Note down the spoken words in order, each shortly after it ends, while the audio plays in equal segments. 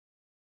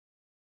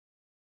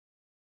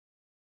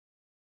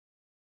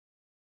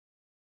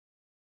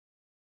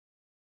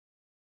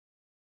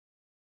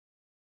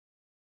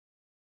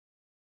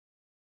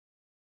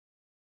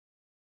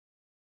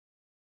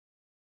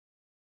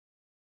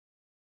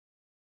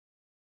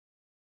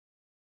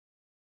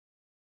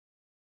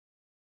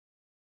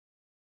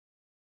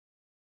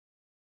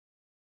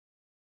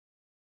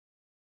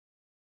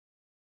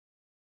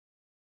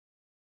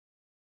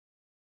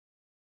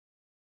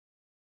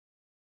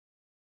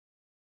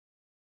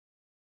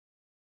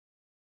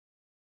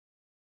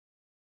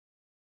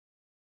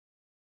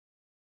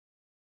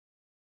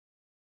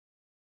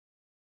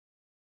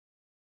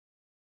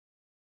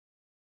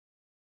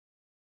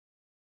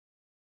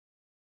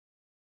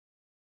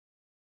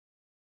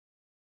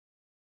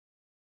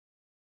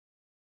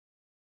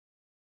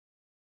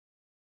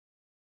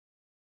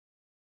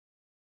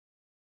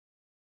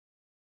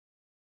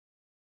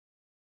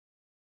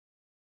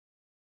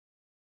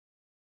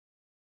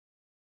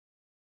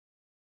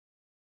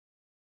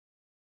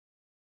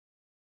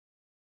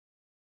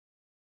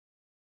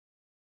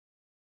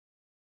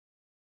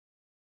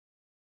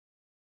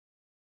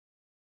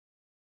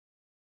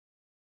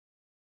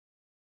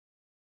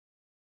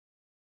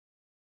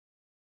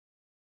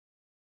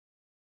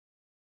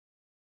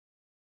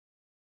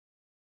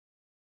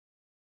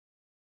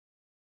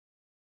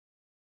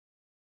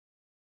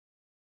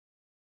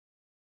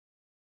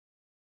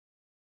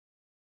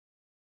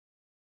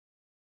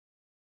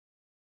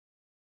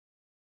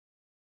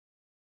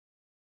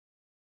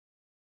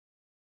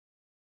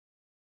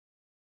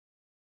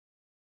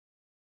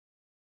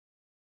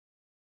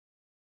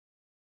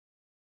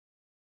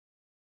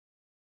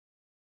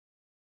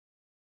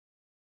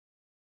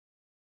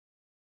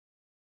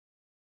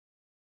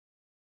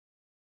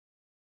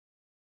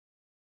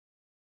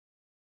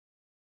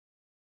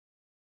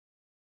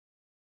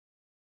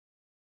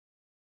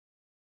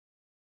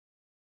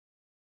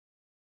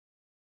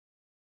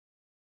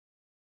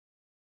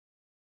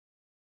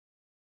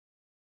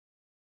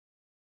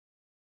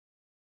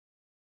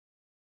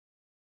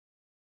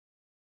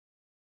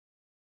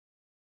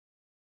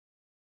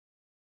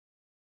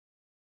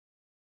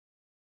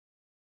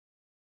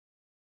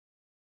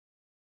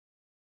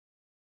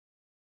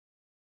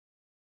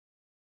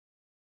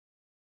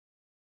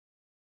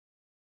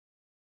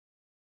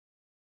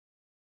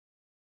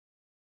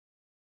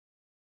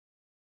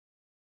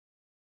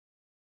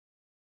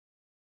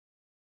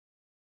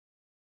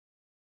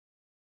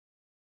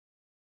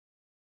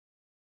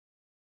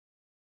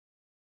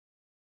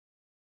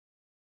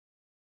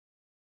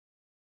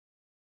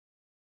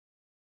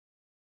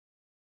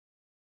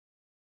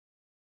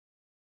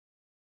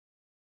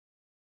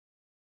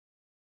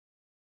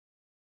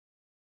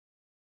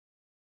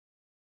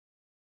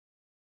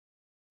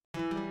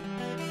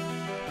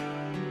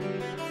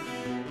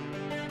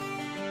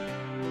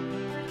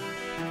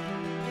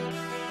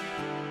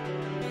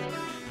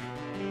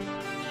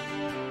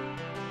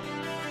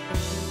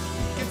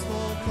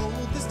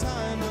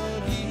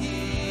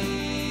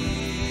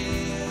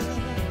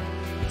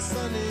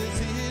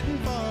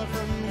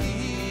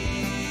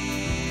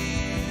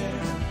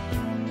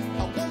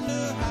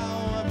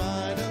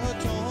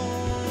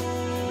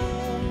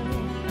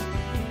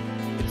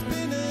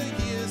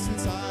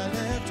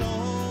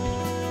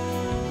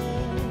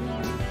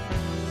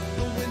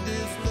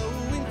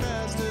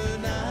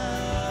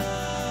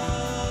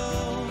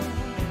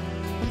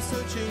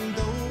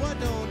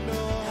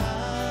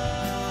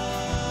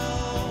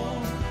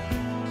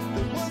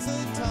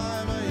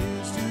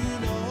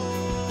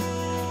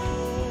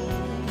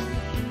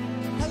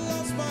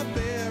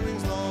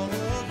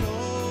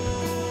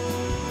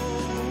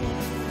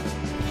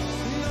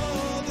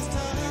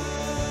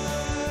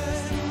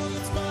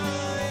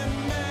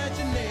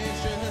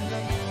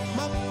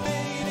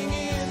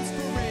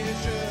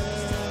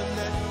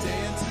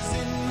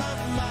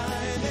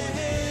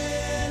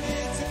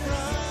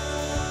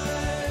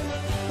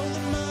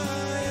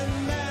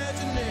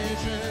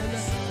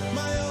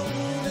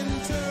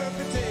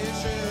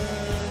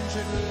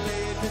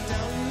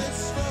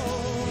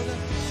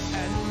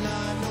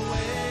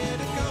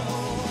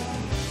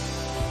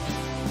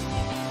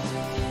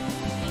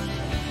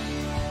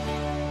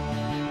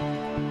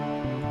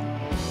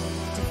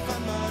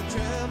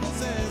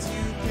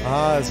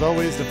As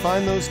always,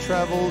 define those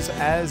travels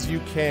as you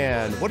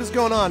can. What is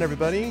going on,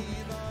 everybody?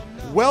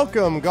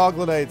 Welcome,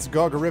 Goglinites,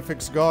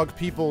 Gogorifics, Gog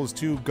Peoples,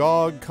 to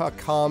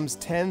GOG.com's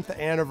 10th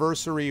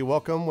anniversary.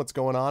 Welcome. What's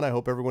going on? I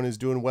hope everyone is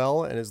doing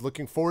well and is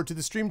looking forward to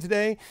the stream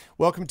today.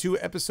 Welcome to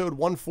episode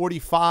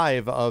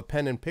 145 of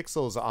Pen and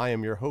Pixels. I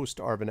am your host,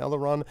 Arvin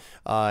Eleron,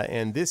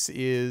 and this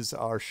is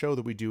our show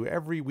that we do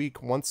every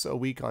week, once a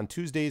week on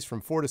Tuesdays from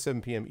 4 to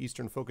 7 p.m.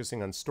 Eastern,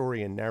 focusing on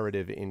story and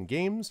narrative in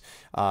games,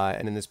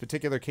 and in this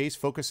particular case,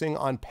 focusing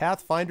on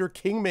Pathfinder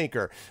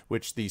Kingmaker,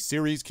 which the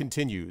series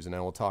continues, and I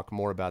will talk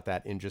more about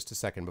that in just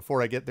a second.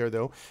 Before I get there,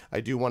 though,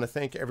 I do want to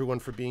thank everyone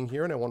for being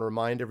here, and I want to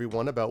remind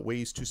everyone about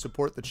ways to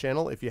support the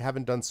channel. If you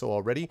haven't done so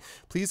already,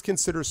 please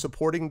consider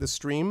supporting the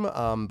stream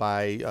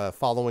by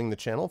following the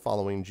channel,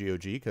 following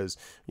GOG, because,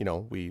 you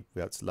know,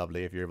 that's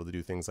lovely if you're able to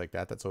do things like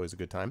that. That's always a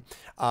good time.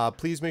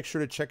 Please make sure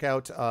to check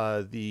out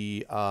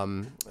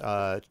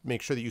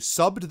make sure that you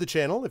sub to the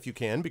channel if you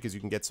can, because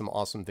you can get some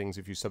awesome things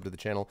if you sub to the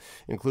channel,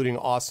 including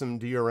awesome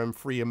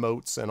DRM-free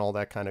emotes and all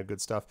that kind of good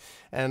stuff.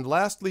 And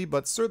lastly,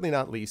 but certainly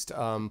not least,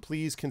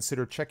 please consider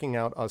checking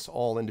out us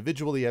all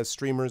individually as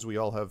streamers. We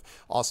all have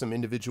awesome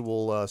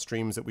individual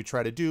streams that we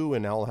try to do,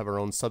 and all have our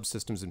own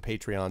subsystems and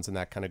Patreons and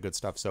that kind of good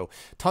stuff. So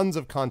tons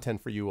of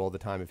content for you all the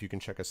time if you can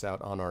check us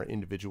out on our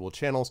individual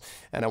channels.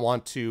 And I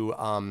want to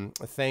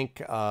thank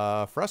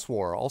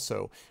Fresswar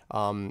also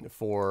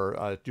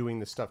for doing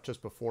this stuff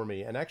just before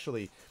me. And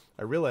actually,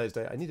 I realized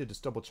I needed to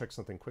just double check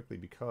something quickly,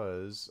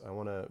 because I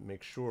want to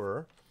make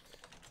sure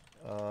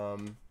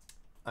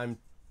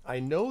I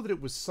know that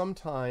it was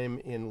sometime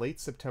in late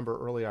September,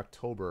 early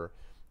October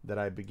that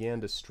I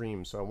began to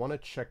stream, so I want to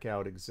check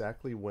out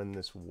exactly when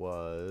this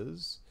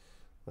was.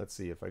 Let's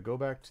see, if I go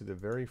back to the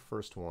very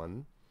first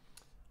one.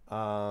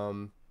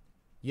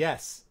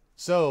 Yes,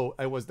 so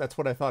that's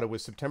what I thought. It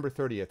was September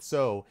 30th.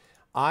 So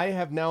I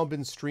have now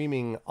been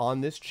streaming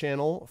on this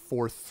channel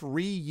for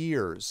 3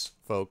 years,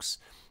 folks.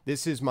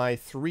 This is my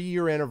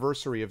 3-year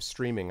anniversary of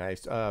streaming. I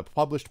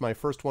published my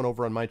first one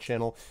over on my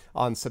channel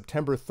on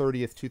September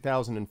 30th,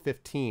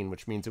 2015,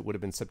 which means it would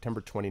have been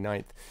September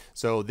 29th.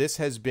 So this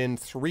has been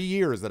 3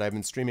 years that I've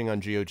been streaming on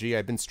GOG.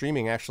 I've been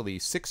streaming actually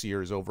 6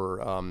 years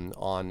over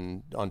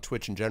on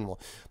Twitch in general.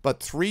 But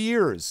 3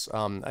 years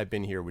I've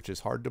been here, which is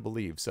hard to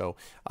believe. So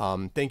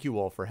thank you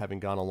all for having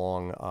gone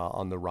along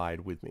on the ride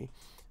with me.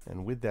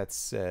 And with that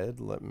said,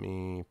 let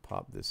me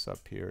pop this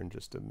up here in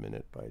just a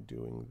minute by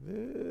doing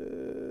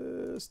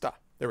this.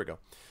 There we go.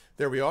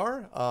 There we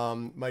are.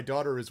 My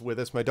daughter is with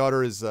us. My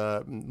daughter is,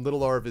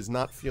 little Arv is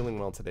not feeling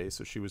well today,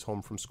 so she was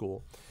home from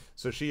school.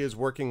 So she is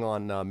working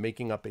on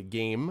making up a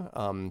game.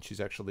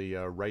 She's actually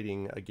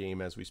writing a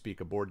game as we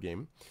speak, a board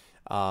game.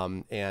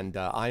 And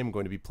I am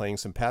going to be playing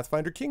some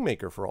Pathfinder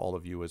Kingmaker for all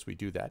of you as we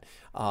do that.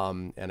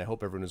 And I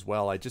hope everyone is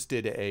well. I just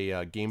did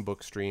a game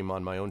book stream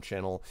on my own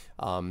channel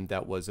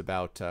that was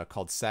about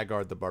called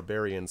Sagard the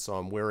Barbarian. So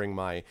I'm wearing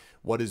my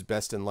What is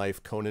Best in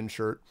Life Conan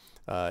shirt.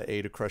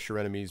 A, to crush your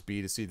enemies,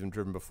 B, to see them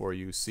driven before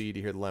you, C, to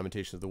hear the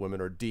lamentations of the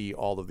women, or D,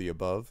 all of the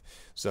above.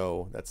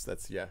 So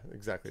that's yeah,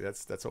 exactly.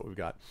 That's what we've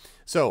got.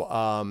 So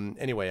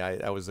anyway,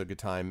 that was a good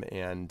time,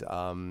 and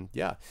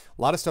yeah,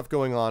 a lot of stuff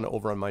going on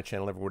over on my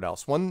channel, everywhere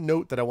else. One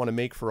note that I want to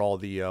make for all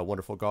the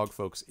wonderful GOG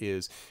folks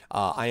is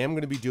I am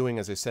going to be doing,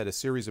 as I said, a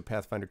series of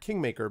Pathfinder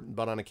Kingmaker,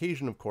 but on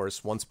occasion, of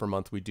course, once per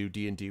month we do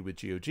D&D with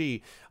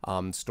GOG,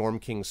 Storm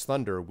King's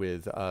Thunder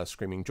with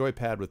Screaming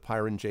Joypad, with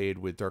Pyron Jade,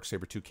 with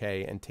Darksaber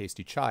 2K, and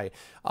Tasty Chai.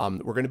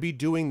 We're going to be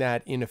doing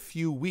that in a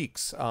few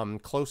weeks,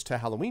 close to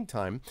Halloween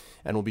time,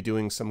 and we'll be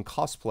doing some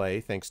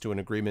cosplay, thanks to an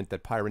agreement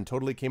that Pyron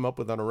totally came up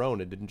with on her own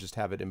and didn't just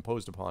have it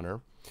imposed upon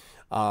her.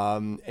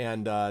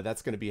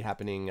 That's going to be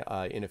happening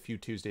in a few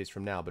Tuesdays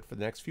from now. But for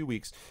the next few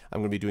weeks, I'm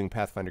going to be doing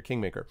Pathfinder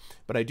Kingmaker.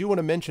 But I do want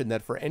to mention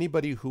that for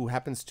anybody who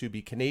happens to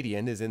be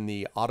Canadian, is in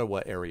the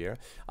Ottawa area,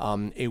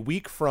 a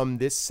week from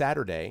this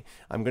Saturday,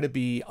 I'm going to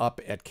be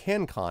up at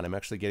CanCon. I'm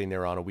actually getting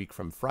there on a week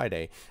from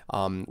Friday,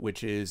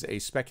 which is a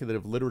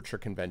speculative literature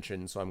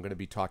convention. So I'm going to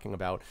be talking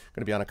about,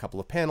 going to be on a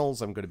couple of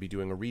panels. I'm going to be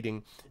doing a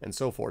reading and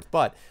so forth.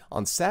 But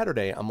on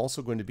Saturday, I'm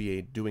also going to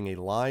be doing a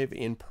live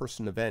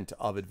in-person event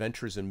of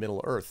Adventures in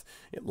Middle-earth,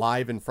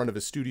 live in front of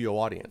a studio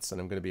audience,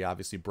 and I'm going to be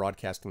obviously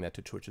broadcasting that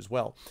to Twitch as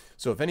well.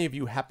 So if any of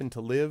you happen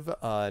to live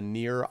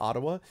near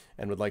Ottawa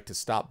and would like to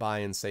stop by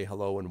and say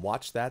hello and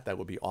watch that, that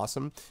would be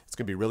awesome. It's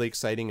going to be really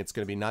exciting. It's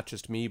going to be not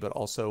just me, but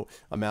also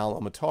Amal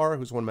Amatar,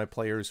 who's one of my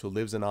players who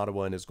lives in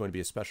Ottawa and is going to be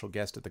a special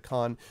guest at the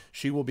con.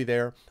 She will be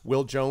there.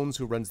 Will Jones,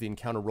 who runs the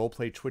Encounter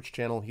Roleplay Twitch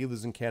channel, he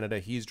lives in Canada.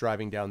 He's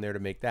driving down there to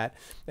make that.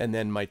 And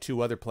then my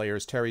two other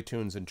players, Terry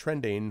Toons and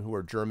Trendane, who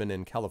are German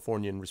and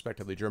Californian,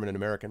 respectively, German and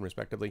American,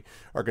 respectively,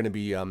 are going to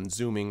be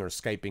Zooming or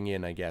Skyping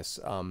in, I guess,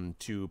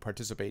 to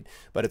participate.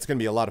 But it's going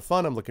to be a lot of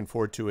fun. I'm looking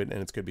forward to it,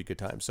 and it's going to be a good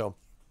time. So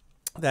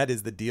that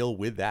is the deal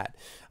with that.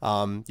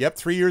 Yep,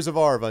 3 years of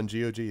ARV on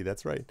GOG.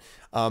 That's right.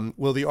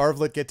 Will the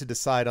ARVlet get to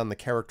decide on the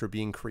character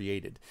being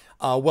created?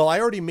 Well, I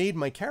already made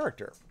my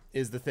character,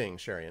 is the thing,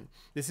 Sharian.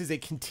 This is a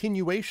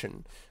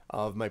continuation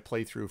of my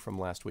playthrough from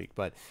last week.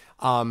 But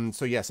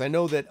so yes, I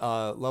know that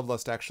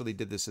Lovelust actually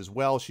did this as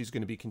well. She's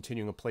going to be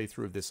continuing a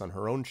playthrough of this on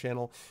her own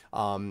channel,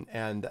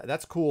 and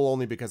that's cool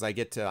only because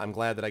I'm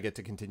glad that I get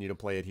to continue to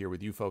play it here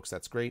with you folks.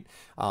 That's great.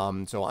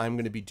 So I'm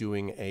going to be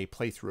doing a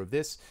playthrough of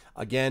this.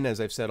 Again, as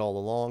I've said all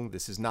along,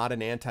 this is not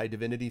an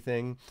anti-Divinity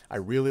thing. I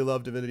really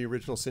love Divinity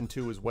Original Sin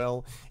 2 as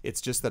well.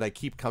 It's just that I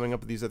keep coming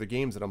up with these other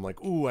games that I'm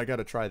like, ooh, I got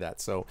to try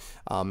that. So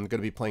I'm going to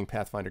be playing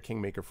Pathfinder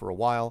Kingmaker for a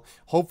while.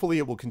 Hopefully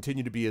it will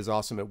continue to be as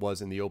awesome it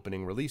was in the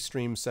opening release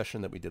stream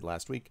session that we did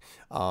last week.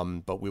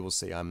 But we will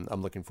see.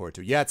 I'm looking forward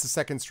to it. Yeah, it's the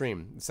second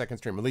stream. The second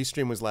stream. Release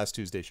stream was last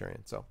Tuesday,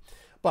 Sharian. So,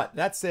 but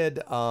that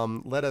said,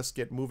 let us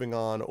get moving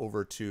on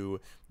over to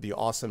the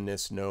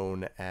awesomeness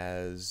known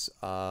as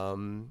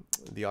Pathfinder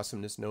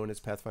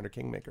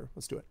Kingmaker.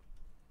 Let's do it.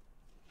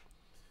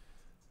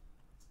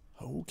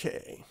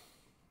 Okay.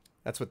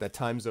 That's what that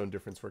time zone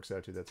difference works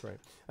out to. That's right.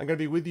 I'm going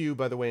to be with you,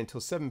 by the way,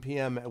 until 7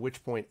 p.m., at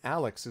which point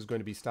Alex is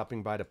going to be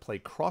stopping by to play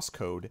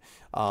Crosscode,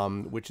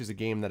 which is a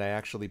game that I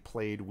actually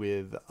played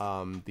with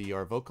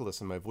our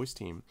vocalist and my voice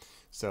team.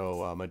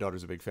 So my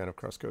daughter's a big fan of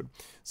Crosscode.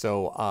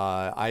 So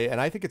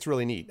I think it's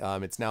really neat.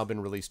 It's now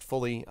been released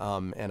fully,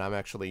 and I'm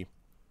actually...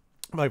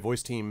 My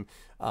voice team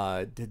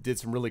did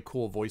some really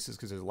cool voices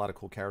because there's a lot of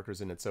cool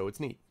characters in it. So it's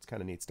neat. It's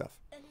kind of neat stuff.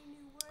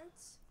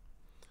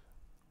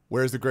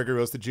 Where's the Gregory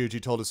Rose the Juge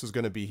told us was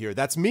going to be here?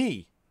 That's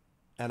me!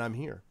 And I'm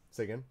here.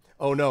 Say again?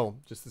 Oh, no.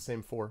 Just the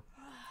same 4.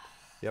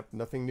 Yep.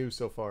 Nothing new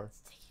so far.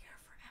 It's a year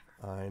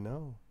forever. I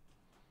know.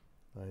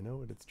 I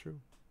know it. It's true.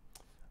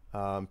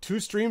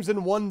 2 streams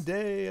in 1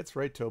 day. That's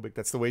right, Tobik.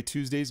 That's the way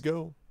Tuesdays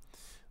go.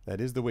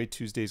 That is the way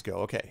Tuesdays go.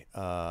 Okay.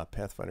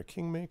 Pathfinder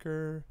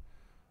Kingmaker.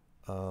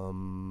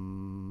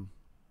 Why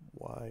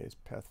is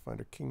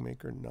Pathfinder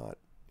Kingmaker not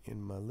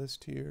in my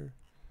list here?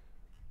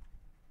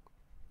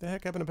 The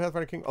heck happened to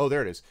Pathfinder King? Oh,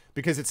 there it is.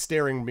 Because it's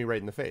staring me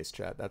right in the face,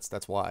 chat.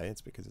 That's why. It's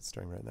because it's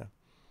staring right now.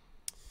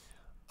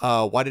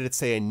 Why did it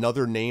say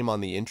another name on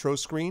the intro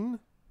screen?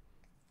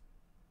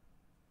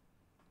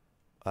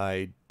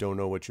 I don't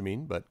know what you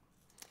mean, but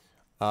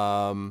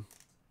GOG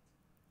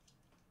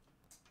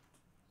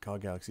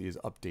Galaxy is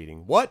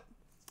updating. What?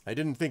 I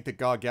didn't think that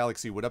GOG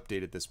Galaxy would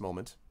update at this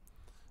moment.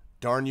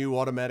 Darn you,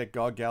 automatic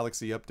GOG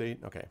Galaxy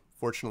update. Okay.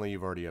 Fortunately,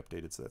 you've already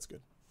updated, so that's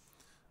good.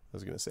 I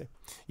was gonna say,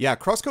 yeah,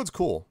 Crosscode's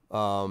cool.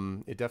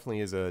 It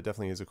definitely is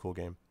a cool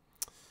game.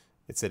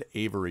 It said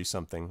Avery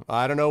something.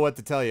 I don't know what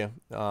to tell you.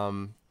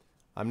 I'm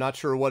not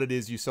sure what it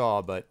is you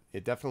saw, but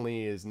it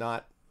definitely is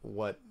not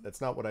what.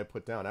 That's not what I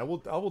put down. I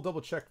will double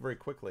check very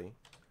quickly.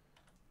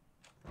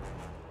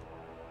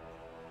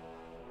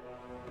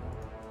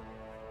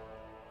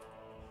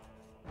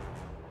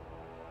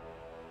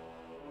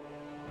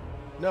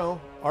 No,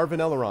 Arvin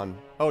Elleron.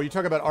 Oh, you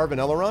talk about Arvin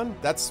Elleron?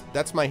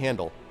 That's my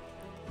handle.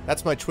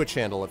 That's my Twitch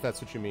handle, if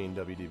that's what you mean,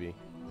 WDB.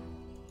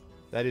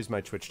 That is my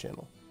Twitch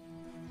channel.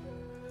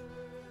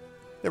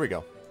 There we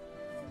go.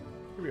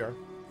 Here we are.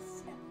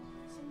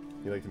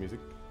 You like the music?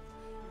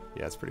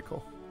 Yeah, it's pretty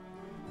cool.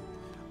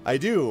 I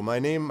do. My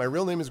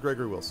real name is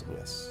Gregory Wilson,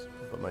 yes.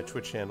 But my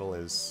Twitch handle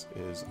is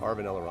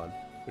Arvin Elleron,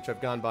 which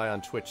I've gone by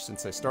on Twitch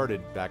since I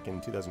started back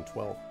in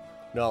 2012.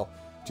 No,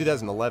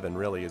 2011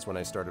 really is when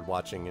I started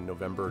watching in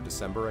November or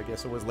December, I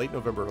guess it was. Late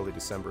November, early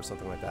December,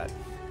 something like that.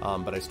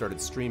 But I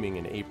started streaming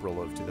in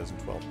April of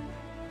 2012.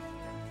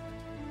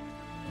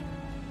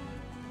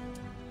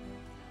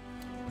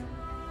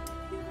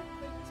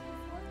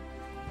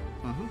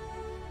 Mm-hmm.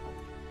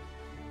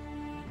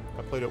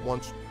 I played it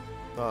once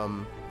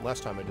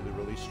last time I did the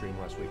release stream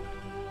last week.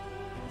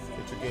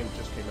 It's a game that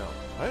just came out.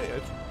 Hey,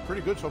 it's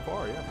pretty good so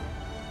far, yeah.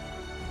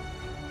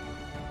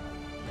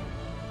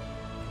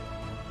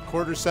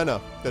 Quarter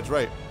Senna, that's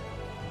right.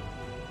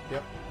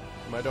 Yep,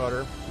 my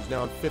daughter, who's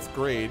now in 5th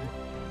grade.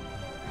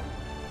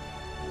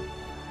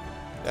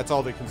 That's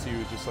all they can see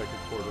is just like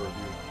a quarter of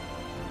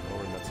you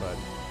over on that side.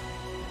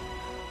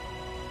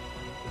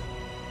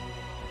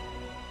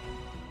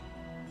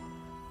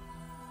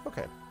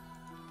 Okay.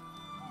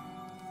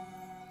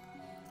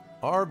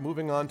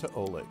 Moving on to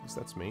Oleg's,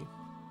 that's me.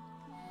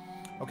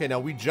 Okay, now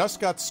we just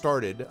got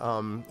started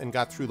and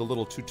got through the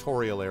little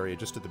tutorial area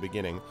just at the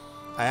beginning.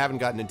 I haven't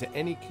gotten into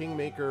any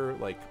Kingmaker,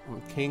 like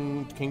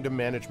kingdom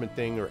management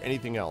thing or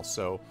anything else,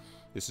 so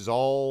this is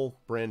all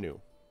brand new.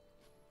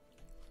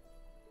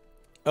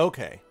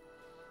 Okay.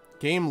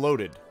 Game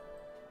loaded.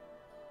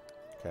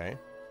 Okay.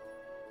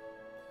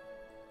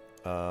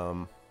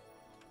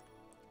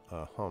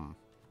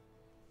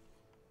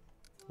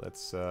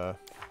 Let's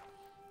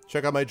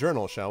check out my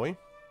journal, shall we?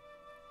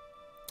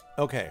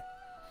 Okay.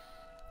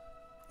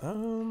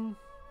 Okay,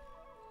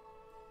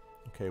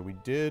 we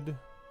did...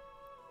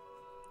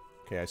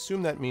 Okay, I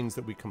assume that means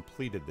that we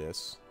completed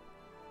this.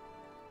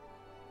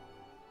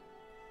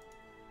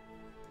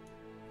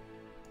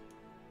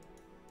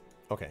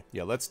 Okay,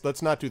 yeah,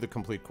 let's not do the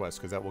complete quest,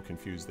 because that will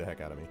confuse the heck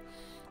out of me.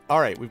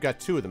 Alright, we've got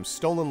 2 of them.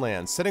 Stolen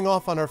Land. Setting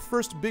off on our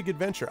first big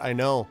adventure. I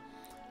know.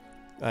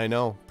 I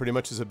know. Pretty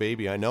much as a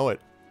baby. I know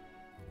it.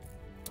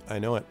 I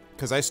know it.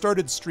 Because I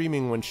started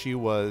streaming when she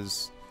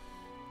was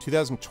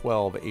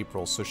 2012,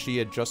 April. So she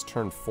had just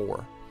turned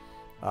 4.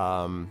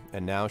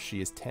 And now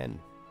she is 10.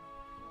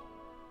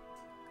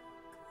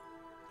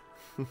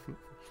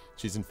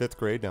 She's in 5th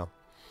grade now.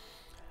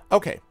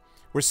 Okay,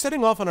 we're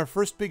setting off on our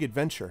first big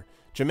adventure.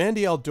 Jamandi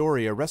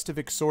Aldori, a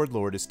Restovic sword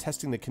lord, is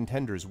testing the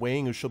contenders,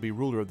 weighing who shall be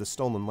ruler of the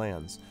stolen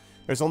lands.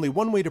 There's only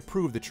one way to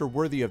prove that you're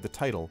worthy of the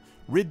title.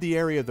 Rid the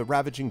area of the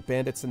ravaging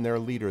bandits and their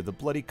leader, the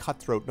bloody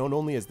cutthroat known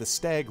only as the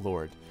Stag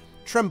Lord.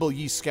 Tremble,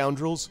 ye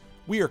scoundrels!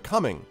 We are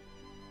coming!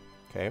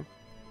 Okay.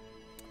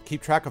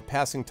 Keep track of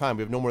passing time.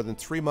 We have no more than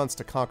 3 months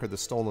to conquer the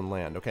stolen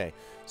land. Okay,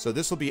 so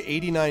this will be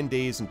 89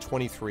 days and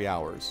 23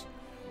 hours.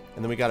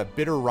 And then we got a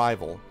bitter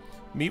rival.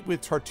 Meet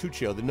with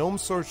Tartuccio. The gnome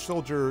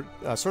sorcerer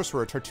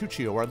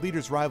Tartuccio, our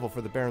leader's rival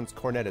for the Baron's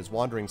Cornet, is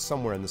wandering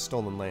somewhere in the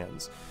stolen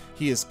lands.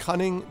 He is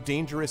cunning,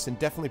 dangerous, and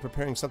definitely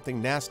preparing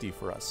something nasty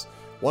for us.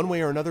 One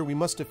way or another, we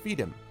must defeat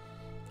him.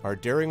 Our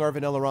daring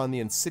Arvanelleron, the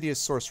insidious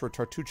sorcerer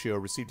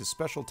Tartuccio, received a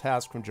special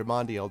task from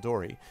Jamandi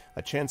Aldori,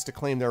 a chance to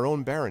claim their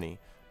own barony,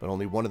 but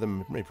only one of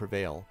them may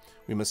prevail.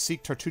 We must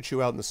seek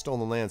Tartuccio out in the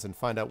stolen lands and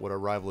find out what our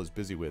rival is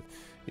busy with.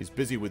 He's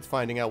busy with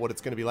finding out what it's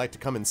going to be like to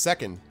come in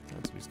second.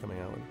 That's what he's coming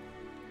out with.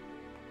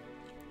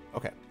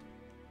 Okay.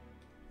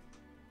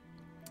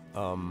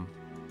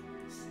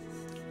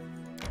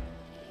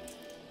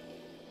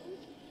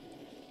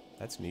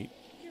 That's neat.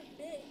 You're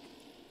big.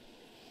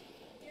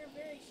 You're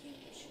very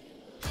huge.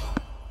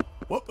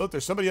 Whoop, oh,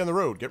 there's somebody on the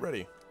road. Get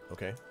ready.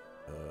 Okay.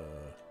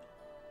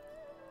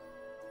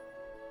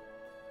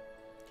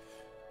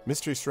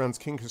 Mystery surrounds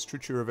King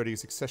Castruccio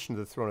Riveti's accession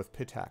to the throne of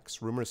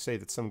Pitax. Rumors say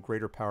that some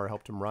greater power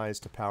helped him rise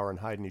to power and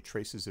hide any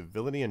traces of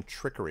villainy and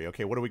trickery.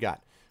 Okay, what do we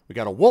got? We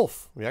got a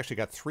wolf. We actually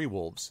got 3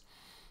 wolves.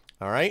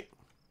 All right.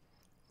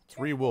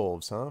 3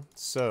 wolves, huh?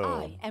 So...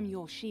 I am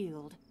your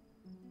shield.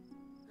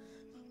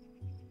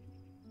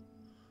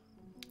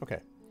 Okay.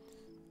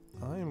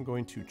 I am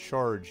going to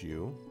charge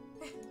you.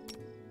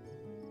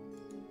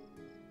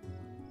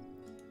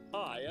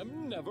 I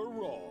am never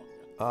wrong.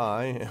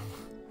 I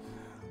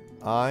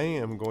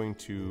am going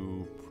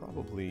to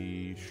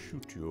probably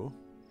shoot you.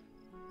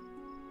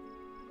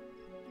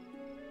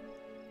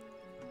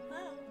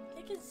 Wow,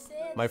 they can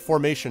say My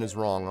formation is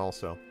wrong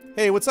also.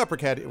 Hey, what's up,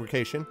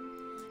 Rication?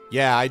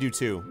 Yeah, I do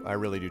too. I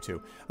really do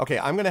too. Okay,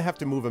 I'm going to have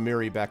to move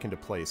Amiri back into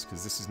place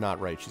because this is not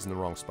right. She's in the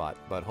wrong spot,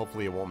 but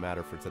hopefully it won't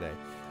matter for today.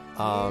 Here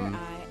I am.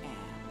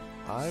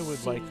 I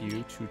would like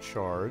you to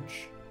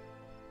charge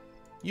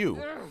you.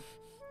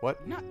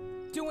 What? Not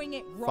doing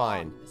it wrong.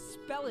 Fine. The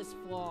spell is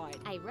flawed.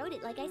 I wrote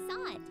it like I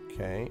saw it.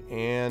 Okay,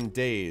 and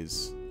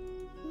days.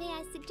 May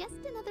I suggest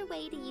another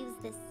way to use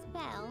this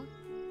spell?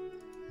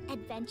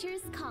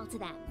 Adventures call to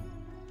them.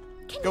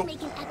 Can Go. you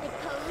make an epic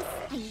pose?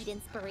 I need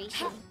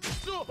inspiration.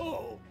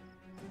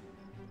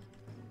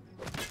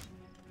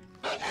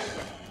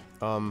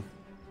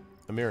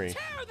 Amiri.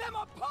 Tear them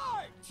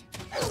apart!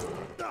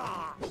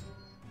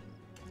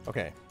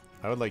 Okay,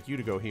 I would like you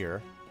to go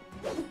here.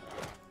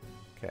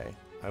 Okay,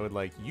 I would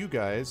like you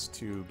guys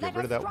to get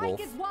rid of that wolf.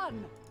 Is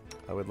one.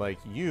 I would like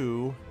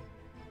you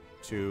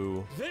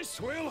to... This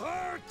will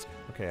hurt!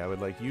 Okay, I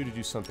would like you to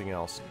do something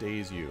else.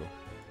 Daze you.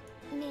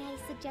 May I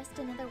suggest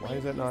another Why way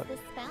is to that use not- this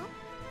spell?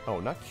 Oh,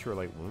 not cure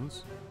light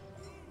wounds.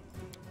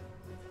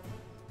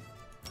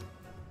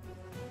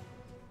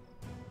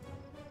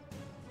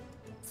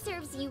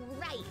 Serves you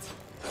right.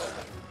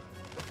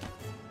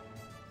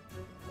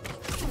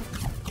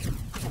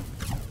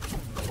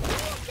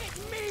 Look at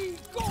me,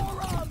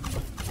 Gorum!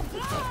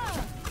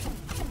 Ah!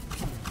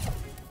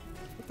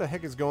 What the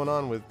heck is going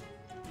on with...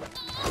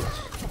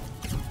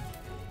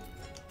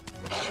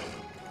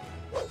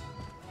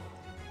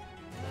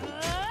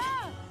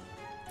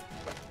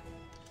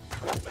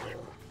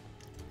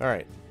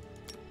 Alright.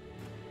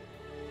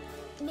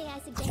 May I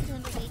suggest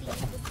another way to use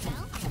this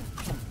spell?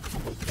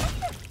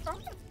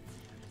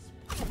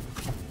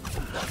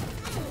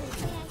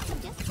 May I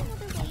suggest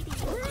another way to use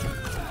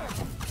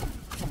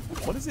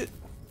this? What is it?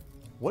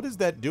 What is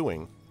that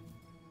doing?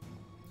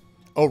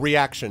 Oh,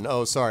 reaction.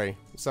 Oh, sorry.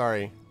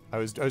 Sorry. I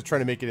was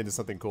trying to make it into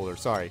something cooler.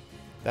 Sorry.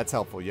 That's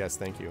helpful. Yes,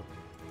 thank you.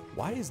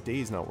 Why is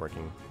Daze not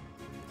working?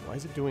 Why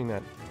is it doing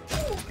that?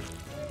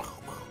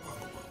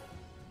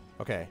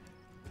 Okay.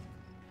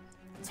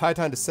 It's high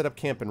time to set up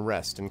camp and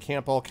rest. In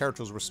camp, all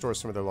characters restore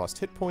some of their lost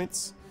hit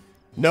points.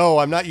 No,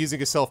 I'm not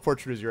using a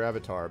self-portrait as your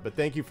avatar, but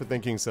thank you for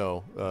thinking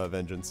so,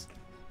 Vengeance.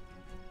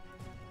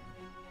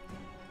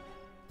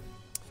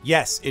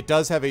 Yes, it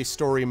does have a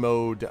story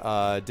mode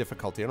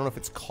difficulty. I don't know if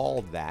it's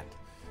called that.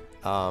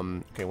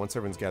 Okay, once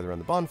everyone's gathered around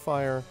the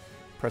bonfire,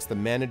 press the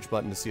Manage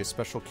button to see a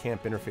special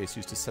camp interface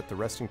used to set the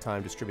resting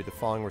time, distribute the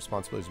following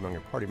responsibilities among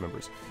your party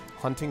members.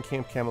 Hunting,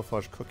 camp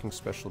camouflage, cooking,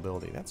 special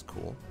ability. That's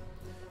cool.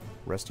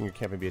 Resting your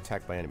camp and be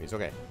attacked by enemies.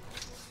 Okay,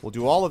 we'll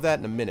do all of that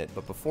in a minute,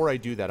 but before I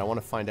do that, I want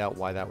to find out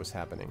why that was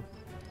happening.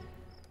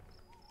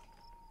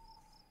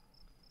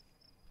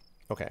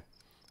 Okay,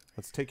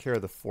 let's take care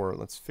of the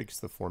let's fix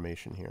the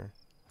formation here.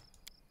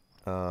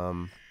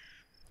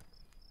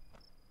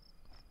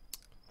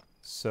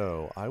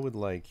 So, I would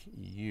like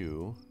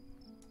you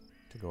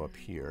to go up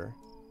here.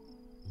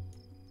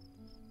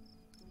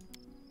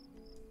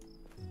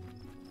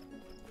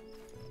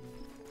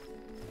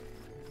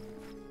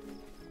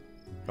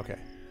 Okay.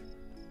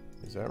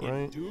 Is that In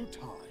right? due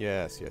time.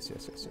 Yes. Good. Do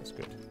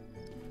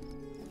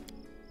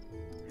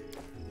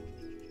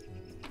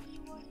you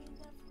want any of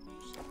that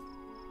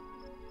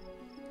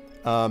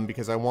information?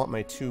 Because I want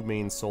my 2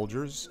 main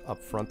soldiers up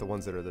front, the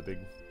ones that are the big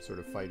sort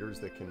of fighters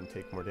that can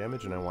take more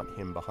damage, and I want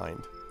him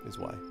behind, is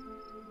why.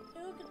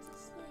 Hey, look, it's a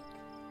snake.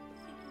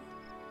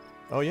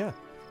 Oh, yeah.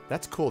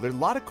 That's cool. There's a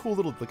lot of cool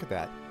little... Look at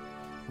that.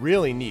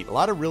 Really neat. A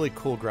lot of really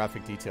cool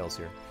graphic details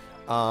here.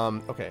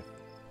 Okay.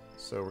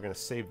 So we're going to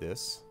save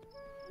this,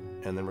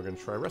 and then we're going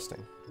to try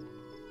resting.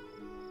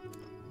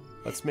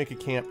 Let's make a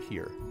camp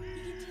here. You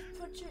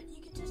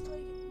can just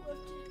like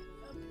lift it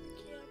up in the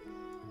camp.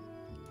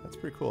 That's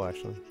pretty cool,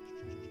 actually.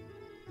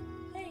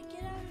 Hey,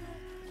 get out of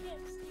the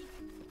camp, snake.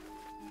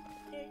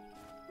 There you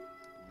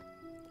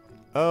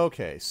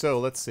Okay, so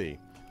let's see.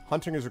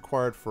 Hunting is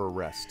required for a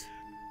rest.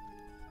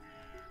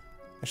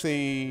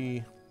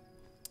 Actually,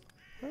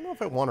 I don't know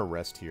if I want to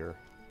rest here.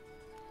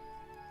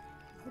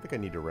 I don't think I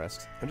need to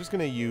rest. I'm just going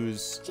to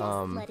use... Just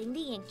letting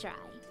the ink dry.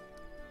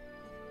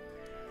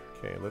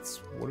 Okay, let's...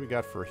 What do we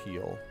got for a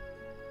heal?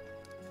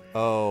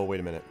 Oh, wait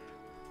a minute.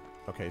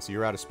 Okay, so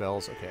you're out of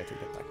spells. Okay, I take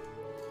that back.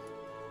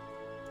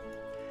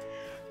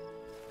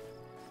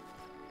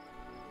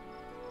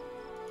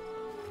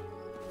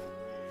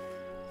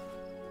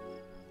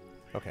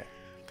 Okay.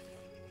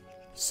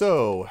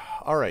 So,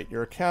 alright,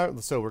 your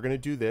account... So, we're going to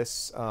do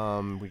this.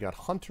 We got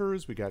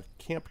hunters. We got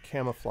camp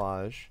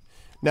camouflage.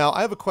 Now,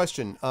 I have a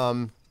question.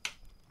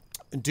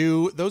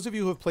 Do those of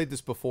you who have played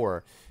this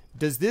before,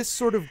 does this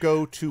sort of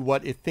go to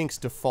what it thinks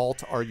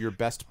default are your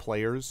best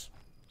players?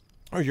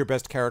 Or your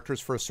best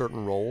characters for a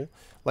certain role?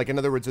 Like, in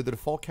other words, are the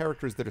default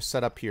characters that are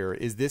set up here,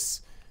 is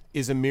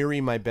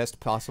Amiri my best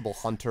possible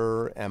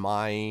hunter?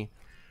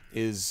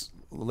 Is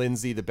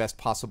Lindsay the best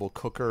possible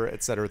cooker,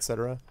 etc.,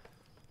 etc.?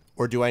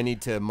 Or do I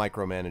need to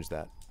micromanage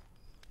that?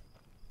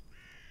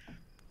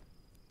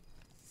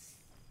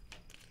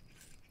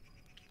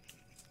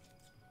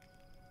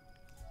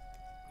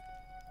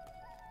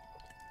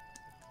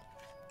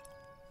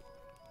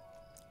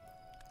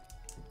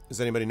 Does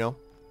anybody know?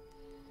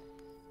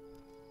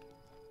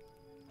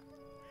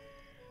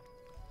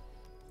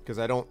 Because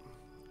I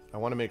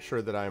want to make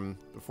sure that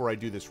before I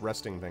do this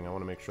resting thing, I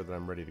want to make sure that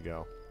I'm ready to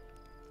go.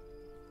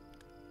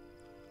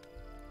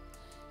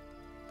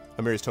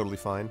 Amiri's totally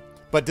fine.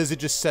 But does it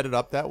just set it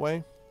up that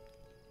way?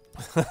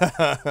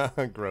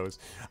 Gross.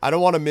 I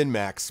don't want to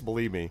min-max,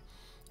 believe me.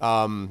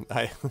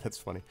 That's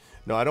funny.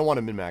 No, I don't want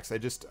to min-max. I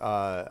just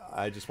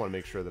want to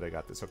make sure that I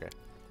got this. Okay.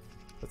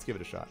 Let's give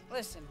it a shot.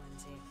 Listen,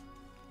 Lindsay.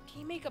 Can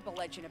you make up a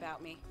legend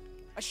about me?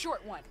 A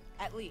short one,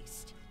 at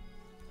least.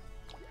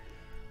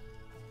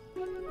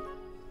 Hey, how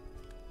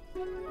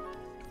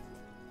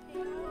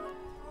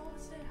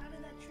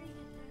did that tree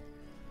get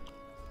there?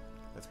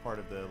 That's part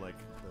of the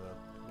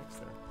mix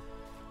there.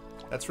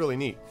 That's really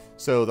neat.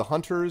 So the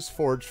hunters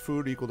foraged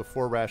food equal to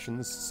 4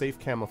 rations, safe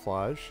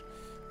camouflage,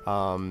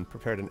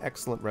 prepared an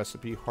excellent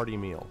recipe, hearty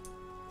meal.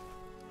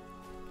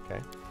 Okay.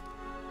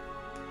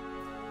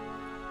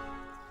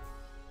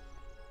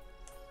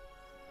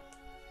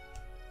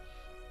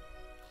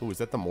 Ooh, is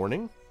that the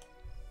morning?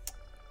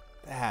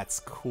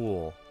 That's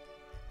cool.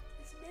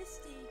 It's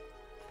misty.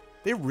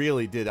 They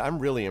really did. I'm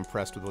really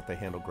impressed with what they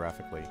handled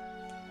graphically.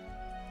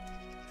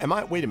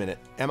 Wait a minute.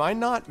 Am I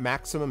not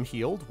maximum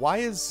healed? Why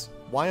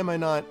am I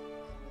not...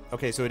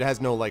 Okay, so it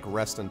has no, like,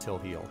 rest until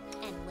heal.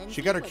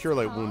 She got her Cure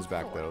Light wounds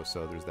back, though,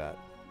 so there's that.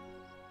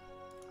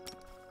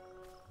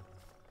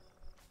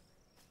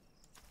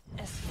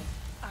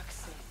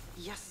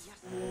 Yes.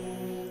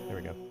 There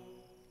we go.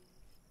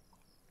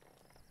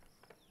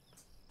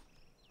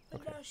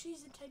 But Okay. now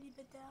she's a tiny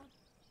bit down.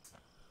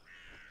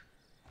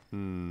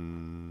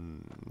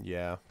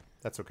 Yeah.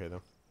 That's okay,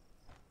 though.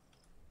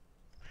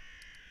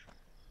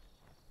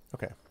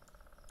 Okay.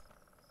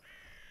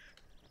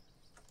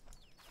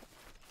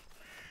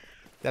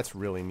 That's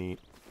really neat.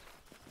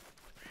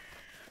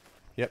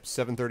 Yep,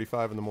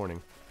 7:35 in the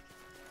morning.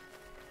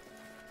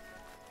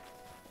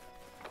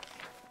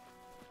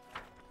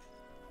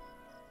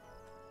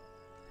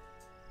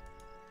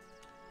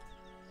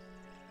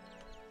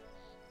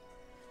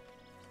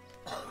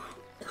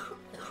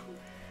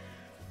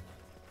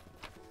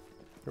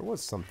 There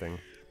was something.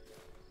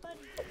 Buddy,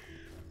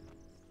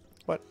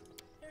 What?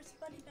 there's a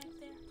bunny back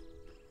there.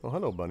 Oh,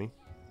 hello, bunny.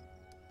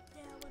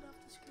 Yeah, I went off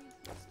the screen.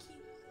 It's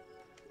cute.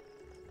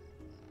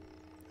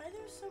 Why are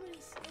there so many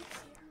snakes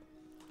here?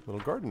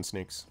 Little garden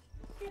snakes.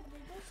 Yeah, but they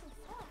go so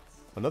fast.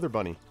 Another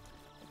bunny.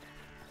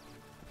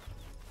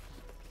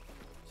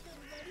 Kill the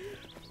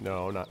bunny.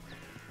 No, not.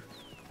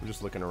 I'm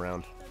just looking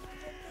around.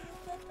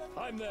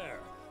 I'm there.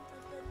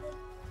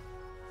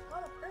 A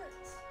lot of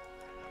birds.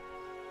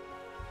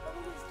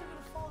 Probably still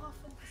gonna fall off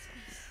into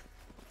space.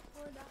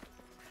 Or not.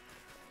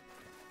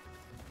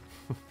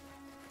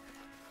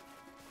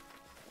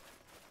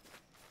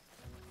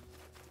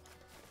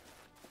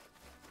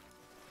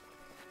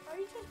 Are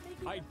you just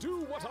making I up do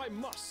this what crap? I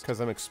must. Because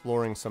I'm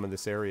exploring some of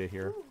this area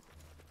here. Ooh,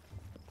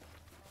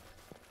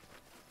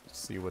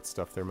 See what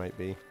stuff there might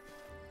be.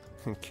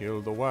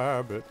 Kill the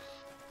wabbit.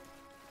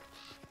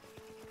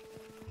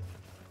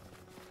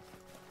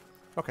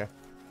 Okay.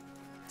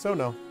 So,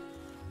 no.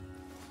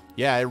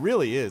 Yeah, it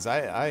really is.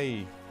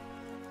 Okay.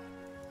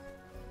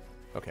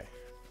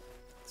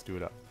 Let's do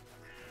it up.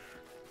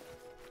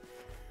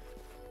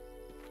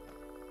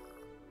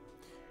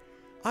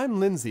 I'm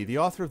Lindsay, the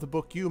author of the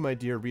book you, my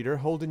dear reader,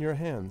 hold in your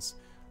hands.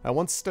 I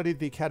once studied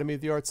the Academy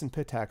of the Arts in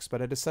Pitax,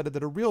 but I decided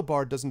that a real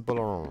bard doesn't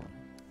belong.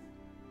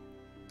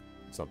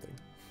 Something.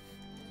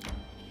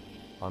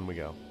 On we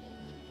go.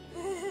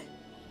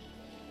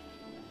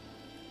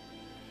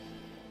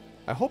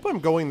 I hope I'm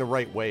going the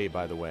right way,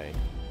 by the way.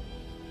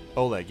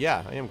 Oleg,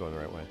 yeah, I am going the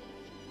right way.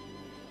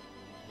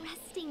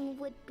 Resting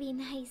would be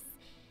nice,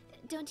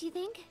 don't you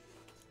think?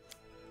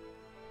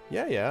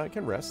 Yeah, I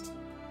can rest.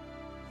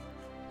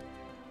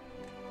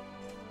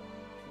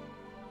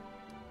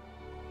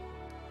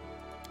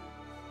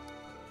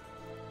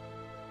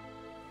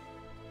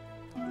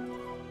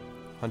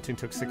 Hunting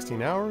took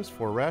 16 hours,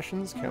 4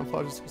 rations,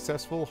 camouflage is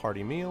successful,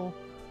 hearty meal.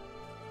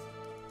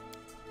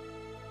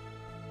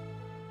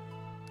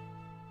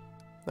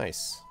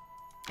 Nice.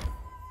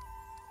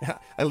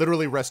 I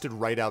literally rested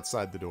right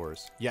outside the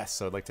doors.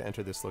 Yes, I'd like to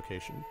enter this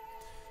location.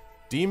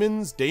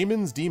 Demons,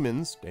 daemons,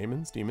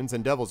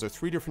 and devils are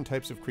 3 different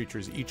types of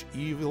creatures, each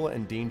evil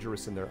and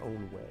dangerous in their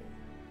own way.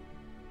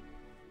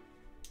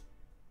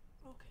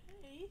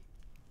 Okay.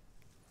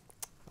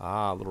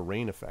 Ah, a little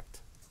rain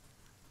effect.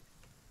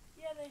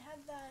 Yeah, they had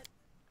that,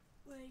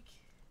 like,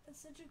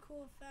 that's such a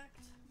cool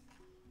effect.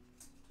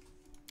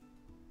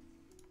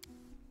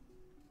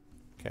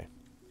 Okay.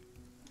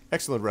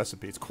 Excellent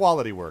recipe. It's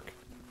quality work.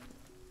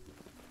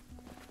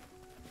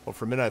 Well,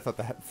 for a minute I thought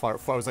the fire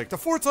I was like, the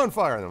fort's on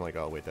fire! And I'm like,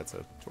 oh wait, that's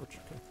a torch.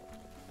 Okay.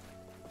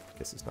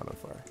 Guess it's not on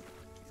fire.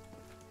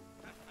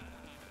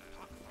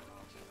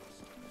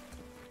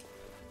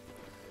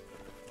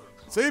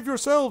 Save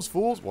yourselves,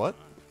 fools! What?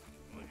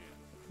 What do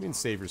you mean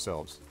save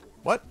yourselves?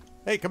 What?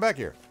 Hey, come back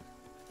here.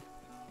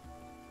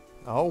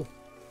 Oh.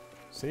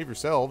 Save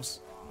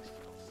yourselves.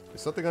 Is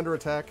something under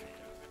attack?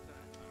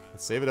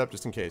 Let's save it up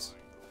just in case.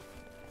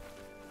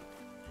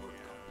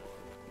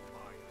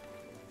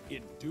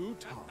 In due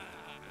time.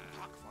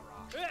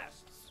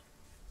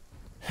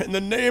 In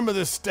the name of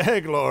the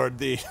Stag Lord,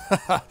 the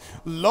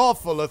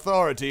lawful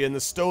authority in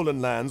the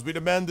stolen lands, we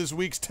demand this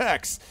week's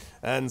tax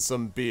and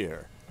some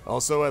beer.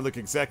 Also, I look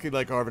exactly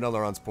like Arvin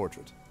Elrond's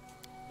portrait.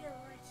 Yeah,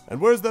 right. And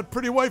where's that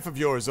pretty wife of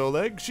yours,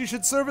 Oleg? She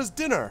should serve us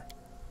dinner.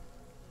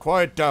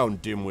 Quiet down,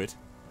 dimwit.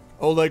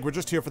 Oleg, we're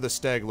just here for the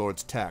Stag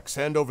Lord's tax.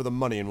 Hand over the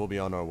money and we'll be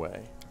on our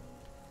way.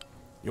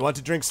 You want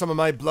to drink some of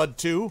my blood,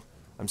 too?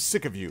 I'm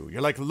sick of you.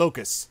 You're like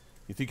locusts.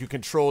 You think you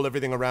control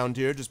everything around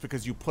here just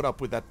because you put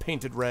up with that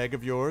painted rag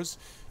of yours?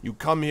 You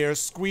come here,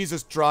 squeeze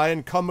us dry,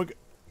 and come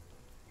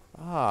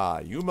Ah,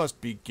 you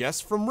must be guests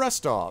from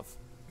Restov.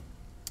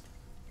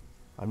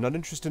 I'm not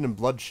interested in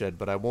bloodshed,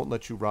 but I won't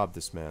let you rob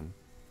this man.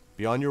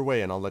 Be on your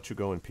way and I'll let you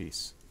go in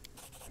peace.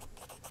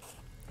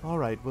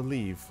 Alright, we'll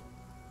leave.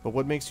 But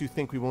what makes you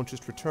think we won't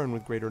just return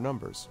with greater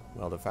numbers?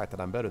 Well, the fact that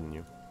I'm better than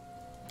you.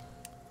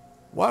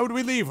 Why would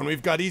we leave when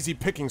we've got easy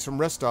pickings from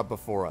Restov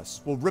before us?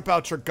 We'll rip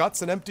out your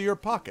guts and empty your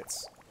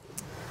pockets.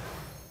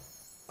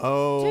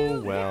 Oh,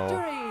 well.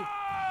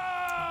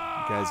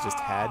 You guys just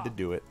had to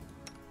do it.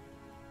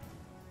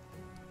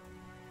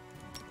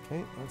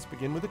 Okay, let's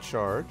begin with a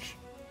charge.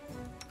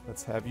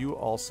 Let's have you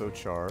also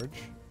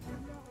charge.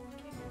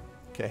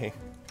 Okay.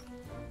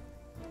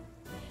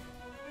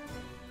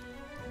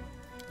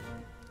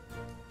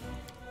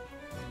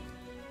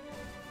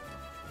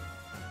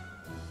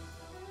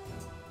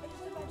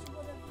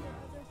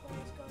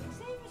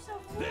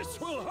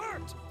 This will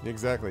hurt!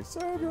 Exactly.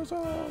 Save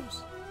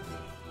yourselves!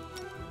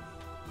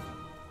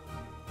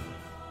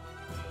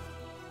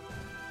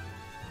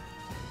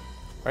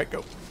 Alright,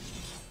 go.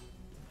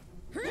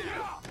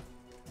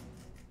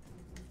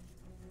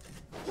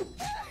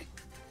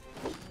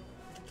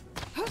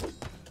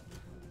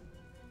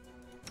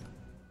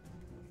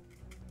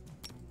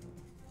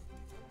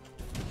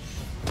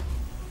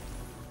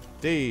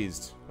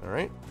 Dazed.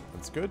 Alright,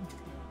 that's good.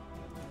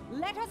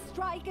 Let us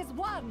strike as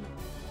one!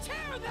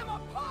 Tear them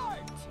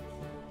apart!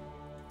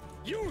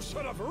 You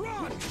should have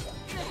run!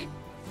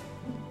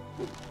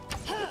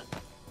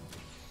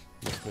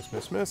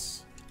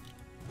 Miss.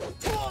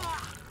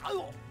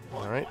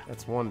 Alright,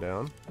 that's one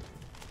down.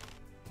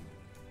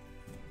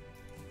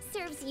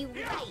 Serves you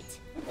right.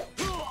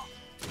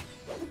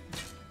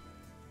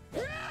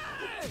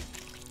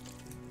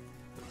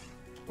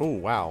 Oh,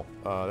 wow.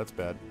 That's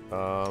bad.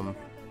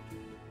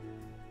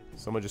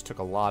 Someone just took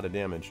a lot of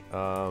damage.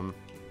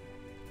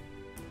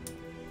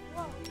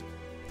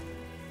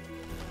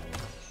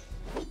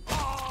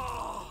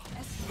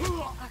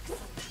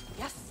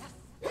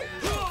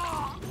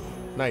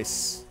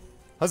 Nice.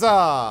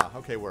 Huzzah!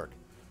 Okay, work.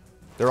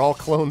 They're all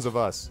clones of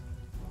us.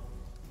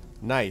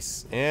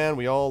 Nice. And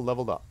we all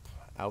leveled up.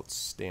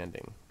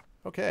 Outstanding.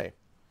 Okay.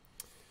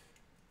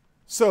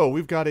 So,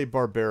 we've got a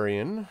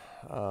barbarian.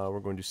 We're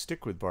going to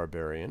stick with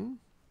barbarian.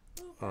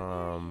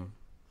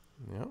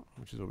 Yeah,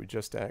 which is what we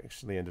just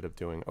actually ended up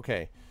doing.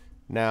 Okay.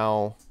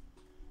 Now,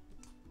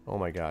 oh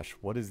my gosh,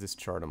 what is this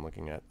chart I'm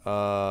looking at?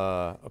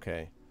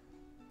 Okay.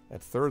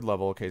 At 3rd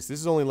level, okay, so this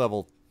is only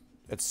level...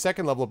 At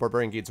 2nd level, a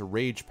Barbarian gains a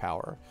Rage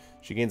Power.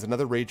 She gains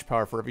another Rage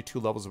Power for every 2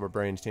 levels of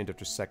Barbarian attained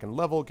after 2nd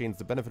level. Gains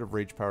the benefit of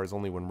Rage Powers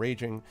only when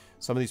raging.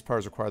 Some of these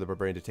powers require the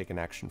Barbarian to take an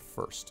action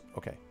first.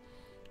 Okay.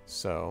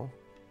 So...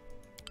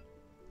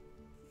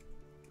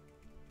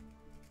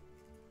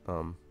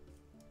 Can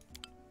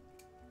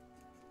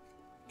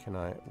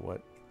I...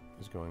 What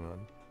is going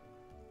on?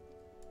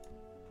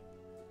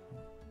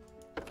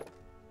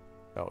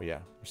 Oh, yeah.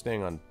 We're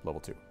staying on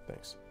level 2.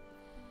 Thanks.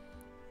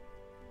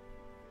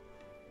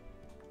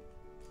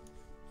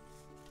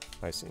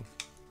 I see.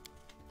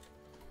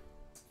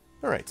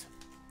 Alright.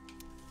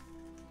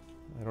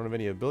 I don't have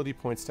any ability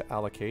points to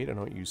allocate. I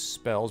don't use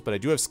spells, but I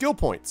do have skill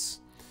points.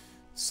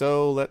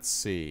 So, let's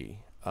see.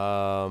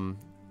 Not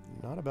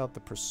about the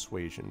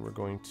persuasion. We're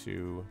going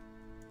to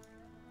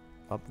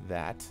up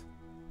that.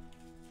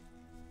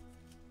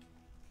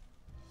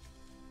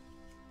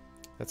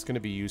 That's going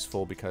to be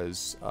useful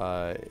because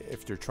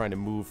if you're trying to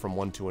move from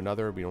one to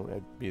another, we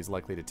don't be as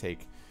likely to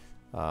take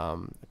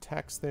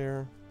attacks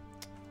there.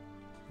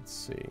 Let's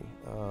see.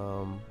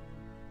 I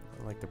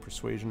like the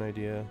persuasion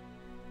idea.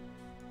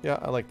 Yeah,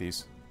 I like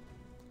these.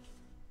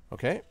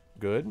 Okay,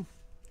 good.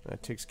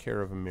 That takes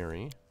care of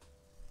Amiri.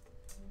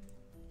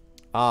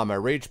 Ah, my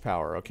rage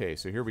power. Okay,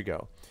 so here we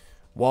go.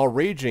 While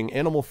raging,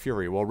 Animal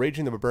Fury. While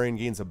raging, the Barbarian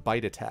gains a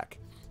bite attack.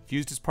 If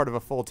used as part of a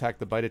full attack,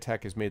 the bite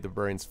attack has made the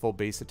Barbarian's full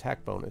base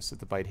attack bonus. If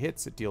the bite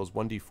hits, it deals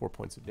 1d4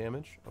 points of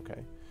damage.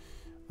 Okay.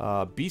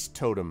 Beast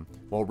Totem.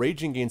 While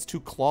raging, gains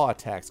 2 claw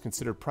attacks,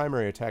 considered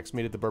primary attacks,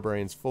 made it the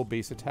Barbarian's full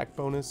base attack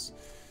bonus.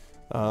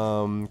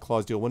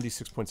 Claws deal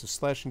 1d6 points of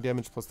slashing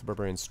damage, plus the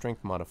Barbarian's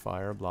strength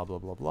modifier, blah, blah,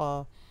 blah,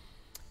 blah.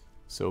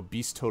 So,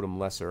 Beast Totem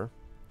lesser.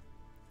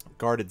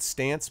 Guarded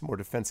Stance, more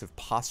defensive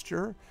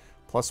posture,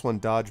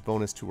 +1 dodge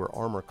bonus to her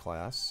armor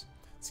class.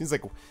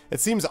 It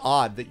seems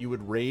odd that you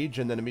would rage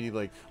and then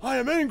immediately like, I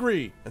am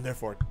angry, and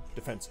therefore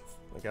defensive.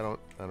 Like, I don't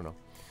know.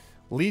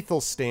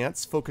 Lethal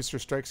Stance. Focus your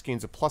strikes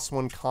gains a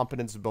 +1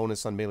 competence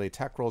bonus on melee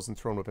attack rolls and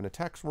thrown weapon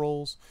attacks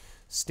rolls.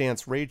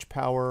 Stance Rage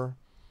Power.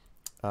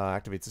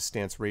 Activates a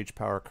Stance Rage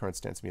Power. Current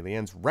stance melee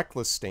ends.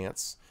 Reckless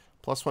Stance.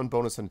 +1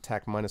 bonus on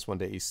attack, -1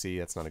 to AC.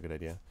 That's not a good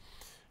idea.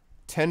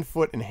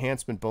 10-foot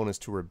enhancement bonus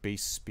to her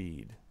base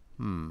speed.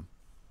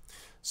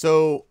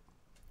 So,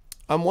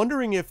 I'm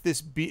wondering if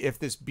this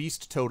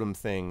Beast Totem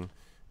thing,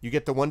 you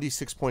get the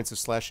 1d6 points of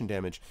slashing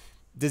damage.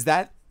 Does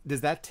that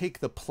take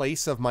the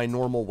place of my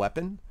normal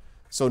weapon?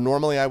 So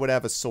normally I would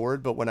have a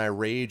sword, but when I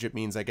rage, it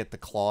means I get the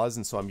claws,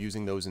 and so I'm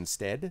using those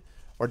instead.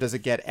 Or does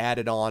it get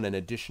added on in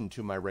addition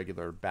to my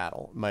regular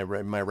my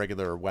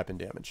regular weapon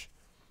damage?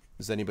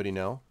 Does anybody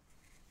know?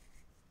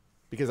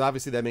 Because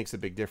obviously that makes a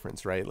big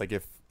difference, right? Like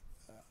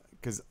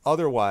because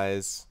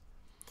otherwise,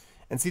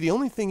 and see, the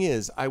only thing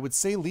is, I would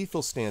say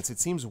Lethal Stance. It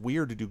seems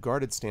weird to do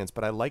Guarded Stance,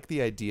 but I like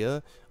the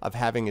idea of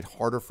having it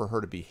harder for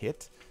her to be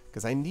hit,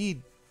 because I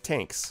need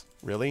tanks,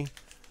 really.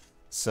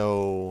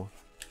 So,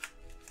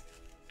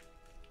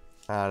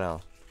 I don't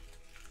know.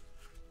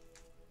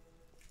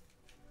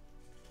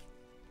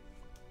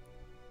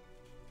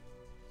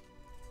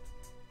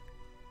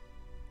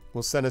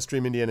 We'll send a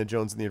stream Indiana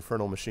Jones and the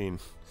Infernal Machine.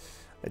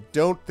 I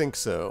don't think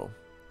so.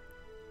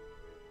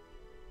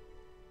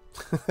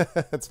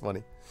 That's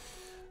funny.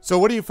 So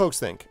what do you folks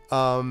think?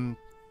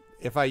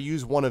 If I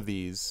use one of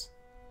these,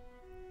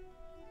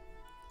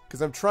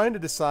 because I'm trying to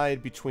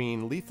decide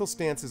between Lethal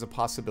Stance as a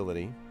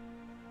possibility,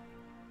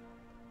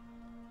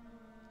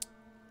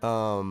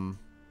 Guarded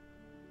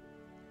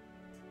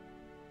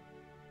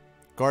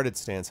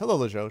Stance, hello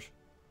Lajoj,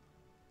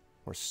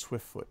 or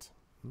Swiftfoot.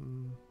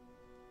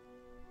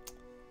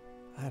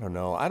 I don't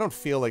know. I don't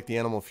feel like the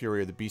Animal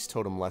Fury or the Beast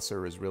Totem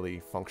Lesser is really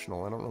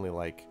functional. I don't really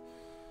like...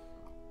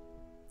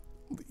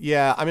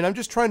 Yeah, I mean, I'm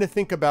just trying to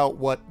think about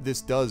what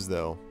this does,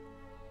 though.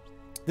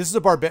 This is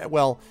a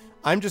well,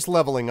 I'm just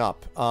leveling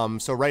up.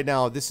 So right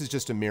now, this is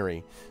just a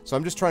Miri. So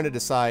I'm just trying to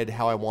decide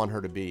how I want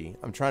her to be.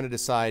 I'm trying to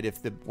decide if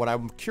what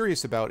I'm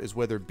curious about is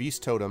whether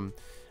Beast Totem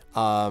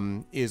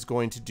is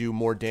going to do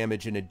more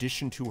damage in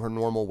addition to her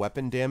normal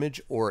weapon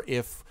damage, or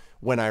if,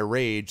 when I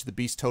rage, the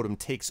Beast Totem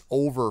takes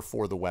over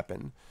for the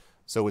weapon.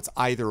 So it's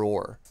either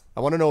or. I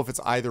want to know if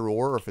it's either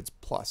or if it's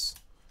plus.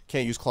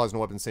 Can't use claws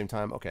and weapon at the same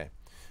time? Okay.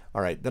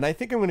 Alright, then I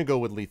think I'm going to go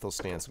with Lethal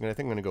Stance. I think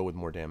I'm going to go with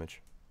more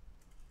damage.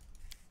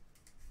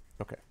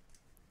 Okay.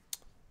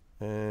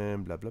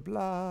 And blah, blah,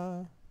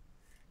 blah.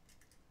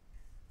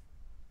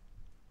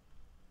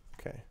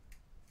 Okay.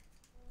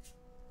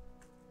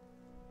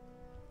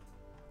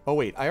 Oh,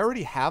 wait. I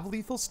already have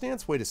Lethal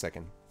Stance? Wait a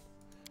second.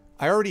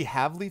 I already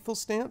have Lethal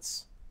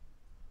Stance?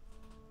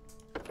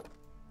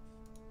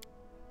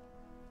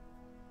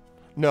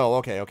 No,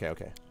 okay.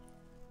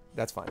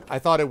 That's fine. I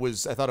thought it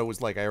was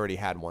like I already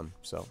had one,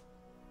 so.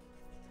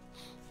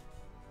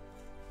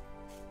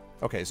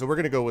 Okay, so we're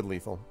going to go with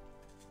lethal.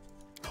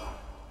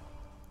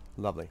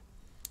 Lovely.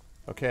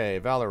 Okay,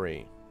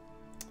 Valerie.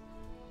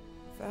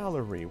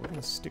 Valerie, we're going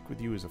to stick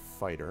with you as a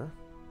fighter.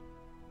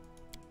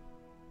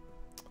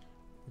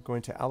 We're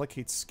going to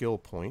allocate skill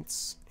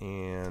points,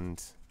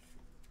 and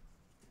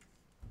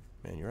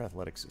Man, your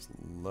athletics is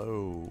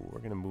low. We're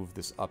going to move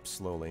this up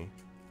slowly.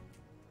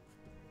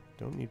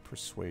 Don't need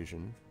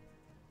persuasion.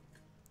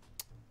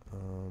 I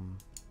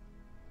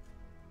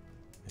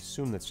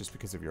assume that's just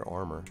because of your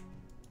armor.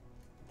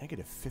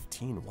 Negative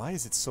 15. Why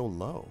is it so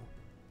low?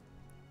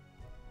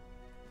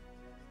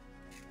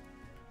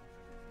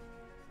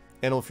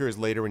 Animal Fury is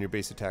later when your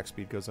base attack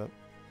speed goes up.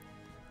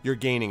 You're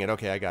gaining it.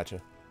 Okay, I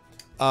gotcha.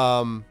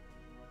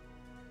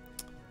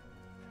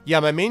 Yeah,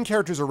 my main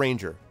character's a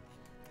ranger.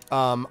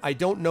 I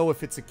don't know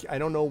if it's a... I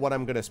don't know what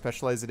I'm going to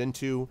specialize it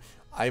into.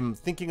 I'm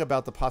thinking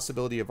about the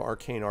possibility of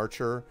Arcane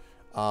Archer.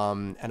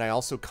 And I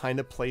also kind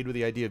of played with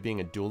the idea of being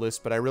a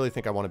duelist, but I really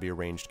think I want to be a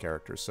ranged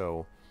character.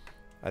 So,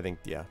 I think,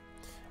 yeah.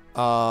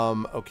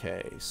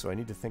 Okay, so I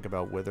need to think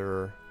about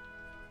whether...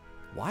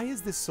 Why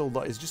is this so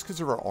low? Is it just because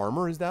of her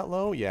armor is that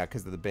low? Yeah,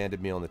 because of the banded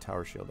meal and the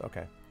tower shield.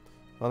 Okay.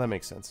 Well, that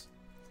makes sense.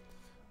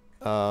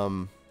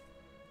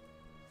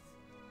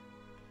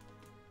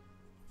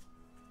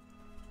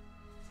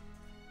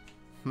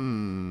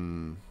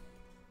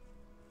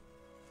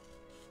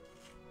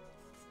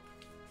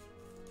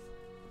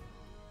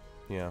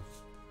 Yeah.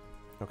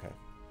 Okay.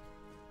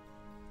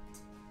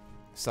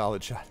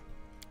 Solid shot.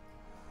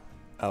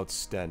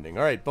 Outstanding.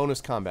 All right,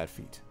 bonus combat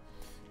feat.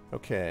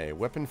 Okay,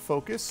 weapon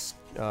focus.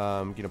 Get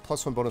a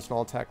 +1 bonus on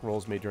all attack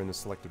rolls made during the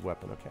selected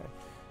weapon. Okay.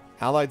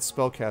 Allied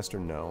spellcaster,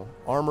 no.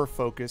 Armor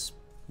focus,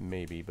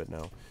 maybe, but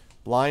no.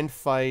 Blind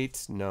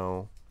fight,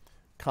 no.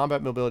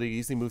 Combat mobility,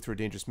 easily move through a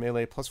dangerous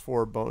melee.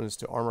 +4 bonus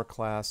to armor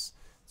class.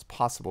 It's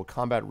possible.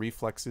 Combat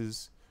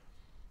reflexes.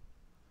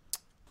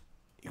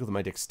 Equal to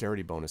my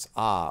dexterity bonus.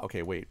 Ah,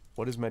 okay, wait.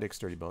 What is my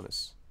dexterity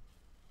bonus?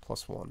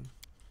 +1.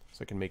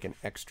 So I can make an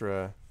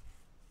extra...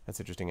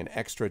 That's interesting. An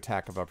extra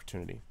attack of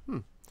opportunity.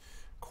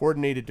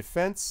 Coordinated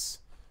defense.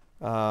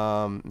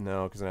 No,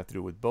 because I have to do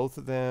it with both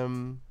of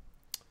them.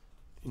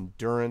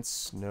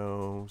 Endurance,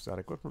 no.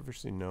 Exotic weapon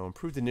proficiency, no.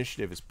 Improved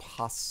initiative is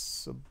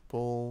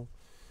possible.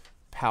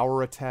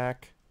 Power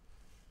attack.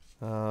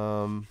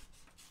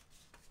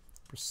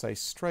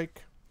 Precise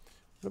strike.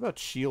 What about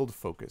shield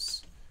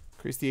focus?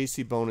 Increase the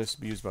AC bonus,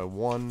 be used by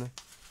 1.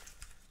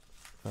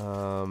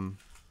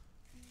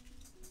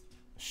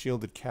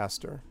 Shielded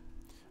caster.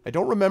 I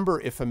don't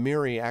remember if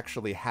Amiri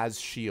actually has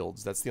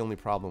shields. That's the only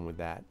problem with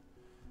that.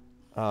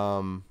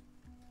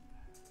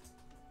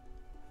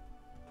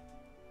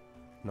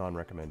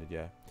 Non-recommended,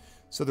 yeah.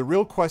 So the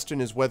real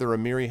question is whether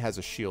Amiri has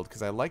a shield,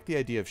 because I like the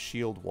idea of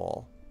shield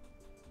wall.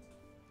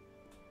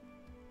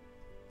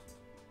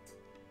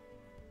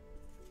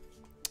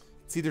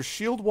 It's either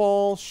shield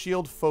wall,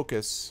 shield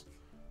focus,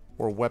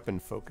 or weapon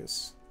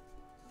focus.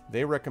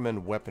 They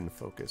recommend weapon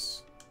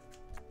focus.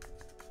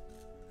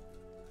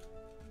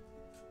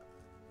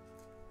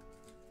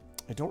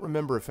 I don't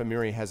remember if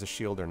Amiri has a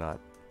shield or not.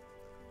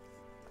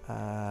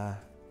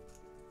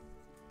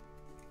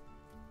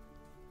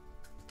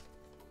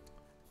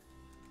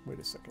 Wait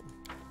a second.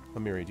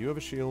 Amiri, do you have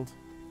a shield?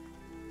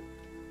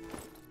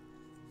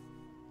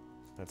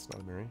 That's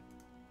not Amiri.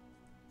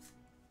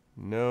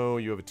 No,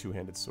 you have a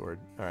two-handed sword.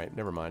 Alright,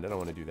 never mind. I don't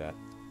want to do that.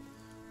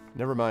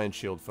 Never mind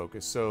shield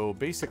focus. So,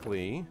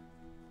 basically,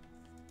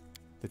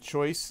 the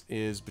choice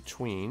is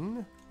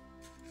between...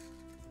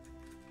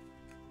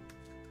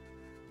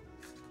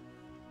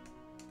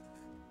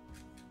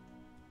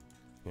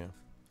 Yeah.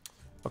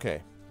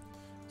 Okay.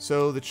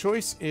 So, the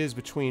choice is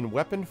between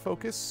weapon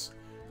focus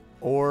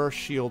or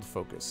shield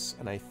focus.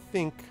 And I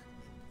think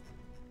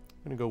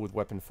I'm going to go with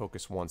weapon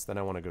focus once. Then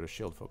I want to go to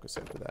shield focus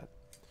after that.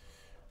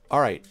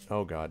 Alright.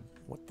 Oh, God.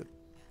 What the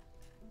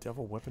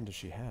devil weapon does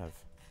she have?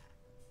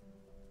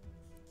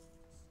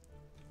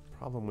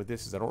 Problem with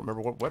this is I don't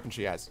remember what weapon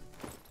she has.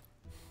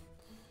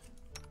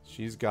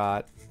 She's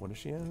got... What does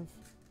she have?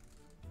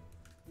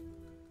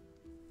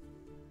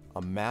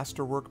 A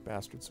masterwork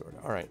bastard sword.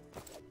 Alright.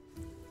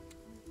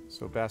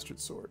 So, bastard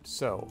sword.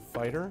 So,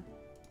 fighter.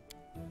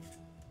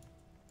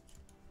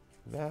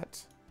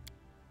 That.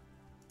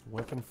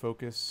 Weapon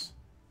focus.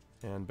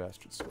 And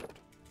bastard sword.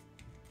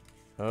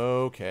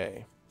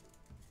 Okay.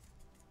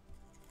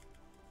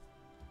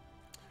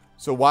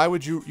 So why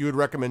would you would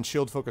recommend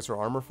shield focus or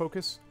armor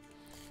focus?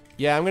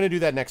 Yeah, I'm going to do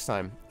that next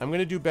time. I'm going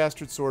to do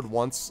bastard sword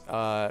once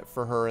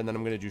for her, and then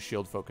I'm going to do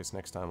shield focus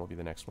next time will be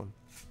the next one.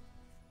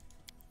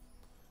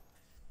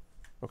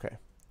 Okay.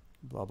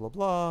 Blah, blah,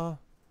 blah.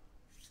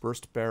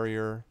 Burst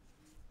barrier.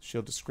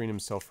 Shield to screen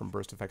himself from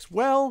burst effects.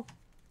 Well,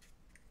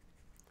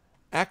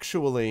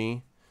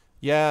 actually,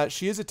 yeah,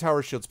 she is a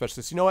tower shield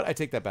specialist. You know what? I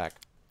take that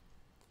back.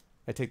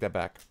 I take that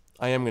back.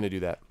 I am going to do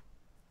that.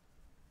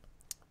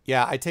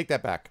 Yeah, I take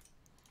that back.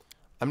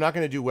 I'm not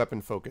going to do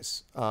weapon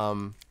focus.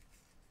 I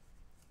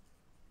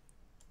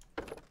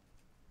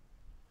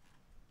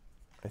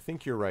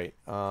think you're right.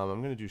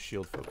 I'm going to do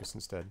shield focus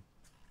instead.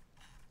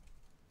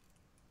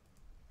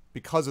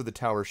 Because of the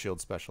tower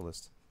shield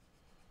specialist.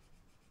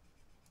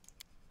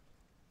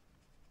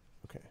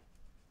 Okay.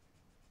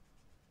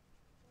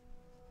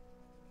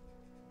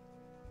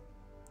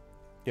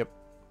 Yep.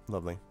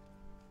 Lovely.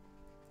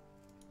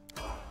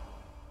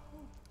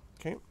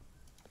 Okay.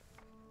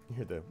 You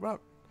hear the... Wow.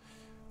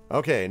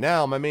 Okay,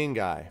 now my main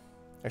guy.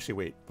 Actually,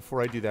 wait. Before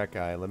I do that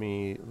guy, let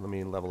me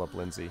level up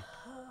Lindsay.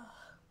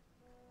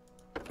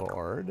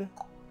 Bard.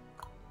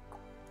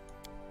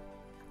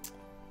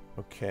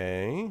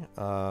 Okay.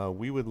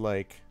 We would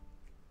like...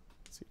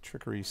 Let's see.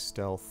 Trickery,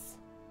 stealth.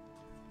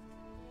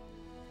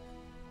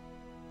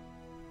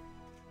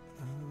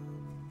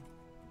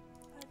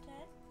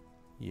 Dad,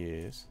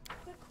 Yes.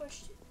 quick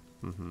question.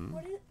 Mm-hmm.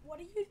 What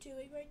are you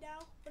doing right now?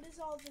 What is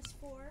all this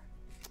for?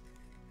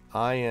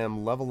 I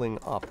am leveling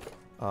up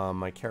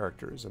my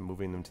characters and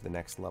moving them to the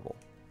next level.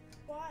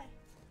 Why?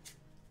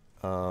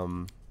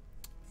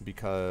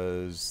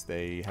 Because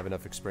they have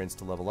enough experience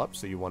to level up,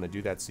 so you want to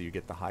do that so you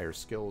get the higher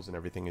skills and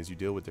everything as you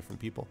deal with different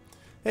people.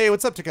 Hey,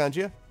 what's up,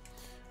 Takanjia?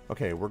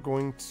 Okay, we're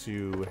going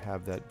to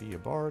have that be a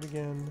bard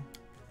again.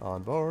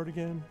 On bard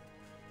again.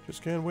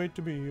 Just can't wait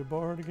to be a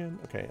bard again.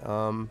 Okay,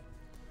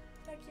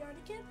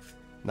 Backyardigans?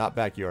 not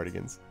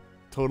backyardigans.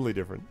 Totally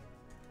different.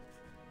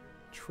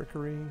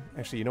 Trickery.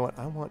 Actually, you know what?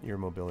 I want your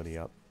mobility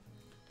up.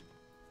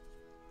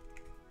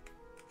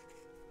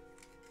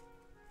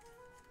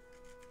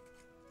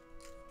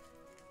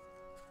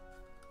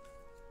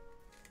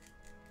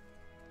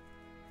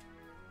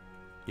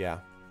 Yeah.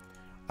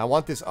 I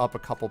want this up a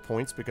couple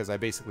points because I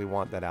basically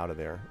want that out of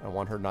there. I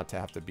want her not to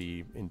have to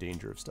be in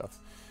danger of stuff.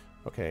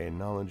 Okay,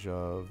 knowledge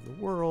of the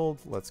world.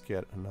 Let's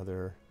get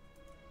another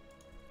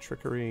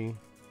trickery.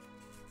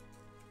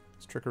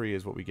 This trickery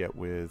is what we get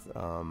with...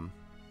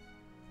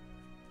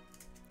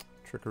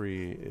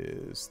 trickery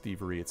is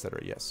thievery,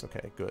 etc. Yes,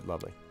 okay, good,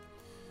 lovely.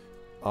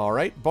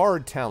 Alright,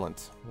 bard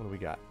talent. What do we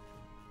got?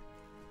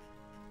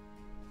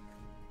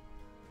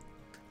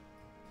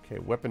 Okay,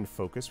 weapon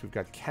focus. We've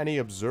got Canny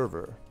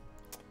Observer.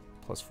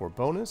 +4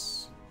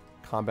 bonus.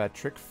 Combat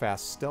trick,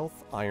 fast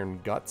stealth, iron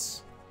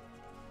guts.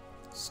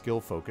 Skill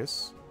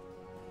focus.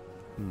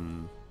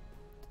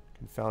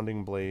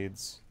 Confounding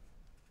blades.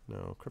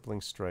 No.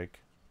 Crippling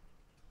strike.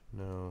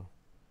 No.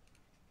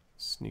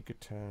 Sneak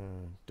attack.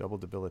 Double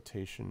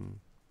debilitation.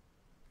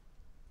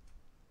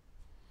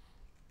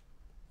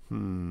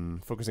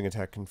 Focusing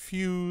attack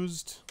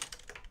confused.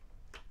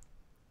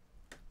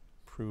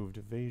 Proved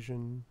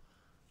evasion.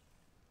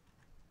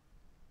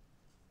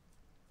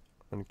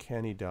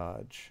 Uncanny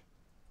dodge.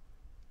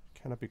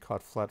 Cannot be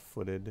caught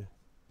flat-footed.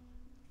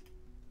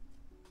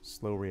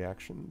 Slow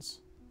reactions.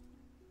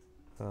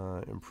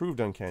 Improved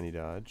uncanny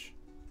dodge.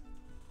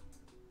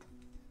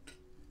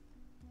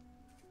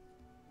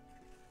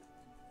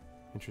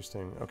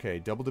 Interesting. Okay,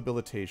 double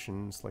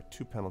debilitation. Select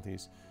 2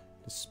 penalties.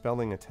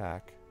 Dispelling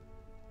attack.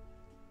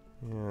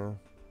 Yeah.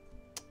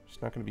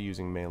 She's not going to be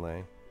using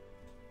melee.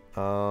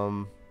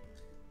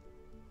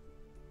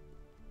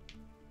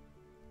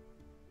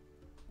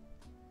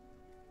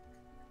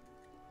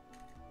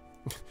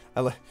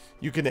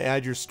 You can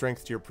add your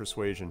strength to your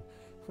persuasion.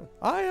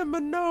 I am a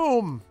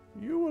gnome.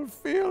 You will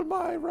feel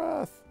my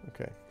wrath.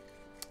 Okay.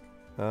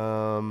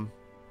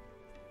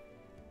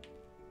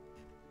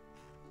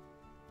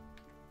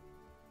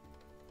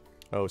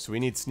 Oh, so we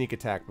need sneak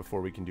attack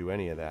before we can do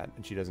any of that.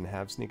 And she doesn't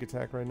have sneak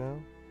attack right now?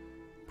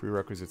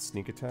 Prerequisite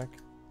sneak attack?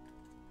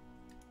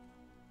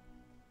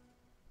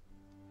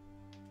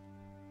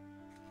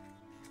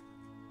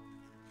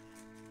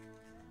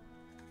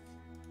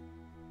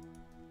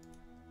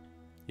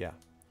 Yeah.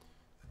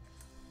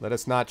 Let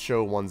us not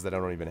show ones that I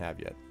don't even have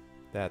yet.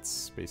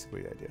 That's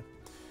basically the idea.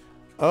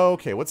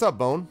 Okay, what's up,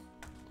 Bone?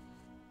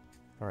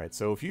 Alright,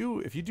 so if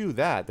you do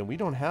that, then we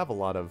don't have a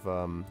lot of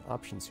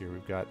options here.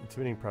 We've got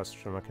Intimidating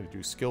Prostitution. I'm not going to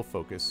do Skill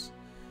Focus.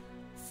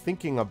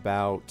 Thinking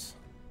about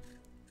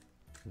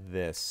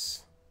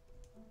this.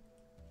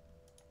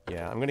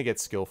 Yeah, I'm going to get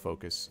Skill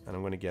Focus, and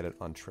I'm going to get it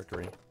on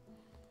Trickery.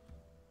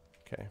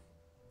 Okay.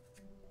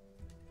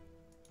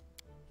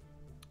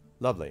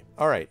 Lovely.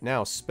 Alright,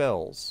 now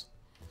spells.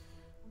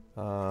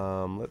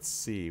 Let's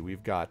see.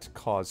 We've got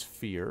Cause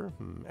Fear.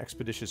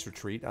 Expeditious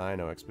Retreat. I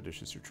know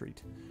Expeditious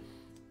Retreat.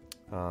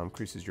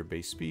 Increases your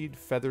base speed.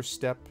 Feather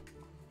Step.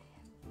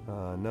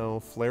 No.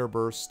 Flare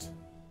Burst.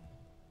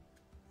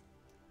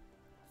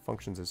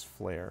 Functions as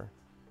Flare.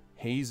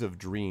 Haze of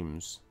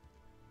Dreams.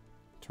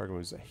 Target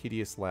was a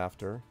Hideous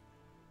Laughter.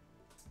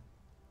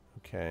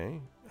 Okay.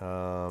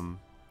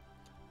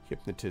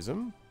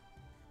 Hypnotism.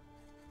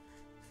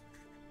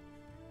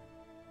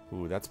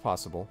 Ooh, that's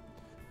possible.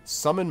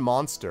 Summon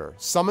Monster.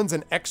 Summons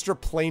an extra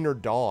planar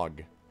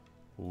dog.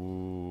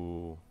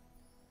 Ooh.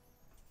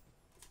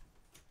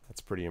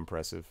 That's pretty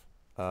impressive.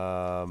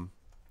 Don't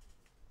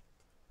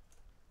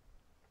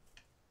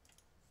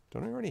I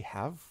already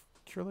have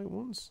Cure Light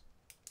Wounds?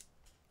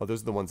 Oh,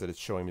 those are the ones that it's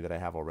showing me that I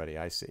have already.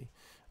 I see.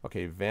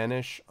 Okay,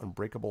 Vanish,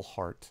 Unbreakable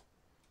Heart.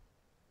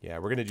 Yeah,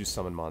 we're going to do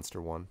Summon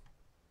Monster 1.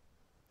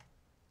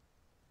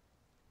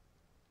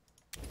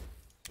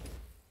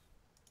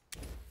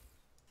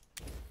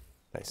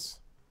 Nice.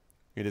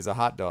 It is a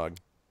hot dog.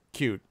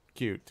 Cute.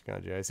 Cute,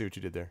 Kanji. I see what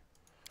you did there.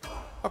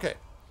 Okay.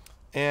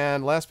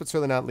 And last but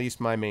certainly not least,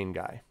 my main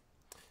guy.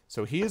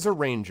 So he is a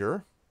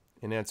ranger,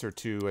 in answer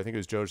to, I think it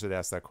was Joge that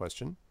asked that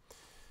question.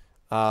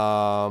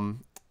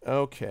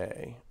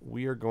 Okay.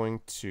 We are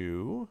going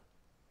to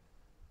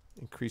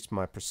Increased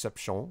my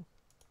perception.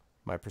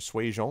 My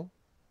persuasion.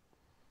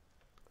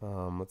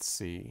 Let's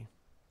see.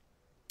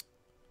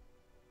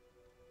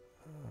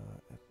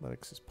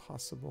 Athletics is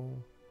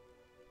possible.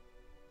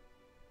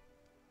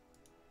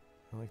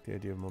 I like the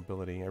idea of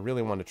mobility. I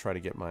really want to try to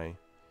get my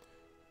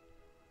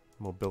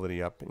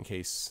mobility up in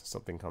case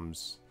something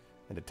comes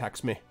and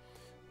attacks me.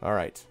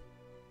 Alright.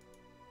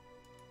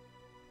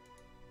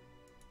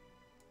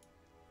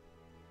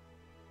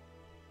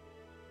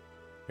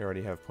 I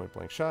already have point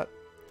blank shot.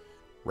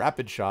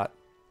 Rapid shot.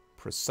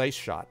 Precise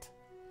shot.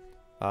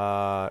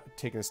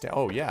 Taking a stand.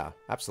 Oh, yeah.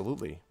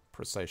 Absolutely.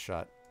 Precise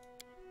shot.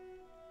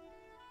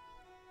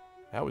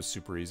 That was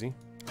super easy.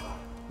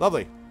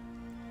 Lovely.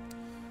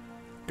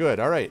 Good.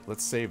 Alright.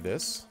 Let's save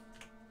this.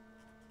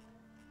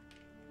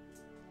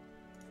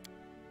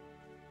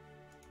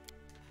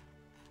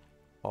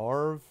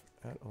 Arv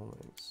at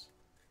Oleg's.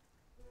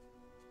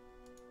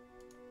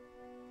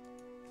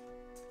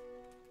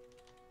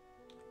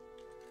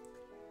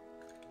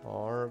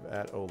 Arv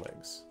at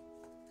Oleg's.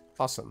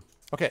 Awesome.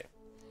 Okay.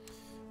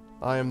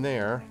 I am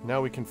there.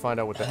 Now we can find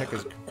out what the heck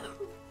is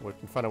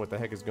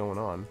going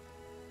on.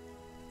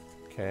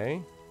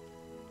 Okay.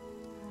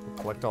 We'll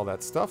collect all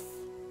that stuff.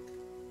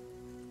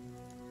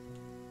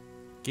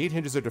 Gate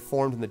hinges are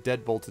deformed and the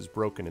deadbolt is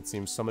broken. It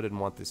seems someone didn't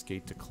want this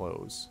gate to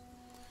close.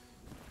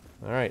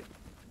 Alright.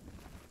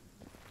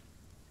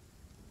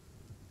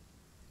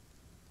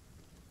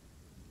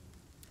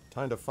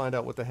 Time to find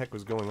out what the heck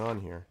was going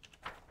on here.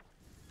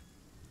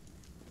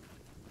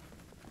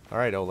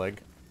 Alright,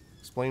 Oleg.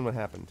 Explain what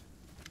happened.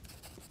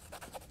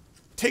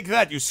 Take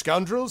that, you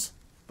scoundrels!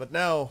 But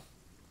now...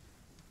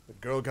 The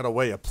girl got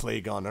away, a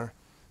plague on her.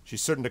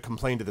 She's certain to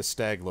complain to the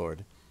Stag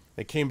Lord.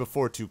 They came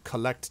before to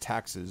collect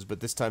taxes, but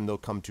this time they'll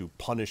come to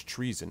punish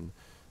treason.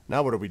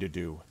 Now what are we to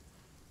do?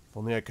 If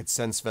only I could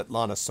send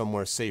Svetlana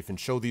somewhere safe and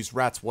show these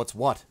rats what's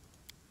what.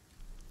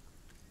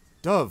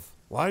 Dove,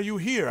 why are you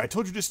here? I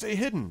told you to stay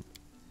hidden.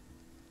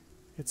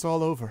 It's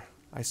all over.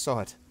 I saw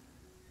it.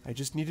 I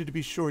just needed to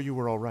be sure you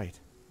were all right.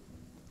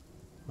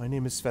 My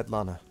name is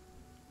Svetlana.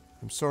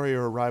 I'm sorry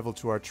your arrival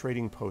to our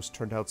trading post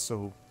turned out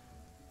so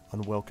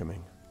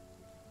unwelcoming.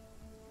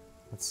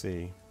 Let's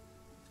see.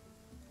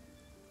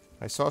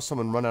 I saw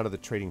someone run out of the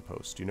trading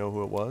post. Do you know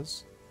who it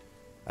was?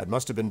 It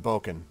must have been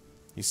Balkan.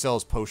 He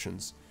sells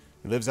potions.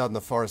 He lives out in the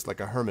forest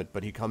like a hermit,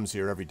 but he comes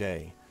here every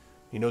day.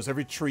 He knows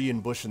every tree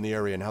and bush in the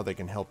area and how they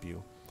can help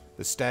you.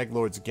 The Stag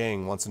Lord's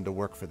gang wants him to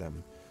work for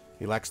them.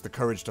 He lacks the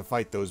courage to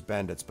fight those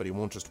bandits, but he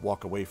won't just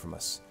walk away from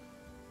us.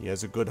 He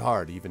has a good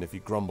heart, even if he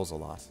grumbles a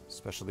lot,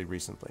 especially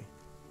recently.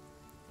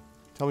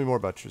 Tell me more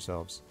about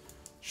yourselves.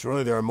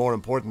 Surely there are more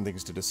important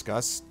things to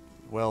discuss.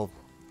 Well,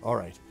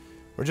 alright.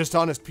 We're just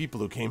honest people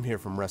who came here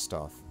from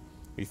Restov.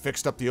 We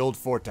fixed up the old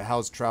fort to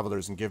house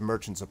travelers and give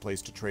merchants a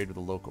place to trade with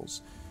the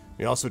locals.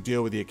 We also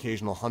deal with the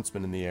occasional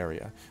huntsman in the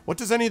area. What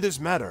does any of this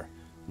matter?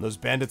 When those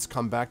bandits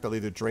come back, they'll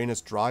either drain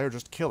us dry or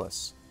just kill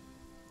us.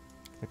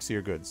 Let's see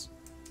your goods.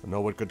 I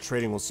know what good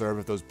trading will serve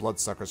if those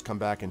bloodsuckers come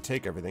back and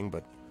take everything,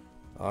 but...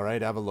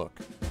 Alright, have a look.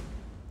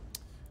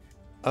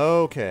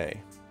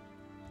 Okay.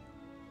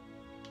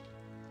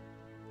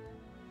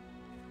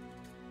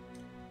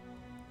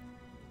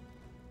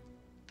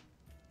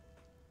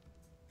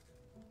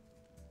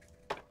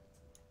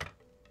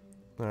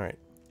 Alright.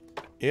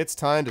 It's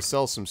time to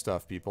sell some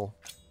stuff, people.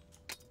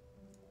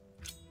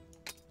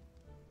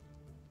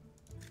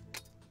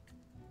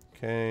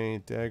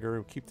 Okay,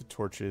 dagger. Keep the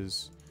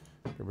torches.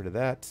 Get rid of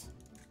that.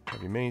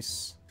 Heavy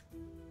mace.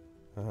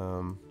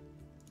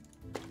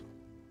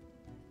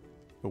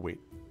 Oh, wait.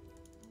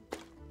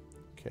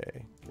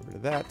 Okay, get rid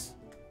of that.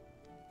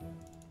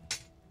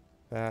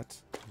 That.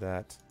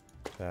 That.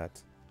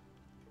 That.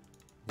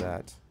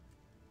 That.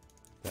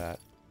 That.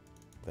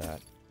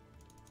 That.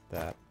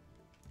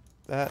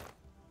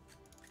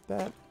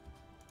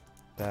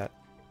 That.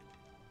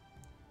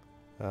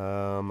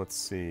 Let's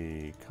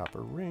see.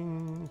 Copper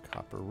ring.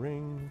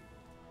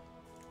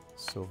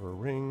 Silver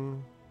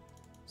ring.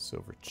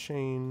 Silver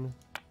chain.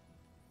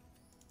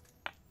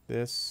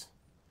 This.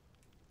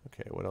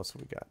 Okay, what else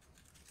have we got?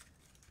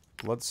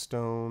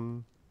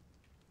 Bloodstone.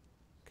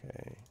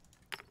 Okay.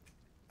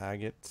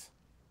 Agate.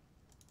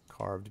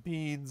 Carved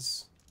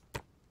beads.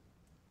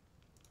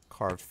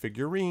 Carved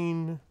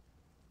figurine.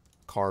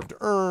 Carved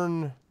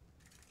urn.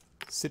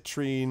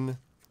 Citrine.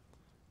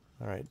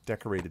 Alright,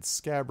 decorated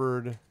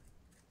scabbard.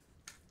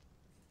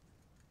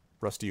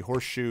 Rusty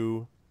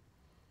horseshoe. In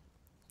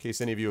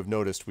case any of you have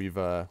noticed, we've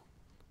had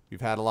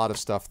a lot of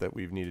stuff that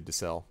we've needed to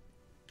sell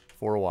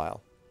for a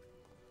while.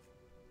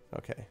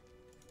 Okay.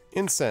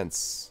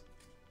 Incense.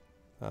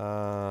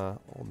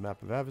 Old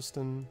map of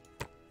Aveston.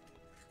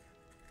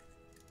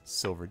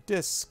 Silver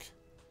disc.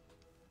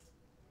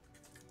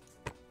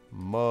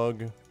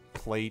 Mug.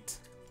 Plate.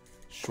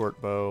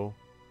 Short bow.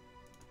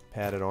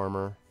 Padded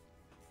armor.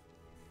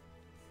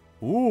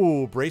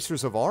 Ooh,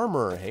 bracers of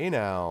armor. Hey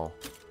now.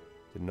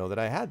 Didn't know that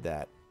I had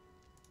that.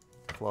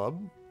 Club.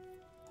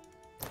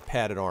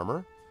 Padded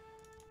armor.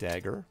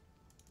 Dagger.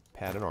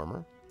 Padded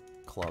armor.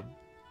 Club.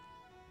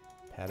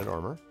 Padded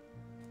armor.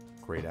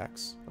 Great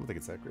axe. I don't think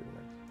it's that great an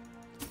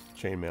axe.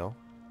 Chainmail.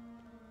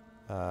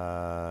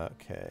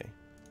 Okay.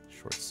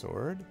 Short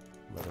sword.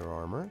 Leather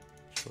armor.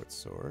 Short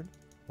sword.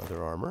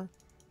 Leather armor.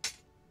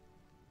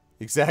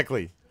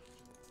 Exactly.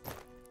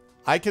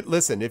 I could...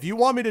 Listen, if you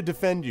want me to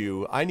defend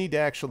you, I need to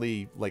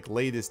actually, like,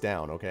 lay this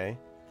down, okay?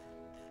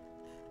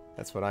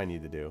 That's what I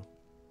need to do.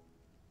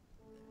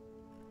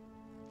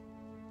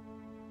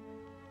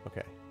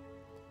 Okay.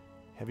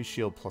 Heavy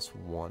shield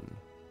 +1.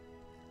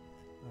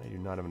 I do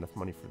not have enough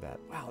money for that.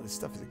 Wow, this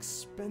stuff is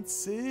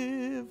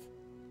expensive.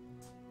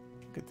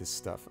 Look at this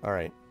stuff. All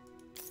right.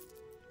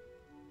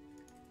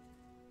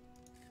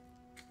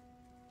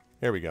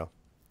 There we go.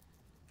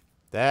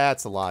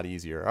 That's a lot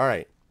easier. All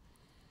right.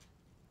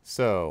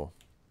 So.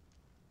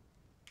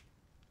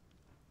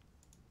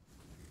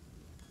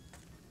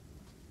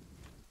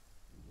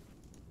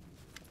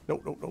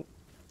 Nope, nope, nope.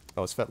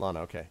 Oh, it's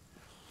Svetlana. Okay.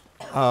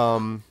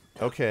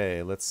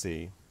 Okay, let's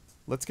see.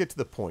 Let's get to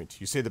the point.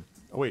 You say the...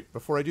 Oh, wait.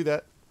 Before I do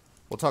that,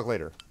 we'll talk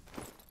later.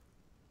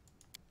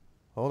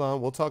 Hold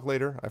on. We'll talk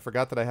later. I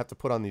forgot that I have to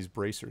put on these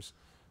bracers.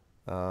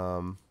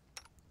 The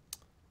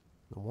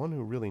one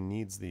who really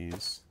needs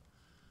these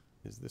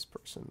is this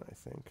person, I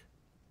think.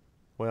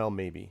 Well,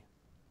 maybe.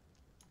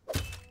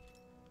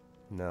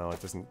 No,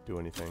 it doesn't do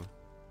anything.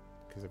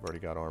 Because I've already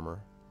got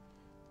armor.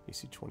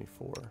 AC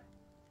 24.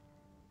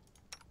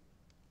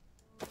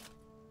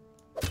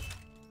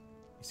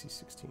 AC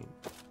 16.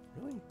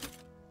 Really?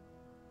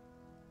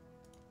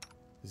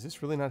 Does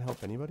this really not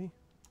help anybody?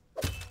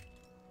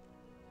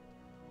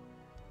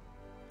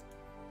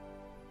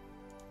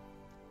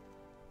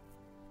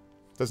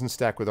 Doesn't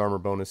stack with armor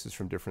bonuses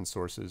from different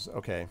sources.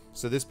 Okay,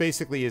 so this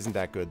basically isn't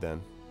that good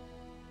then.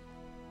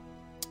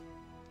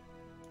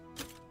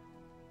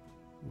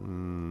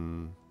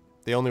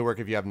 They only work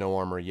if you have no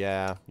armor.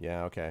 Yeah,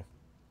 okay.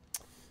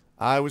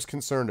 I was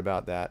concerned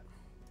about that.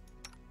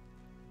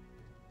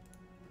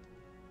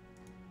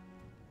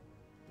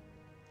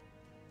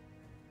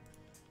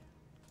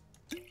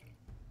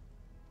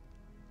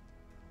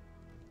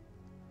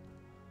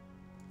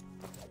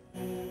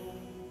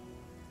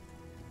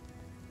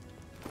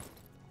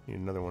 Need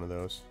another one of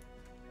those.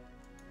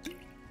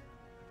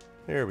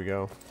 There we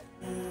go.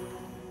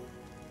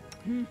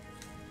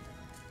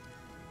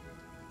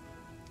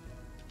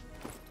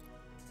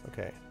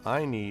 Okay,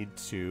 I need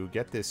to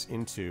get this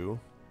into...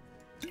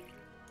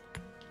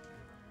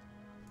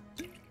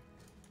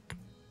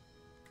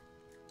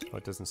 Oh,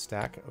 it doesn't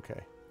stack?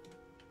 Okay.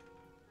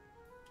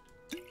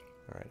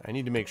 Alright, I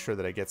need to make sure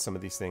that I get some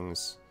of these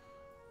things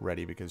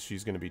ready because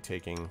she's going to be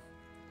taking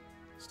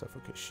stuff.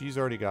 Okay, she's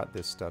already got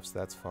this stuff, so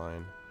that's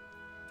fine.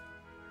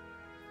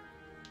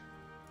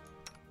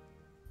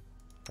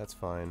 That's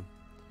fine.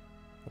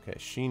 Okay,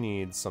 she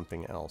needs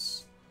something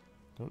else.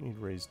 Don't need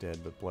Raise Dead,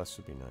 but Bless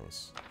would be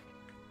nice.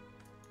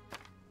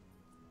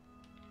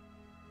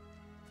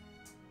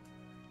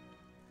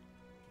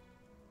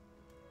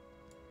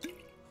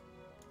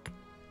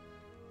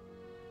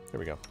 There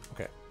we go.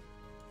 Okay.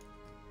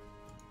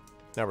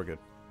 Now we're good.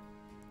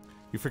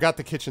 You forgot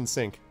the kitchen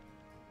sink.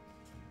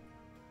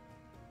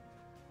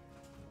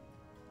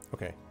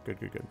 Okay,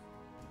 good.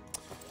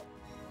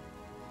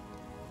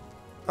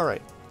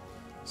 Alright.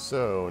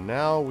 So,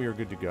 now we are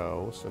good to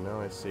go. So now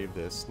I save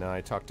this. Now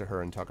I talk to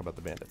her and talk about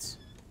the bandits.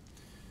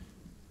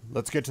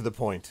 Let's get to the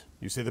point.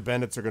 You say the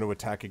bandits are going to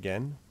attack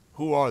again?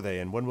 Who are they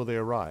and when will they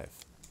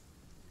arrive?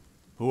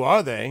 Who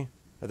are they?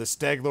 They're the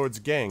Stag Lord's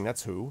gang,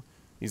 that's who.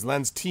 These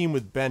lands teem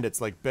with bandits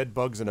like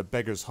bedbugs in a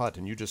beggar's hut,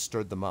 and you just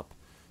stirred them up.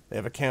 They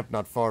have a camp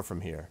not far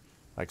from here.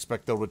 I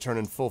expect they'll return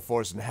in full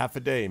force in half a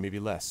day, maybe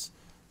less.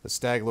 The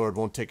Stag Lord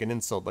won't take an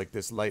insult like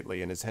this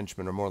lightly, and his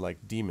henchmen are more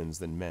like demons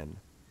than men.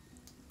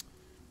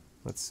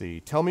 Let's see.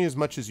 Tell me as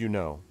much as you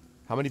know.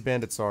 How many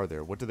bandits are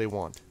there? What do they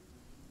want?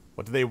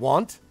 What do they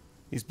want?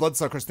 These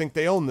bloodsuckers think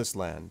they own this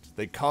land.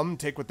 They come,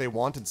 take what they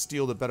want, and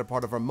steal the better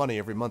part of our money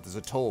every month as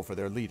a toll for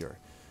their leader.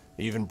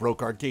 They even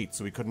broke our gate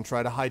so we couldn't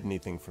try to hide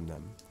anything from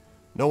them.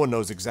 No one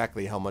knows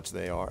exactly how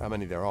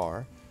many there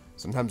are.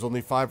 Sometimes only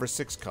 5 or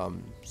 6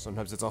 come.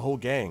 Sometimes it's a whole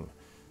gang.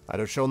 I'd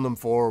have shown them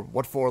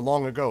what for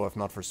long ago, if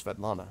not for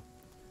Svetlana.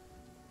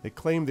 They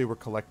claimed they were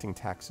collecting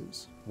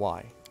taxes.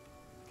 Why?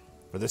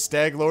 For the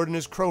Stag Lord and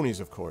his cronies,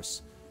 of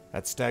course.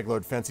 That Stag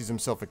Lord fancies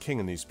himself a king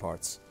in these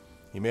parts.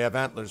 He may have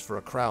antlers for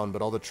a crown,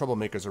 but all the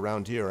troublemakers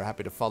around here are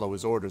happy to follow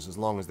his orders as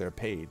long as they're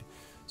paid.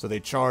 So they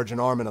charge an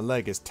arm and a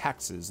leg as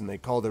taxes, and they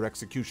call their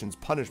executions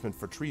punishment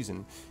for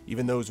treason,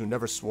 even those who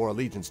never swore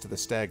allegiance to the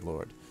Stag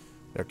Lord.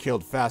 They're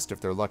killed fast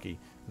if they're lucky.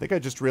 I think I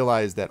just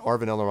realized that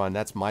Arvin Elrond,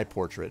 that's my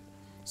portrait.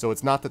 So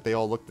it's not that they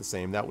all look the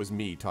same. That was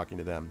me talking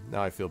to them.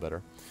 Now I feel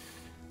better.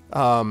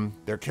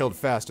 They're killed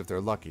fast if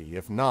they're lucky.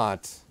 If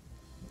not...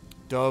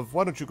 Dove,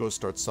 why don't you go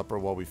start supper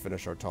while we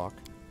finish our talk?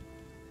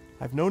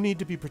 I've no need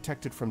to be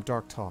protected from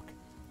dark talk.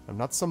 I'm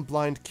not some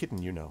blind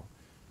kitten, you know.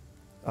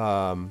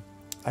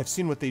 I've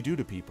seen what they do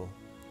to people.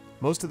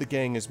 Most of the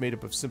gang is made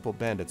up of simple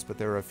bandits, but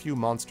there are a few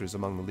monsters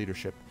among the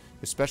leadership,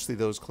 especially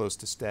those close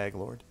to Stag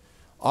Lord.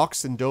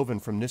 Ox and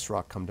Dovin from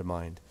Nisroch come to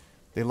mind.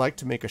 They like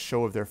to make a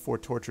show of their 4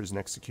 tortures and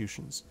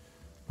executions.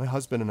 My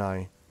husband and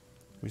I,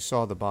 we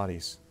saw the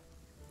bodies.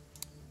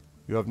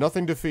 You have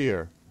nothing to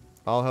fear.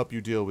 I'll help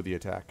you deal with the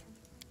attack.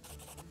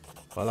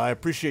 Well, I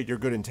appreciate your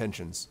good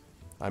intentions.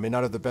 I may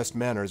not have the best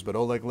manners, but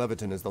Oleg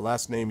Levitin is the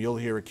last name you'll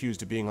hear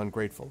accused of being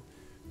ungrateful.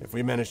 If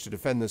we manage to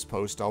defend this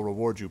post, I'll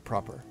reward you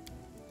proper.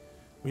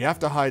 We have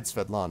to hide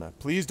Svetlana.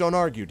 Please don't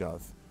argue,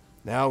 Dove.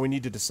 Now we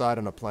need to decide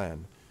on a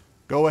plan.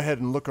 Go ahead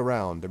and look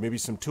around. There may be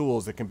some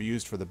tools that can be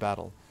used for the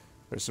battle.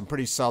 There's some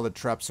pretty solid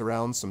traps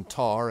around, some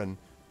tar, and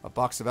a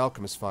box of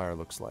alchemist fire,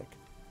 looks like.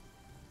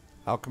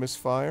 Alchemist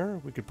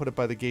fire? We could put it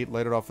by the gate,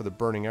 light it off with a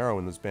burning arrow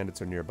when those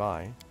bandits are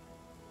nearby.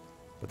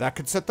 But that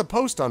could set the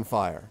post on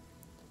fire.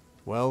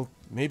 Well,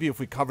 maybe if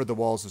we covered the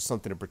walls with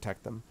something to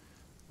protect them.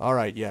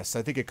 Alright, yes,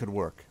 I think it could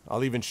work.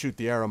 I'll even shoot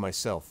the arrow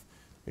myself.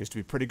 I used to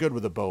be pretty good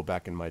with a bow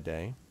back in my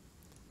day.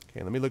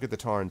 Okay, let me look at the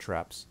tar and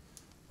traps.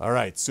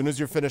 Alright, as soon as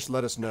you're finished,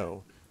 let us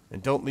know.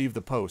 And don't leave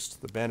the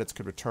post. The bandits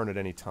could return at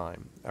any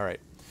time. Alright.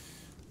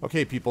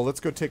 Okay, people,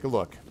 let's go take a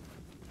look.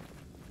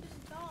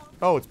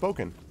 Oh, it's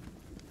Boken.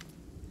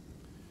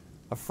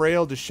 A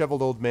frail,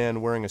 disheveled old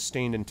man wearing a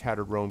stained and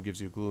tattered robe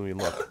gives you a gloomy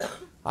look.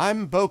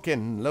 I'm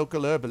Boken,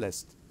 local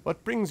herbalist.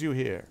 What brings you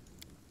here?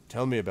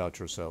 Tell me about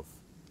yourself.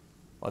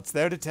 What's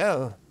there to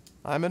tell?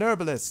 I'm an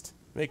herbalist.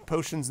 Make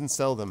potions and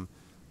sell them.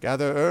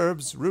 Gather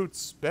herbs,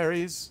 roots,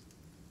 berries.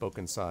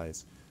 Boken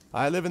sighs.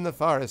 I live in the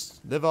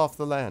forest, live off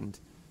the land.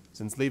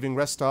 Since leaving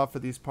Restov for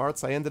these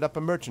parts, I ended up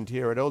a merchant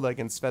here at Oleg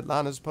and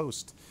Svetlana's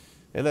post.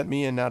 They let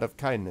me in out of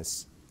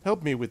kindness.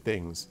 Help me with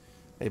things.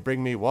 They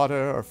bring me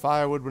water or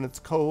firewood when it's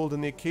cold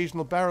and the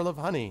occasional barrel of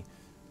honey.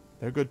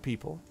 They're good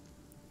people.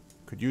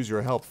 Could use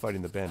your help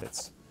fighting the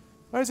bandits.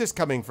 Where's this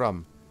coming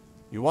from?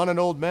 You want an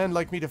old man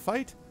like me to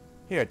fight?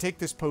 Here, take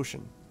this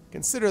potion.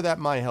 Consider that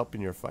my help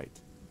in your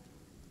fight.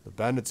 The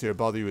bandits here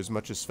bother you as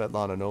much as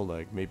Svetlana and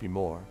Oleg, maybe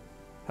more.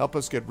 Help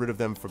us get rid of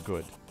them for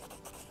good.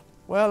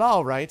 Well,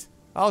 all right.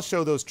 I'll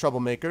show those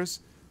troublemakers.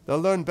 They'll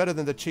learn better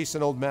than to chase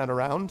an old man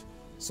around.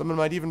 Someone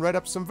might even write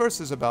up some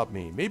verses about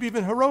me, maybe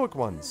even heroic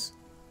ones.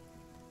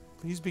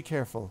 Please be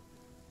careful.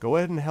 Go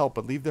ahead and help,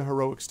 but leave the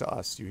heroics to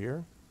us, you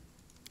hear?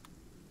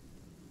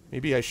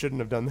 Maybe I shouldn't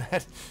have done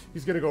that.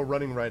 He's gonna go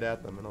running right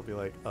at them, and I'll be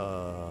like,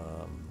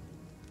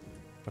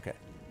 Okay.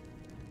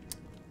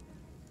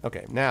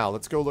 Okay, now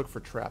let's go look for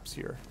traps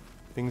here.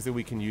 Things that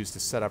we can use to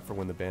set up for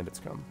when the bandits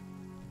come.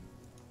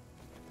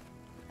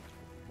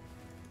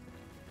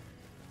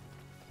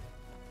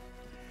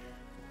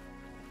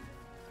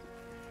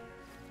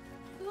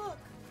 Look!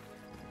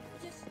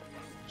 You just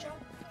jump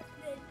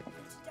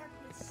into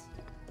darkness.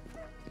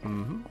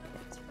 Mm-hmm.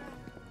 It's bad.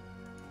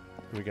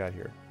 What do we got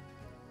here?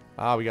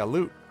 Ah, we got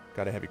loot.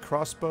 Got a heavy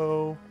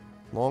crossbow,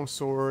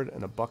 longsword,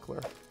 and a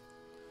buckler.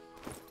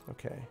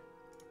 Okay.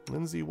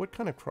 Lindsay, what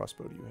kind of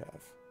crossbow do you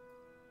have?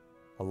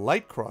 A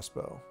light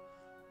crossbow.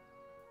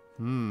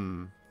 Take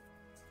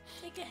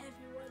a heavy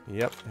one.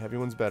 Yep, heavy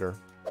one's better.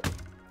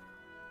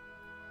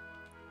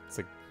 It's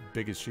like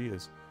big as she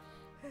is.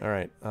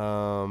 Alright,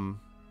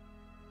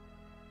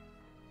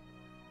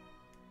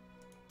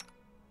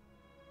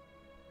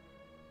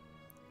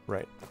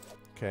 Right.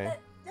 Okay.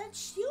 That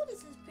shield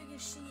is as big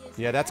as she is.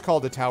 Yeah, that's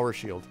called a tower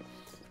shield.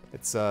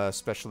 It's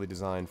specially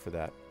designed for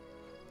that.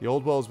 The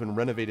old wall's been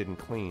renovated and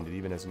cleaned. It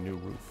even has a new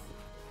roof.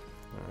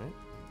 Alright.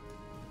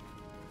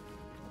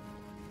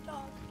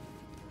 Dog.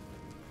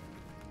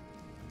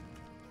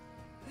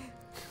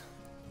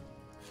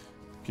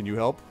 Can you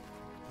help?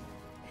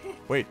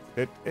 Wait,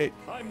 hey,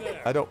 I'm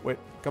there. I don't, wait,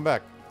 come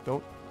back.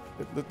 Don't,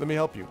 let me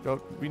help you.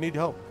 Don't, we need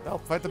help.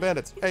 Help, fight the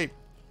bandits. Hey.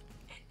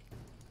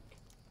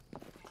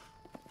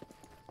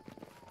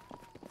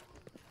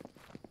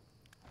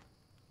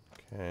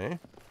 Okay.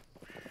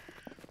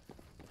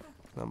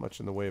 Not much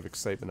in the way of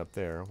excitement up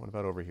there. What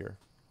about over here?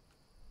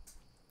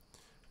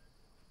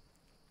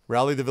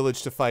 Rally the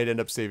village to fight, end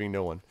up saving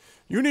no one.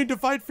 You need to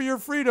fight for your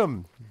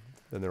freedom!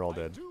 Then they're all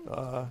dead.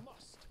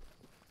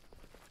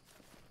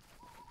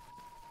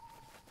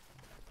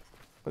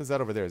 What is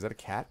that over there? Is that a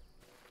cat?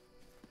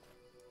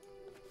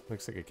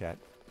 Looks like a cat.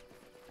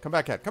 Come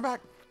back, cat. Come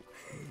back!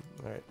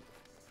 Alright.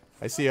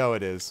 I see how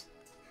it is.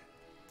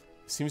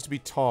 Seems to be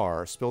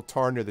tar. Spill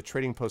tar near the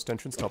trading post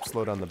entrance to help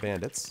slow down the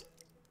bandits.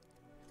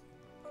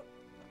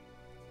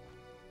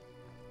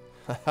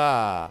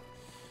 Haha!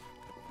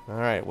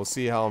 Alright, we'll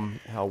see how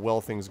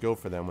well things go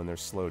for them when they're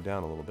slowed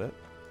down a little bit.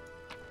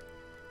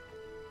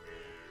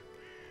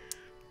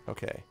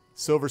 Okay.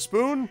 Silver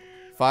spoon,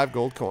 5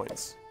 gold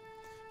coins.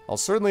 I'll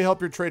certainly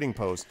help your trading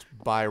post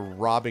by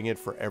robbing it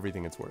for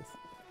everything it's worth.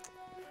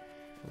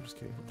 I'm just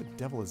kidding. What the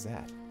devil is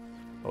that?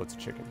 Oh, it's a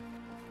chicken.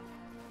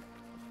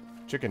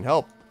 Chicken,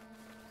 help!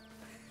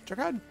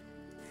 Chicken!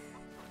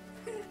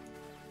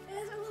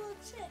 There's a little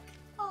chick.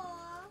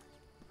 Aww.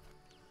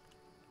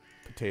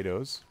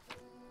 Potatoes.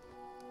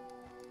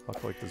 I'll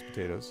collect those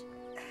potatoes.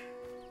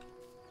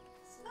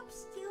 Stop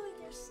stealing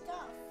their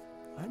stuff.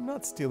 I'm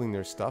not stealing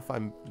their stuff.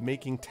 I'm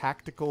making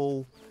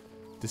tactical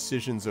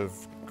decisions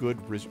of good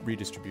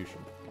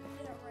redistribution.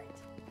 Yeah, right.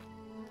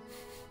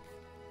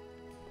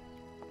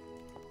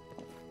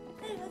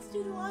 Hey, let's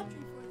do the laundry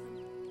for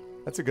them.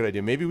 That's a good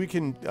idea. Maybe we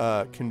can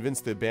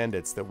convince the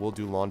bandits that we'll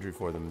do laundry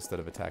for them instead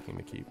of attacking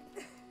the keep.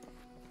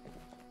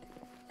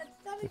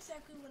 That's not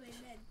exactly what I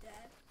meant,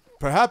 Dad.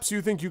 Perhaps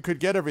you think you could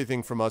get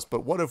everything from us,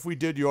 but what if we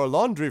did your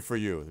laundry for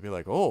you? They'd be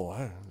like,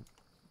 oh,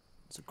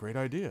 it's a great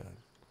idea.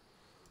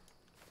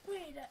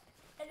 Wait,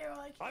 and they're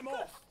like, I'm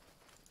off.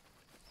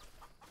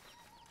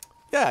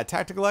 Yeah,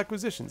 tactical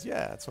acquisitions.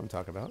 Yeah, that's what I'm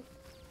talking about.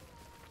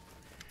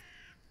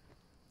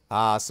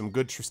 Ah, some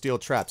good steel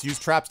traps. Use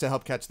traps to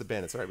help catch the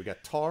bandits. All right, we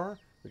got tar.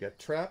 We got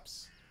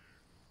traps.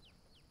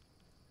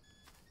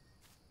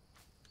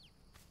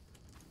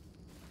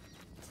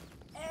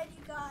 and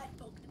you got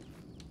Vulcan.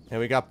 And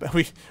we got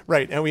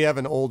and we have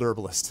an old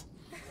herbalist.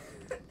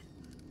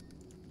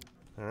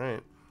 All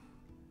right.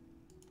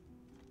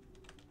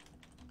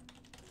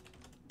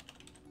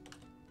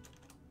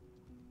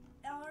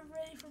 Now I'm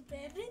ready for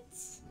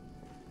bandits.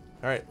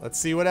 All right, let's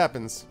see what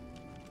happens.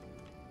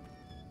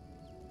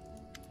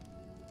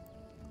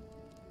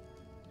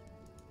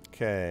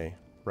 Okay,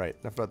 right.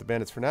 Enough about the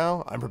bandits for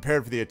now. I'm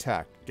prepared for the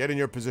attack. Get in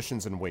your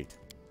positions and wait.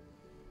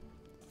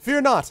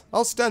 Fear not.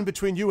 I'll stand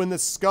between you and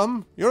this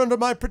scum. You're under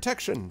my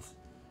protection.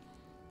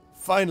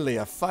 Finally,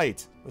 a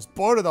fight. I was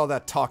bored with all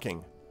that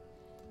talking.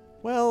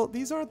 Well,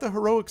 these aren't the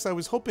heroics I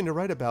was hoping to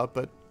write about,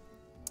 but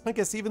I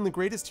guess even the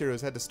greatest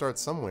heroes had to start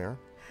somewhere.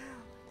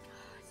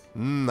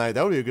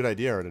 That would be a good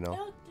idea, I don't know.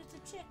 No, it's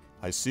a chick.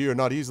 I see you're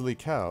not easily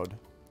cowed.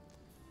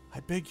 I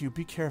beg you,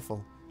 be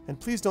careful. And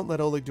please don't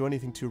let Oleg do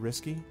anything too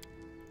risky.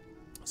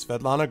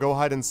 Svetlana, go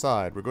hide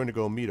inside. We're going to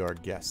go meet our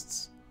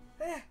guests.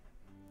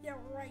 Yeah,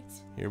 right.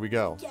 Here we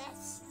go.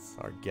 Guests.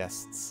 Our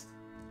guests.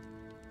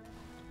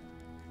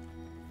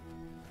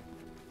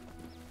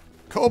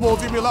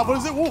 Kobolds, give me a lot. What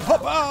is it? Whoa,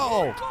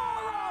 pow!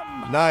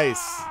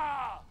 Nice.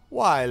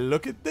 Why,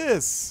 look at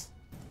this.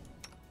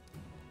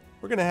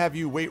 We're going to have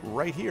you wait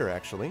right here,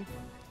 actually.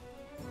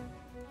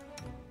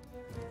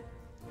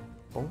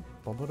 Boom,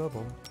 boom, boom,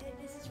 boom. And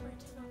this is where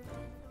to know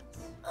the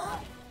influence.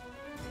 Oh,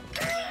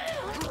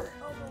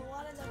 but a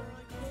lot of them are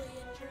like really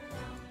injured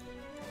now.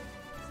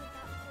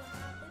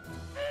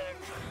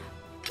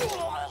 Is it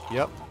not what happened?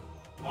 Yep.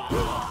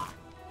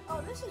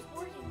 Oh, this is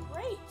working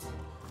great.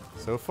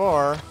 So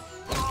far.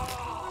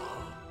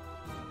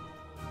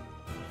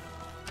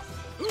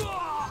 There's a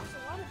lot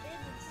of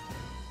bandits.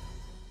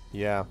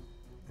 Yeah.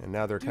 And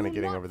now they're kind of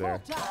getting over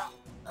there.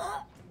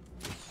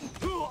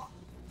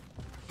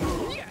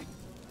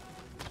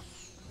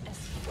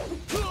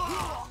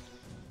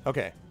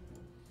 Okay.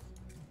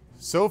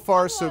 So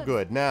far, so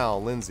good. Now,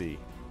 Lindsay,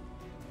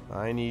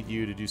 I need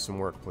you to do some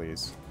work,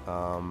 please.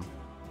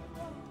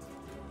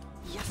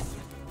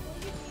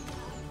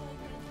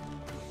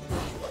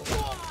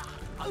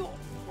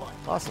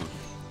 Awesome.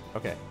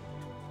 Okay.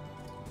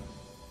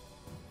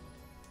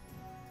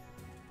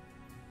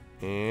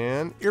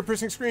 And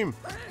ear-piercing scream.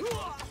 Why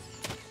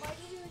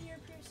do you do an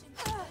ear-piercing?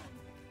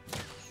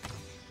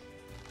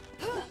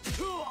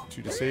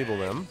 To disable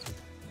them.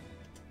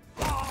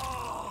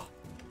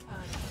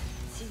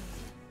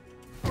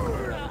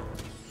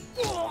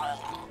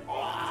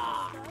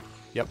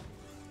 Yep.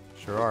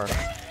 Sure are.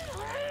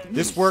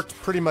 This worked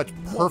pretty much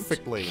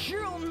perfectly.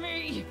 Kill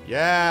me!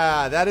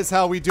 Yeah, that is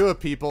how we do it,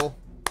 people.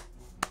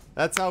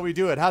 That's how we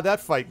do it. How'd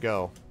that fight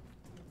go?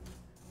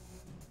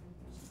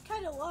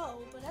 Kind of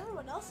low, but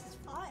everyone else is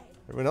fine.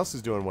 Everyone else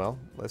is doing well.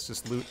 Let's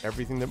just loot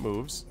everything that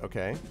moves.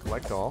 Okay,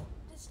 collect all.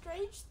 The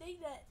strange thing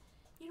that,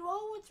 you know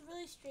what's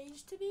really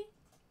strange to me?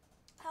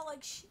 How,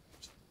 like,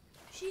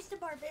 she's the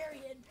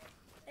barbarian,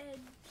 and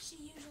she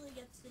usually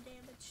gets the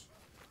damage.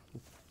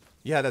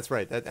 Yeah, that's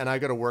right. And I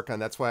got to work on.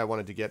 That's why I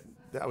wanted to get.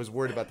 I was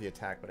worried about the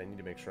attack, but I need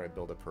to make sure I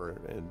build up her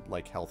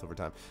like health over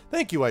time.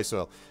 Thank you,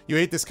 Isoil. You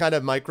hate this kind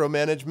of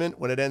micromanagement.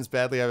 When it ends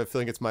badly, I have a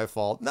feeling it's my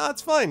fault. No,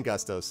 it's fine,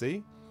 Gusto.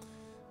 See,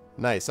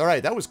 nice. All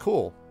right, that was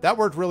cool. That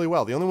worked really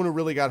well. The only one who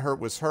really got hurt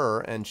was her,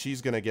 and she's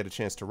gonna get a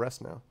chance to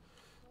rest now.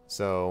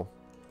 So,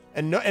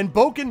 and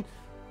Boken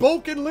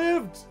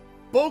lived.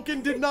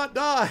 Boken did not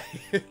die.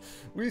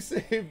 We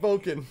saved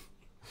Boken.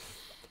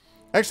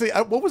 Actually,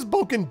 what was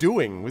Boken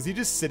doing? Was he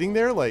just sitting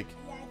there like...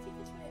 Yeah, I think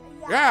it's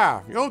really...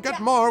 Yeah, you'll get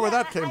more where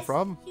that came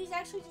from. He's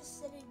actually just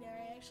sitting there.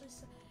 I actually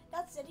saw...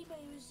 Not sitting, but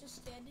he was just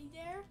standing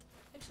there.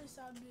 I actually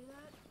saw him do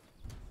that.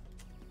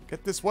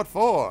 Get this what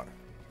for?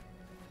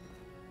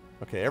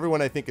 Okay,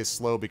 everyone I think is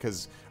slow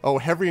because... Oh,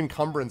 heavy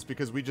encumbrance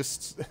because we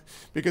just...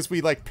 because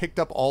we, like, picked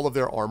up all of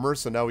their armor,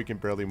 so now we can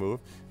barely move.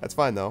 That's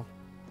fine, though.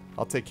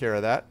 I'll take care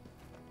of that.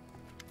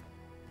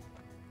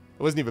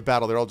 It wasn't even a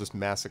battle. They're all just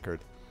massacred.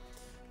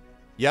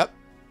 Yep.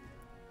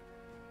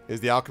 Is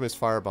the alchemist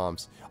fire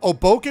bombs. Oh,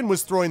 Boken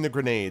was throwing the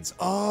grenades.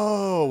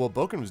 Oh, well,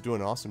 Boken was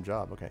doing an awesome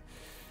job. Okay.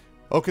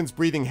 Boken's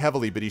breathing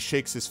heavily, but he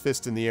shakes his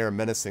fist in the air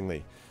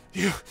menacingly.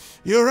 You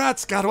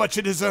rats got what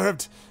you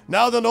deserved.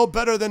 Now they'll know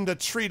better than to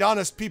treat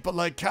honest people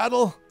like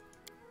cattle.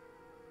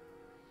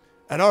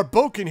 And our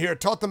Boken here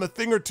taught them a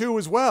thing or two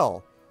as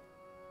well.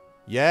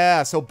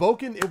 Yeah, so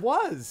Boken, it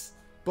was.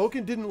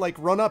 Boken didn't, like,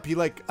 run up. He,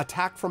 like,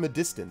 attacked from a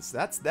distance.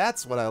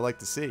 That's what I like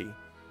to see.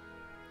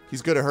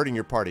 He's good at hurting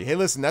your party. Hey,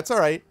 listen, that's all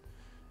right.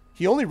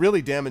 He only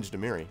really damaged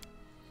Amiri.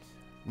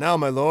 Now,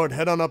 my lord,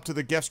 head on up to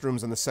the guest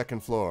rooms on the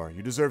second floor.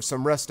 You deserve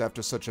some rest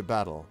after such a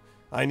battle.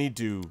 I need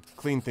to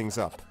clean things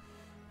up.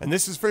 And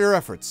this is for your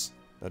efforts.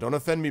 Now, don't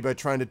offend me by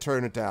trying to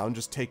turn it down,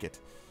 just take it.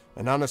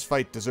 An honest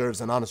fight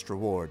deserves an honest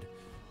reward.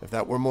 If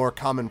that were more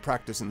common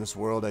practice in this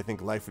world, I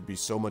think life would be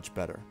so much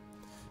better.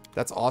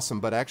 That's awesome,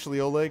 but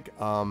actually, Oleg,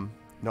 no,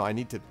 I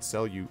need to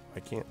sell you. I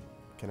can't.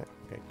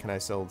 Can I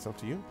sell stuff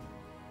to you?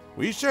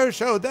 We sure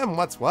showed them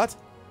what's what.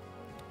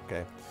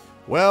 Okay.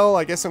 Well,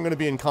 I guess I'm going to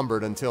be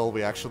encumbered until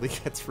we actually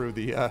get through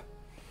the,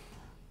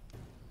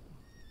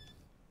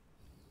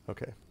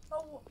 Okay.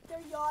 Oh,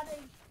 they're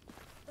yawning.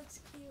 That's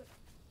cute.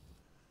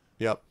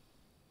 Yep.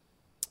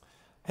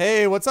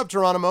 Hey, what's up,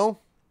 Geronimo?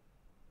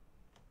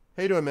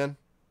 How you doing, man?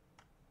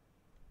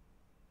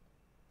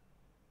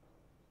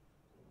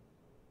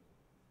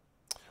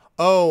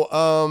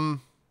 Oh,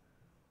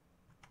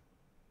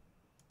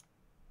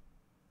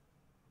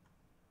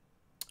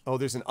 oh,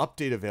 there's an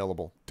update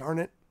available. Darn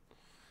it.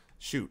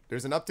 Shoot,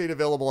 there's an update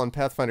available on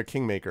Pathfinder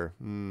Kingmaker.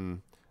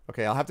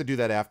 Okay, I'll have to do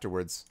that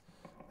afterwards.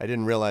 I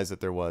didn't realize that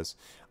there was.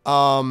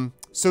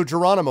 So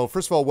Geronimo,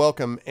 first of all,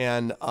 welcome.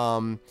 And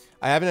I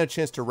haven't had a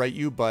chance to write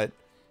you, but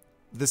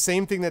the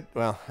same thing that,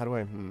 well, how do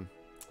I,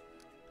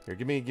 Here,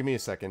 give me a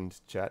second,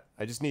 chat.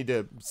 I just need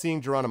to,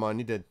 seeing Geronimo, I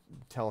need to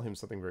tell him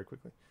something very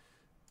quickly.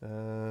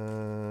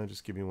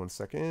 Just give me 1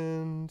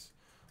 second.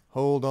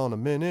 Hold on a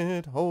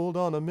minute. Hold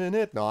on a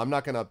minute. No, I'm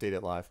not going to update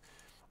it live.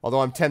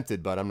 Although I'm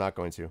tempted, but I'm not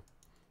going to.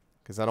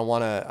 Because I don't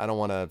want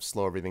to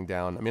slow everything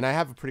down. I mean, I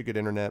have a pretty good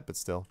internet, but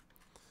still.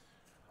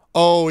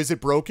 Oh, is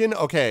it broken?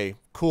 Okay,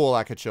 cool,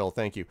 Akachil,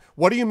 thank you.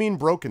 What do you mean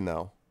broken,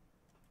 though?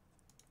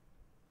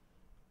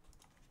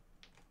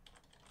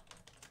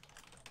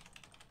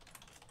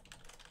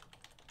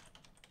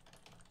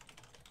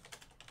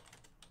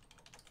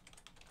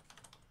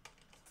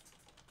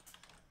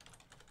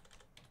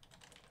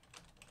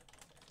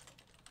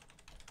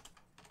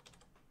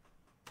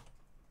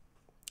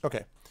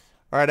 Okay.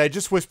 All right, I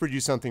just whispered you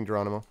something,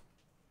 Geronimo.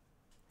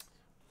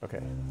 Okay,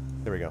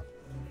 there we go.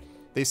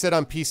 They said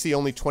on PC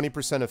only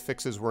 20% of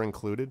fixes were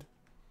included.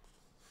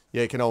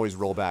 Yeah, you can always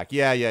roll back.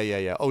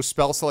 Yeah. Oh,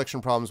 spell selection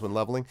problems when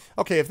leveling.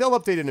 Okay, if they'll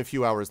update it in a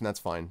few hours, then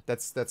that's fine.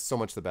 That's so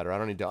much the better. I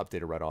don't need to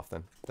update it right off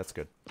then. That's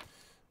good.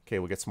 Okay,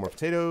 we'll get some more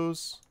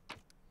potatoes.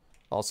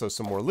 Also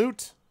some more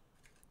loot.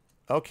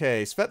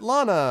 Okay,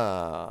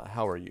 Svetlana,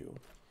 how are you?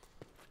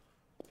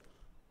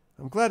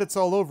 I'm glad it's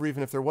all over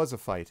even if there was a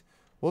fight.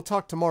 We'll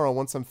talk tomorrow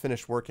once I'm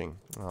finished working.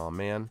 Oh,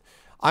 man.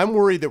 I'm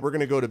worried that we're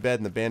going to go to bed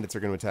and the bandits are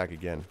going to attack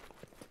again.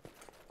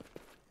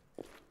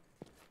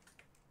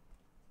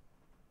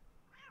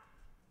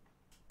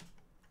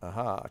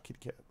 Aha, kitty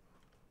cat.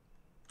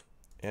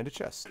 And a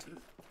chest.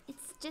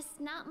 It's just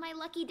not my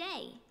lucky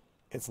day.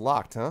 It's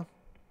locked, huh?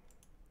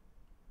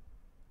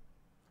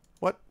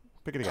 What?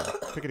 Pick it again.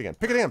 Pick it again.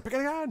 Pick it again. Pick it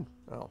again!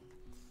 Oh.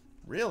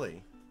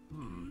 Really?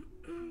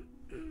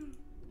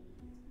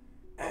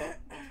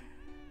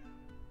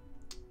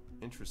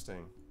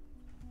 Interesting.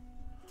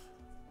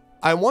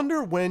 I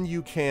wonder when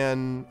you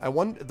can... I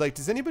wonder, like,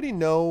 does anybody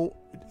know...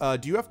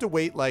 do you have to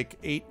wait, like,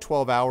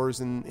 8-12 hours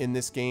in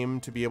this game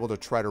to be able to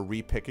try to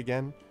re-pick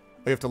again?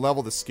 Or you have to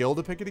level the skill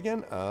to pick it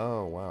again?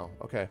 Oh, wow.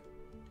 Okay.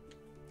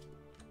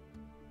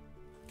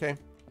 Okay.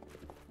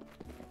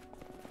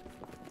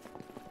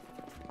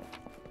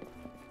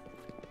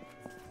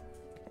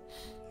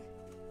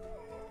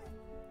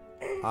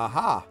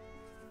 Aha!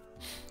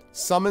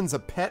 Summons a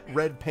pet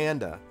red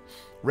panda.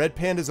 Red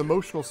Panda's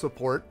emotional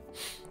support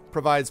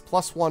provides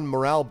 +1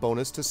 morale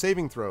bonus to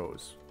saving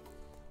throws.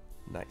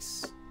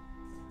 Nice.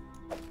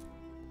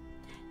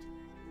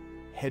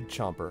 Head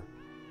chomper.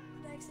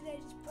 Next day,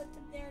 I just put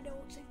them there and it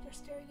looks like they're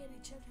staring at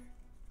each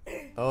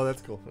other. Oh,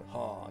 that's cool.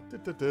 Oh,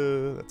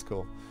 that's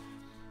cool.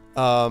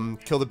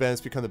 Kill the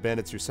bandits, become the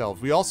bandits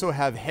yourselves. We also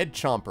have Head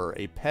Chomper,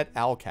 a pet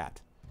owl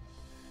cat.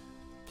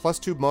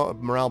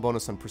 +2 morale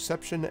bonus on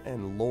perception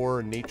and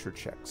lore nature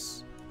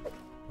checks.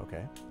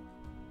 Okay.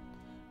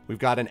 We've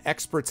got an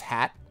expert's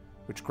hat,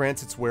 which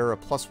grants its wearer a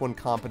 +1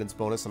 competence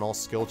bonus on all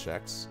skill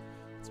checks.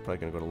 It's probably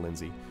going to go to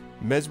Lindsay.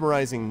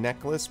 Mesmerizing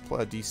necklace,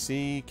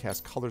 DC,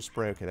 cast color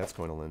spray. Okay, that's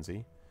going to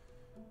Lindsay.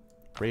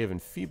 Ray of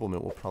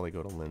enfeeblement will probably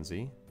go to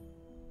Lindsay.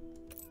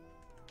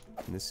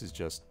 And this is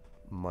just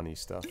money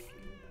stuff.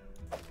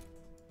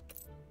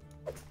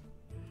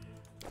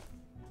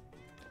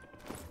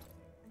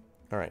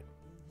 Alright.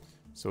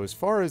 So as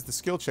far as the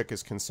skill check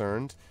is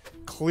concerned,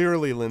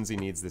 clearly Lindsay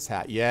needs this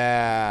hat.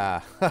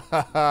 Yeah!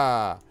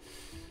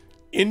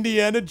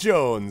 Indiana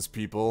Jones,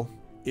 people.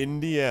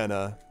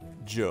 Indiana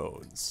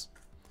Jones.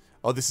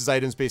 Oh, this is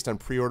items based on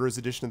pre-orders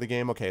edition of the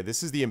game? Okay,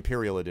 this is the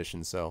Imperial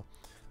edition, so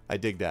I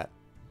dig that.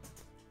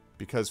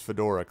 Because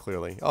Fedora,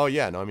 clearly. Oh,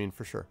 yeah, no, I mean,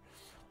 for sure.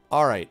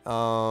 Alright,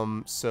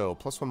 so,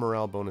 +1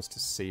 morale bonus to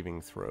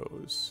saving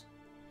throws.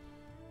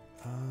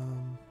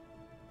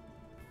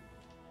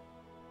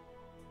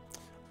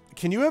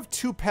 Can you have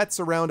 2 pets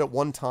around at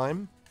one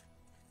time?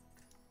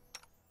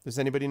 Does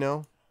anybody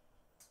know?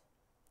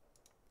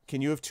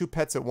 Can you have 2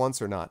 pets at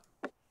once or not?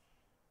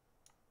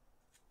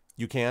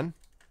 You can?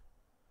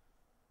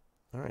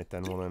 Alright,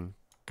 then, well then.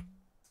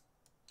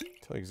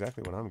 tell you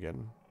exactly what I'm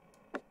getting.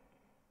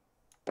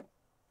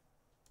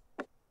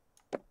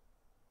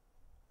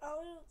 Oh,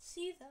 I don't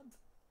see them.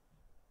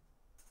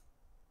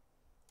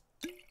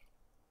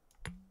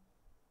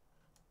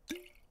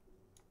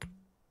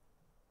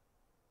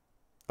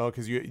 Oh,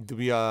 because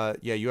yeah,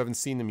 you haven't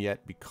seen them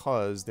yet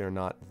because they're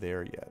not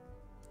there yet.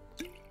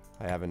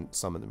 I haven't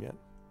summoned them yet.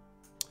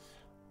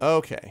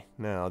 Okay,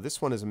 now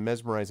this one is a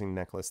mesmerizing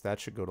necklace. That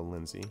should go to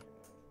Lindsay.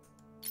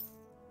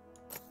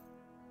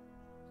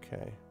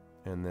 Okay,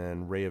 and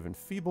then Ray of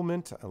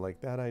Enfeeblement. I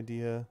like that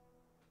idea.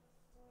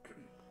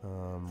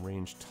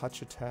 Range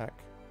touch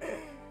attack.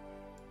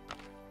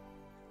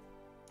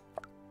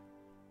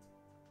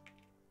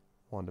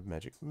 Wand of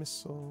Magic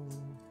Missile.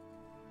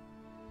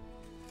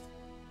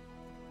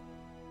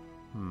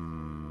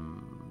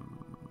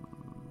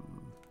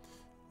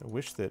 I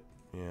wish that...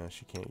 Yeah,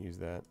 she can't use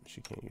that.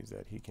 She can't use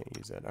that. He can't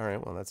use that.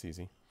 Alright, well, that's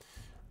easy.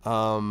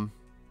 Okay.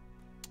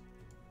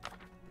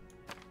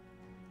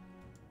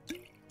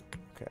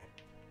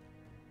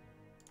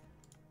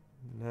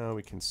 Now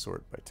we can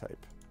sort by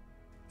type.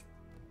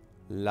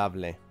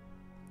 Lovely.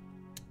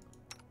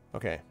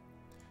 Okay.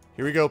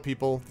 Here we go,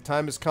 people. The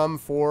time has come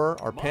for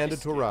our panda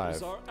to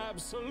arrive. Are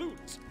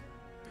absolute.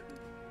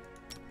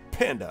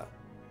 Panda.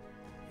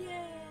 Yay!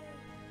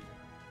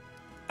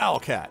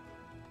 Owlcat.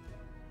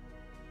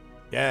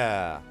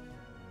 Yeah.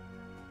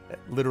 It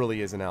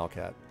literally is an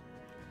owlcat.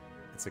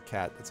 It's a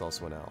cat that's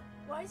also an owl.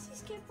 Why is he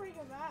skipping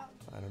him out?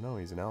 I don't know.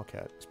 He's an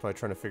owlcat. He's probably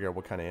trying to figure out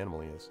what kind of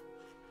animal he is.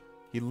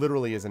 He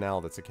literally is an owl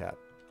that's a cat.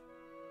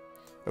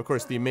 Of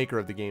course, the maker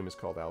of the game is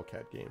called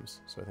Owlcat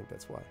Games, so I think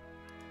that's why.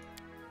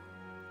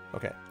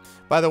 Okay.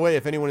 By the way,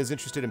 if anyone is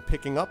interested in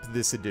picking up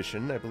this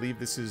edition, I believe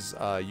this is,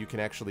 you can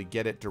actually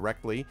get it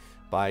directly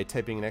by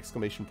typing an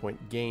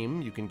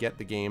 !game. You can get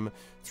the game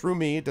through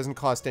me. It doesn't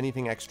cost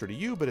anything extra to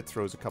you, but it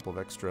throws a couple of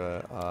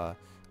extra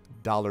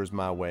dollars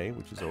my way,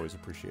 which is always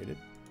appreciated.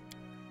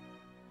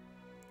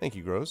 Thank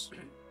you, Gross.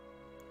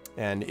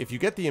 And if you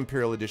get the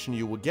Imperial Edition,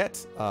 you will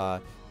get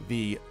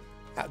the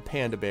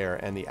Panda Bear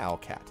and the Owl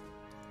Cat.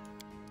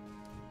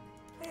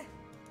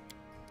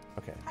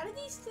 Okay. How do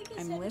these things?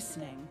 I'm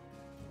listening.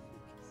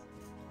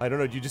 I don't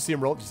know. Did you just see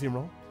him roll? Did you see him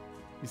roll?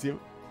 You see him?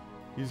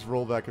 He just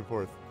rolled back and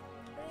forth.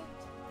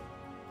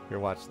 Here,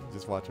 watch.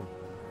 Just watch him.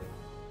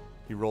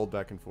 He rolled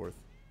back and forth.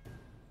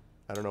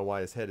 I don't know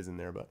why his head is in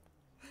there, but...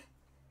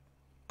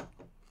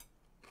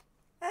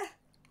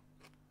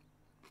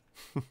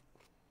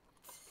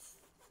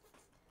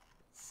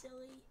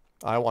 Silly.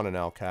 I want an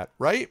owl cat,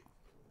 right?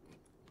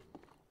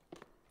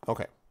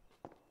 Okay.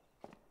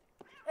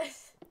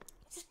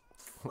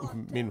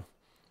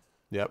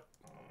 Yep.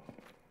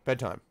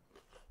 Bedtime.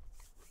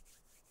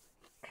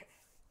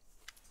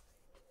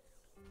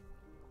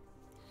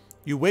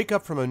 You wake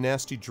up from a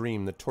nasty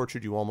dream that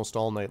tortured you almost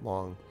all night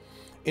long.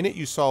 In it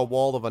you saw a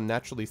wall of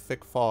unnaturally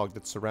thick fog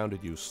that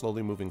surrounded you,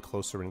 slowly moving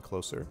closer and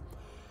closer.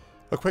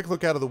 A quick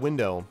look out of the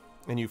window,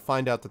 and you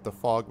find out that the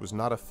fog was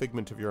not a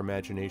figment of your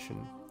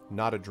imagination,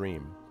 not a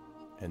dream.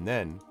 And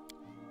then...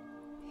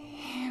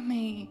 Hear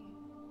me.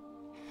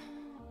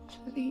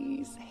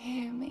 Please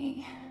hear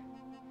me.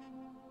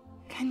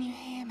 Can you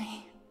hear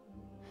me?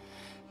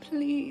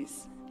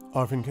 Please.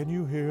 Arvin, can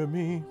you hear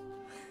me?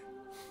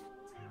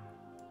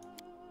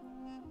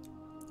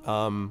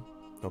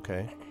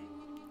 Okay.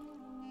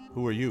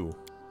 Who are you?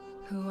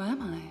 Who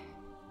am I?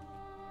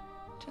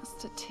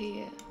 Just a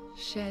tear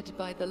shed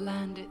by the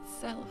land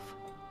itself.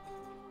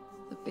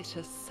 The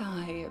bitter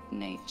sigh of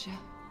nature.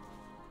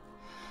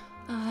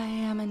 I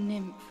am a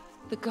nymph,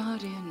 the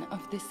guardian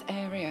of this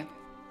area.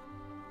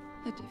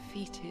 A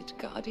defeated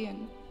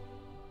guardian.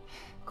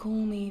 Call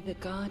me the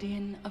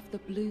guardian of the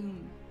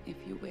bloom, if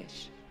you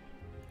wish.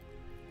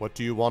 What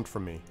do you want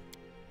from me?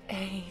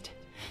 Aid.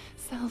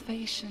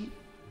 Salvation.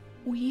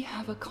 We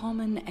have a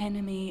common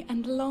enemy,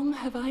 and long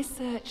have I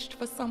searched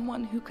for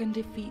someone who can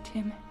defeat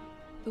him.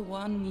 The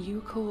one you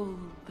call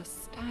the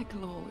Stag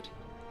Lord.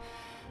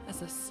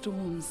 As a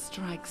storm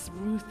strikes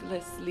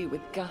ruthlessly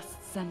with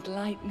gusts and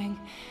lightning,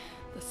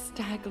 the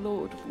Stag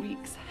Lord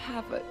wreaks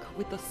havoc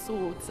with the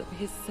swords of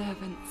his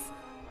servants.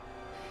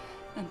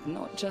 And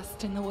not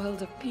just in the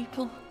world of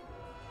people.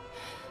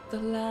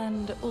 The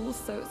land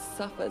also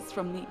suffers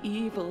from the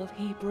evil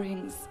he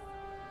brings.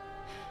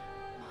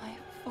 My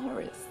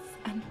forests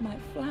and my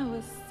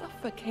flowers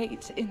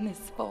suffocate in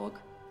this fog.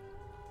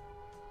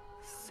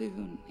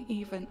 Soon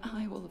even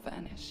I will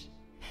vanish,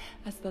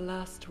 as the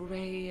last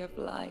ray of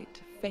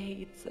light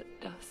fades at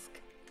dusk.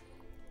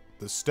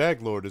 The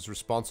Stag Lord is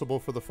responsible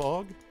for the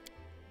fog?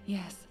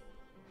 Yes.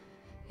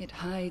 It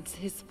hides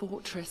his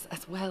fortress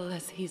as well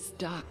as his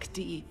dark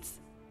deeds.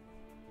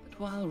 But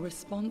while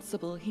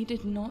responsible, he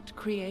did not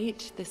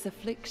create this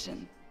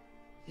affliction.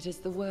 It is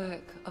the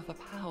work of a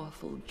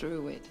powerful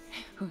druid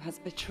who has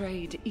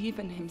betrayed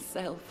even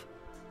himself.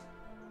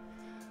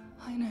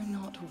 I know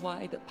not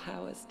why the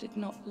powers did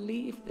not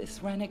leave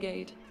this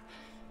renegade,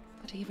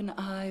 but even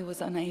I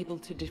was unable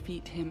to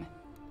defeat him.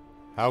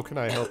 How can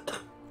I help?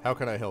 How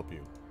can I help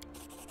you?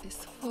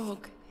 This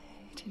fog,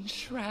 it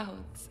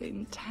enshrouds,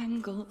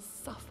 entangles,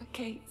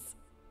 suffocates.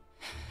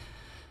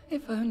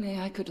 If only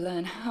I could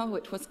learn how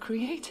it was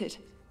created.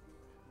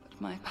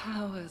 But my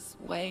powers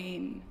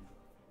wane.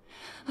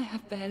 I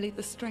have barely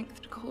the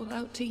strength to call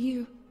out to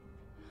you.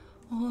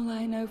 All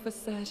I know for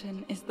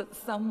certain is that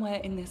somewhere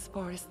in this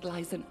forest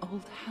lies an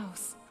old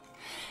house,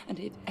 and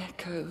it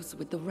echoes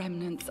with the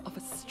remnants of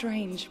a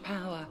strange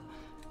power.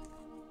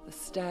 The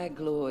Stag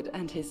Lord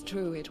and his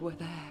druid were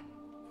there.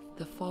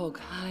 The fog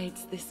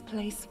hides this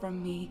place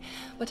from me,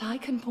 but I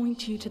can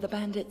point you to the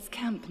bandits'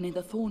 camp near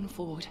the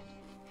Thornford.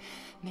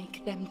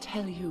 Make them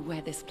tell you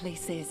where this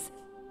place is.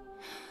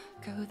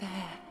 Go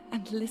there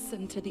and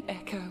listen to the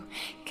echo,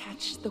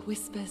 catch the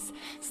whispers,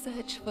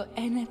 search for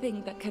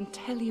anything that can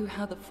tell you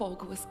how the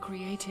fog was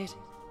created.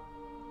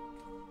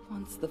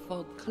 Once the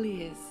fog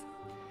clears,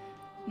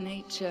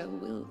 nature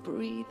will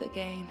breathe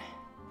again,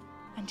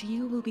 and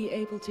you will be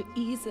able to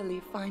easily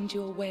find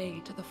your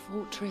way to the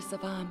fortress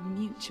of our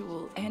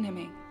mutual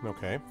enemy.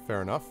 Okay,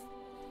 fair enough.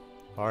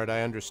 All right,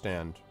 I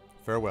understand.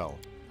 Farewell.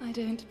 I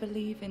don't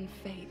believe in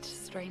fate,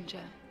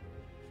 stranger,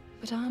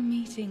 but our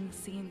meeting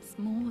seems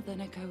more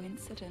than a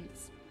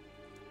coincidence.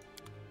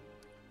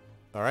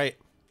 All right.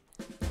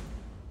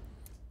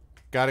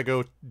 Gotta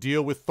go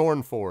deal with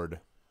Thornford.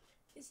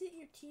 Is it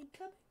your team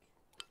coming?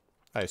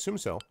 I assume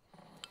so.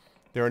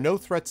 There are no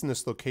threats in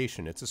this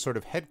location. It's a sort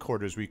of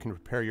headquarters where you can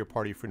prepare your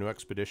party for a new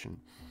expedition.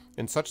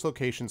 In such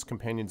locations,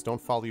 companions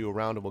don't follow you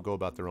around and will go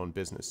about their own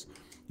business.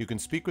 You can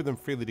speak with them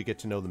freely to get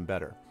to know them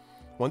better.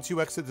 Once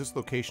you exit this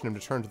location and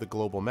return to the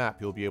global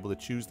map, you'll be able to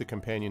choose the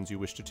companions you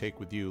wish to take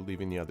with you,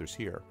 leaving the others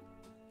here.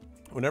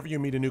 Whenever you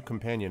meet a new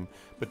companion,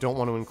 but don't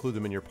want to include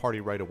them in your party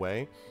right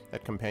away,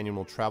 that companion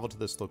will travel to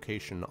this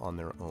location on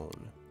their own.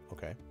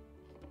 Okay.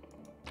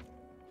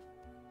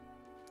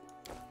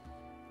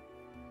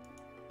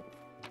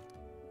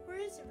 Where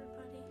is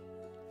everybody?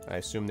 I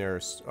assume they're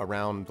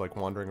around, like,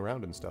 wandering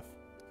around and stuff.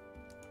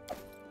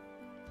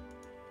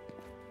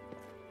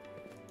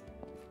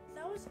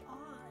 That was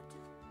odd.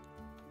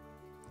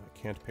 I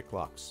can't pick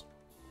locks.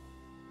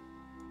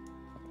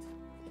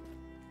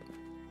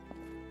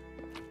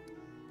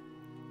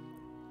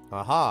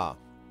 Aha!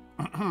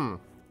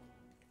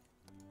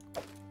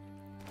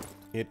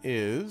 It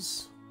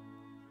is...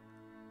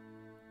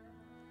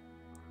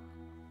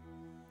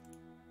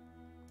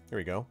 Here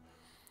we go.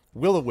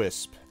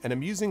 Will-o-wisp, an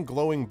amusing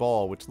glowing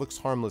ball which looks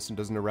harmless and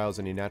doesn't arouse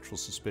any natural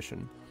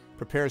suspicion.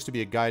 Pretends to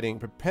be a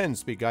guiding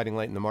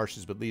light in the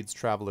marshes, but leads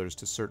travelers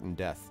to certain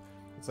death.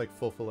 It's like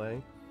full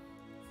fillet.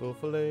 Full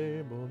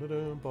fillet,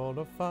 ball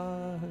of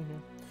fire.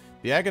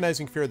 The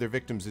agonizing fear of their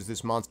victims is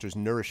this monster's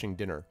nourishing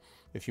dinner.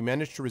 If you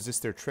manage to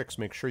resist their tricks,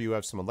 make sure you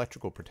have some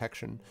electrical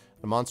protection.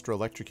 The monster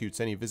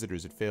electrocutes any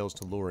visitors it fails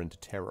to lure into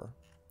terror.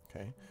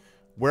 Okay.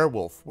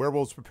 Werewolf.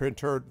 Werewolves prefer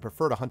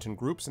to hunt in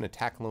groups and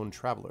attack lone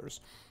travelers.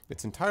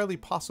 It's entirely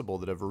possible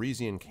that a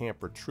Varisian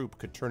camp or troop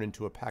could turn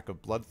into a pack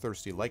of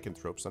bloodthirsty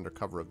lycanthropes under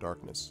cover of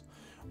darkness.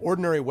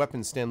 Ordinary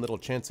weapons stand little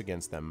chance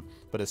against them,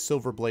 but a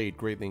silver blade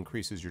greatly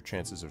increases your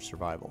chances of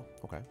survival.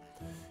 Okay.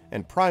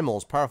 And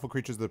primals, powerful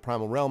creatures of the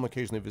primal realm,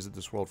 occasionally visit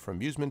this world for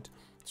amusement.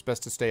 It's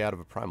best to stay out of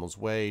a primal's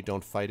way.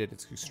 Don't fight it.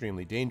 It's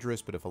extremely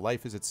dangerous, but if a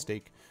life is at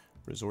stake,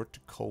 resort to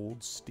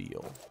cold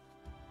steel.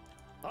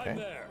 Okay. I'm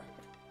there.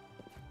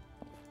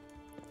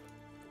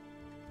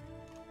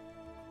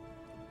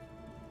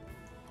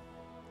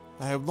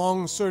 I have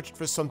long searched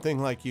for something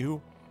like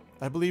you.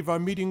 I believe our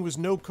meeting was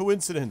no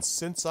coincidence,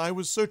 since I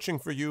was searching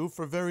for you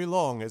for very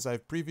long, as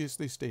I've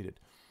previously stated.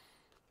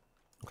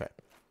 Okay.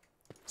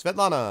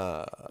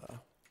 Svetlana!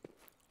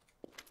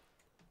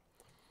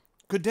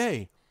 Good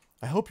day.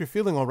 I hope you're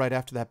feeling all right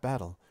after that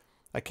battle.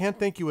 I can't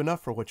thank you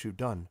enough for what you've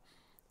done.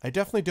 I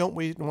definitely don't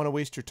want to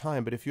waste your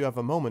time, but if you have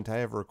a moment, I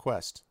have a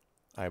request.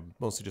 I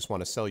mostly just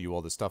want to sell you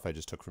all the stuff I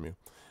just took from you.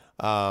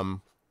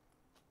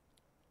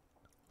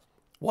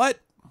 What?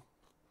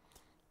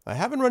 I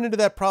haven't run into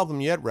that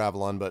problem yet,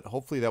 Ravelon, but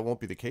hopefully that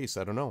won't be the case.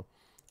 I don't know.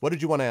 What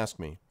did you want to ask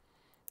me?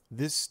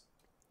 This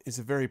is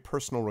a very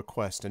personal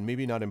request and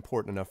maybe not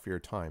important enough for your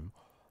time.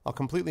 I'll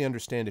completely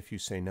understand if you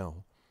say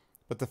no.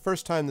 But the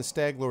first time the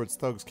Stag Lord's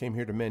thugs came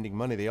here demanding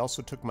money, they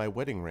also took my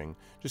wedding ring.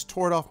 Just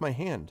tore it off my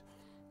hand.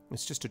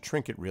 It's just a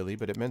trinket, really,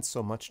 but it meant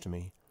so much to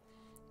me.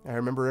 I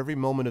remember every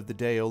moment of the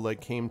day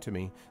Oleg came to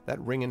me, that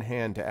ring in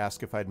hand, to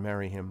ask if I'd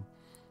marry him.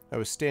 I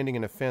was standing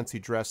in a fancy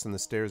dress on the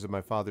stairs of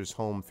my father's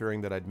home,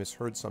 fearing that I'd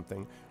misheard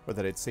something, or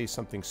that I'd say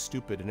something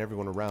stupid and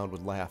everyone around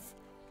would laugh.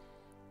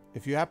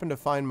 If you happen to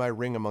find my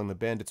ring among the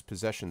bandits'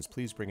 possessions,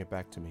 please bring it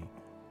back to me.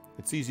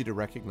 It's easy to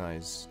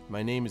recognize.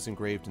 My name is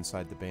engraved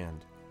inside the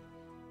band.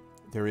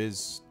 There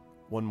is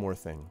one more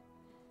thing.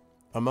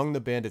 Among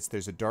the bandits,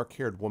 there's a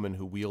dark-haired woman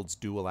who wields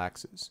dual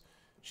axes.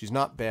 She's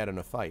not bad in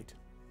a fight.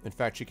 In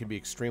fact, she can be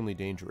extremely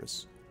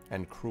dangerous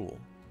and cruel.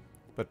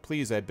 But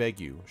please, I beg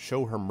you,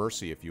 show her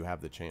mercy if you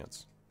have the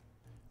chance.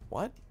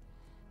 What?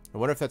 I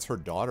wonder if that's her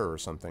daughter or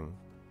something.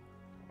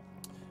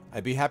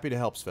 I'd be happy to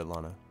help,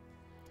 Svetlana.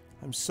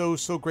 I'm so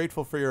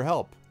grateful for your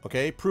help.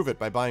 Okay, prove it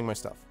by buying my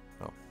stuff.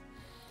 Oh.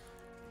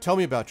 Tell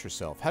me about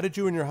yourself. How did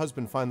you and your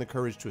husband find the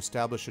courage to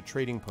establish a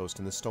trading post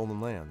in the Stolen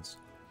Lands?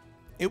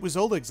 It was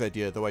Oleg's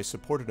idea, though I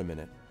supported him in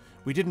it.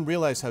 We didn't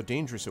realize how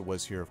dangerous it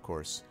was here, of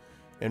course.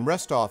 In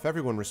Restov,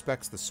 everyone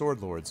respects the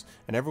Sword Lords,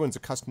 and everyone's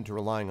accustomed to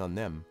relying on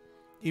them.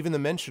 Even the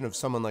mention of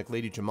someone like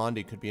Lady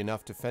Jamandi could be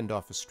enough to fend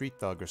off a street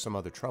thug or some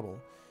other trouble.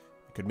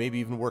 It could maybe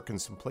even work in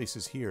some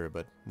places here,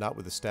 but not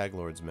with the Stag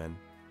Lord's men.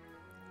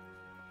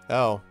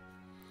 Oh.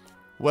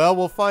 Well,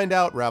 we'll find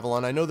out,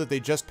 Ravelon. I know that they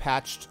just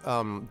patched,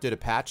 did a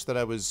patch that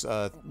I was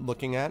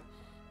looking at,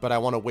 but I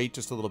want to wait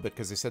just a little bit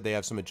because they said they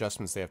have some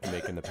adjustments they have to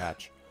make in the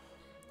patch.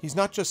 He's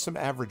not just some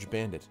average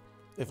bandit.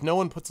 If no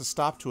one puts a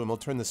stop to him, he'll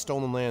turn the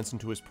stolen lands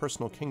into his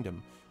personal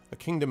kingdom, a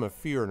kingdom of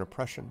fear and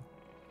oppression.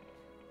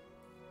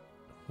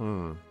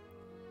 I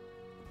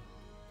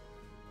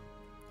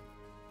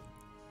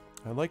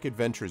like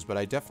adventures, but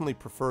I definitely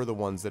prefer the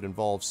ones that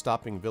involve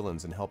stopping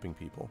villains and helping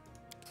people.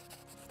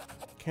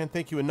 Can't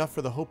thank you enough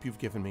for the hope you've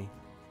given me.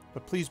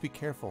 But please be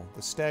careful.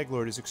 The Stag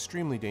Lord is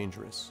extremely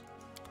dangerous.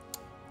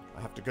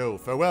 I have to go.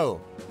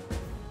 Farewell!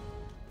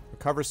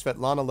 Recover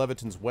Svetlana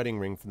Levitin's wedding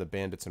ring from the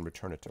bandits and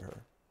return it to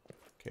her.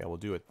 Okay, I will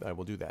do it. I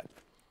will do that.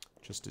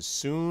 Just as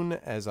soon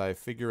as I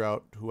figure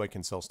out who I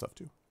can sell stuff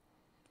to.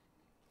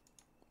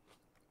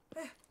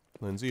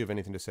 Lindsay, you have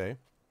anything to say?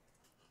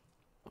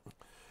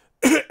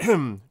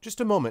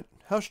 Just a moment.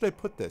 How should I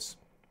put this?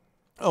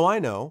 Oh, I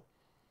know.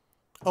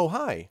 Oh,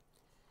 hi.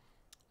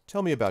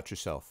 Tell me about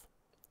yourself.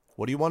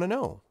 What do you want to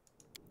know?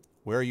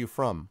 Where are you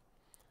from?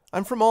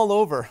 I'm from all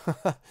over.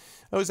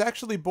 I was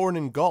actually born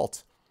in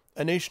Galt,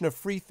 a nation of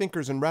free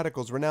thinkers and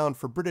radicals renowned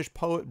for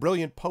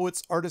brilliant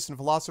poets, artists, and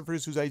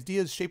philosophers whose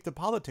ideas shaped the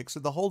politics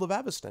of the whole of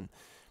Avestan.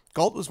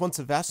 Galt was once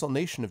a vassal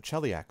nation of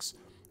Cheliax.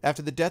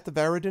 After the death of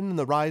Aradin and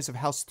the rise of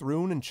House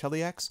Thrun and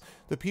Cheliax,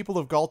 the people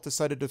of Galt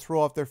decided to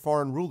throw off their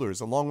foreign rulers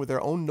along with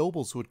their own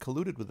nobles who had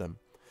colluded with them.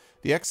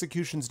 The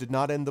executions did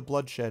not end the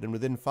bloodshed, and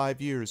within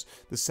 5 years,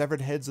 the severed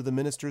heads of the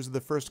ministers of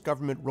the first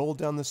government rolled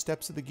down the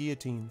steps of the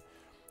guillotine.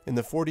 In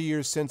the 40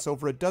 years since,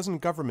 over a dozen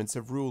governments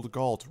have ruled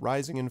Galt,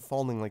 rising and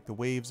falling like the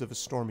waves of a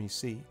stormy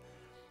sea.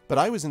 But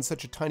I was in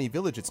such a tiny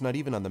village it's not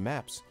even on the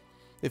maps.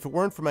 If it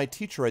weren't for my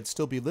teacher, I'd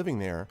still be living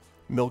there,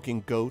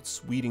 milking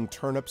goats, weeding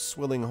turnips,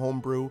 swilling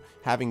homebrew,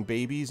 having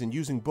babies, and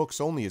using books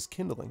only as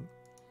kindling.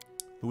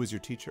 Who is your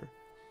teacher?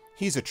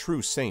 He's a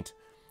true saint.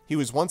 He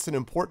was once an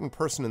important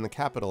person in the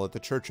capital at the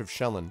Church of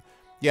Shellen.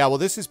 Yeah, well,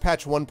 this is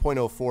patch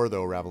 1.04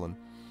 though, Ravelin.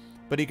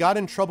 But he got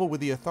in trouble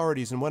with the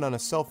authorities and went on a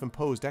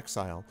self-imposed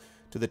exile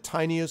to the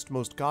tiniest,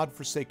 most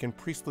god-forsaken,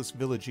 priestless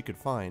village he could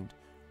find,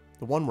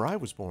 the one where I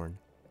was born.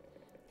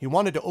 He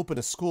wanted to open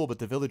a school, but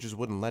the villagers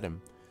wouldn't let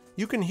him.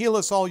 You can heal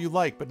us all you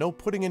like, but no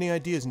putting any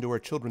ideas into our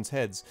children's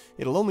heads.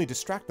 It'll only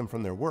distract them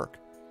from their work.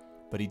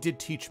 But he did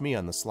teach me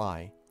on the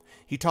sly.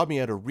 He taught me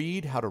how to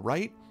read, how to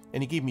write,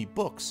 and he gave me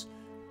books,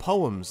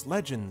 poems,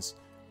 legends.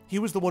 He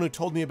was the one who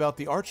told me about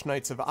the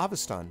Archknights of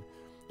Avestan,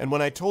 and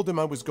when I told him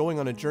I was going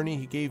on a journey,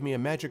 he gave me a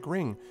magic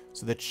ring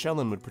so that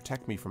Shellen would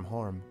protect me from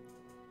harm.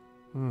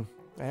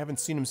 I haven't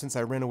seen him since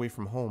I ran away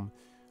from home.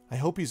 I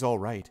hope he's all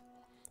right.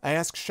 I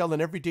ask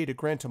Shellen every day to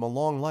grant him a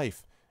long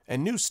life,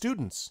 and new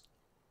students.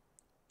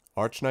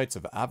 Archknights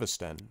of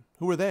Avestan.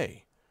 Who are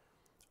they?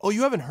 Oh,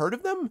 you haven't heard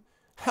of them?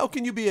 How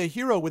can you be a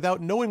hero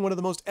without knowing one of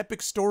the most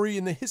epic story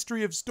in the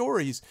history of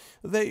stories?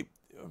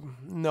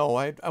 No,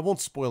 I won't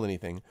spoil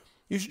anything.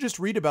 You should just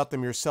read about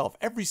them yourself,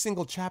 every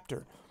single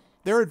chapter.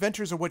 Their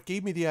adventures are what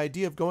gave me the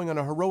idea of going on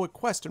a heroic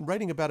quest and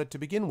writing about it to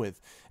begin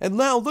with. And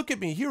now, look at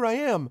me, here I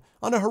am,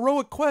 on a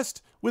heroic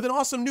quest with an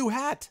awesome new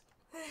hat.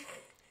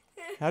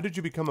 How did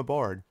you become a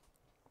bard?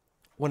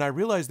 When I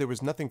realized there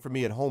was nothing for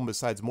me at home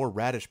besides more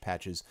radish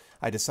patches,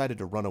 I decided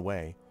to run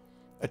away.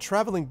 A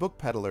traveling book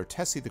peddler,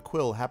 Tessie the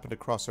Quill, happened to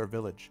cross our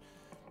village.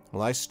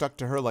 Well, I stuck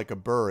to her like a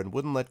burr and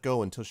wouldn't let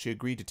go until she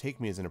agreed to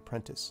take me as an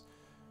apprentice.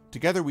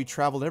 Together we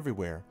traveled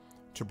everywhere,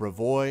 to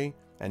Bravoy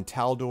and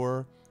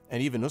Taldor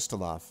and even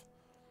Ustalath.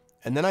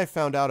 And then I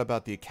found out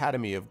about the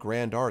Academy of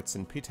Grand Arts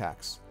in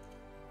Pitax.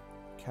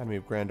 Academy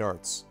of Grand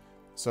Arts.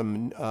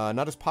 Some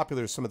not as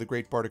popular as some of the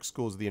great bardic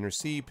schools of the Inner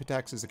Sea,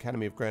 Pitax's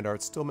Academy of Grand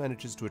Arts still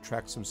manages to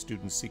attract some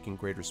students seeking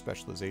greater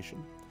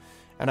specialization.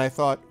 And I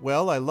thought,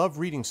 well, I love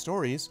reading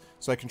stories,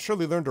 so I can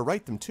surely learn to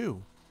write them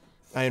too.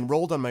 I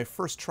enrolled on my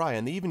first try,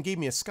 and they even gave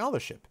me a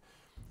scholarship.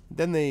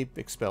 Then they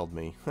expelled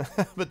me.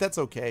 But that's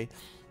okay.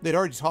 They'd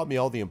already taught me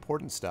all the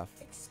important stuff.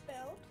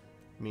 Expelled?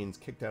 Means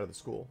kicked out of the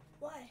school.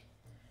 Why?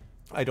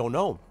 I don't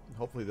know.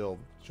 Hopefully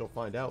she'll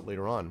find out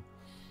later on.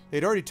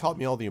 They'd already taught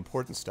me all the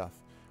important stuff.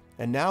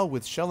 And now,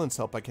 with Shellen's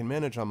help, I can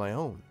manage on my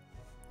own.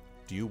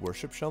 Do you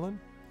worship Shellen?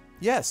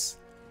 Yes.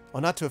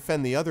 Well, not to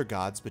offend the other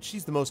gods, but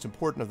she's the most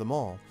important of them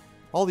all.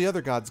 All the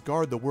other gods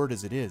guard the word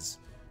as it is.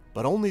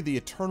 But only the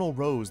eternal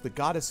Rose, the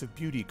goddess of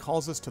beauty,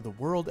 calls us to the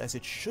world as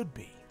it should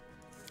be.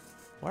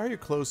 Why are your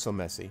clothes so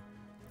messy?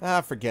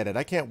 Ah, forget it.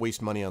 I can't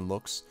waste money on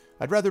looks.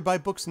 I'd rather buy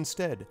books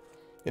instead.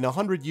 In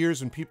 100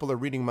 years, when people are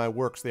reading my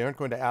works, they aren't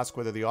going to ask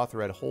whether the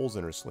author had holes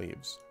in her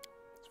sleeves.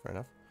 That's fair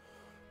enough.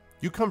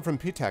 You come from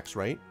Pitax,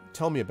 right?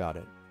 Tell me about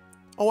it.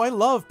 Oh, I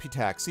love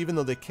Pitax, even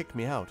though they kicked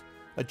me out.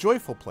 A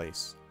joyful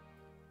place.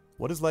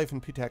 What is life in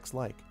Pitax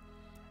like?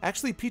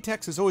 Actually,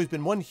 Pitax has always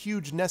been one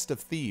huge nest of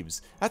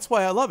thieves. That's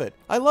why I love it.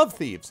 I love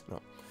thieves. No.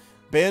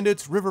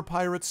 Bandits, river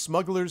pirates,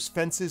 smugglers,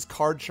 fences,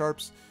 card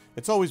sharps.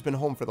 It's always been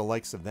home for the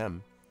likes of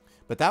them.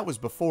 But that was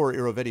before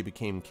Irovetti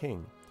became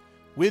king.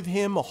 With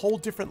him, a whole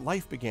different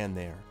life began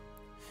there.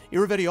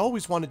 Irovetti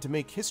always wanted to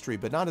make history,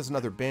 but not as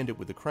another bandit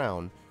with a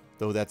crown,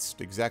 though that's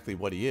exactly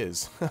what he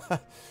is.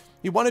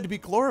 He wanted to be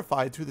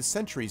glorified through the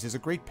centuries as a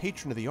great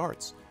patron of the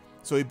arts,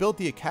 so he built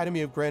the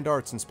Academy of Grand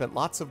Arts and spent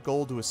lots of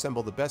gold to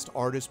assemble the best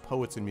artists,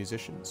 poets, and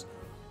musicians.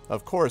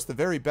 Of course, the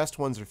very best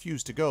ones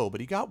refused to go,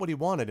 but he got what he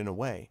wanted in a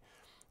way.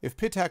 If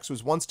Pitax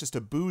was once just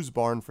a booze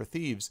barn for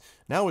thieves,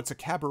 now it's a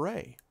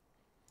cabaret.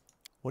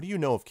 What do you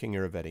know of King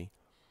Irovetti?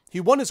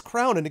 He won his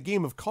crown in a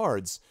game of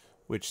cards,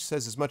 which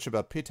says as much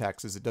about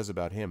Pitax as it does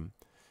about him.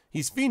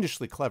 He's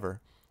fiendishly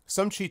clever.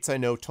 Some cheats I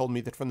know told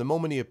me that from the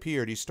moment he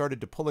appeared, he started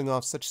to pulling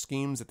off such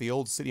schemes that the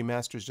old city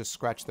masters just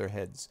scratched their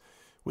heads.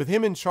 With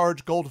him in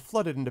charge, gold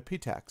flooded into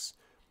Pitax.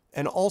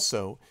 And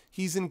also,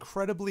 he's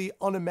incredibly,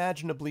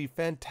 unimaginably,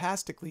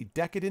 fantastically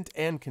decadent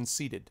and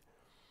conceited.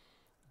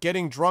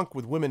 Getting drunk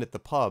with women at the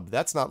pub,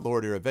 that's not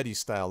Lord Irovetti's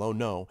style, oh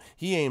no.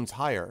 He aims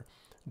higher.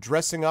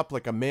 Dressing up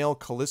like a male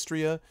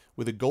Calistria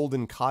with a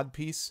golden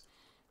codpiece,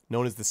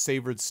 known as the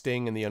savored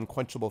sting and the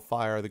unquenchable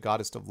fire, the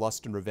goddess of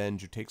lust and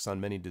revenge who takes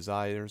on many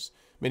desires,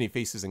 many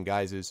faces and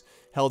guises,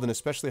 held in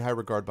especially high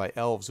regard by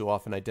elves who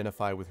often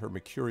identify with her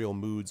mercurial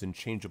moods and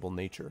changeable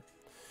nature.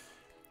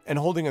 And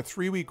holding a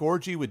 3-week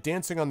orgy with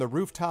dancing on the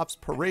rooftops,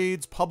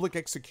 parades, public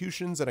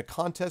executions, and a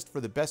contest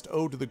for the best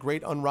ode to the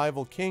great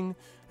unrivaled king,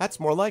 that's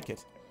more like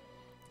it.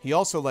 He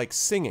also likes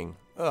singing,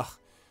 and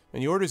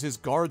he orders his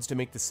guards to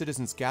make the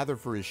citizens gather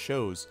for his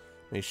shows.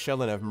 May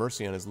Shelyn have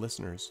mercy on his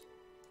listeners.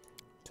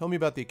 Tell me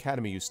about the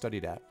academy you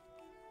studied at.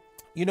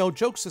 You know,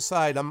 jokes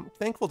aside, I'm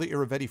thankful to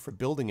Irovetti for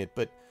building it,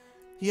 but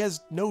he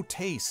has no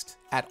taste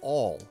at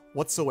all,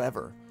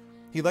 whatsoever.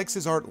 He likes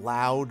his art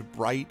loud,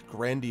 bright,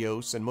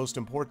 grandiose, and most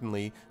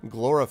importantly,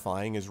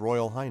 glorifying His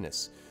Royal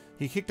Highness.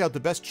 He kicked out the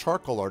best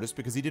charcoal artist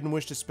because he didn't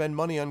wish to spend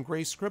money on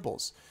gray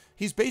scribbles.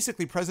 He's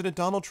basically President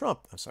Donald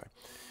Trump. I'm sorry.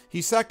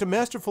 He sacked a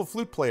masterful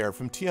flute player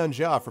from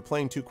Tianjia for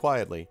playing too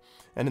quietly,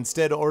 and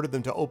instead ordered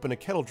them to open a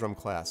kettle drum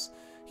class.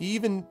 He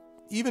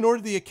even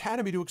ordered the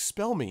academy to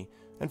expel me.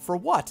 And for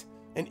what?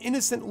 An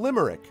innocent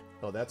limerick.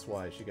 Oh, that's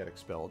why she got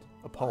expelled.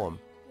 A poem.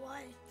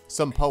 Why?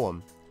 Some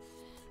poem.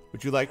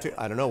 Would you like to...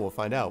 I don't know, we'll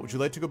find out. Would you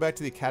like to go back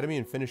to the academy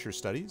and finish your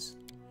studies?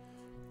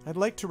 I'd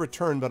like to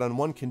return, but on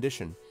one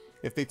condition.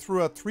 If they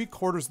threw out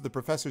 3/4 of the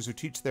professors who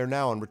teach there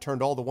now and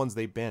returned all the ones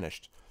they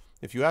banished.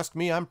 If you ask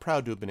me, I'm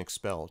proud to have been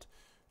expelled.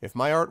 If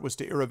my art was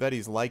to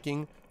Irovetti's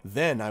liking,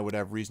 then I would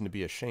have reason to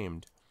be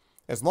ashamed.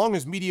 As long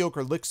as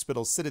mediocre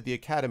lickspittles sit at the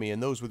academy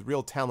and those with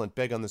real talent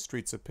beg on the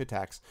streets of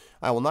Pitax,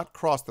 I will not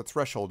cross the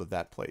threshold of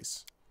that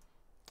place.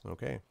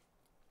 Okay.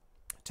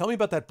 Tell me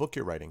about that book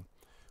you're writing.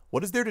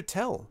 What is there to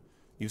tell?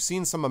 You've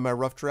seen some of my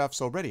rough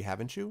drafts already,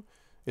 haven't you?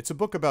 It's a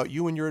book about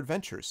you and your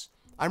adventures.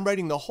 I'm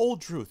writing the whole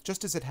truth,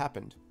 just as it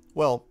happened.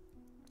 Well,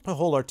 a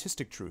whole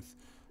artistic truth.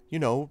 You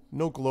know,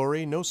 no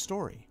glory, no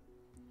story.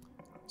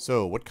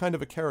 So, what kind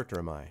of a character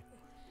am I?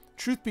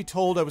 Truth be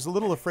told, I was a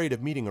little afraid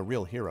of meeting a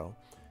real hero.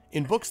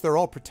 In books, they're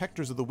all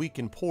protectors of the weak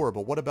and poor,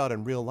 but what about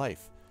in real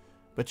life?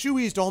 But you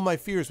eased all my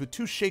fears with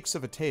 2 shakes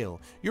of a tail.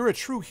 You're a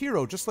true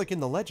hero, just like in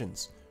the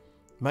legends.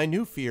 My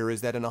new fear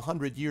is that in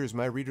 100 years,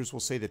 my readers will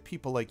say that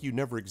people like you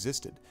never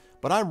existed.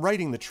 But I'm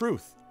writing the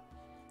truth.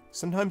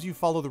 Sometimes you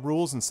follow the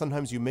rules, and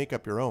sometimes you make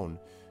up your own.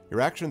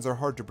 Your actions are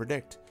hard to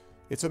predict.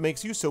 It's what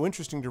makes you so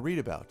interesting to read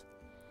about.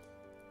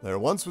 There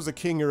once was a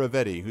King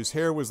Irovetti whose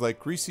hair was like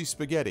greasy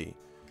spaghetti.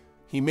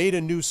 He made a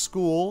new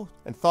school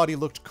and thought he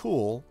looked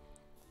cool,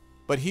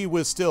 but he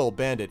was still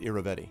Bandit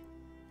Irovetti.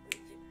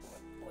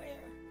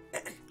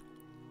 Where?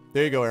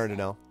 There you go, Aaron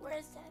Donnell. Where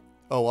is that?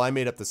 Oh, well, I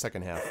made up the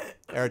second half.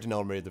 Aaron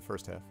Donnell made the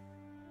first half.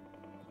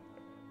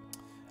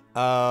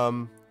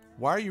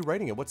 Why are you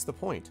writing it? What's the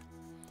point?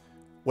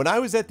 When I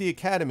was at the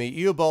academy,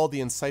 Eobald the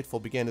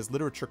Insightful began his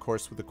literature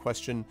course with the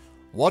question,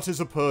 what is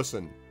a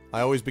person?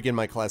 I always begin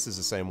my classes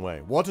the same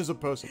way. What is a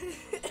person?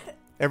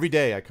 Every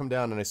day I come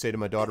down and I say to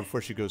my daughter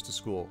before she goes to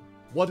school,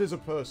 what is a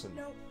person?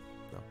 No.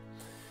 No.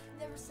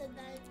 Never said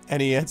that.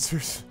 And he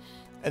answers,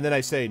 and then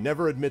I say,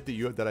 never admit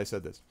that I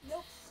said this.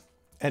 Nope.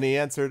 And he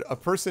answered, a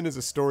person is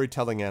a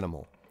storytelling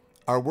animal.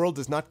 Our world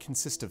does not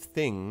consist of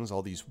things,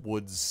 all these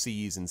woods,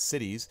 seas, and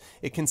cities.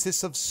 It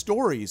consists of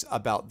stories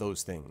about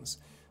those things.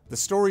 The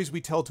stories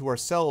we tell to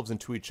ourselves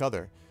and to each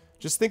other.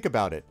 Just think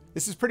about it.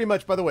 This is pretty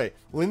much, by the way,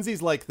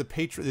 Lindsay's like the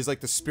patron, is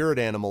like the spirit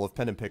animal of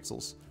Pen and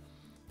Pixels.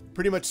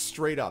 Pretty much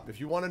straight up. If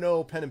you want to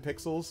know Pen and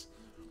Pixels,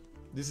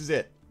 this is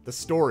it. The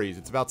stories.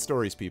 It's about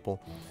stories,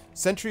 people.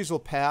 Centuries will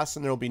pass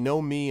and there will be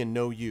no me and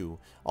no you.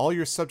 All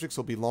your subjects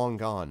will be long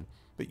gone.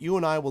 But you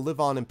and I will live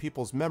on in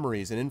people's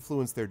memories and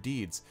influence their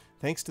deeds,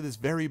 thanks to this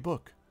very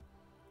book.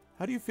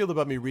 How do you feel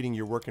about me reading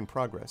your work in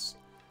progress?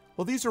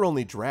 Well, these are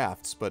only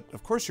drafts, but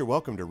of course you're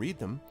welcome to read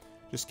them.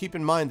 Just keep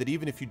in mind that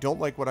even if you don't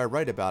like what I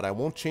write about, I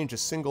won't change a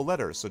single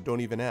letter, so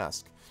don't even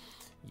ask.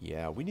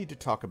 Yeah, we need to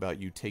talk about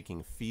you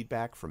taking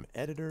feedback from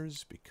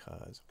editors,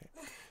 because... Okay.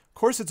 Of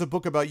course it's a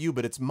book about you,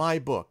 but it's my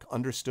book,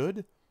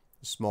 understood?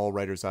 The small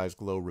writer's eyes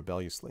glow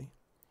rebelliously.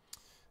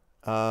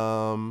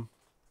 Chaotic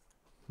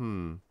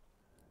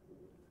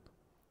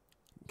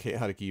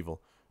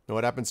evil. Know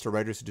what happens to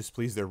writers who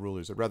displease their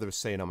rulers? I'd rather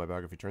say it on my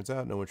biography. Turns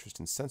out, no interest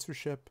in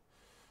censorship.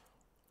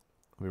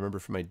 Remember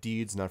for my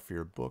deeds, not for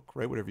your book.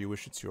 Write whatever you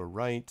wish, it's your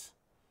right.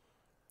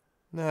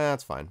 Nah,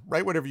 that's fine.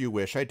 Write whatever you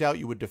wish. I doubt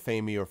you would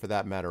defame me or, for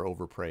that matter,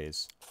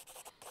 overpraise.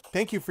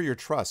 Thank you for your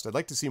trust. I'd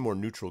like to see more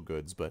neutral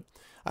goods, but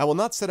I will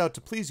not set out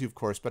to please you, of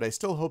course, but I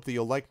still hope that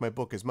you'll like my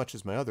book as much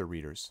as my other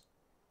readers.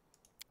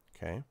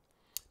 Okay.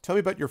 Tell me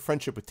about your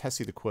friendship with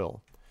Tessie the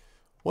Quill.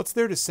 What's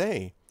there to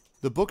say?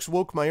 The books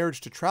woke my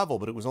urge to travel,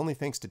 but it was only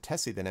thanks to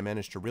Tessie that I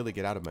managed to really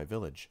get out of my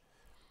village.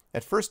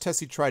 At first,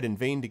 Tessie tried in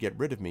vain to get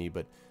rid of me,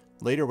 but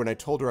later when I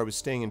told her I was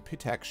staying in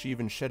Pitak, she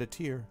even shed a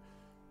tear.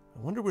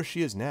 I wonder where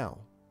she is now.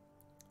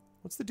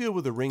 What's the deal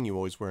with the ring you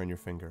always wear on your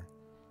finger?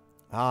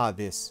 Ah,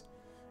 this.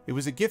 It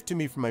was a gift to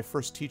me from my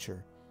first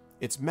teacher.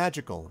 It's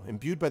magical,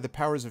 imbued by the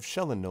powers of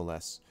Shellen, no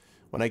less.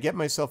 When I get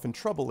myself in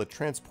trouble, it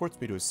transports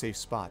me to a safe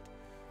spot.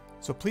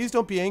 So please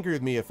don't be angry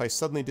with me if I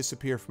suddenly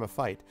disappear from a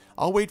fight.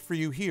 I'll wait for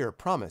you here,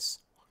 promise.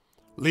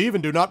 Leave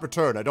and do not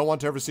return. I don't want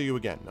to ever see you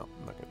again. No,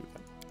 I'm not going to do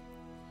that.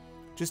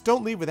 Just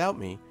don't leave without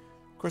me.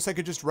 Of course, I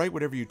could just write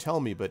whatever you tell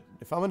me, but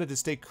if I wanted to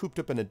stay cooped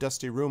up in a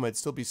dusty room, I'd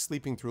still be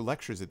sleeping through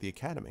lectures at the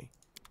academy.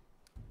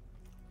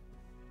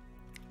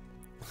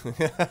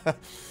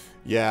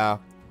 Yeah.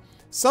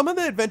 Some of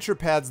the adventure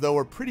pads, though,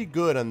 are pretty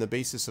good on the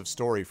basis of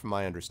story, from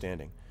my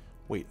understanding.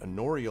 Wait,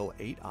 Honorial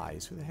 8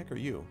 Eyes? Who the heck are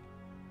you?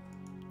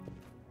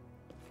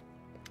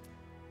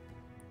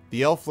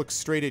 The elf looks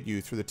straight at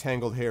you through the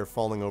tangled hair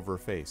falling over her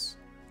face.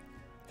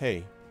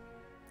 Hey,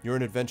 you're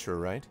an adventurer,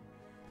 right?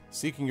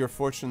 Seeking your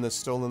fortune in the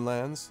stolen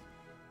lands?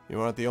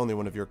 You aren't the only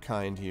one of your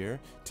kind here.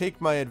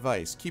 Take my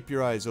advice. Keep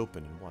your eyes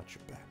open and watch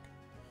your back.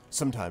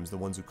 Sometimes the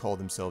ones who call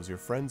themselves your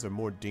friends are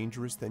more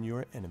dangerous than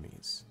your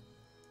enemies.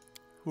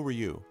 Who are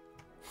you?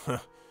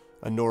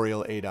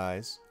 Honorial 8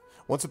 Eyes.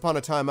 Once upon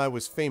a time I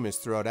was famous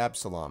throughout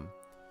Absalom.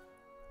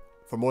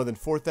 For more than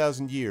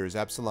 4,000 years,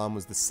 Absalom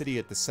was the city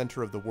at the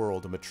center of the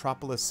world, a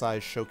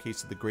metropolis-sized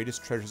showcase of the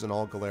greatest treasures in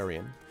all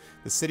Galarian.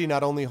 The city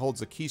not only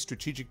holds a key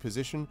strategic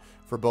position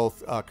for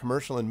both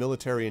commercial and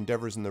military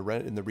endeavors in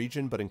the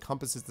region, but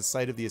encompasses the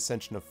site of the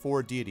ascension of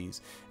 4 deities,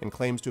 and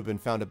claims to have been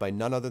founded by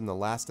none other than the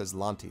last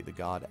Aslanti, the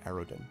god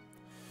Arodin.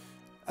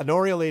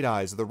 Honorial 8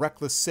 Eyes, the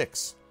Reckless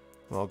 6.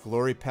 Well,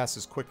 glory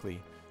passes quickly.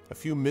 A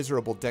few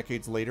miserable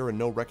decades later, and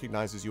no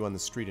recognizes you on the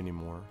street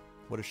anymore.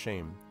 What a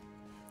shame.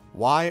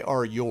 Why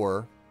are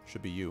your,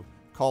 should be you,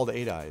 called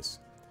 8 Eyes?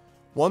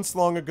 Once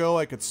long ago,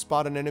 I could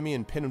spot an enemy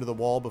and pin him to the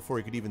wall before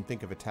he could even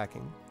think of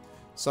attacking.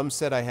 Some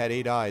said I had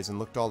 8 eyes and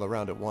looked all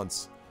around at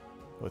once.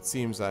 Well, it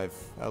seems I've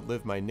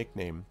outlived my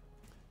nickname.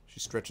 She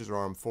stretches her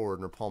arm forward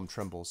and her palm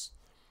trembles.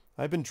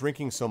 I've been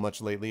drinking so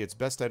much lately, it's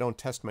best I don't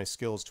test my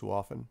skills too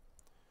often.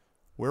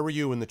 Where were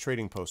you when the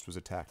trading post was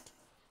attacked?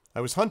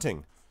 I was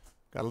hunting.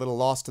 Got a little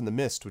lost in the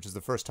mist, which is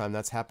the first time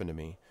that's happened to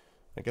me.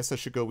 I guess I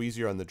should go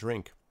easier on the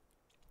drink.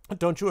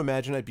 Don't you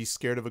imagine I'd be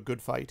scared of a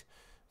good fight?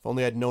 If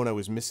only I'd known I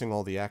was missing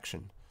all the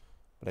action.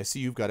 But I see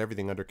you've got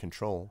everything under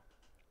control.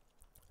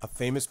 A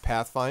famous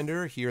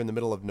Pathfinder here in the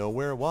middle of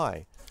nowhere?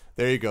 Why?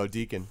 There you go,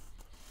 Deacon.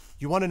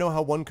 You want to know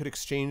how one could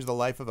exchange the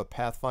life of a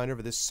Pathfinder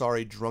for this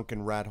sorry,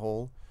 drunken rat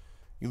hole?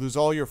 You lose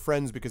all your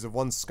friends because of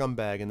one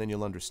scumbag, and then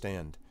you'll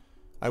understand.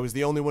 I was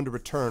the only one to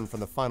return from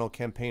the final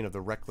campaign of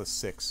the Reckless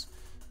 6,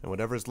 and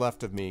whatever's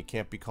left of me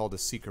can't be called a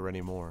seeker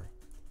anymore.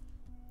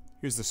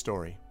 Here's the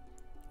story.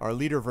 Our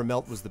leader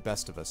Vermelt was the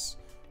best of us.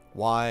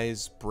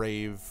 Wise,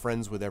 brave,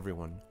 friends with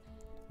everyone.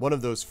 One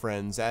of those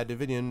friends,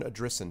 Adivinian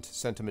Adrissant,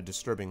 sent him a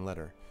disturbing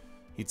letter.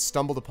 He'd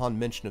stumbled upon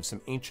mention of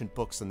some ancient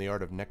books on the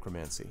art of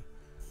necromancy.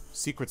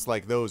 Secrets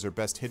like those are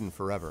best hidden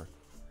forever.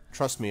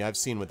 Trust me, I've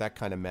seen what that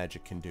kind of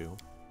magic can do.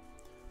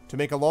 To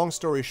make a long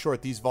story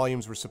short, these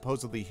volumes were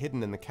supposedly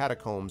hidden in the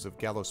catacombs of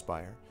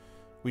Gallowspire.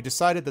 We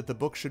decided that the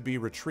books should be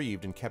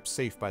retrieved and kept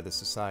safe by the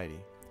Society.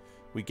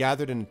 We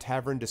gathered in a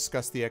tavern,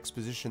 discussed the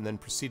exposition, then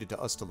proceeded to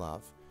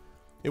Ustalav.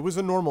 It was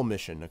a normal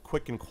mission, a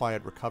quick and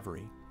quiet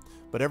recovery.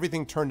 But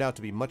everything turned out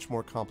to be much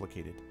more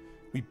complicated.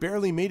 We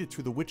barely made it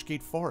through the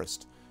Witchgate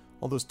Forest.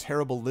 All those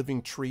terrible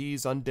living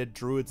trees, undead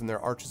druids and their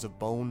arches of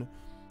bone.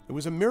 It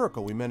was a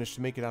miracle we managed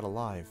to make it out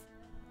alive.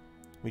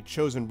 We'd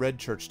chosen Red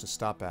Church to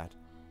stop at.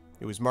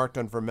 It was marked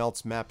on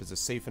Vermelt's map as a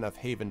safe enough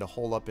haven to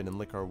hole up in and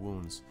lick our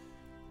wounds.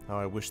 How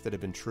I wish that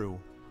had been true.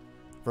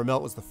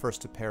 Vermelt was the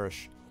first to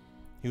perish.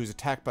 He was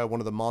attacked by one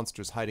of the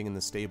monsters hiding in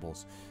the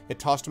stables. It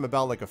tossed him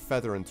about like a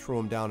feather and threw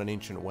him down an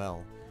ancient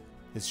well.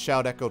 His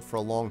shout echoed for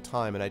a long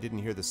time, and I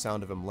didn't hear the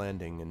sound of him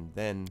landing, and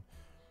then...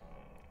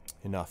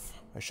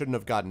 Enough. I shouldn't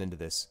have gotten into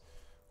this.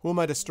 Who am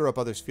I to stir up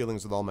others'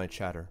 feelings with all my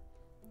chatter?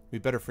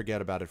 We'd better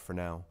forget about it for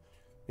now.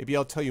 Maybe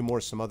I'll tell you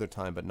more some other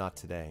time, but not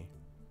today.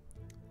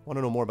 I want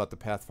to know more about the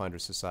Pathfinder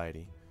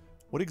Society.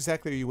 What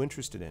exactly are you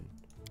interested in?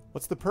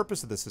 What's the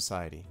purpose of the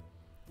Society?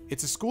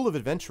 It's a school of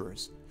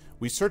adventurers.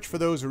 We search for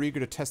those who are eager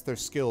to test their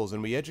skills,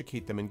 and we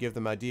educate them and give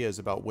them ideas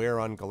about where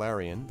on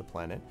Galarian, the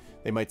planet,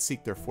 they might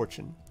seek their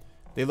fortune.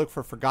 They look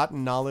for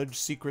forgotten knowledge,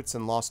 secrets,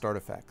 and lost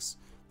artifacts.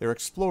 They're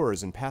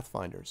explorers and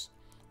pathfinders.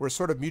 We're a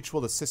sort of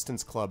mutual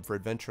assistance club for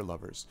adventure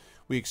lovers.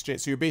 We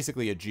exchange, so you're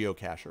basically a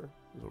geocacher,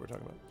 is what we're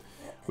talking about.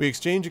 We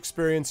exchange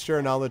experience,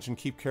 share knowledge, and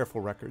keep careful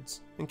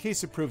records, in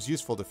case it proves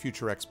useful to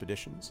future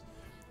expeditions.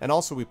 And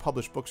also we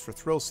publish books for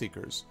thrill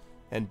seekers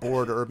and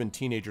bored urban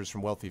teenagers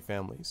from wealthy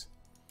families.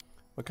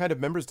 What kind of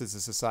members does the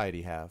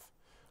society have?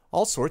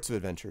 All sorts of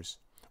adventures.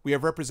 We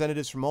have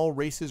representatives from all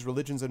races,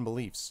 religions, and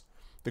beliefs.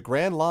 The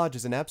Grand Lodge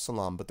is in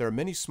Absalom, but there are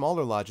many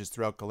smaller lodges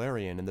throughout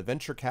Galarian, and the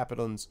venture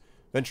captains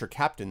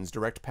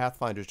direct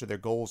Pathfinders to their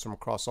goals from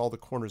across all the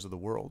corners of the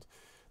world.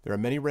 There are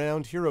many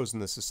renowned heroes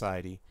in the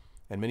society,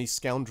 and many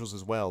scoundrels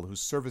as well,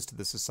 whose service to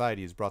the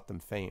society has brought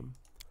them fame.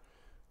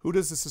 Who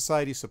does the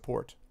society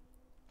support?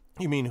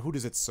 You mean, who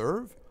does it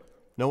serve?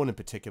 No one in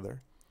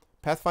particular.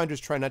 Pathfinders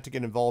try not to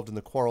get involved in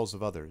the quarrels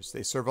of others.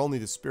 They serve only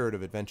the spirit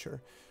of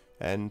adventure,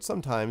 and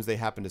sometimes they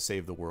happen to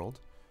save the world.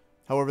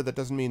 However, that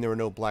doesn't mean there are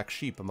no black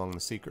sheep among the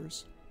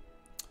seekers.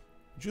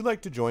 Would you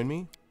like to join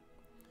me?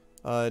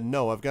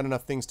 No, I've got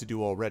enough things to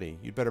do already.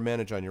 You'd better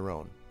manage on your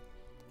own.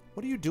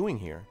 What are you doing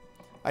here?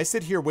 I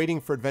sit here waiting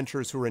for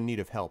adventurers who are in need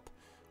of help.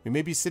 We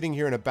may be sitting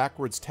here in a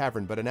backwards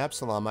tavern, but in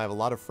Absalom I have a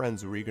lot of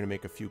friends who are eager to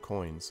make a few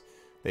coins.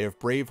 They have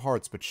brave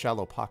hearts but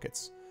shallow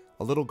pockets.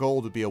 A little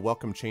gold would be a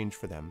welcome change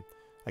for them.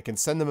 I can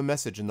send them a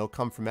message and they'll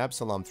come from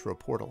Absalom through a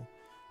portal.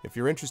 If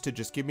you're interested,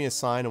 just give me a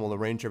sign and we'll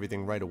arrange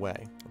everything right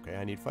away. Okay,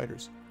 I need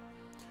fighters.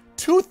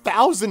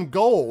 2,000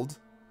 gold?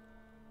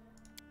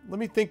 Let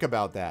me think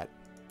about that.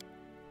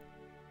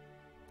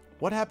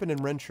 What happened in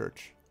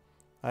Renchurch?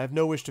 I have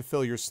no wish to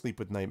fill your sleep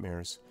with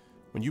nightmares.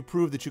 When you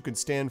prove that you can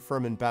stand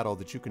firm in battle,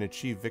 that you can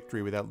achieve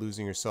victory without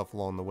losing yourself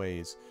along the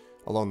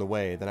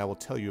way, then I will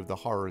tell you of the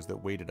horrors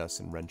that waited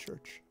us in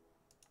Renchurch.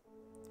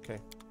 Okay.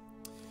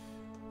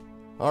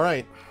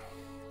 Alright.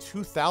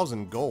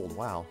 2,000 gold,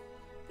 wow.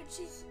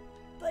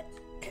 But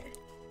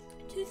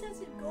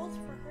 2,000 gold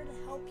for her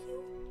to help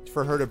you?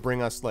 For her to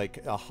bring us,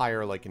 like, a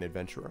higher, like, an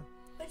adventurer.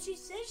 But she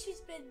says she's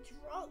been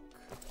drunk.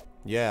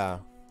 Yeah.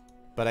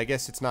 But I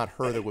guess it's not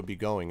her that would be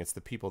going, it's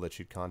the people that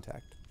she'd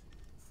contact.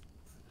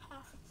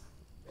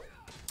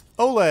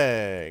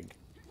 Oleg!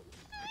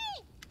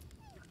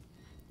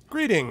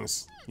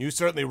 Greetings! You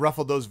certainly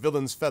ruffled those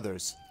villains'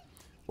 feathers.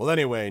 Well,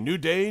 anyway, new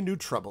day, new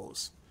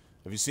troubles.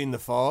 Have you seen the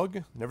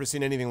fog? Never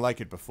seen anything like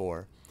it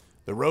before.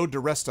 The road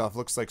to Restov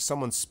looks like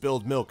someone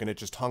spilled milk and it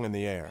just hung in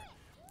the air.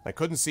 I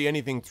couldn't see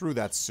anything through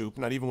that soup,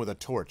 not even with a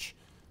torch.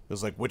 It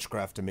was like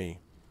witchcraft to me.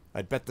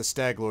 I'd bet the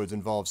Stag Lord's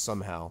involved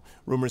somehow.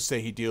 Rumors say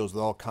he deals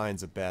with all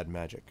kinds of bad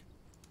magic.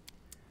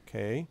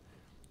 Okay.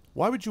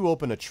 Why would you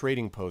open a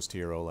trading post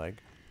here,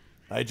 Oleg?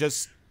 I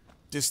just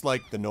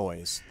dislike the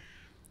noise.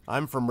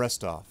 I'm from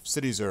Restov.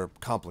 Cities are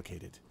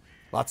complicated.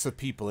 Lots of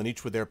people, and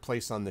each with their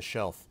place on the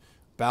shelf.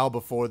 Bow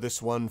before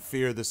this one,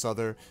 fear this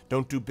other.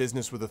 Don't do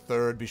business with a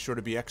third. Be sure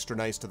to be extra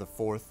nice to the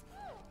fourth.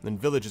 And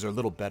villages are a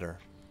little better.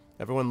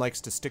 Everyone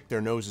likes to stick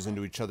their noses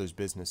into each other's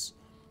business.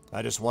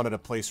 I just wanted a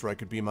place where I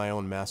could be my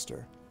own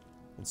master.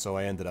 And so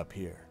I ended up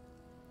here.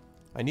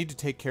 I need to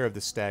take care of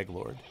the Stag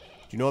Lord.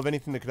 Do you know of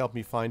anything that could help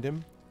me find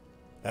him?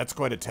 That's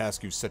quite a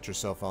task you've set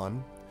yourself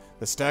on.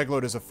 The Stag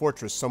Lord is a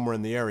fortress somewhere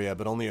in the area,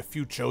 but only a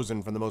few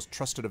chosen from the most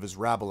trusted of his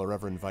rabble are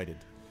ever invited.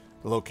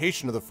 The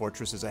location of the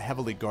fortress is a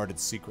heavily guarded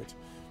secret,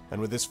 and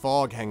with this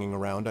fog hanging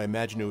around, I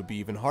imagine it would be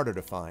even harder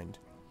to find.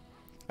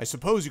 I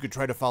suppose you could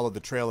try to follow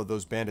the trail of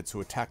those bandits who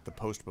attacked the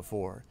post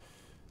before.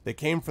 They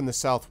came from the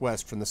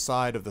southwest, from the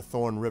side of the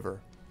Thorn River.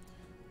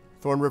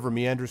 Thorn River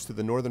meanders through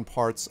the northern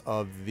parts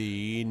of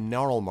the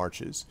Gnarl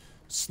Marches.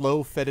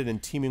 Slow, fetid,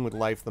 and teeming with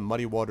life, the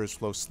muddy waters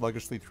flow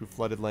sluggishly through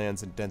flooded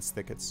lands and dense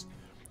thickets.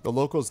 The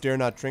locals dare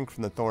not drink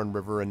from the Thorn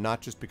River, and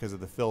not just because of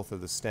the filth or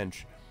the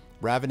stench.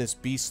 Ravenous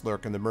beasts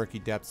lurk in the murky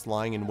depths,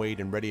 lying in wait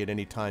and ready at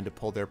any time to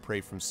pull their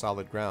prey from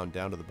solid ground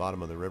down to the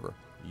bottom of the river.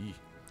 Yee.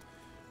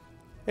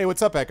 Hey,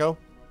 what's up, Echo?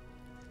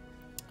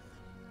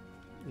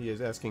 He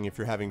is asking if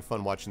you're having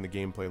fun watching the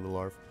gameplay,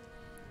 Lilarv.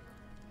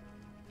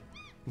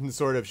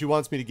 Sort of. She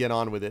wants me to get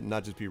on with it and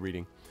not just be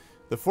reading.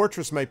 The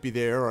fortress might be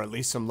there, or at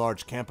least some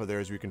large camp of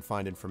theirs where you can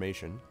find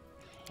information.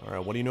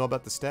 Alright, what do you know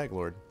about the Stag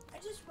Lord? I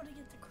just want to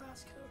get the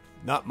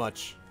crosscode. Not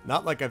much.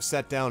 Not like I've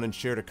sat down and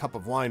shared a cup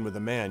of wine with a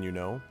man, you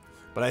know.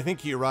 But I think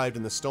he arrived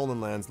in the Stolen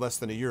Lands less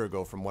than a year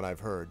ago from what I've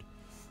heard.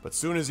 But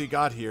soon as he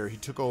got here, he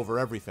took over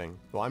everything.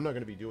 Well, I'm not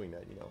going to be doing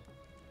that, you know.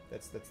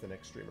 That's the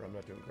next streamer. I'm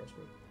not doing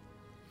crossword.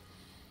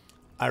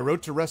 I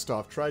wrote to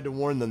Restov, tried to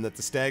warn them that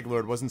the Stag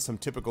Lord wasn't some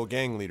typical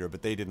gang leader,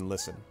 but they didn't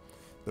listen.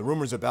 The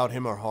rumors about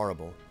him are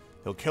horrible.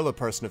 He'll kill a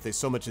person if they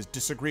so much as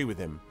disagree with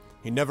him.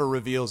 He never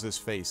reveals his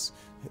face.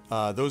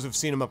 Those who've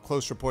seen him up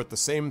close report the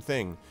same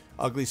thing.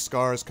 Ugly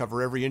scars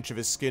cover every inch of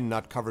his skin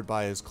not covered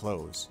by his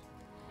clothes.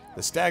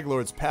 The Stag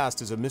Lord's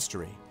past is a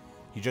mystery.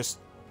 He just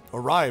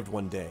arrived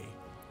one day.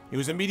 He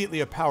was immediately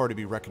a power to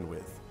be reckoned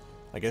with.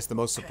 I guess the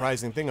most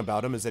surprising thing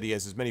about him is that he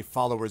has as many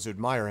followers who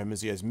admire him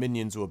as he has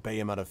minions who obey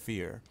him out of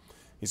fear.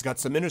 He's got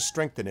some inner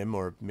strength in him,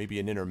 or maybe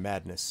an inner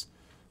madness.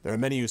 There are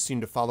many who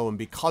seem to follow him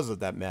because of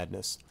that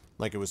madness,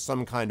 like it was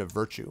some kind of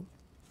virtue.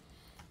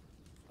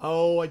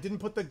 Oh, I didn't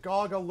put the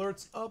GOG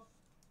alerts up.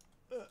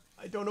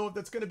 I don't know if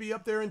that's going to be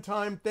up there in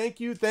time. Thank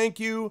you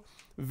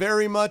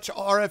very much,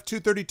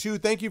 RF232.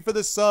 Thank you for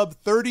the sub.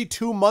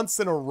 32 months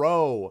in a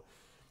row.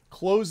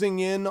 Closing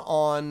in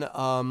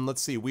on,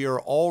 let's see, we are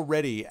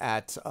already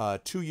at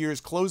 2 years,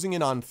 closing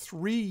in on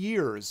 3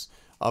 years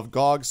of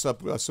GOG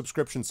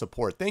subscription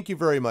support. Thank you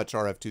very much,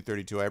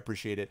 RF232. I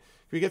appreciate it.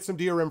 Can we get some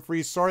DRM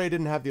free? Sorry I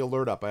didn't have the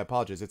alert up. I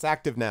apologize. It's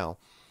active now.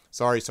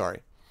 Sorry.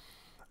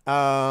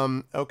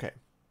 Okay.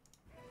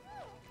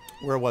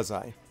 Where was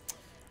I?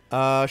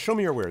 Show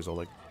me your wares,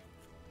 Oleg.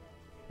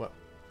 What?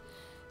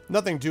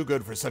 Nothing too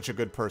good for such a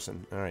good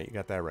person. All right, you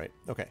got that right.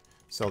 Okay.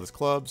 Sell this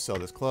club, sell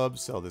this club,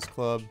 sell this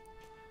club.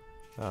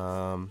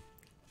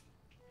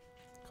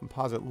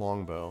 Composite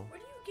longbow. Where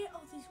do you get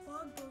all these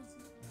longbows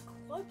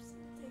and clubs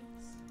and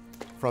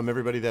things? From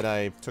everybody that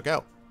I took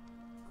out.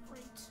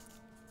 Great.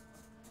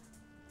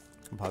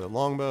 Composite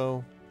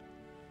longbow.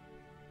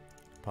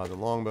 Composite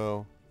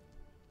longbow.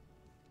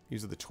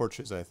 These are the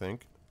torches, I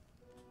think.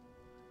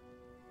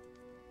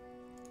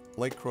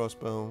 Light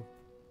crossbow.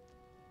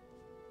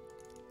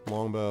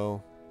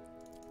 Longbow.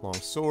 Long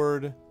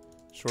sword.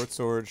 Short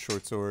sword,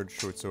 short sword,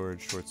 short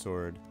sword, short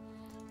sword.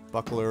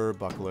 Buckler,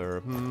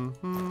 buckler.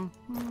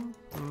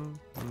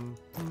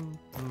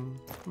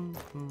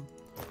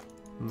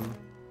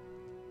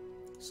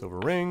 Silver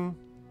ring.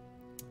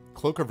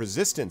 Cloak of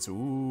resistance.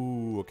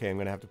 Ooh, okay, I'm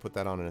going to have to put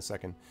that on in a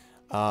second.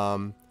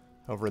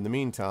 However, in the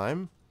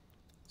meantime,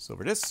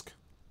 silver disc.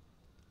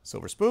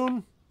 Silver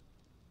spoon.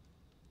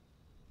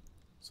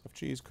 Soft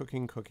cheese,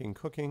 cooking.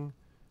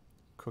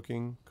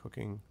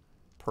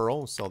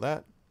 Pearl, sell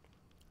that.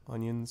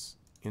 Onions,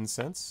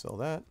 incense, sell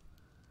that.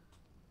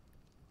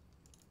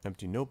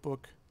 Empty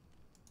notebook.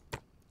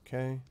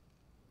 Okay.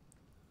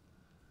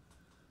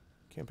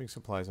 Camping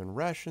supplies and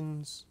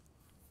rations.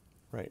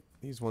 Right,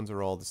 these ones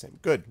are all the same.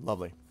 Good,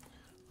 lovely.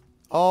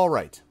 All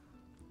right.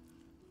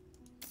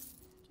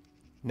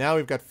 Now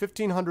we've got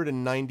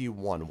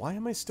 1,591. Why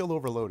am I still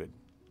overloaded?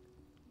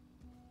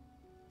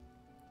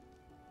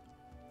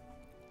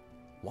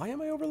 Why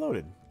am I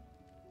overloaded?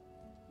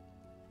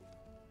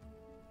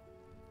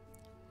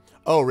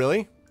 Oh,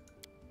 really?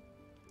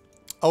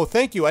 Oh,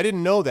 thank you. I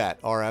didn't know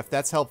that, RF.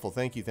 That's helpful.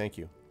 Thank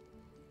you.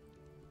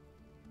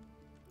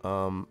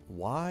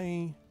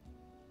 Why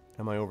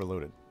am I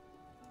overloaded?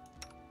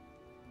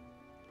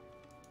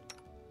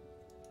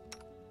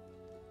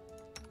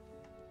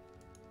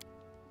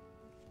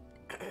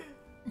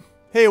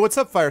 Hey, what's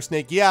up, Fire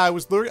Snake? Yeah, I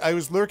was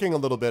lurking a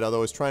little bit, although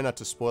I was trying not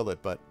to spoil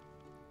it, but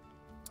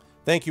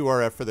thank you,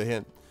 RF, for the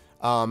hint.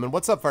 And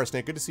what's up, Fire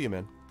Snake? Good to see you,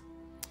 man.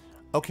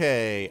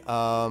 Okay,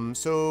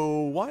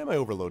 so why am I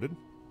overloaded?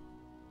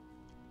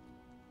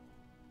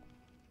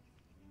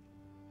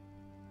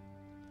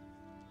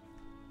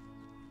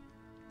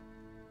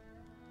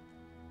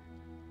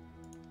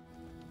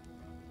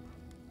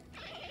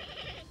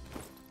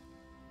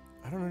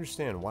 I don't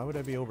understand. Why would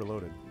I be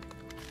overloaded?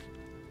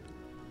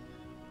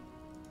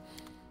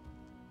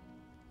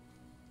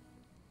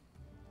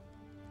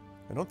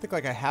 I don't think,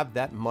 like, I have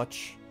that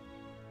much.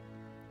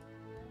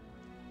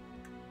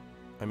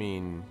 I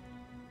mean...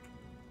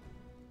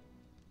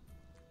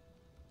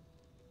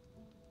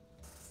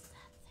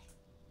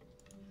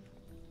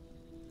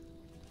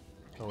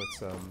 Oh,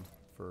 it's,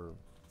 for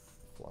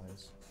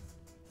flies.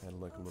 I had,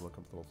 like, a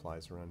couple little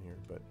flies around here,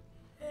 but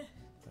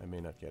I may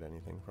not get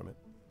anything from it.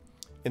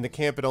 In the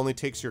camp, it only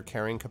takes your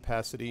carrying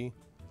capacity,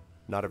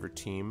 not of your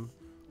team.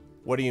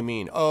 What do you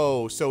mean?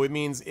 Oh, so it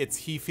means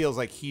he feels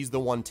like he's the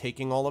one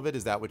taking all of it?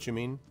 Is that what you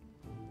mean?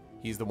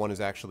 He's the one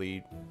who's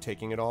actually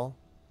taking it all?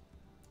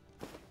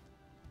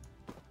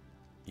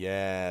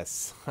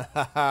 Yes.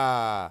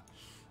 There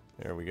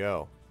we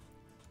go.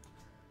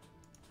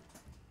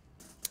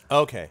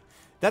 Okay.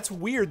 That's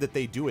weird that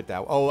they do it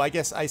that way. Oh, I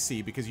guess I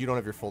see, because you don't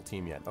have your full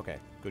team yet. Okay.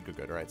 Good.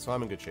 All right, so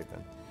I'm in good shape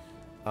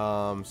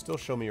then. Still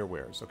show me your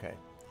wares. Okay.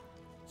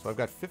 So I've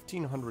got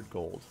 1,500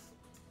 gold.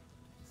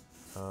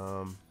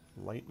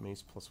 Light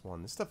mace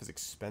 +1. This stuff is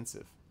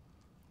expensive.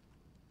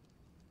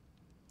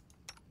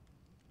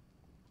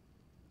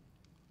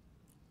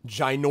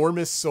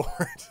 Ginormous sword.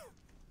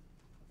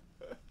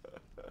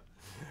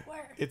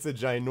 Where? It's a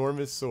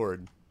ginormous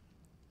sword.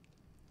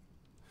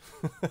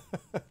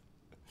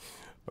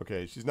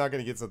 Okay, she's not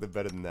going to get something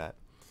better than that.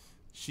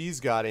 She's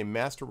got a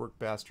Masterwork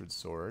Bastard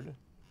sword.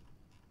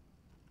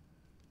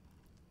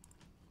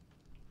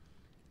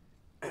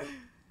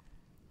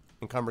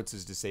 Encumbrance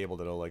is disabled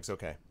at Oleg's.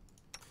 Okay.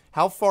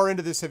 How far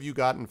into this have you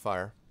gotten,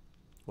 Fire?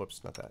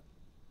 Whoops, not that.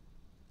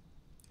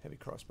 Heavy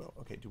crossbow.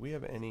 Okay, do we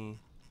have any...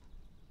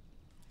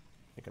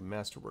 Like a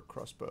Masterwork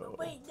crossbow? Oh,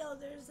 wait, no,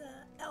 there's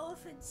a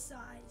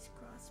elephant-size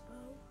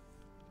crossbow.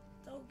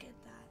 Don't get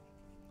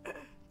that.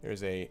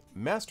 There's a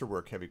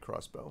Masterwork heavy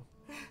crossbow.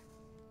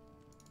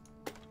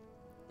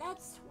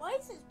 That's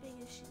twice as big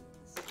as she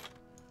is.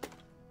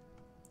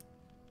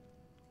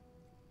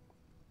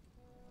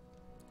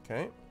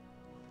 Okay.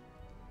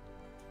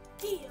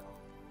 Deal.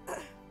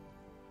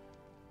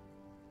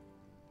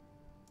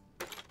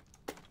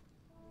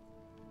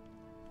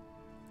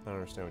 I don't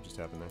understand what just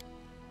happened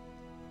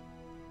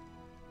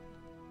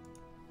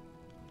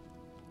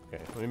there.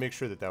 Okay, let me make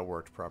sure that that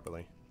worked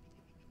properly.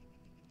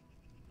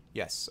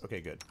 Yes, okay,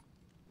 good.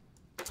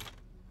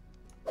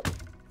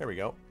 There we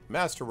go.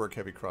 Masterwork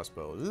heavy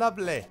crossbow.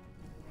 Lovely.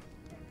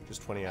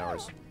 Just 20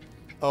 hours.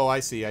 Oh, I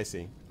see, I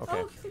see.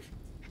 Okay.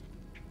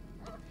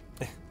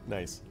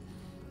 Nice.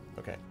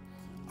 Okay.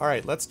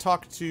 Alright, let's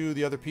talk to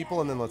the other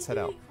people and then let's head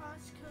out.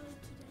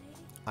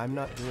 I'm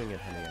not doing it,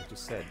 honey. I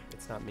just said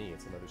it's not me,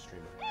 it's another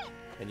streamer.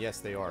 And yes,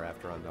 they are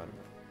after I'm done.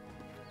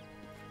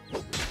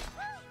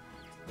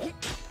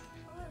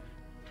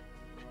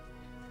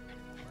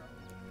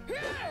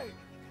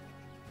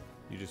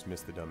 You just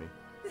missed the dummy.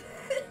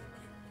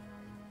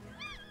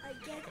 I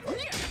get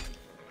it.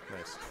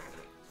 Nice.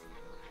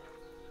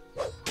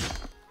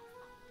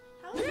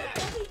 How is that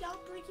dummy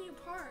not breaking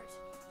apart?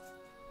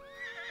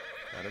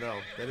 I don't know.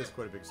 That is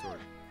quite a big sword.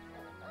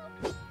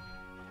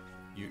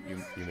 You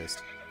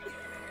missed.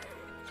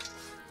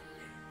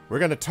 We're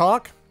gonna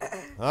talk?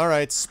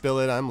 Alright, spill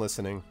it. I'm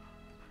listening.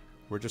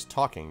 We're just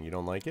talking. You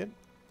don't like it?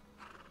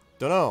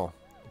 Dunno.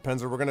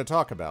 Depends what we're gonna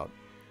talk about.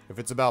 If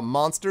it's about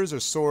monsters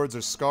or swords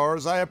or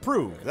scars, I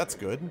approve. That's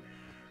good.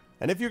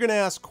 And if you're gonna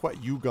ask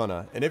if you're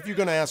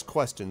gonna ask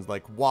questions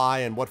like why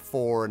and what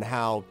for and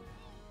how,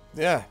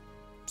 yeah,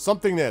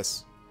 something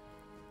this.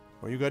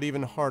 Or you got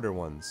even harder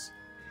ones.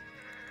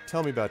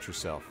 Tell me about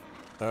yourself.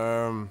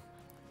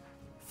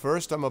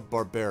 First, I'm a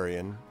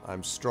barbarian.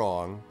 I'm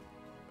strong.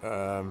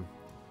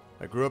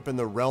 I grew up in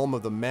the realm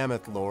of the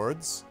Mammoth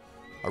Lords.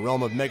 A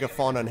realm of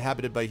megafauna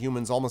inhabited by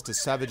humans almost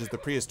as savage as the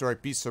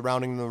prehistoric beasts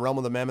surrounding them. The realm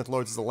of the Mammoth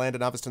Lords is a land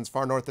in Aveston's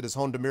far north that is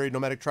home to myriad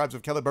nomadic tribes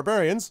of Kelly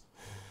barbarians.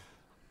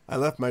 I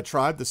left my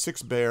tribe, the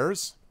Six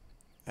Bears,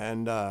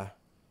 and I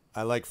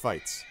like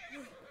fights.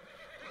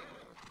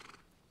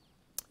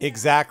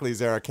 Exactly,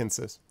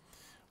 Zarakinsis.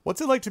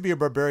 What's it like to be a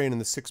barbarian in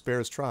the Six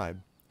Bears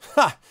tribe?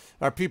 Ha!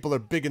 Our people are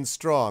big and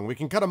strong. We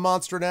can cut a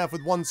monster in half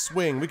with one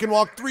swing. We can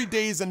walk 3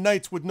 days and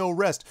nights with no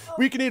rest.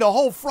 We can eat a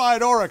whole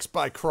fried oryx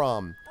by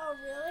Crom. Oh,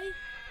 really?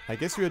 I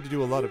guess you had to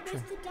do a lot of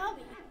training.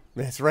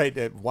 That's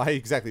right. Why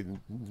exactly?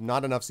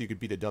 Not enough so you could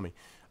beat a dummy.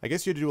 I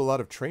guess you had to do a lot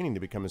of training to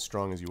become as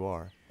strong as you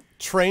are.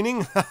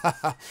 Training?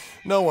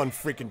 No one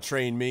freaking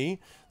trained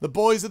me. The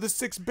boys of the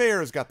Six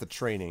Bears got the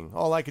training.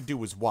 All I could do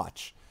was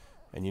watch.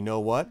 And you know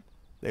what?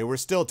 They were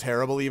still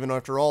terrible even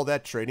after all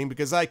that training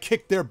because I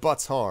kicked their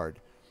butts hard.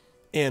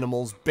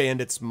 Animals,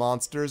 bandits,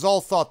 monsters,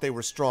 all thought they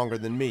were stronger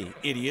than me.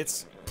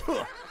 Idiots.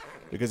 Puh.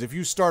 Because if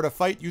you start a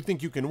fight, you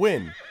think you can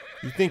win.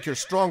 You think you're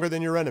stronger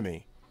than your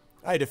enemy.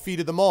 I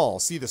defeated them all.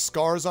 See the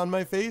scars on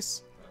my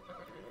face?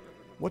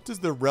 What does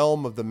the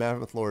realm of the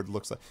Mammoth Lord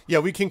look like? Yeah,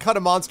 we can cut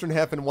a monster in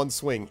half in one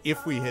swing,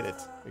 if we hit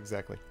it.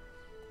 Exactly.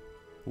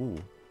 Ooh.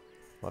 We'll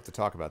have to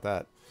talk about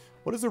that.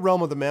 What does the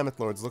realm of the Mammoth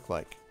Lords look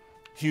like?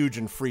 Huge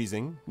and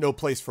freezing. No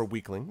place for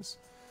weaklings.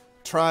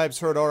 Tribes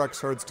herd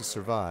oryx herds to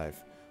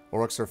survive.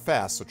 Oryx are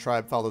fast, so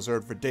tribe follows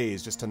herd for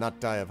days just to not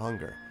die of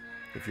hunger.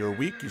 If you're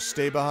weak, you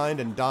stay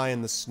behind and die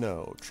in the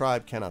snow.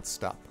 Tribe cannot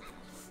stop.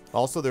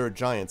 Also, there are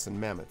giants and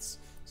mammoths.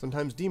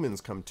 Sometimes demons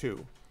come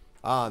too.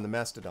 Ah, and the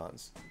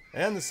mastodons.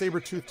 And the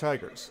saber-toothed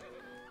tigers.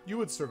 You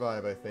would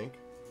survive, I think.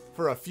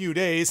 For a few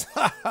days.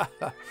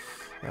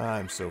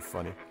 I'm so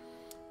funny.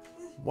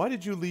 Why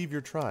did you leave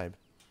your tribe?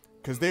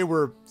 Because they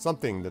were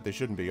something that they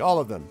shouldn't be. All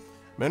of them.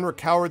 Men were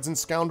cowards and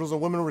scoundrels,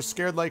 and women were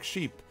scared like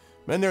sheep.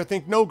 Men there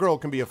think no girl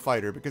can be a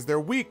fighter because they're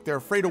weak. They're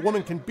afraid a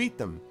woman can beat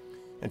them.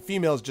 And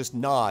females just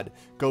nod.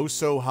 Go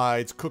sew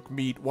hides, cook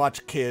meat,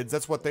 watch kids.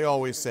 That's what they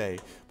always say.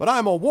 But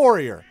I'm a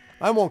warrior.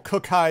 I won't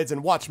cook hides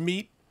and watch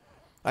meat.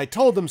 I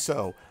told them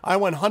so. I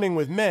went hunting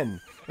with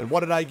men. And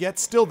what did I get?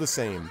 Still the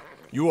same.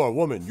 You are a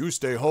woman. You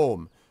stay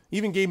home.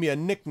 Even gave me a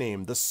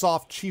nickname, the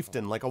Soft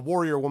Chieftain, like a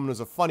warrior woman was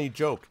a funny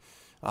joke.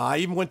 I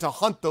even went to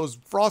hunt those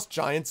frost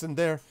giants and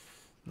they're...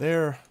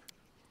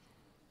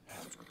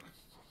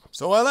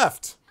 So I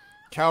left.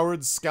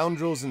 Cowards,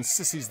 scoundrels, and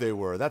sissies they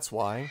were, that's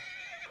why.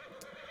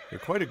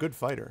 You're quite a good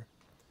fighter.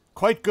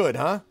 Quite good,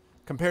 huh?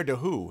 Compared to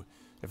who?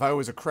 If I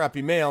was a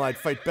crappy male, I'd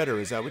fight better,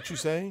 is that what you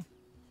say?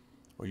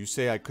 Or you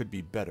say I could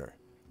be better.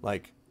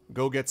 Like,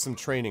 go get some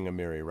training,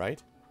 Amiri,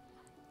 right?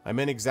 I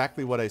meant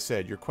exactly what I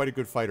said. You're quite a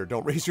good fighter.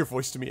 Don't raise your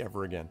voice to me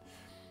ever again.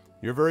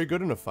 You're very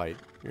good in a fight.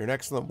 You're an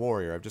excellent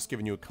warrior. I've just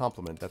given you a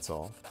compliment, that's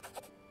all.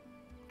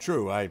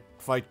 True, I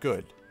fight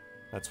good.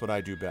 That's what I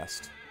do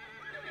best.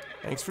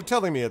 Thanks for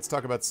telling me. Let's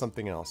talk about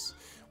something else.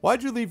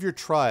 Why'd you leave your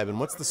tribe, and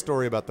what's the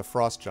story about the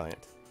frost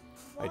giant?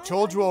 I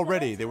told you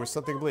already, they were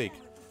something bleak.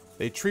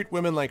 They treat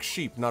women like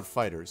sheep, not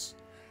fighters.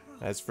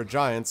 As for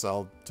giants,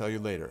 I'll tell you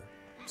later.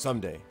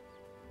 Someday.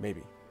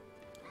 Maybe.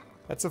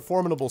 That's a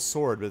formidable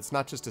sword, but it's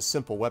not just a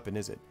simple weapon,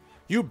 is it?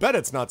 You bet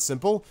it's not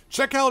simple.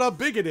 Check out how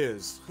big it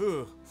is.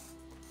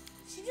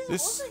 She doesn't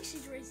look like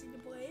she's raising the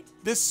blade.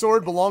 This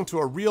sword belonged to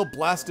a real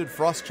blasted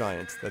frost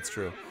giant. That's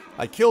true.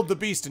 I killed the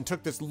beast and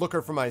took this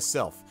looker for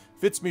myself.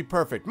 Fits me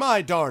perfect.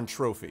 My darn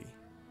trophy.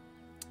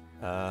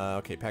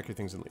 Okay, pack your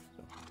things and leave.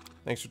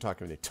 Thanks for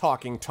talking with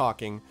me.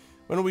 Talking.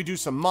 When will we do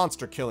some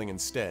monster killing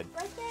instead?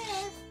 Right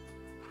there.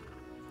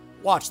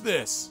 Watch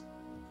this.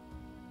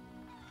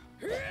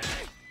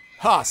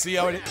 Ha! See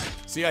how I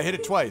hit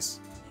it twice.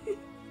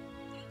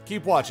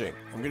 Keep watching.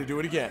 I'm gonna do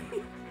it again.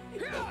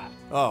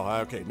 Oh,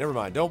 okay. Never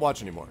mind. Don't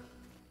watch anymore.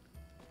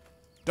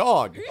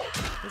 Dog.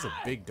 That's a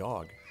big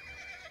dog.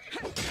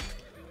 It's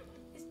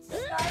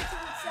disguised to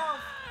itself.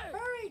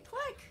 Hurry,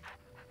 quick!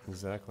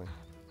 Exactly.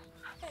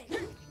 Hey,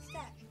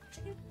 stat.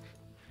 Chicken.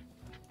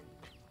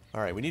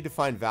 All right, we need to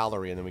find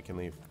Valerie and then we can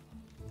leave.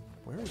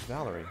 Where is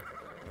Valerie?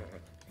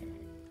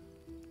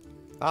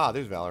 Ah,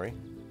 there's Valerie.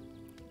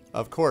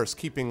 Of course,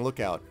 keeping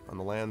lookout on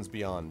the lands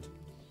beyond.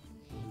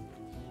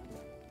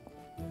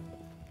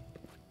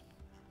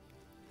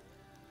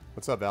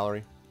 What's up,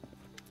 Valerie?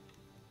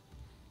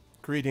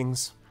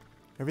 Greetings.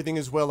 Everything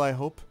is well, I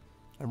hope.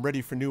 I'm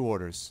ready for new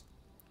orders.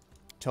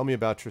 Tell me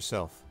about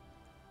yourself.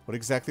 What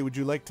exactly would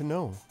you like to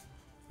know?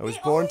 I was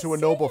born to a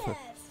noble...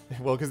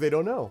 Well, because they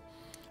don't know.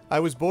 I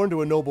was born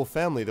to a noble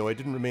family, though I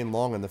didn't remain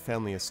long on the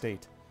family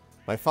estate.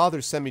 My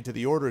father sent me to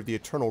the Order of the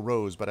Eternal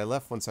Rose, but I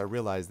left once I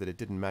realized that it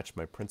didn't match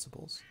my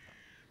principles.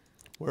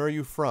 Where are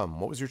you from?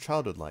 What was your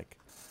childhood like?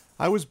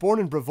 I was born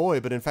in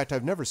Brevoy, but in fact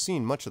I've never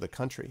seen much of the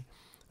country.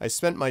 I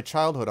spent my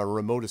childhood on a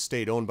remote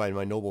estate owned by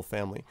my noble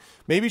family.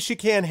 Maybe she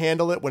can't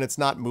handle it when it's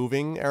not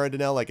moving,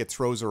 Aradinel, like it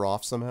throws her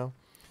off somehow.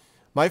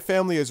 My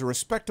family is a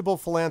respectable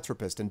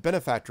philanthropist and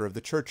benefactor of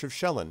the Church of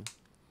Shellen.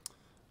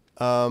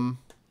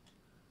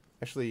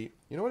 Actually,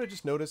 you know what I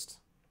just noticed?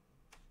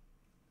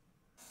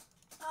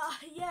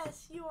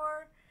 Yes, you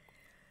are.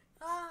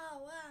 Ah,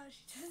 wow.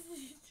 She's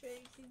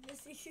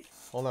missing.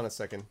 Hold on a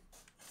second.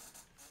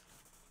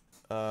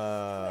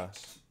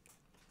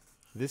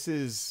 This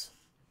is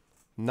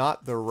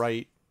not the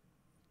right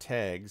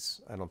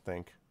tags, I don't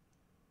think.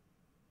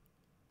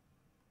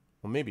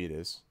 Well, maybe it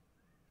is.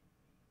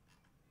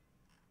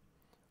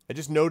 I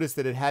just noticed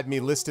that it had me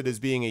listed as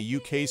being a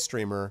UK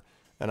streamer,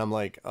 and I'm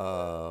like,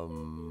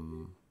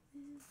 not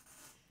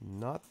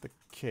the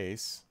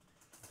case.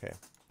 Okay,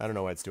 I don't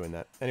know why it's doing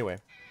that. Anyway.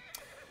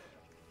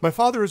 My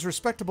father is a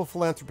respectable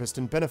philanthropist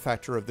and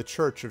benefactor of the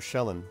Church of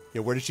Shellen.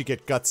 Yeah, where did she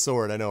get Gut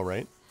Sword? I know,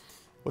 right?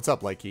 What's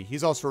up, Likey?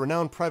 He's also a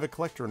renowned private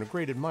collector and a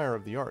great admirer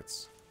of the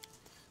arts.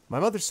 My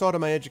mother saw to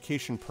my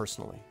education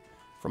personally.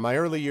 From my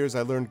early years,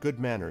 I learned good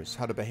manners,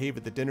 how to behave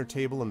at the dinner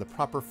table, and the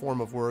proper form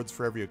of words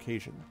for every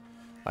occasion.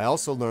 I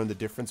also learned the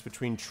difference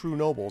between true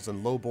nobles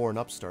and low-born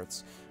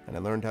upstarts, and I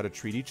learned how to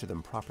treat each of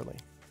them properly.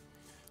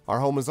 Our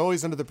home was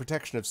always under the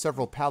protection of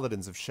several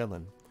paladins of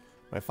Shellen.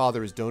 My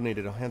father has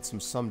donated a handsome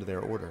sum to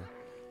their order.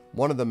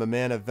 One of them, a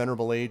man of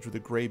venerable age with a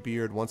gray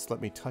beard, once let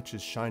me touch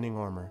his shining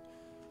armor.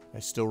 I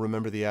still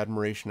remember the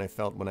admiration I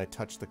felt when I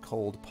touched the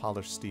cold,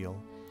 polished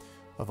steel.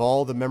 Of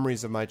all the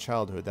memories of my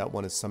childhood, that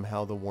one is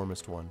somehow the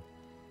warmest one.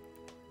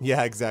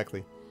 Yeah,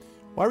 exactly.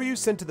 Why were you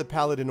sent to the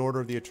Paladin Order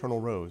of the Eternal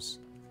Rose?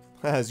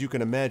 As you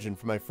can imagine,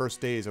 for my first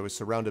days I was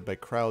surrounded by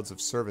crowds of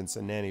servants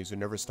and nannies who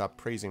never stopped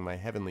praising my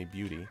heavenly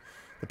beauty.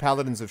 The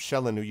Paladins of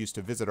Shellen who used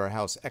to visit our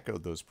house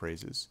echoed those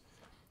praises.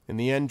 In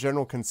the end,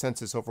 general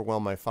consensus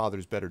overwhelmed my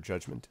father's better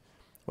judgment.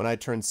 When I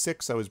turned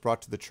 6, I was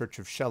brought to the Church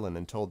of Shellen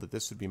and told that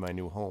this would be my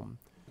new home.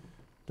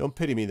 Don't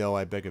pity me, though,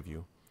 I beg of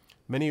you.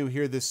 Many who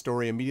hear this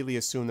story immediately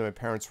assume that my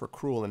parents were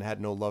cruel and had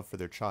no love for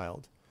their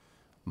child.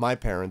 My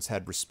parents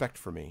had respect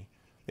for me.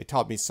 They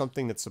taught me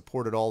something that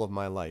supported all of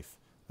my life,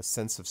 a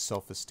sense of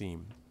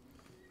self-esteem.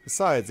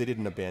 Besides, they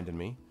didn't abandon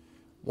me.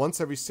 Once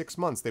every 6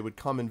 months, they would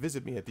come and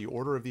visit me at the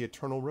Order of the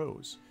Eternal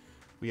Rose.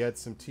 We had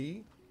some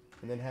tea,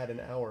 and then had an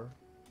hour.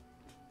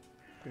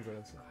 Okay.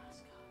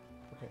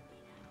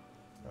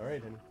 All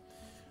right, honey.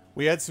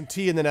 We had some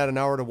tea and then had an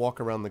hour to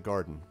walk around the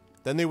garden.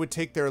 Then they would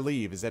take their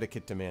leave as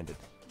etiquette demanded.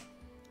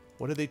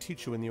 What did they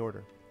teach you in the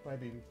order? Bye,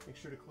 baby. Make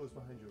sure to close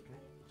behind you, okay?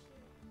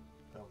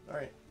 Oh, all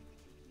right.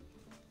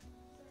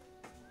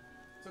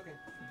 It's okay.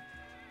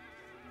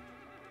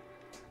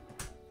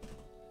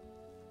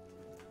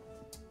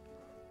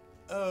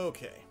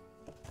 Okay.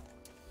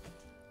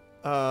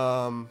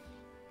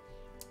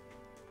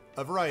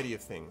 A variety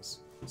of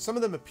things. Some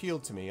of them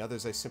appealed to me,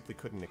 others I simply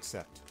couldn't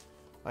accept.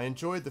 I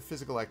enjoyed the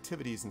physical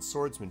activities and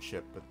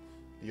swordsmanship, but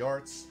the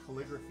arts,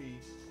 calligraphy,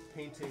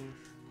 painting,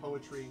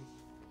 poetry...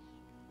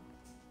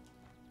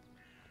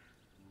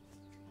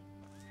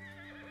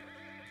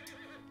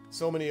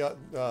 so many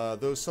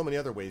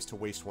other ways to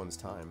waste one's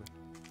time.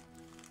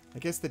 I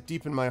guess that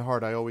deep in my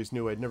heart I always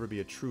knew I'd never be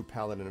a true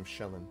paladin of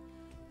Shellen.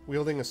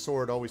 Wielding a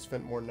sword always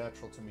felt more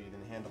natural to me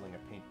than handling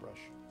a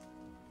paintbrush.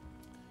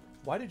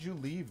 Why did you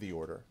leave the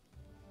order?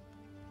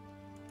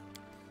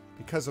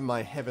 Because of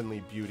my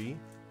heavenly beauty?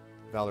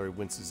 Valerie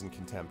winces in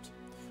contempt.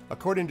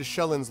 According to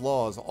Shellen's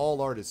laws,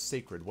 all art is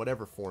sacred,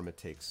 whatever form it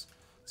takes.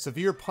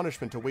 Severe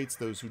punishment awaits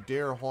those who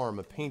dare harm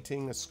a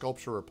painting, a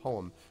sculpture, or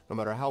poem, no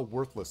matter how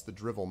worthless the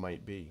drivel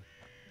might be.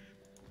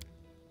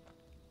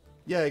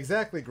 Yeah,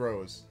 exactly,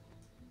 Grows.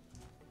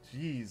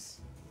 Jeez.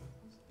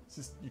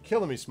 You're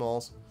killing me,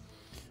 Smalls.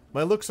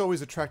 My looks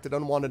always attracted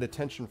unwanted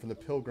attention from the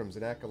pilgrims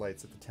and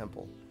acolytes at the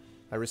temple.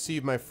 I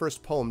received my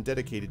first poem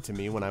dedicated to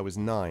me when I was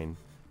 9.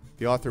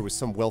 The author was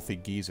some wealthy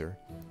geezer,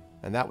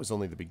 and that was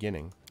only the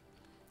beginning.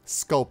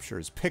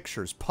 Sculptures,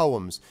 pictures,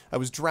 poems, I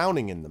was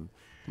drowning in them.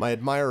 My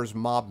admirers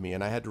mobbed me,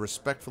 and I had to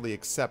respectfully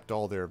accept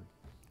all their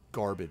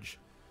garbage.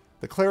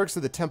 The clerics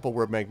of the temple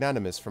were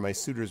magnanimous, for my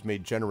suitors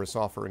made generous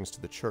offerings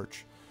to the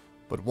church.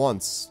 But one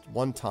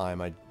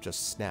time, I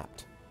just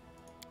snapped.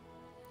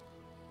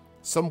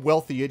 Some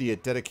wealthy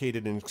idiot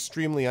dedicated an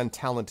extremely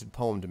untalented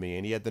poem to me,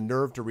 and he had the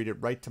nerve to read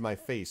it right to my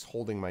face,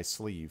 holding my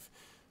sleeve.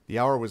 The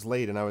hour was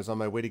late, and I was on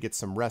my way to get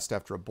some rest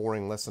after a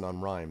boring lesson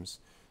on rhymes.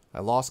 I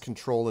lost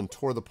control and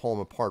tore the poem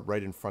apart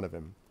right in front of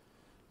him.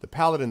 The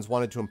paladins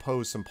wanted to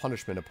impose some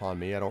punishment upon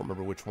me. I don't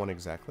remember which one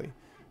exactly.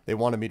 They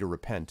wanted me to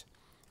repent.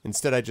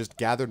 Instead, I just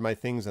gathered my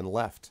things and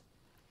left.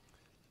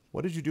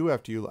 What did you do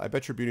after you... I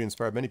bet your beauty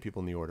inspired many people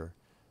in the order.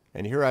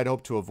 And here I'd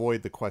hoped to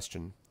avoid the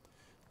question.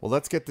 Well,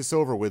 let's get this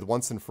over with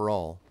once and for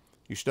all.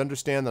 You should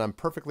understand that I'm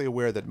perfectly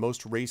aware that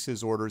most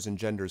races, orders, and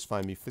genders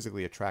find me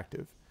physically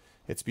attractive.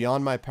 It's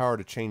beyond my power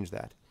to change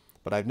that.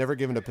 But I've never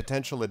given a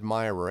potential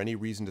admirer any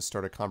reason to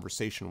start a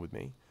conversation with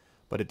me.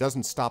 But it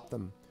doesn't stop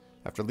them.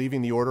 After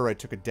leaving the order, I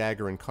took a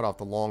dagger and cut off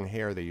the long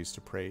hair they used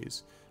to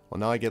praise. Well,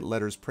 now I get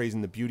letters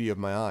praising the beauty of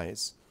my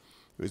eyes.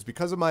 It was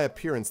because of my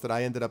appearance that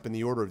I ended up in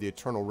the Order of the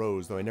Eternal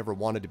Rose, though I never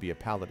wanted to be a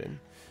paladin.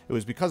 It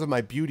was because of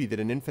my beauty that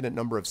an infinite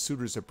number of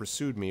suitors have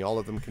pursued me, all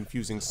of them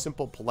confusing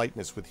simple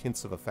politeness with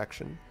hints of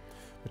affection.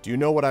 But do you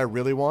know what I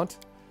really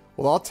want?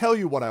 Well, I'll tell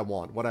you what I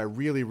want, what I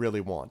really,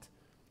 really want.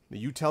 Now,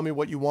 you tell me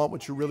what you want,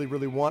 what you really,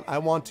 really want. I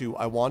want to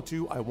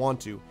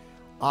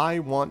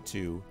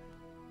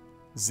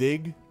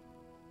zig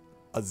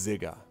a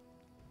zigga.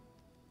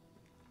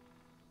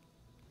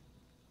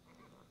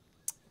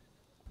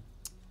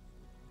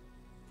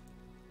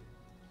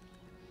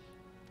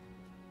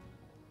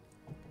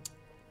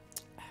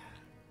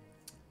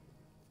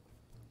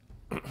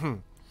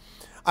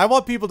 I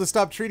want people to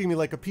stop treating me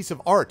like a piece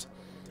of art.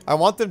 I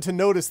want them to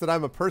notice that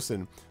I'm a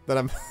person, that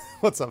I'm...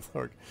 What's up,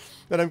 Thorg?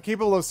 That I'm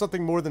capable of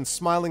something more than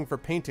smiling for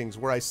paintings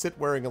where I sit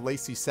wearing a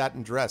lacy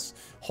satin dress,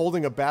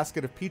 holding a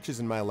basket of peaches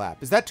in my lap.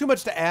 Is that too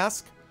much to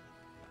ask?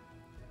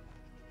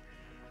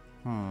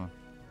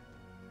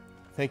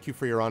 Thank you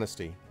for your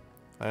honesty.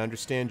 I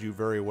understand you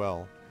very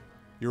well.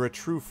 You're a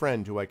true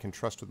friend who I can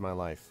trust with my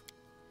life.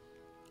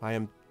 I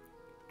am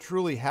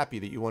truly happy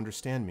that you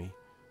understand me.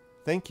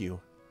 Thank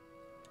you.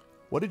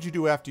 What did you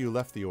do after you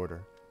left the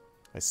Order?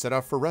 I set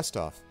off for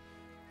Restov.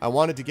 I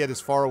wanted to get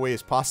as far away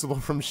as possible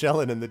from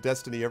Shellen and the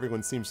destiny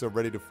everyone seems so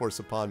ready to force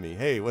upon me.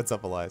 Hey, what's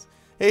up, Elias?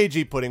 Hey,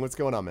 G Pudding, what's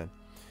going on, man?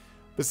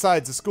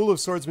 Besides, the School of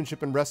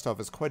Swordsmanship in Restov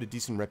has quite a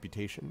decent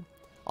reputation.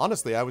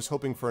 Honestly, I was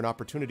hoping for an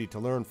opportunity to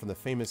learn from the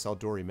famous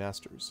Eldori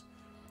masters.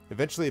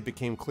 Eventually, it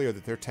became clear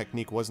that their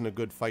technique wasn't a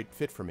good fight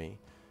fit for me.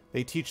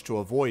 They teach to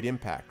avoid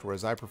impact,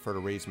 whereas I prefer to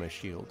raise my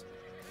shield.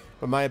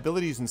 But my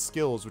abilities and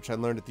skills, which I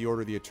learned at the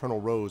Order of the Eternal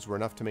Rose, were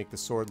enough to make the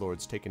Sword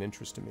Lords take an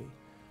interest in me.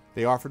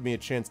 They offered me a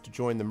chance to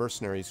join the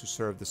mercenaries who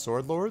served the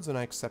Sword Lords, and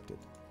I accepted.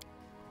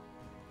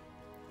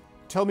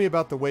 Tell me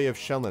about the way of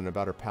Shellen,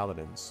 about her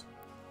paladins.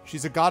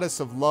 She's a goddess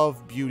of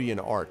love, beauty,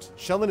 and art.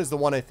 Shellen is the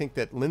one I think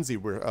that Lindsay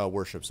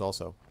worships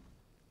also.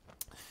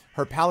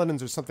 Her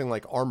paladins are something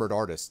like armored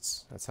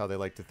artists. That's how they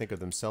like to think of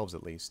themselves,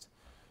 at least.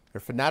 They're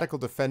fanatical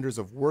defenders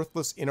of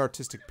worthless,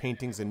 inartistic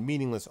paintings and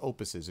meaningless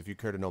opuses, if you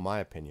care to know my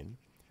opinion.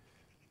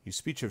 You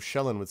speak of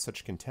Shellen with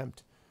such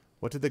contempt.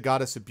 What did the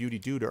goddess of beauty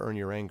do to earn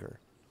your anger?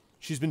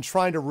 She's been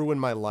trying to ruin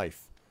my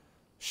life.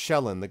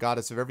 Shellen, the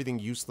goddess of everything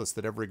useless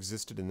that ever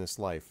existed in this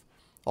life.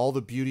 All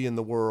the beauty in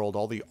the world,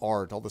 all the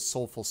art, all the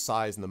soulful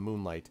sighs in the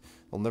moonlight.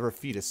 They'll never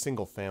feed a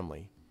single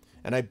family.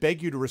 And I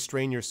beg you to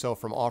restrain yourself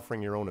from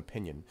offering your own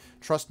opinion.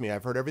 Trust me,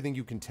 I've heard everything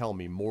you can tell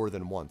me more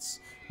than once.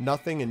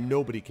 Nothing and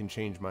nobody can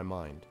change my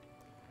mind.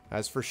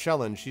 As for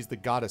Shellen, she's the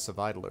goddess of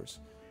idlers.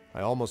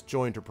 I almost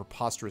joined her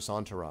preposterous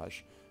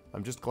entourage.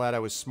 I'm just glad I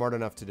was smart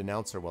enough to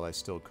denounce her while I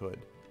still could.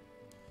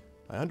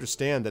 I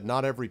understand that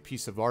not every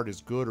piece of art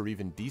is good or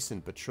even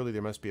decent, but surely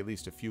there must be at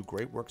least a few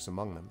great works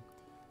among them.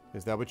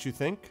 Is that what you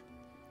think?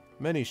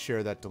 Many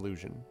share that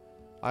delusion.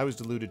 I was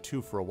deluded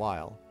too for a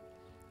while.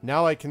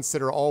 Now I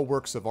consider all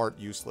works of art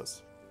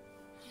useless.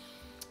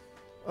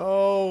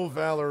 Oh,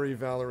 Valerie,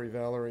 Valerie,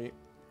 Valerie.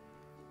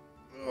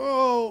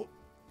 Oh,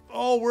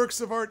 all works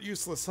of art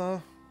useless, huh?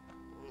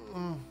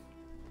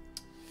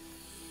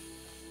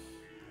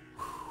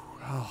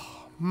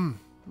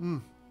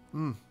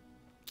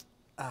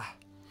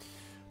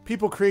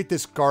 People create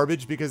this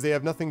garbage because they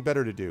have nothing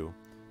better to do.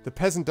 The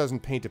peasant doesn't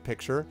paint a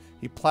picture.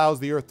 He plows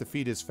the earth to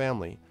feed his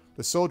family.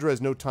 The soldier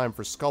has no time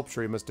for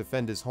sculpture. He must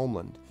defend his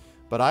homeland.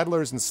 But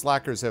idlers and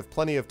slackers have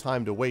plenty of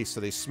time to waste, so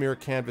they smear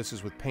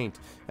canvases with paint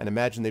and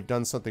imagine they've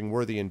done something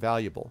worthy and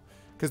valuable.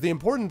 Because the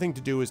important thing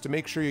to do is to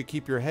make sure you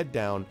keep your head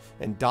down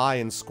and die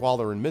in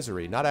squalor and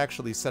misery, not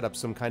actually set up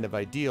some kind of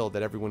ideal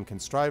that everyone can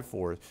strive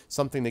for,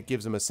 something that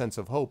gives them a sense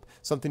of hope,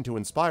 something to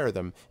inspire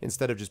them,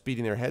 instead of just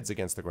beating their heads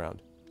against the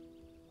ground.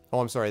 Oh,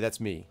 I'm sorry, that's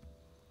me.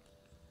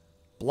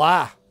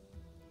 Blah!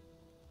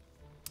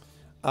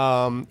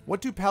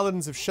 What do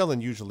paladins of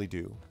Shellen usually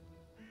do?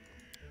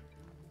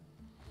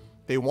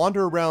 They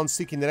wander around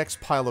seeking the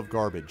next pile of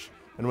garbage,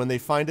 and when they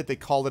find it, they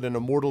call it an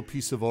immortal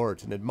piece of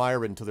art and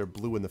admire it until they're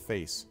blue in the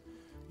face.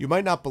 You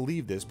might not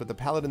believe this, but the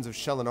paladins of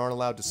Shellen aren't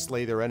allowed to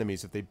slay their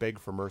enemies if they beg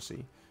for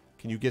mercy.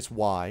 Can you guess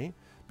why?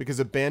 because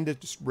a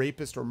bandit,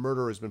 rapist, or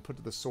murderer has been put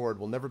to the sword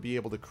will never be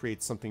able to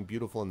create something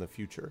beautiful in the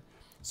future.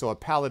 So a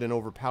paladin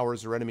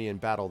overpowers their enemy in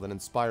battle, then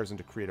inspires them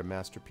to create a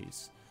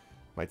masterpiece.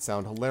 Might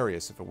sound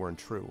hilarious if it weren't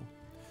true.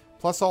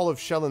 Plus, all of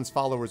Shellin's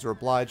followers are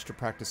obliged to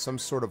practice some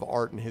sort of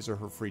art in his or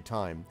her free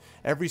time.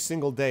 Every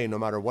single day, no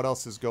matter what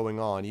else is going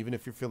on, even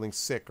if you're feeling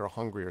sick or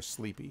hungry or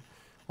sleepy.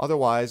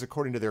 Otherwise,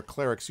 according to their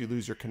clerics, you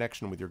lose your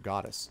connection with your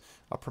goddess.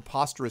 A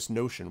preposterous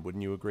notion,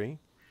 wouldn't you agree?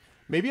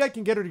 Maybe I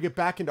can get her to get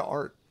back into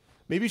art.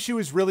 Maybe she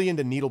was really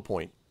into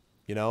needlepoint,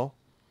 you know?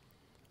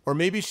 Or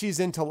maybe she's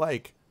into,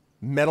 like,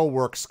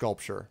 metalwork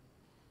sculpture.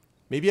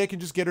 Maybe I can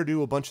just get her to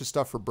do a bunch of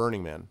stuff for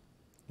Burning Man,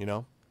 you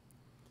know?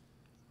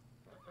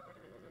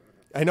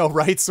 I know,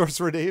 right,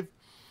 Sorcerer Dave?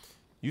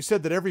 You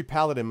said that every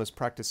paladin must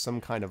practice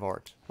some kind of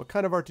art. What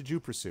kind of art did you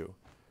pursue?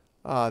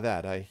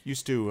 That. I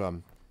used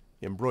to,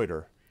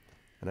 embroider.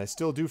 And I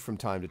still do from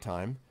time to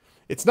time.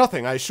 It's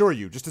nothing, I assure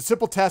you. Just a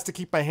simple task to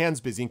keep my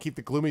hands busy and keep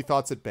the gloomy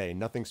thoughts at bay.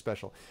 Nothing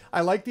special.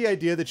 I like the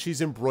idea that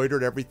she's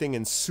embroidered everything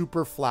in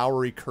super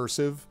flowery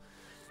cursive.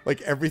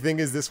 Like, everything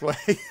is this way.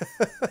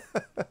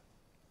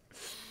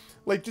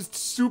 Like, just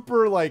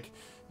super, like,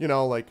 you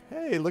know, like,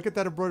 hey, look at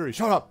that embroidery.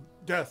 Shut up!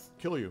 Death!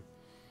 Kill you.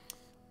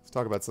 Let's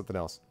talk about something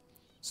else.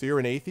 So you're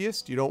an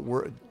atheist? You don't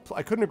worry.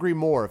 I couldn't agree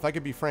more. If I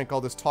could be frank, all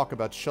this talk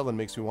about Shellin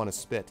makes me want to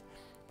spit.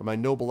 But my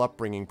noble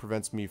upbringing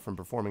prevents me from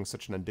performing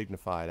such an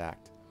undignified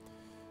act.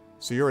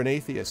 So you're an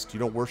atheist. You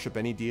don't worship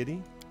any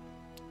deity?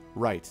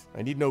 Right.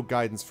 I need no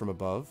guidance from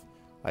above.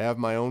 I have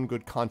my own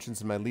good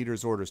conscience and my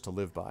leader's orders to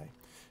live by.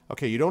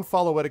 Okay, you don't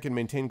follow etiquette and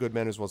maintain good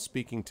manners while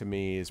speaking to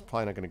me is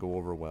probably not going to go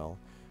over well.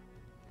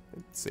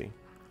 Let's see.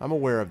 I'm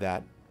aware of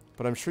that.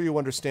 But I'm sure you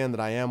understand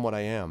that I am what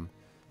I am.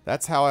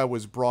 That's how I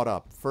was brought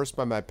up. First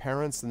by my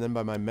parents and then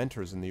by my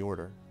mentors in the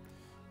order.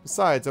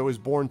 Besides, I was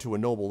born to a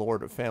noble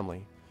order of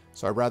family.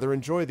 So I rather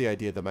enjoy the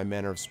idea that my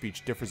manner of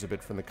speech differs a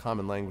bit from the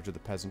common language of the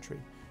peasantry.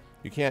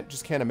 You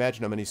just can't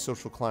imagine how many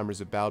social climbers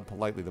have bowed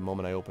politely the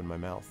moment I opened my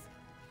mouth.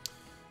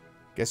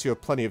 Guess you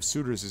have plenty of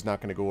suitors is not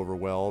going to go over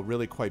well.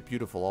 Really quite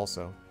beautiful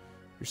also.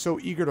 You're so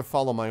eager to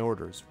follow my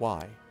orders. Why?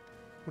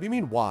 What do you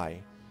mean,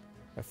 why?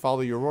 I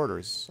follow your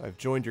orders. I've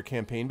joined your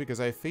campaign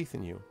because I have faith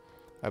in you.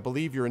 I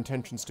believe your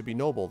intentions to be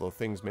noble, though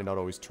things may not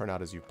always turn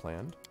out as you've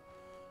planned.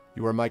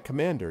 You are my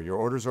commander. Your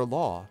orders are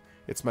law.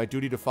 It's my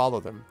duty to follow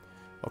them.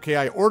 Okay,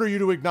 I order you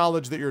to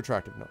acknowledge that you're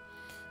attractive. No.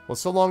 Well,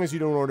 so long as you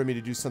don't order me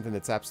to do something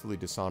that's absolutely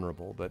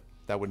dishonorable, but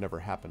that would never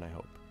happen, I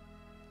hope.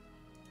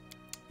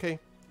 Okay.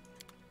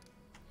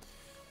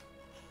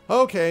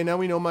 Okay, now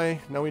we know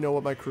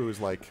what my crew is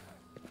like.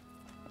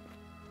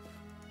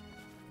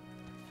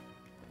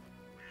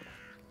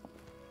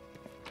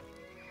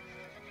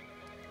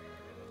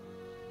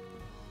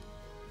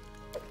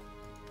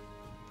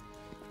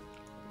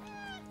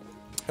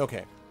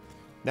 Okay.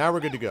 Now we're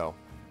good to go.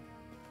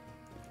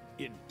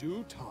 In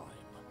due time.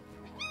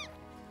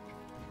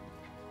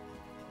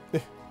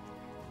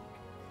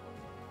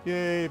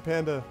 Yay,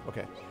 panda.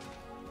 Okay.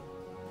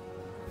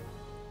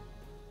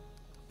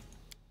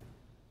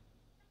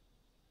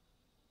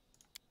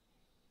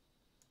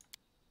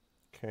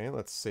 Okay,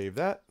 let's save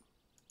that.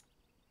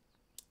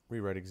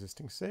 Rewrite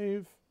existing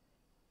save.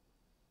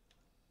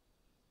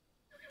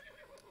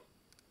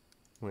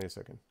 Wait a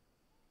second.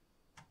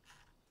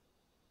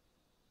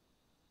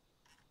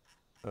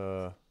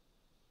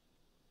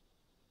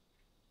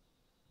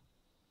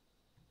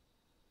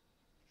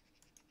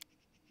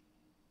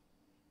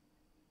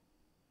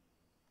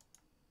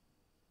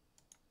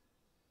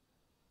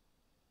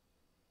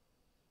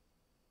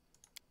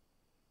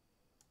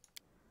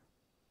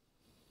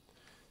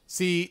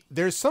 See,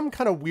 there's some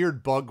kind of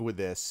weird bug with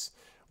this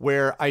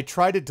where I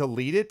try to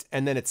delete it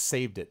and then it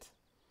saved it.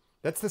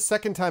 That's the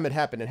second time it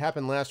happened. It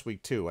happened last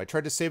week too. I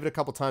tried to save it a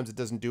couple times. It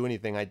doesn't do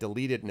anything. I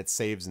delete it and it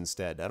saves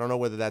instead. I don't know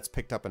whether that's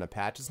picked up in a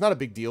patch. It's not a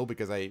big deal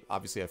because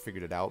obviously I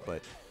figured it out,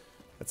 but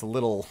it's a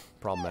little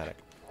problematic.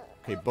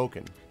 Okay,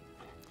 Boken.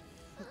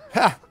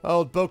 Ha!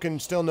 Old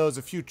Boken still knows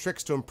a few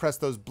tricks to impress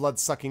those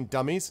blood-sucking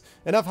dummies.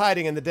 Enough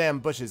hiding in the damn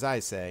bushes, I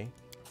say.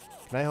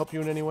 Can I help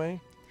you in any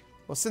way?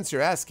 Well, since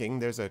you're asking,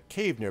 there's a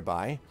cave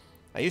nearby.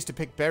 I used to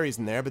pick berries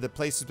in there, but the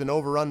place has been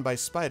overrun by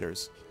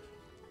spiders.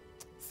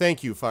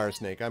 Thank you, Fire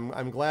Snake.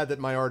 I'm glad that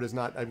my art is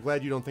not... I'm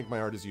glad you don't think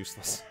my art is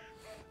useless.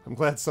 I'm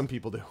glad some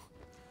people do.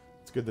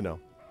 It's good to know.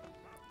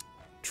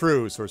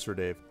 True, Sorcerer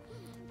Dave.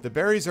 The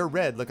berries are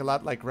red, look a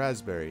lot like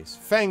raspberries.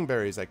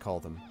 Fangberries, I call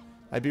them.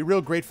 I'd be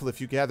real grateful if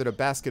you gathered a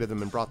basket of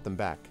them and brought them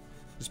back.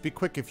 Just be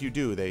quick if you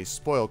do. They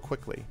spoil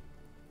quickly.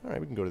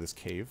 Alright, we can go to this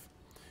cave.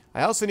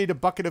 I also need a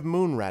bucket of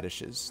moon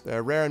radishes. They're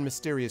a rare and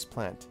mysterious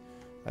plant.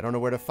 I don't know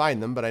where to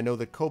find them, but I know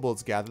that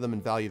kobolds gather them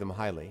and value them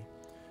highly.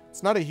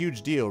 It's not a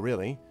huge deal,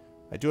 really.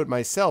 I'd do it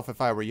myself if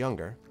I were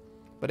younger.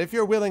 But if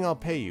you're willing, I'll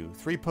pay you.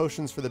 3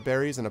 potions for the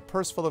berries and a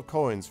purse full of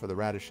coins for the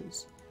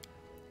radishes.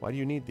 Why do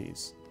you need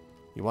these?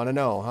 You want to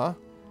know, huh?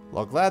 Well,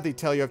 I'll gladly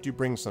tell you after you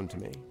bring some to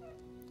me.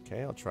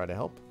 Okay, I'll try to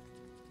help.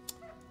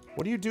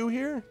 What do you do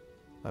here?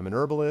 I'm an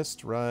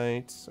herbalist,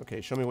 right? Okay,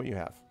 show me what you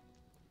have.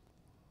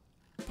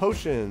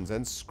 Potions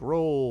and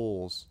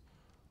scrolls.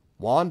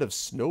 Wand of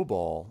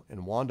Snowball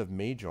and Wand of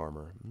Mage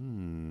Armor.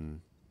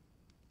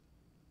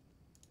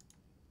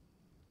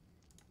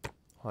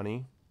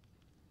 Honey.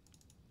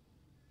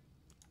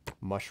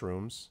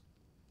 Mushrooms.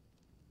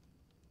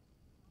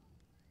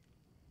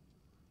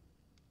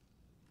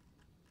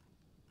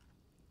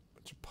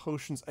 Bunch of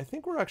potions. I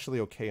think we're actually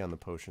okay on the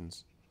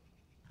potions.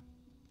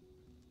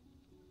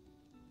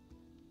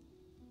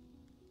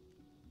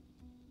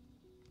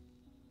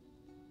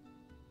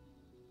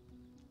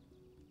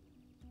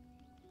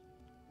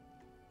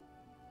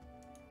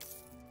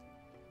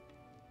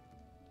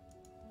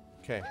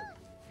 Okay.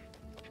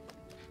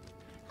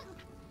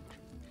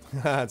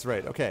 That's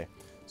right. Okay.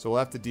 So we'll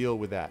have to deal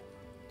with that.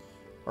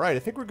 All right. I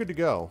think we're good to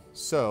go.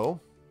 So.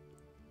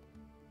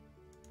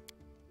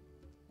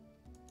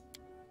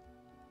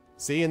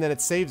 See, and then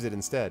it saves it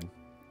instead.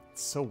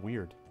 It's so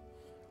weird.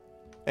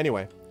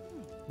 Anyway.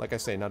 Like I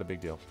say, not a big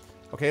deal.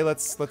 Okay,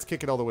 let's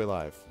kick it all the way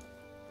live.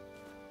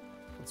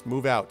 Let's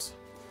move out.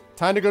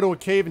 Time to go to a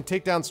cave and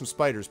take down some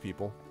spiders,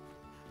 people.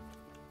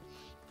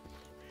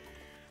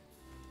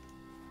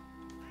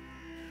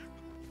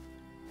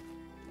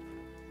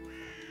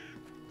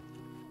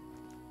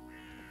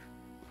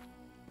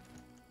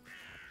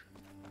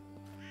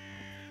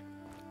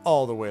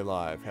 All the way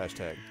live.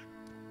 Hashtag.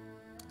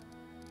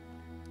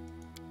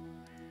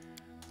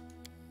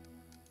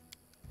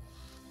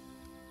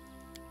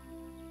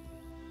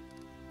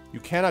 You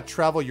cannot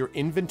travel. Your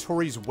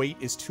inventory's weight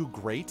is too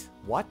great.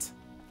 What?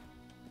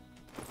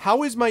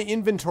 How is my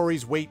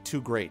inventory's weight too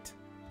great?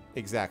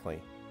 Exactly.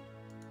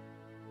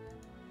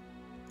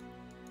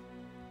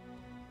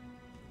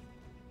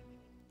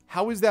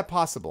 How is that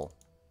possible?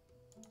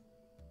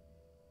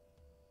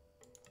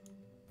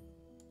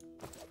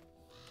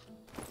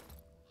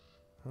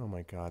 Oh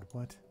my god,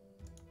 what?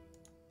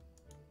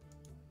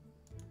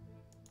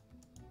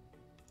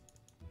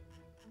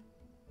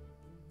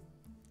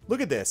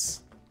 Look at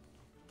this.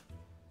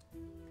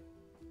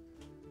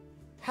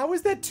 How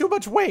is that too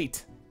much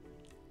weight?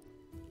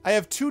 I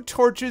have 2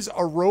 torches,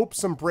 a rope,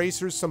 some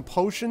bracers, some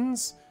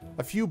potions,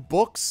 a few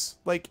books.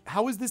 Like,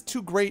 how is this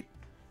too great?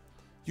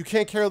 You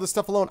can't carry all this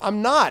stuff alone.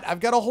 I'm not. I've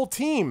got a whole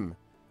team.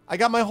 I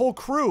got my whole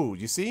crew,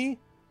 you see?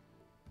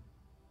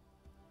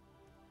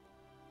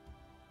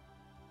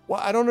 Well,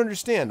 I don't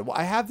understand.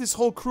 I have this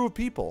whole crew of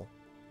people.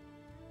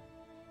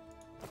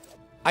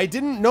 I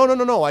didn't...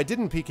 No. I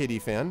didn't, PKD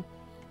fan.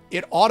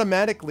 It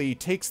automatically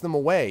takes them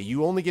away.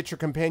 You only get your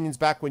companions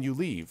back when you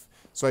leave.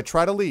 So I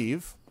try to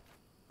leave.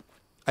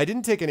 I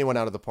didn't take anyone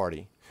out of the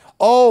party.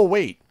 Oh,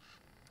 wait.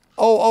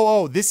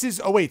 Oh, this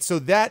is... Oh, wait. So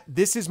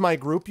this is my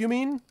group, you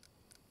mean?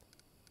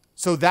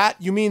 So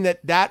you mean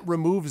that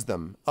removes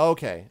them.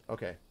 Okay.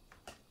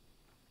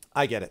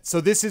 I get it. So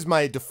this is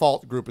my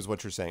default group is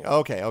what you're saying.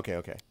 Okay,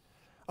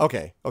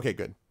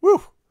 good.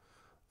 Woo!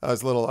 I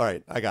was a little...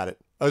 Alright, I got it.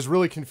 I was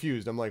really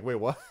confused. I'm like, wait,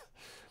 what?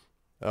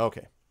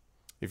 Okay.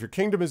 If your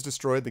kingdom is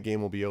destroyed, the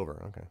game will be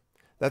over. Okay.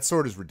 That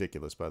sword is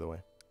ridiculous, by the way.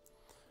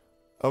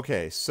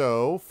 Okay,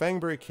 so...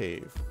 Fangberry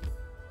Cave.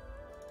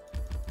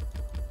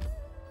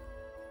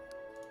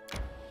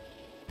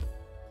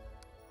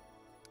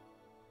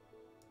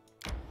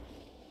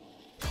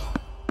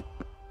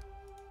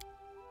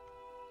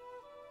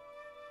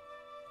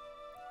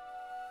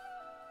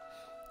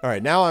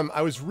 Alright, now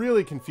I was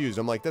really confused.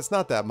 I'm like, that's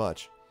not that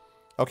much.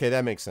 Okay,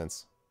 that makes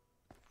sense.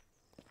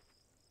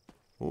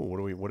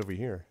 Ooh, what have we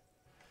here?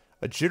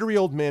 A jittery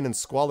old man in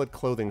squalid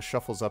clothing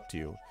shuffles up to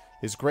you.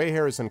 His gray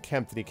hair is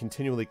unkempt and he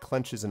continually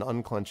clenches and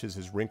unclenches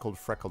his wrinkled,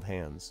 freckled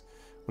hands.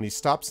 When he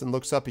stops and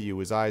looks up at you,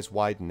 his eyes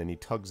widen and he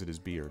tugs at his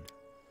beard.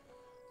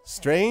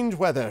 Strange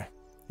weather.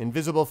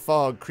 Invisible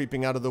fog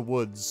creeping out of the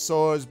woods,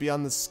 soars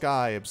beyond the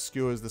sky,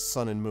 obscures the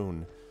sun and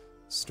moon.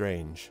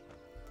 Strange.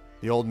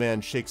 The old man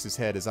shakes his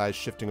head, his eyes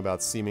shifting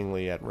about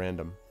seemingly at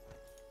random.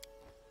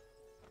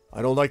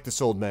 I don't like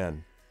this old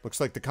man. Looks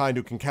like the kind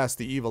who can cast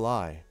the evil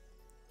eye.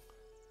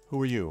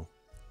 Who are you?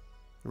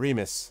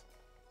 Remus.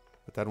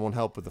 But that won't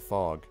help with the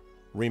fog.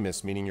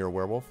 Remus, meaning you're a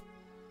werewolf?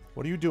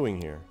 What are you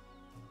doing here?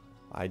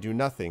 I do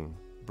nothing.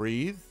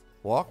 Breathe,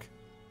 walk,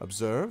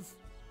 observe.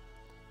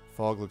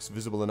 Fog looks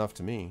visible enough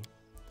to me.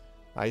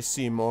 I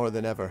see more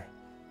than ever.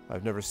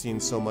 I've never seen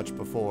so much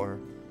before.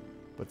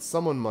 But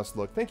someone must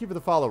look. Thank you for the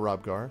follow,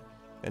 Robgar.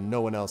 And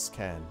no one else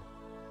can.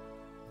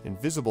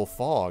 Invisible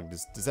fog?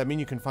 Does that mean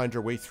you can find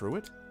your way through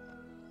it?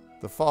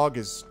 The fog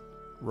is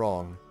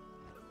wrong.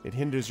 It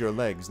hinders your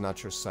legs,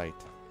 not your sight.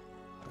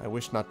 I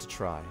wish not to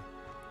try.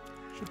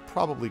 Should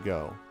probably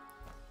go.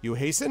 You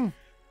hasten?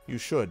 You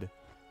should.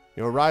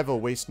 Your rival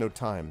wastes no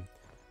time.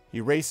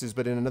 He races,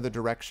 but in another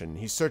direction.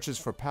 He searches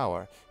for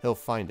power. He'll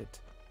find it.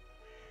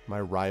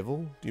 My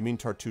rival? Do you mean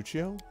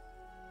Tartuccio?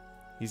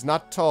 He's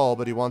not tall,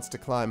 but he wants to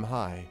climb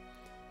high.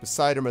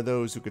 Beside him are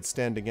those who could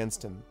stand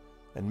against him,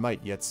 and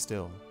might yet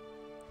still.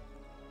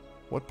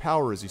 What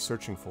power is he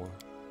searching for?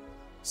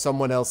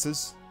 Someone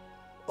else's?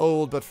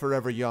 Old but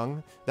forever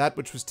young, that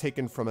which was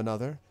taken from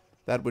another,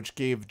 that which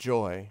gave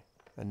joy,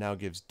 and now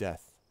gives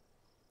death.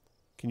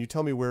 Can you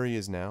tell me where he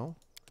is now?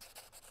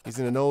 He's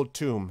in an old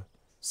tomb,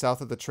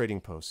 south of the trading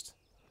post.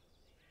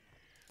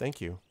 Thank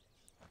you.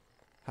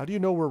 How do you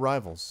know we're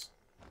rivals?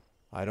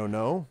 I don't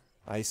know.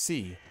 I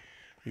see.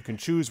 You can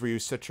choose where you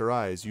set your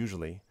eyes,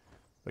 usually.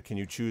 But can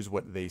you choose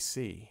what they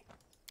see?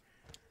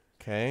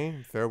 Okay,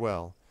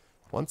 farewell.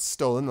 Once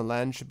stolen, the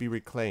land should be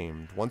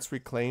reclaimed. Once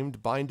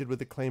reclaimed, binded with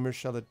the claimer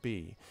shall it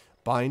be.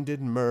 Binded,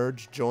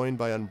 merged, joined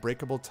by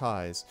unbreakable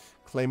ties,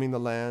 claiming the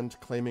land,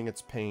 claiming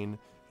its pain,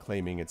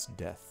 claiming its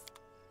death.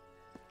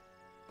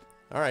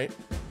 Alright.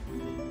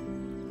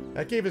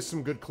 That gave us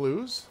some good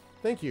clues.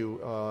 Thank you,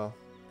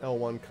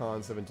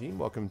 L1Con17.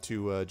 Welcome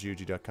to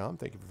GOG.com.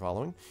 Thank you for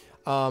following.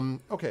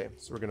 Okay,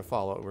 so we're going to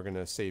follow. We're going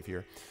to save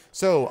here.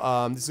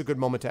 So, this is a good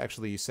moment to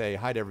actually say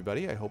hi to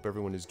everybody. I hope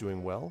everyone is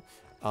doing well.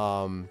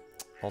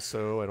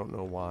 Also, I don't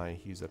know why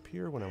he's up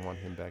here when I want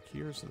him back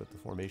here so that the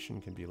formation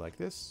can be like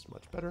this.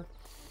 Much better.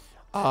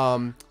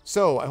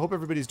 So, I hope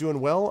everybody's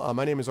doing well.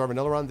 My name is Arvin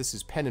Elleron. This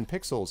is Pen and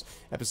Pixels,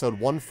 episode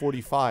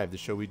 145, the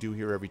show we do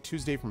here every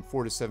Tuesday from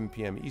 4 to 7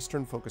 p.m.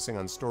 Eastern, focusing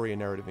on story and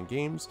narrative in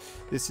games.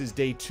 This is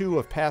day 2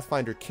 of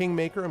Pathfinder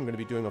Kingmaker. I'm going to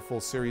be doing a full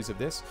series of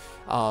this,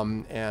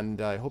 and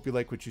I hope you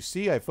like what you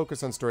see. I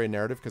focus on story and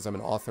narrative because I'm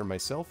an author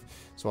myself,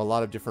 so a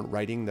lot of different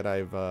writing that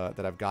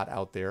I've got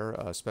out there,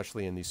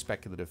 especially in the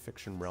speculative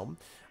fiction realm.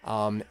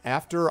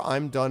 After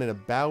I'm done in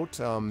about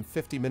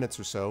 50 minutes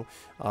or so,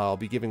 I'll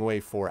be giving away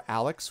for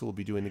Alex, who will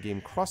be doing the game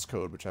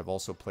Crosscode, which I've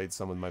also played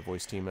some with my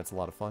voice team. That's a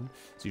lot of fun.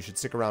 So you should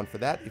stick around for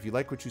that. If you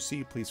like what you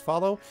see, please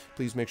follow.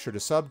 Please make sure to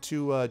sub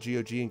to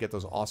GOG and get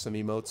those awesome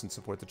emotes and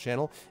support the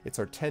channel. It's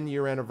our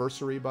 10-year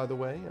anniversary, by the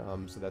way,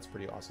 so that's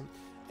pretty awesome.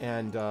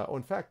 And, oh,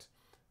 in fact,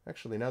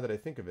 actually, now that I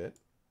think of it,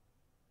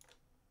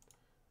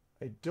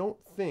 I don't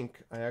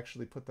think I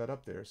actually put that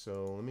up there,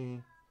 so let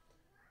me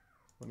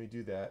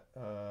do that.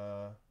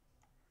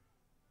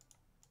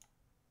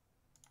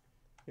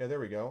 Yeah,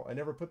 there we go. I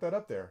never put that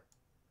up there.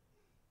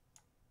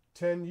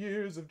 10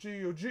 years of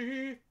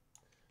GOG.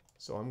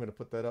 So I'm going to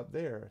put that up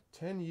there.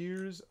 10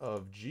 years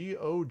of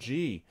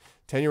GOG.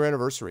 10-year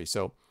anniversary.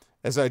 So,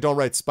 as I don't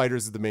write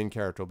spiders as the main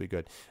character will be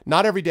good.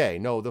 Not every day.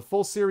 No, the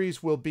full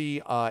series will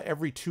be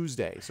every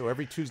Tuesday. So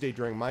every Tuesday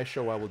during my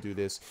show I will do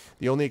this.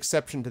 The only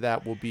exception to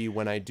that will be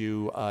when I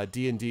do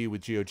D&D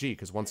with GOG.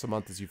 Because once a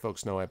month, as you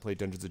folks know, I play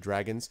Dungeons &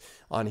 Dragons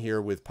on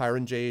here with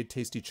Pyron Jade,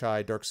 Tasty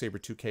Chai, Darksaber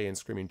 2K, and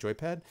Screaming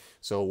Joypad.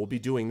 So we'll be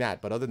doing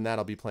that. But other than that,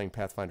 I'll be playing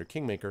Pathfinder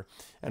Kingmaker.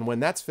 And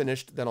when that's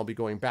finished, then I'll be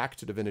going back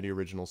to Divinity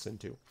Original Sin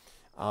 2.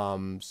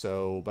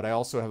 But I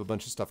also have a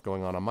bunch of stuff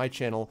going on my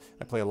channel.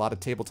 I play a lot of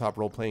tabletop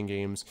role-playing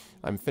games.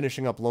 I'm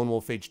finishing up Lone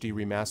Wolf HD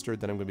Remastered,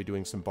 then I'm going to be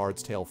doing some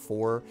Bard's Tale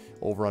 4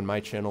 over on my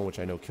channel, which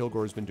I know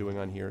Kilgore's been doing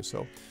on here,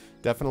 so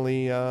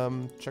definitely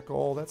check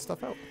all that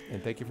stuff out,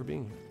 and thank you for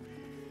being here.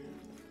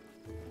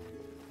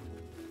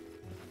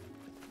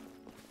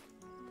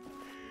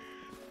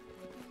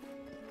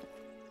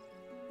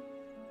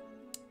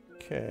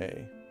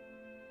 Okay.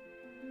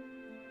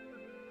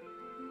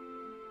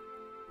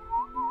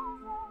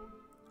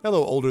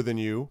 Hello, older than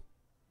you.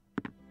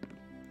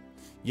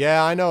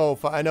 Yeah, I know,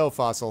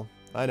 Fossil.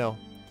 I know.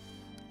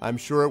 I'm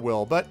sure it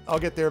will, but I'll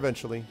get there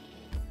eventually.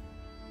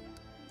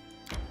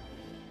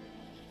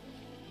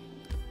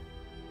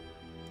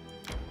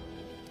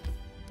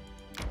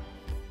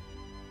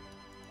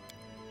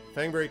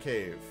 Fangberry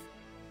Cave.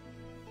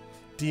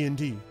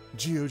 D&D.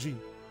 GOG.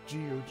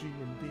 GOG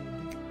and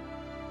D&D.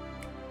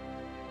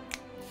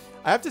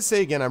 I have to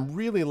say again, I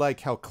really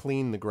like how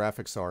clean the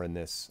graphics are in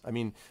this. I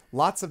mean,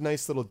 lots of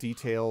nice little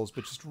details,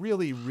 but just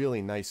really,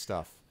 really nice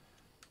stuff.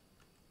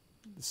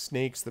 The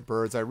snakes, the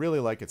birds, I really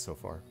like it so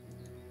far.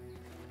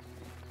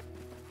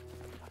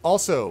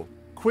 Also,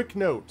 quick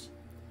note.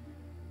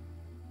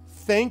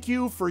 Thank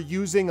you for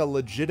using a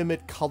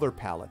legitimate color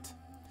palette.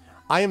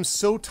 I am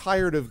so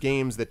tired of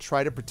games that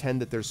try to pretend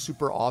that they're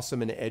super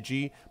awesome and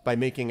edgy by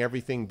making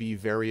everything be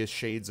various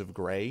shades of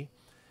gray.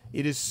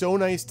 It is so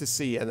nice to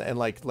see, and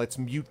like, let's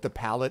mute the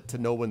palette to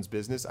no one's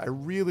business. I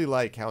really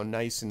like how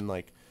nice and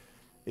like,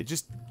 it's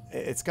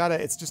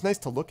just nice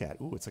to look at.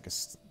 Ooh, it's like a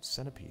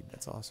centipede.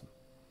 That's awesome.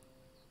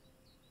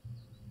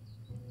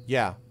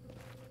 Yeah.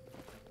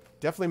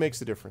 Definitely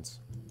makes a difference.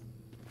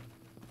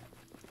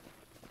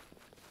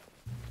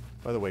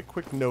 By the way,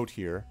 quick note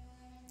here.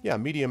 Yeah,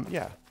 medium,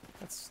 yeah,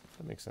 that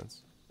makes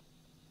sense.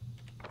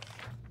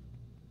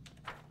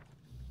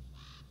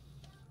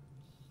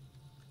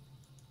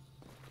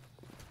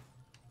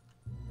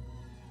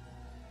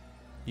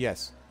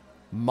 Yes.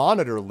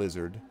 Monitor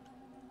lizard.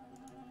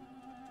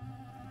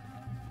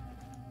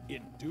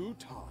 In due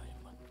time.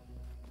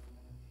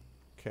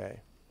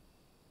 Okay.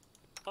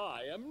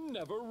 I am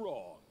never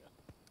wrong.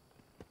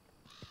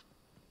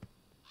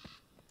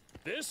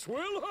 This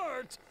will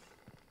hurt.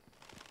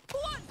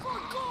 Blood for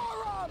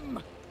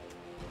Gorham!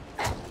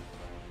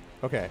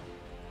 Okay.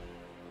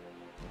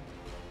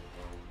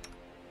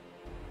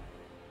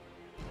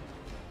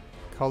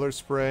 Color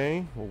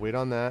spray. We'll wait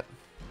on that.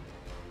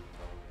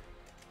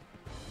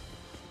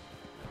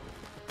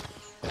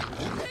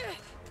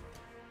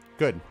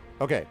 Good.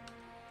 Okay.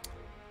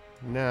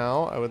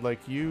 Now, I would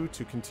like you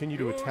to continue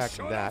to attack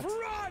that.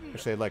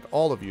 Actually, I'd like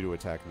all of you to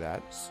attack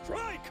that.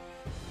 Strike!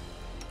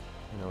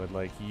 And I would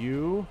like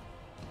you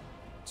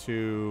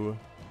to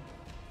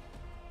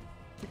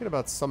Thinking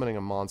about summoning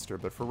a monster,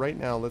 but for right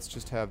now, let's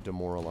just have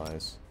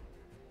Demoralize.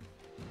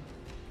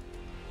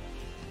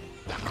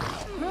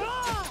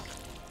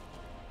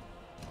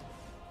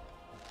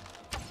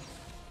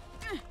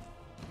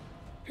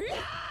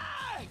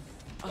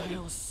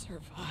 I'll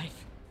survive.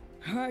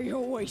 I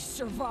always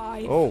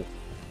survive. Oh,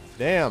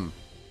 damn.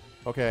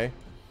 Okay.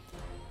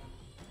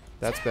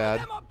 That's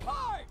bad.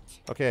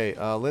 Okay,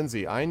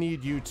 Lindsay, I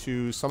need you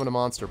to summon a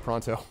monster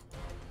pronto.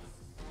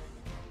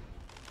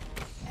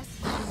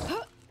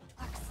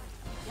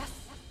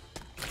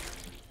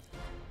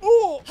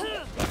 Oh!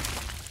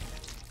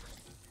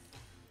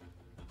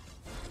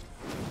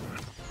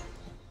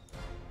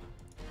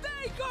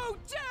 They go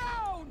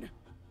down!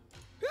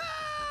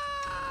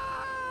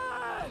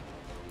 Ah!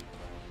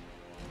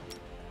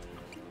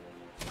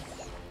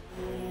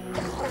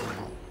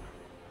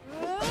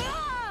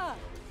 Ah!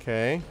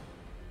 Okay.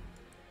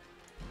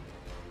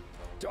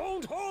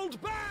 Don't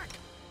hold back!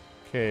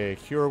 Okay,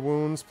 cure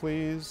wounds,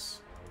 please.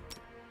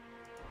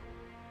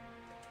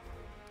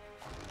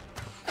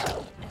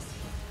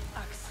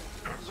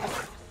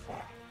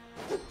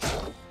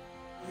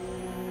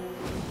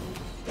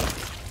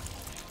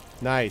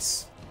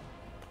 Nice.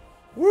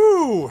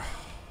 Woo!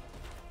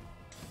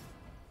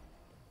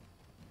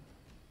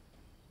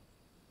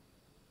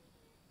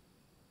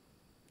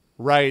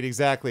 Right,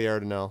 exactly,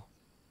 Ardenel.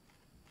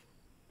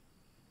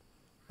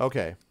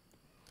 Okay.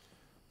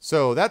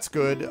 So, that's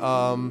good.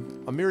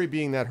 Amiri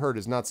being that hurt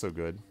is not so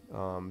good.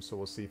 So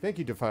we'll see. Thank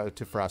you to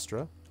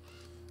Frastra.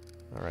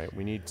 Alright,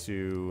 we need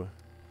to...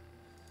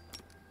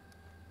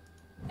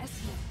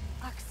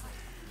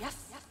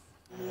 Yes.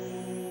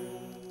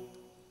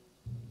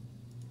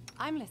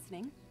 I'm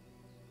listening.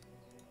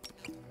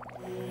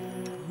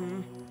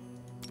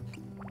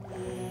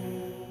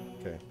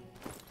 Okay.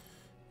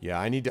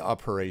 Yeah, I need to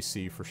up her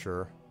AC for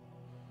sure.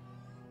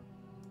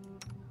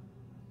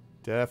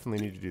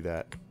 Definitely need to do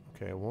that.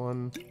 Okay,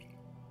 one.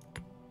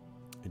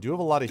 I do have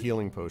a lot of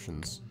healing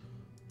potions,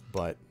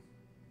 but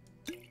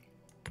I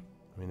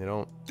mean, they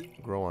don't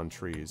grow on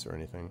trees or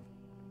anything.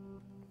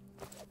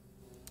 I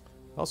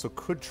also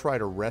could try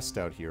to rest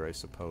out here, I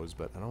suppose,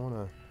 but I don't want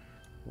to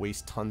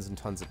waste tons and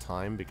tons of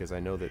time because I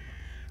know that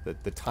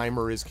the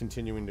timer is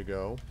continuing to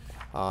go.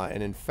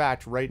 And in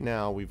fact, right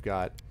now we've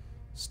got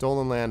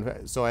Stolen Land.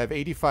 So I have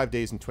 85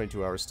 days and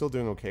 22 hours. Still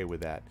doing okay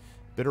with that.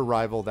 Bitter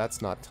Rival,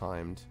 that's not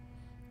timed.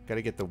 Got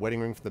to get the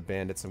Wedding Ring for the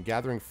Bandits. I'm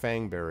gathering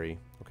Fangberry.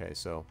 Okay,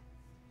 so...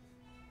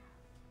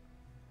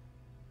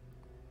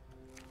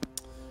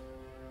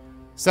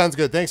 Sounds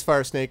good. Thanks,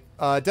 Firesnake.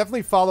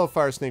 Definitely follow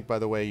Firesnake, by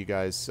the way, you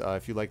guys.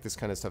 If you like this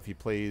kind of stuff, he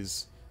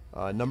plays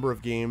a number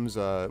of games.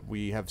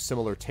 We have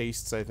similar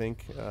tastes, I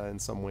think, in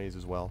some ways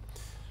as well.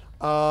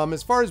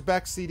 As far as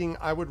backseating,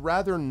 I would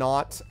rather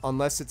not,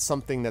 unless it's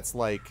something that's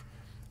like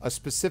a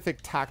specific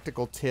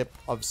tactical tip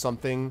of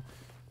something,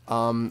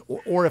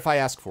 or if I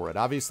ask for it.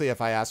 Obviously,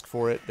 if I ask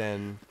for it,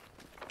 then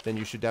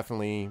you should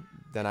definitely,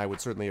 then I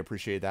would certainly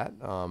appreciate that.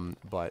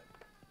 But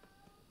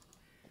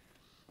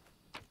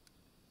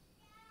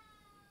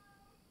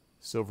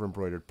silver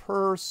embroidered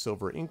purse,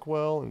 silver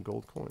inkwell, and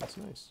gold coins.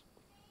 Nice.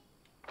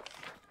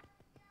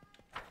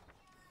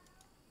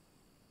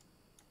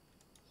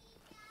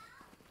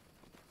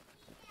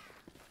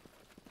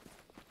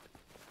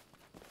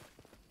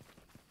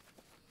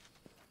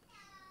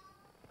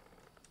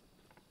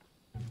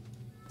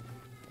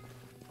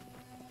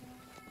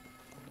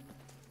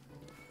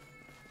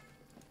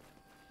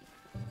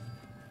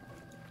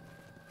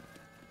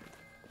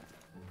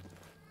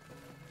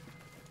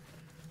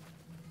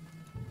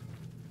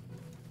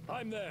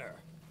 I'm there.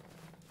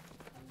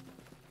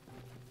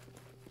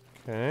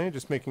 Okay,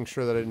 just making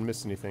sure that I didn't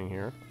miss anything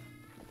here.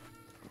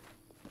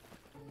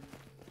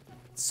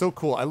 It's so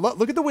cool. I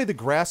look at the way the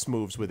grass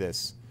moves with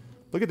this.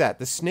 Look at that.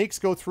 The snakes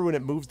go through and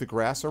it moves the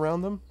grass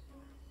around them.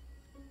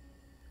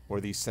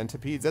 Or these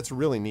centipedes. That's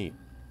really neat.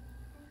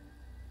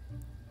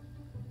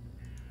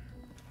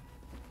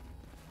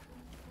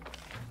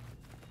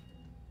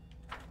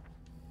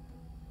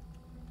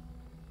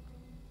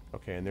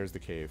 Okay, and there's the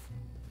cave.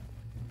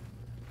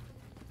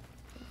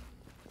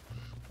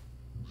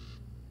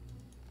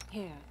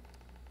 Here.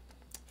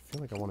 I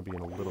feel like I want to be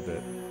in a little bit.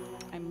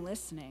 I'm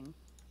listening.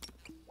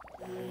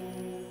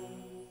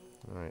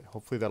 Alright,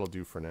 hopefully that'll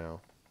do for now.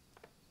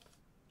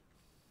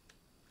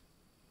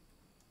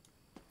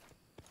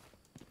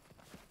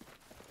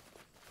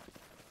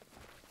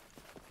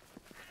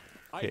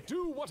 I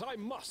do what I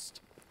must.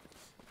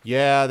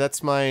 Yeah,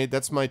 that's my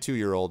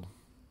 2-year-old.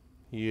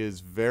 He is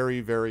very,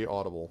 very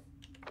audible.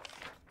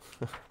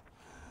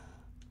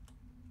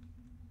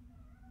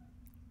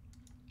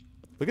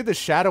 Look at the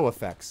shadow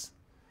effects.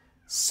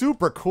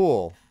 Super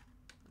cool.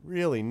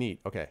 Really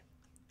neat. Okay.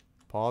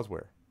 Pause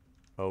where?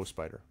 Oh,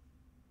 spider.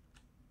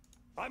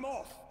 I'm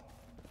off.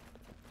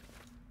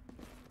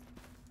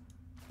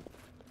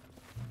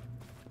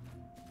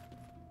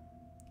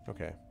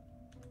 Okay.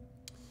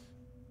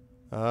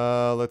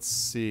 Let's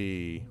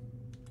see.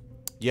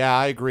 Yeah,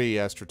 I agree,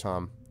 Esther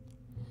Tom.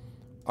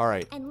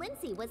 Alright. And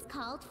Lindsay was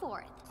called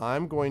forth. I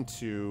want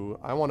to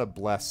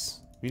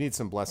bless. We need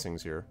some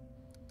blessings here.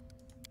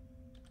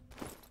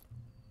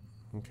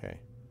 Okay.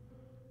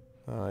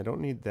 I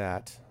don't need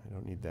that. I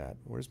don't need that.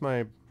 Where's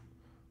my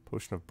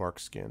potion of bark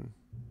skin?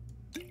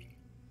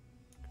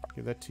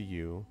 Give that to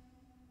you.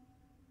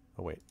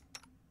 Oh, wait.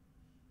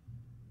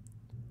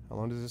 How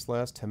long does this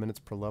last? 10 minutes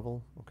per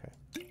level? Okay.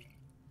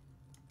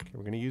 Okay,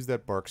 we're going to use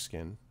that bark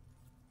skin.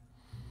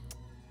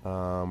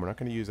 We're not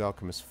going to use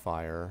Alchemist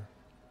Fire.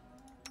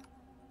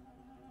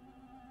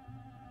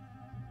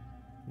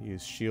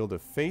 Use Shield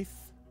of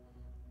Faith.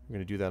 We're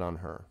going to do that on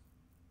her.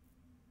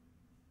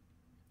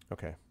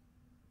 Okay.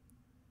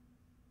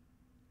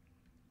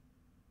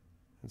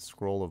 And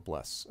Scroll of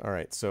Bless.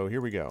 Alright, so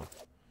here we go.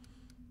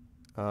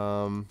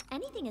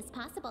 Anything is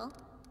possible.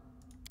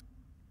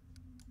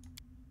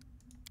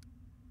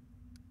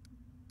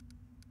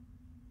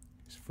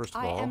 First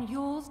of I all, am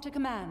yours to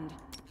command.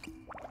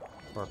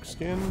 bark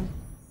skin,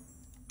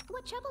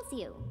 What troubles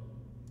you?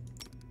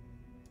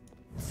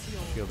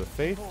 Shield of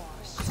Faith.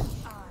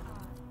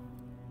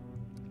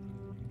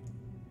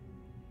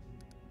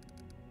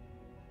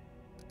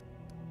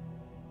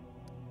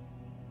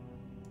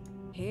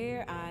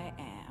 Here I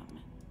am.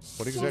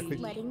 What exactly?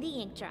 Just letting the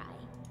ink dry.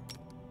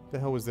 The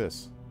hell was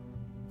this?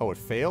 Oh, it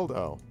failed?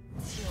 Oh.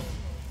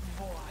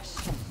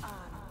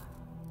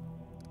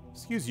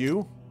 Excuse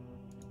you.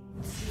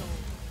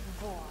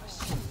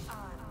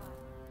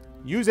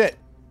 Use it!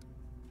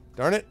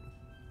 Darn it.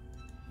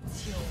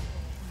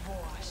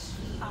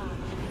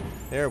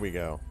 There we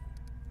go.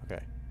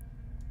 Okay.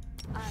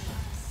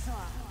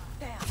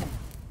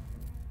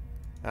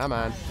 Come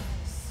on.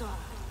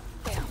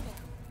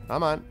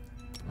 Come on.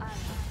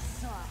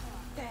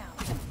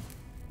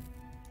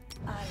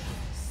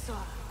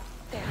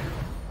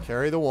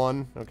 Carry the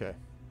one. Okay.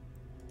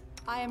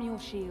 I am your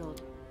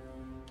shield.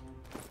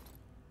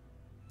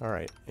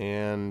 Alright,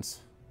 and...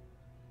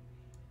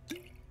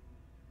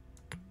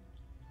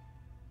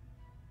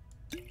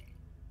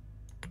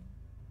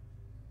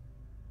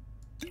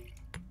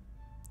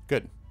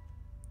 Good.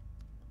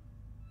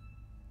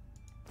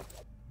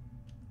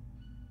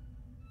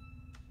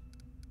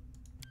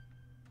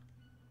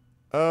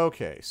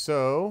 Okay,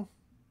 so...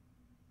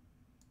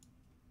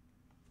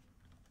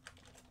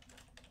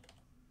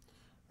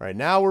 Alright,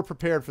 now we're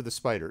prepared for the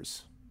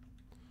spiders.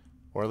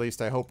 Or at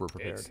least I hope we're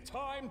prepared. It's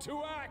time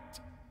to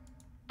act!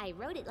 I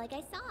wrote it like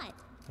I saw it.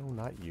 No,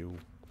 not you.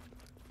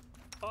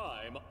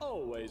 I'm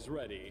always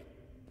ready.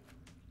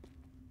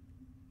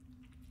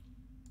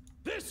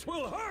 This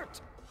will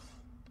hurt!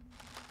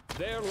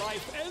 Their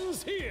life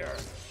ends here!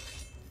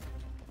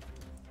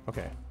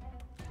 Okay.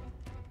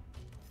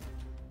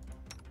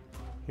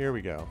 Here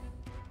we go.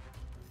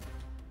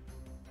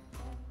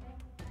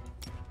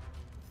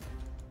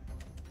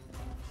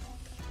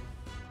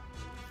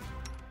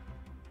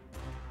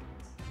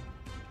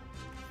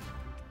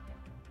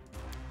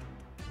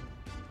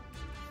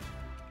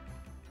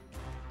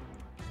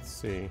 Let's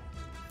see.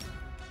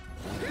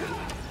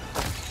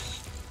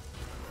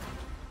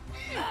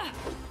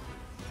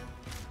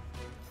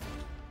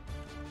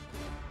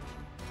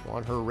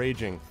 Want her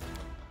raging.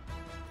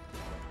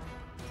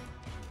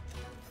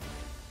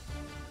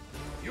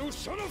 You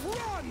should have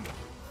run!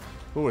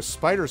 Ooh, a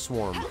spider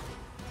swarm.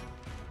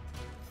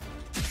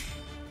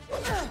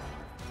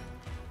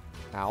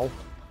 Ow.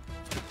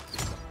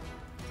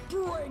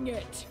 Bring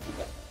it!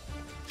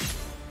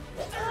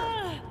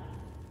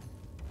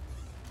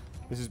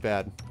 This is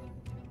bad.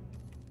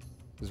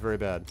 This is very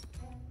bad.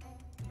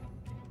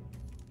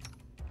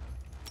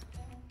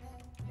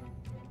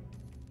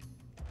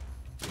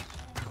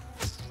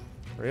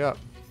 Hurry up.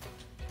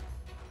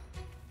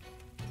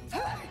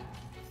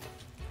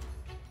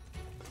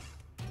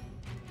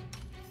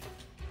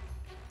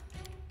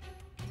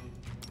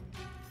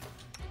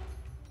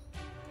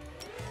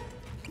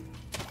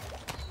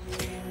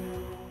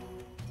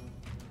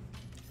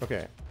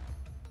 Okay.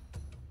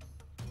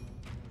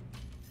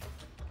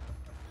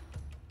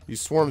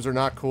 These swarms are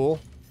not cool.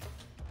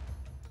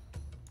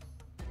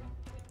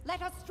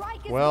 Let us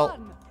strike as Well,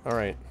 one. all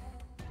right.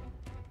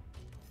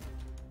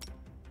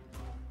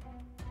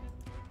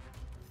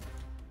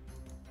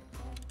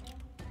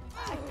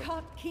 I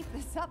can't keep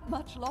this up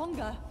much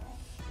longer.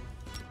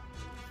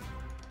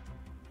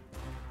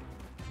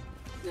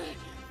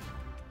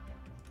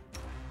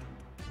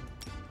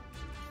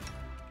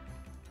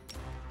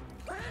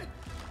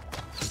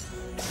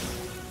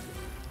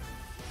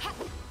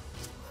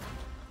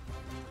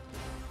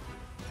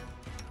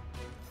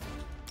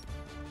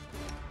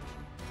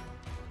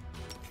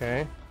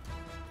 Okay.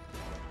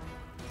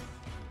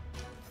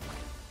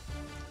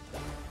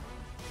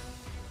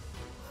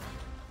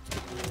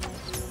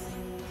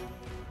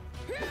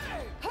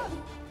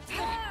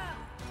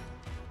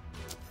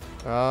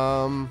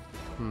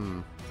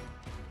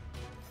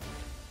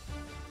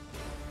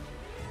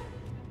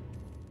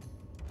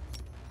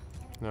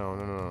 No,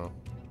 no, no, no.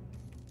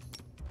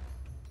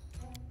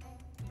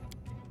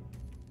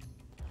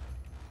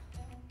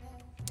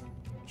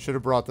 Should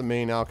have brought the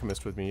main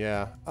alchemist with me,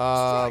 yeah.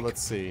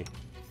 Let's see.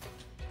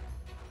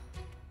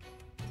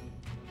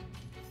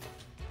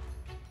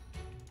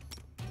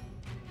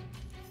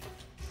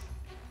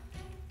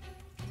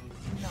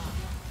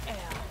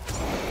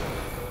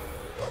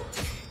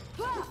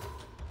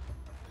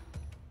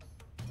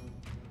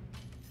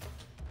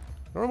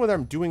 don't know whether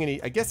I'm doing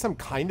any... I guess I'm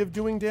kind of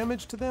doing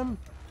damage to them.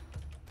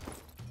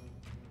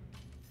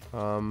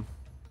 I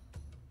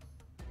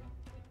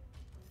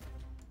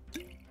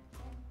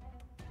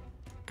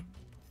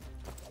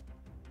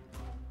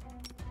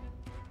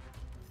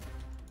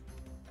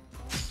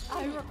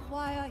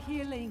require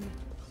healing.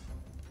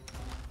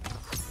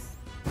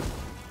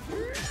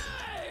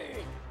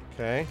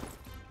 Okay.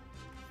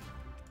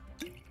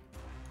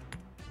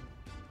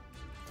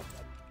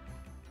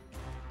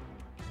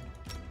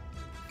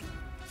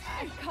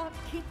 I can't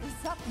keep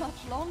this up much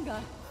longer.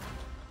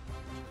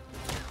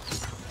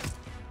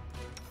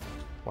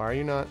 Why are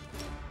you not...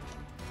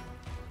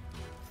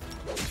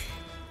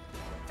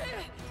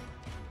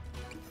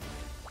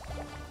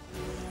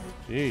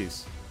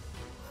 Jeez.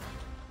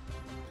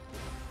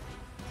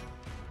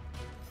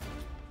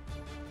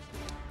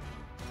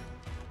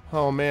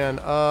 Oh man,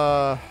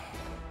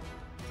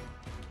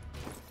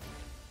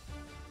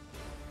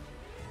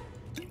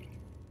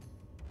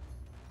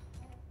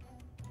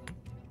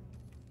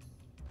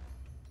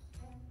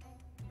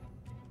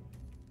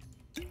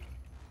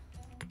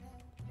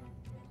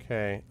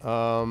 okay,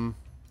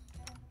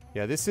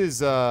 yeah, this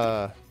is, it's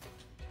a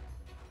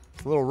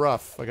little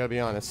rough, I gotta be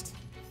honest.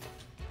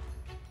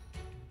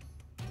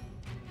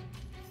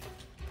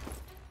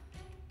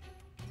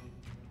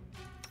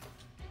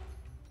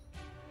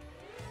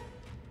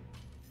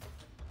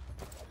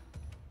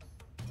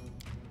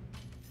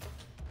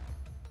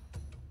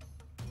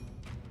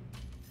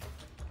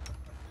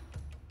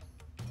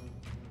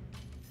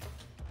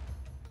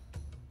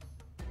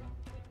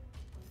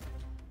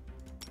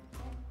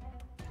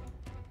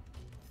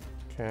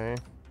 Okay,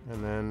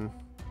 and then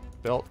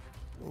belt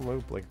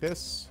loop like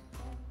this.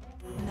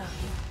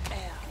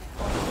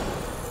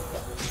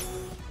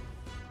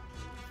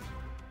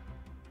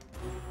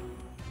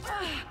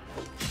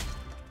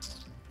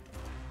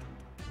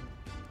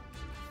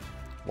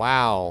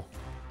 Wow.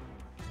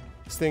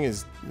 This thing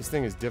is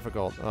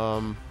difficult.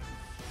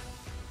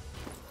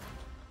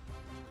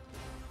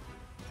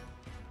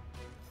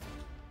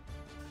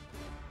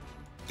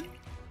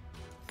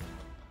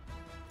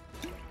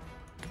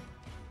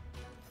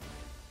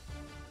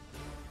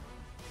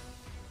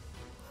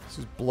 This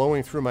is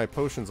blowing through my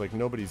potions like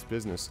nobody's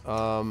business. What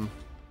I'm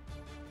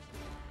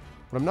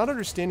not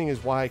understanding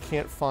is why I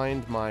can't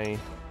find my...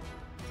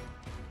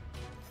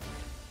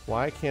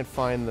 Why I can't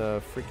find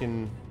the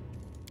freaking...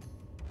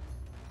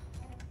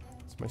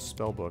 It's my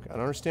spell book. I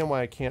don't understand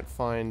why I can't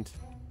find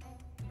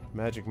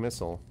Magic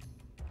Missile.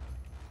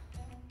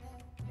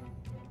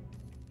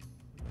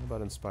 What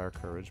about Inspire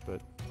Courage, but...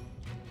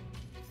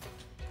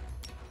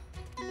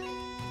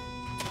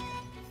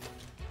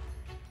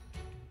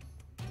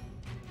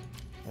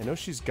 I know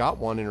she's got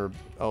one in her...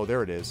 Oh,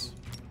 there it is.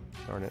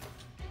 Darn it.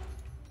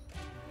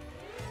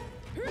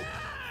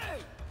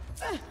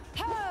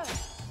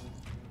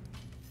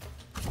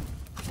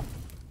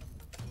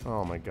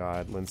 Oh my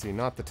god, Lindsay,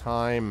 not the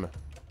time.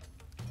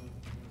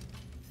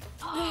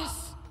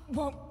 This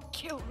won't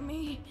kill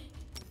me.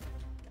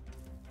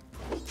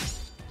 Am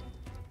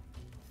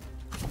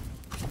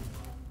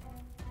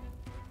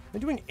I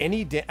doing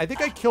any I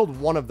think I killed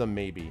one of them,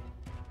 maybe.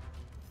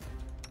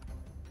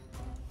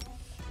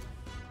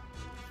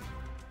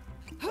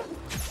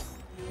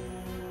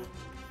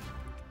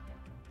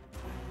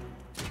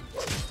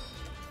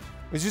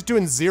 It's just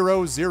doing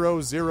 0,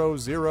 0, 0,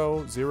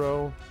 0,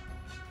 0.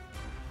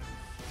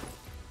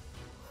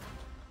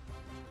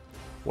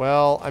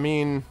 Well, I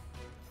mean...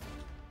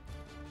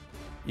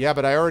 Yeah,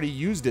 but I already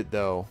used it,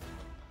 though.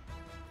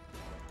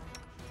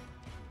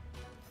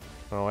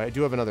 Oh, I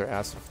do have another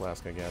acid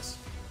flask, I guess.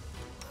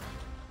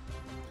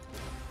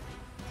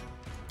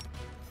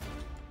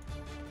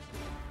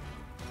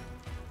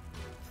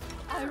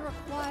 I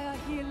require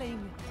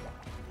healing.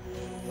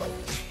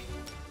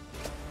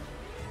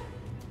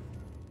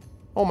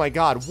 Oh my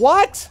god,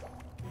 what?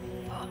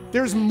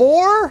 There's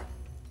more?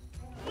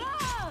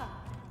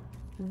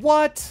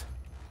 What?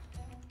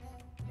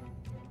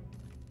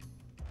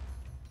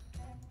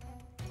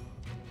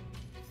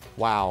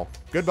 Wow.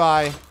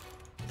 Goodbye.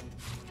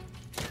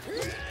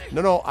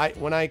 No,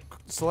 when I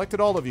selected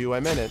all of you, I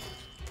meant it.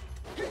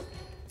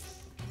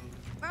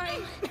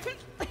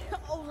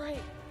 All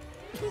right.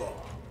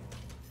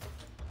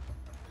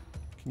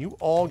 Can you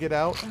all get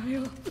out?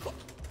 I'll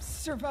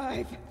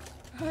survive.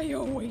 I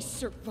always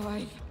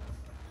survive.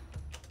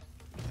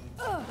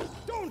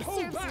 Don't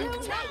hold back!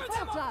 Don't Tear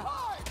them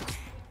apart!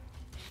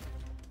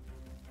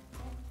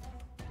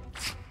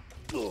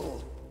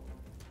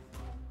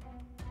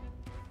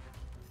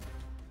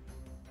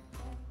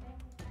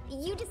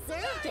 You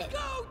deserved it.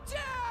 Go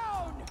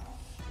down!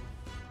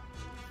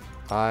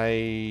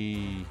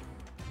 I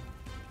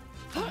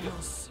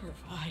I'll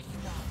survive.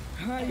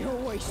 I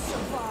always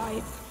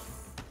survive.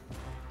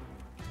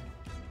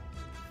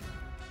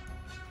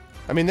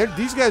 mean,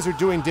 these guys are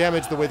doing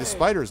damage the way the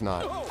spider's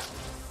not.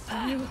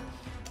 I'll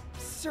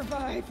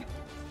survive.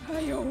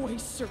 I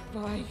always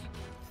survive.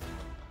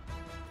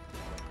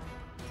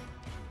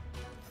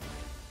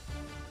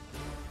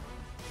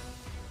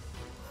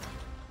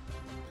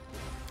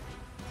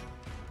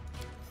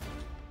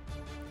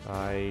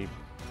 I...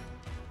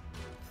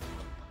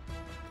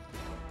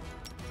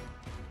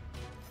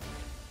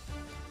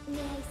 May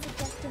I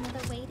suggest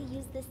another way to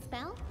use this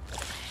spell?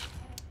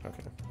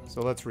 Okay, so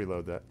let's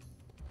reload that.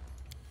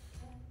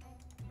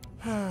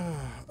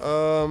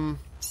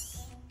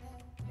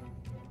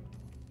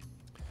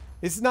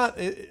 It's not...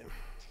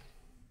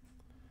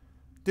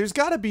 there's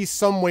got to be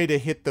some way to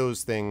hit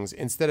those things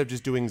instead of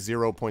just doing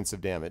 0 points of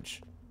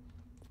damage.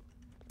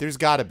 There's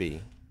got to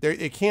be.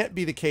 It can't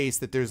be the case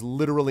that there's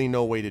literally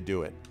no way to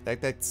do it.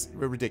 That's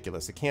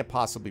ridiculous. It can't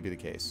possibly be the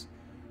case.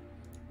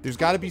 There's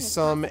got to be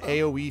some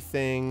AoE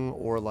thing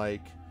or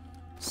like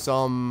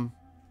some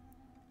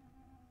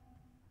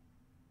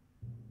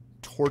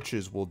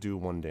torches will do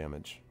 1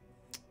 damage.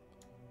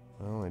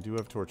 Oh, I do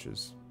have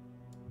torches.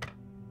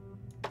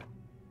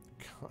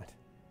 God.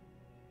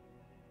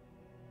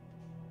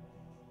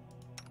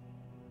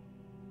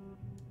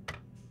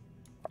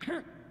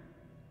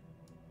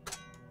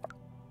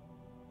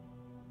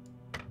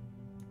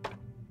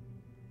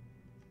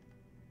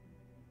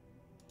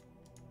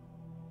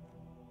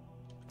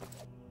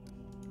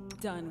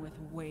 Done with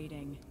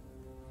waiting.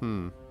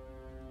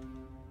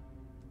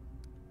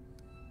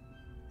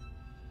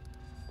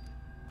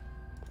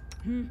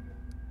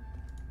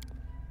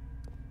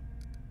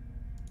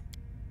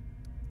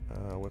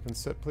 Weapon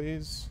set,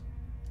 please.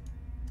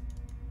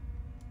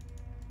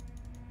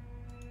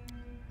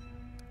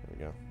 There we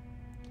go.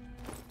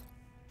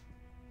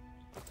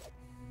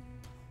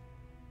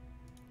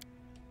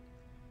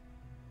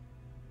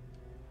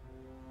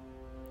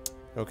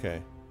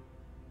 Okay.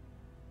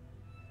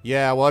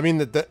 Yeah, well, I mean,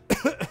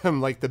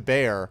 like the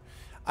bear.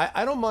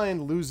 I don't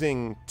mind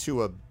losing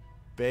to a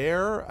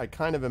bear. I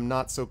kind of am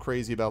not so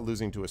crazy about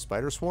losing to a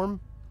spider swarm.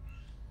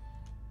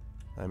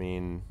 I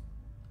mean,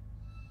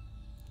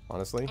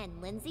 honestly.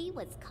 And Lindsay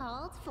was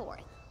called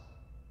forth.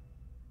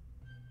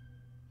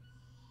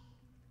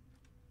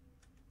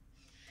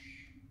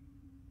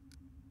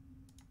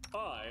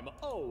 I'm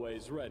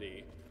always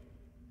ready.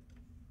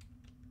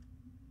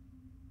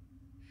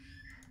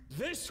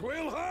 This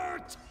will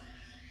hurt!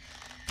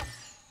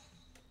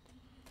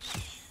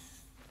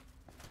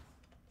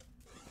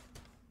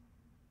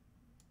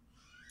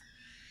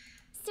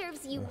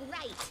 Serves you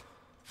right.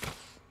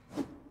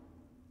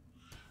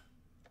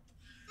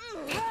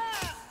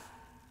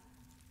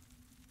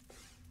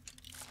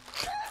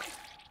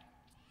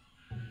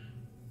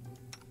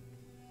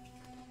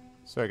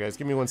 Sorry, guys.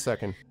 Give me 1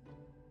 second.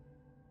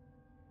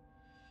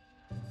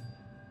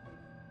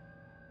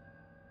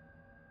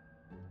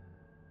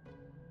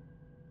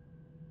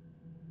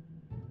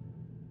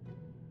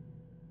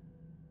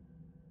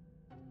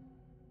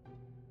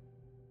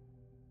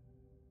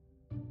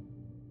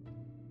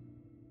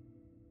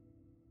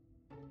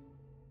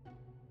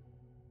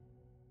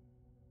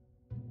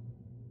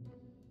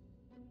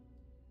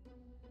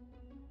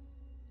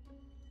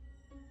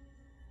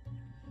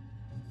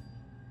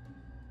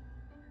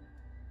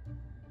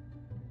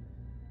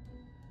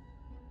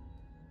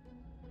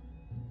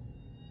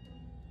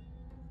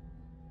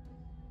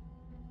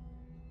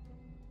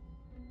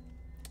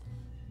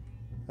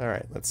 All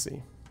right, let's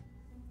see.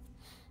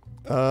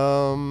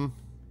 Do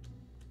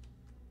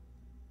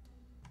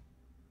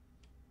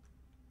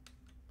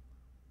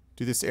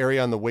this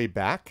area on the way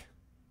back?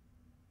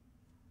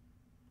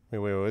 Wait,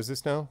 what is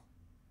this now?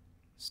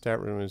 Stat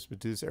room is, but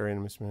do this area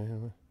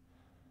in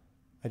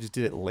I just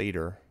did it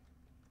later.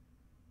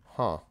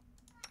 Huh.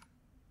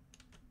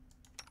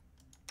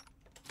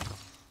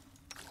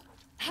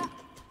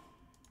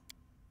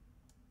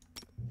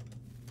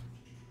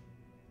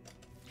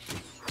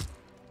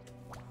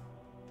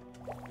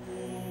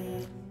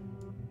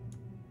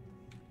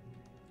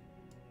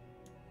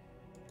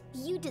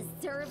 You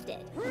deserved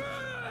it.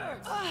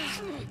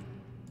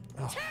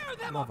 Tear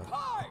them Love it.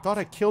 apart! I thought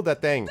I killed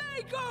that thing.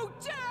 They go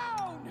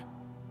down!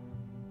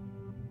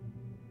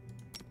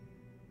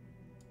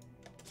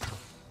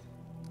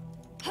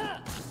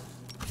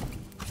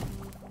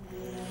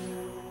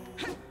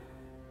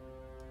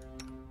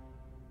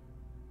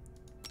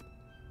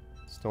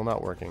 Still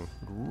not working.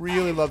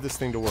 Really love this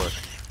thing to work.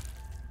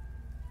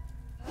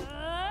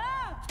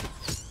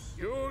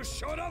 You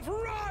should have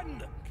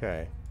run!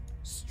 Okay.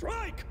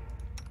 Strike!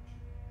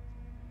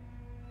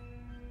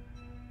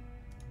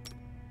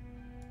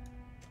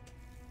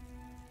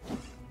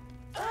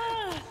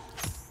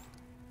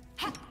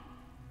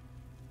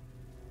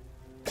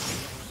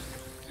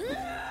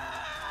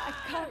 I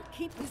can't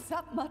keep this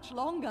up much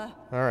longer.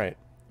 All right.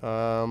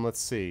 Let's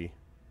see.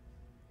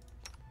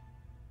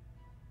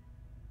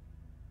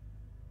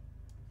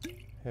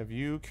 Have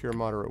you cure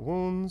moderate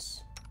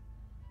wounds?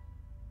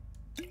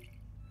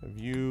 Have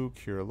you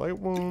cure light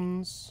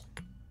wounds?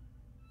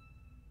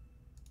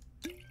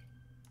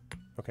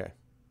 Okay.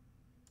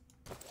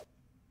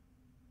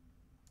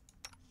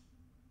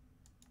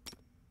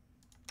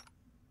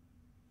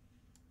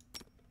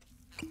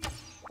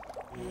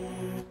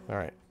 All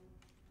right.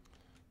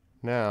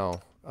 Now,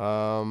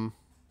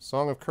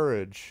 Song of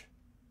Courage.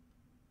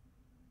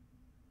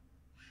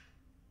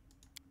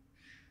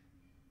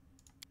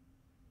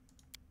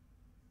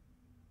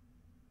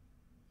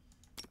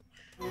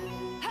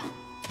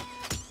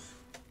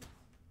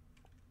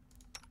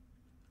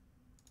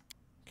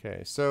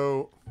 Okay,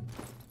 so...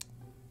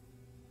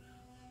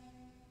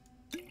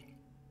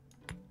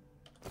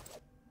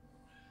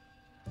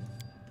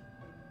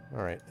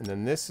 Alright, and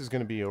then this is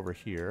going to be over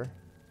here.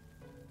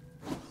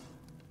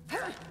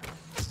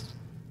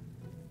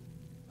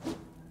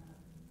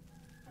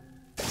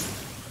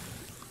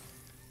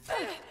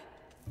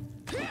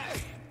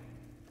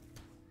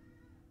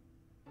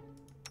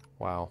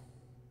 Wow.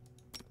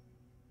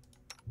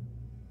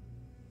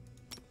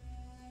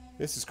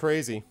 This is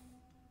crazy.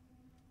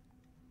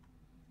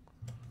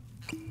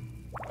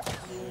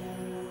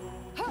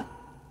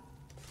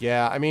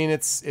 Yeah, I mean,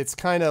 it's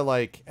kind of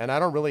like, and I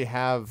don't really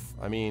have,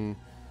 I mean,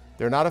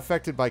 they're not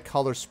affected by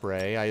color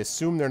spray. I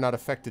assume they're not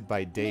affected by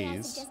May I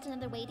daze. suggest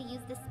another way to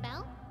use this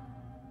spell?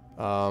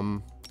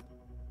 Oh,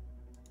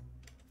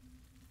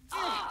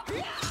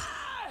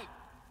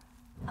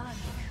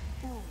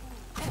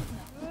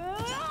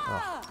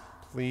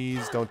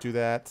 please don't do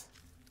that.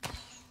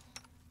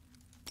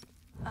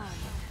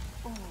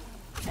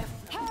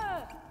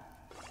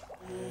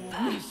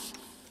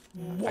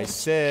 I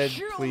said,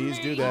 please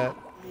do that.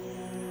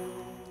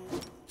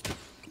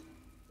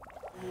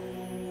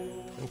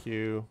 Thank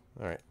you.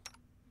 Alright.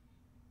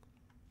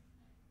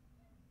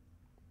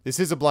 This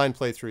is a blind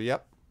playthrough,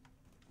 yep.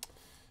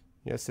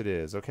 Yes, it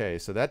is. Okay,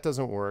 so that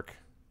doesn't work.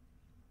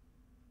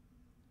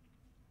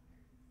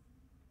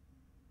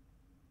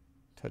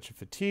 Touch of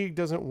fatigue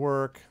doesn't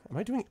work. Am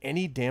I doing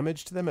any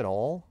damage to them at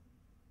all?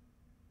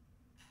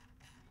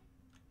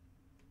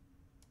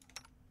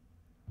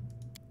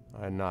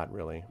 I'm not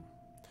really.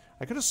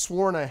 I could have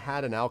sworn I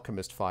had an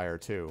alchemist fire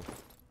too.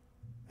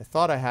 I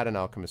thought I had an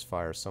alchemist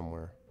fire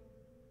somewhere.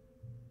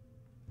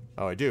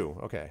 Oh, I do.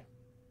 Okay.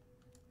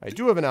 I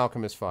do have an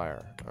alchemist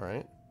fire. All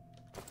right.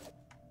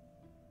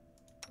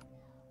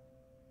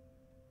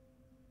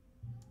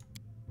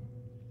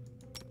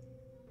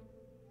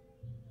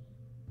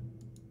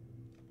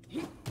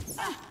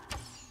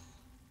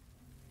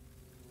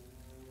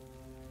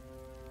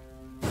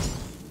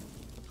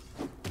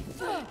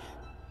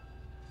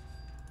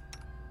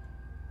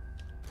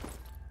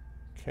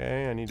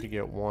 Okay, I need to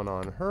get one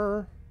on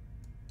her.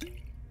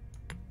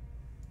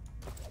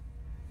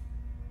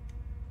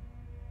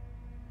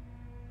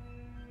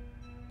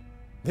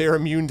 They're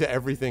immune to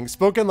everything.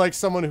 Spoken like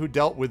someone who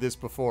dealt with this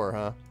before,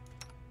 huh?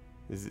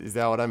 Is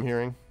that what I'm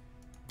hearing?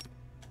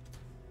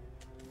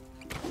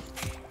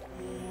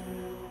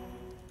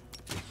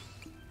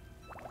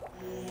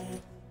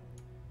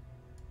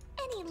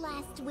 Any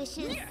last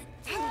wishes?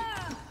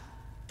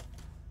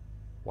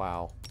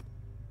 Wow.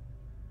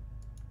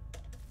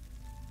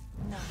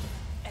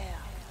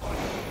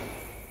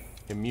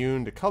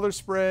 Immune to color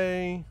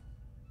spray.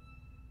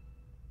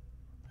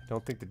 I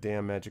don't think the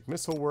damn magic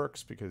missile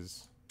works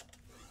because...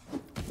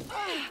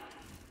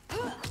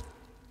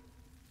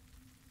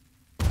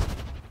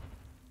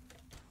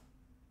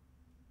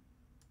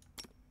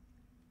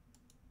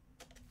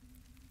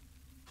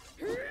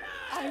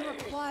 I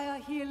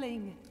require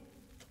healing.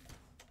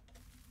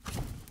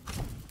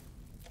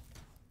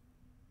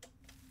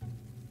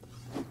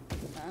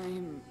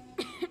 I'm...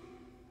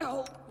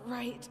 all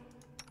right.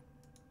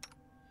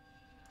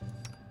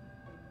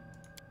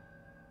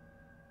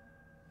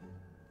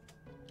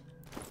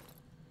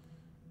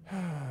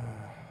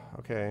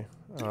 Okay.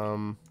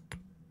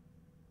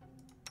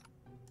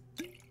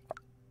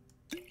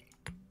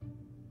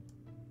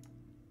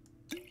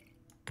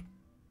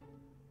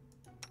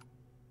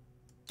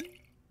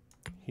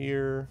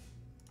 Here,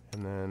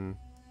 and then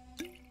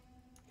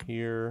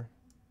here.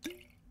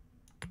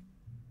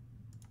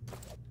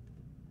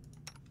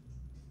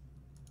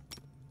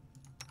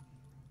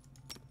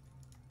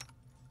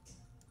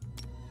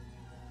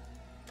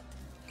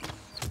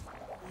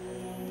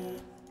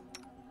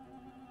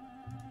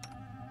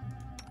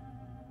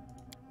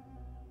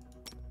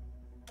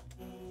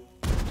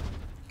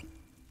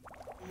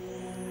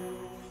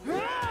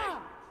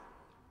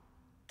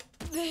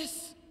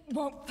 This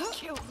won't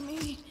kill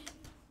me.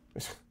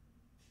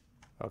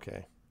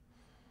 Okay.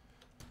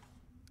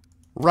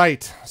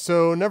 Right.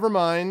 So, never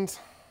mind.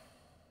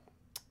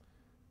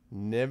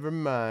 Never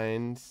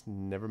mind.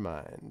 Never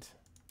mind.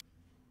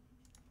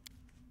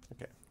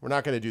 Okay. We're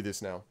not going to do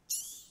this now.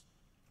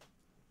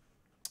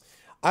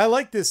 I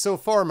like this so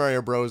far,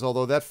 Mario Bros,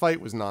 although that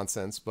fight was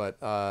nonsense. But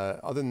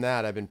other than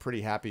that, I've been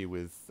pretty happy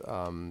with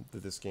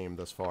this game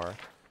thus far.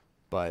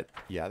 But,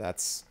 yeah,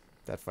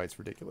 that fight's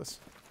ridiculous.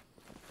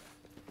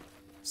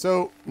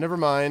 So, never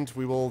mind.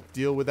 We will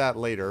deal with that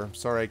later.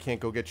 Sorry I can't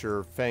go get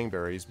your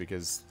fangberries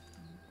because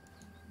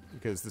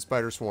the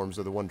spider swarms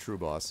are the one true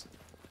boss.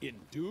 In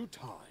due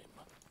time.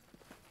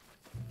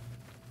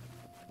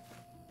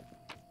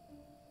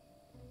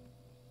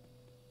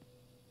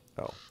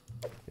 Oh.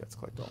 Yeah, let's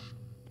collect all.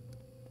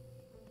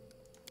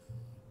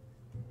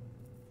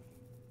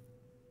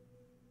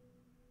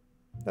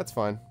 That's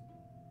fine.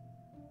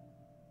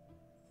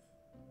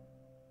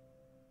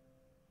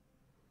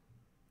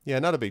 Yeah,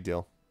 not a big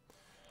deal.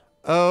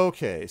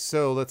 Okay,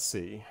 so let's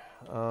see.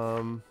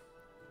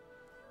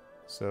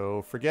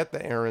 So forget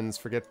the errands,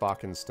 forget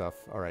Bakken's stuff.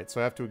 Alright, so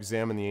I have to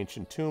examine the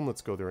ancient tomb.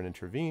 Let's go there and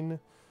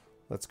intervene.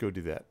 let's go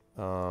do that.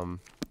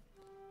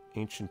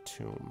 Ancient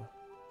tomb.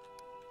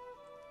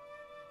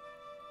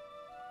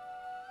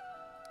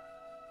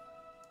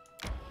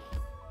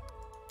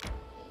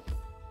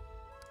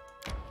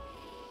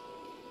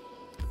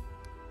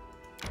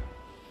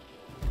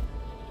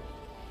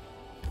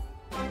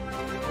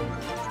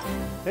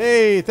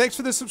 Hey, thanks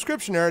for the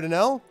subscription,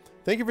 Aridanel.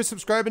 Thank you for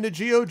subscribing to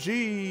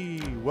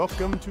GOG.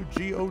 Welcome to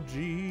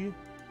GOG.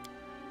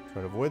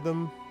 Try to avoid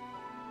them.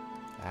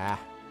 Ah,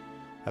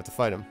 have to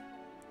fight him.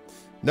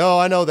 No,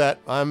 I know that.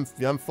 I'm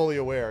fully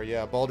aware.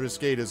 Yeah, Baldur's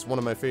Gate is one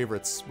of my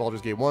favorites.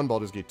 Baldur's Gate 1,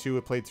 Baldur's Gate 2.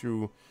 I played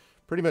through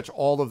pretty much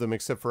all of them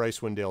except for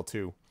Icewind Dale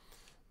 2.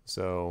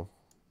 So,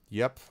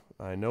 yep,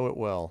 I know it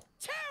well.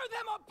 Tear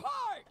them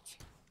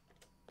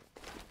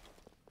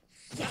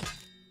apart!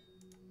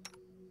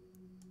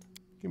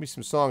 Give me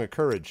some Song of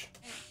Courage.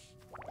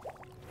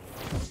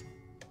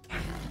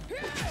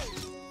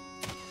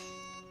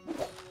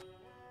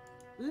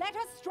 Let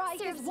us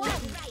strike as Serves one.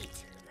 you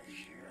right.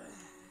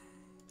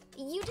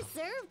 You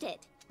deserved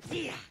it.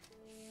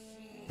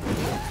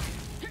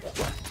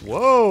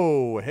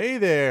 Whoa! Hey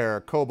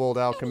there, Kobold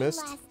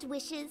Alchemist. Any last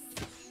wishes?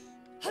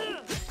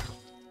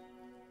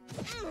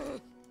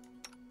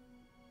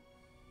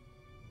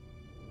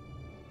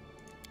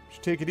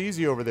 Should take it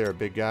easy over there,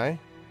 big guy.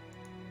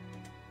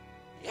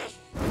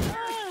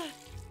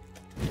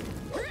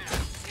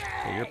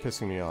 Hey, you're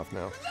pissing me off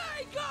now.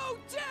 They go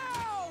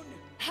down!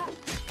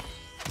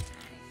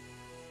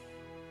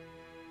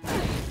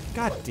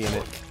 God damn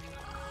it.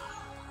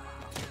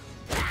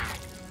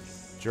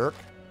 Jerk.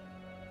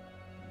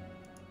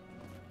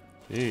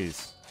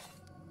 Jeez.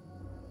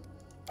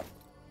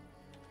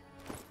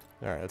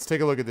 Alright, let's take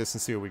a look at this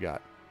and see what we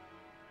got.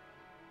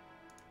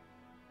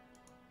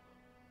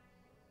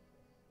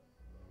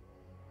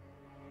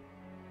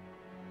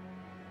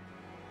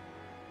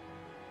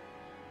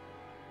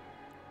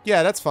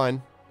 Yeah, that's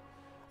fine.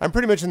 I'm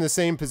pretty much in the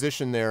same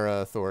position there,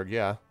 Thorg,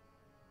 yeah.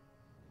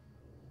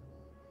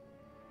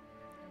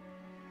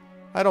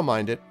 I don't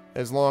mind it,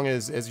 as long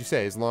as you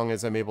say, as long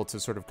as I'm able to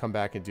sort of come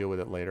back and deal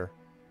with it later.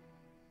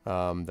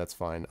 That's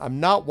fine. I'm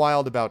not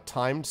wild about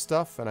timed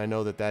stuff, and I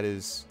know that that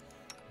is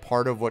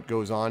part of what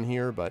goes on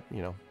here, but,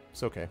 you know,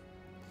 it's okay.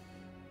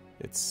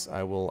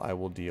 I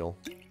will deal.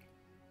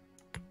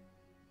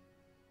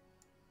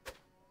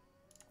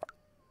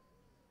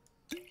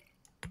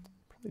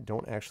 Probably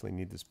don't actually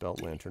need this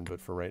belt lantern, but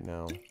for right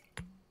now,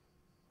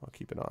 I'll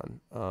keep it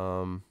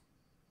on.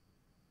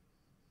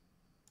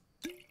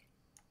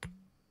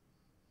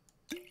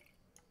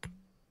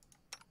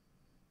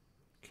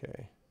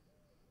 Okay.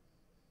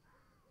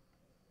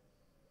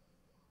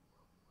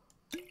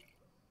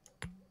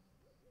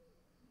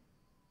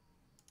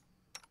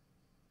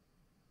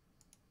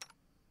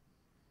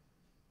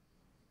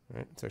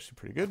 Alright, it's actually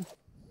pretty good.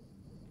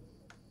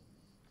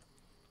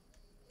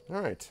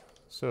 Alright,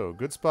 so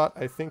good spot,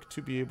 I think,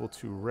 to be able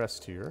to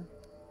rest here.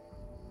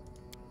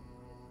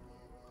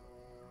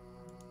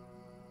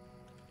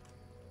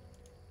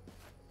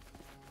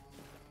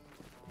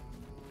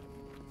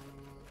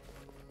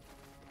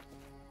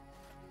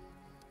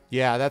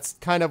 Yeah, that's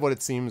kind of what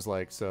it seems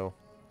like, so...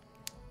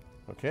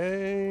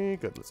 Okay,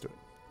 good, let's do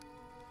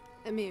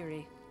it.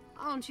 Amiri,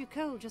 aren't you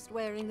cold just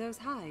wearing those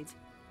hides?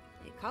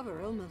 They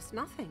cover almost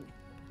nothing.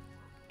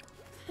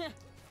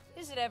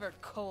 Is it ever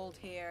cold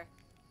here?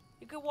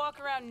 You could walk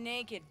around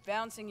naked,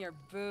 bouncing your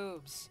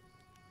boobs.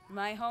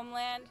 My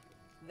homeland,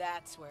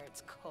 that's where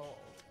it's cold.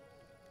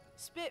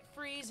 Spit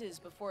freezes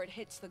before it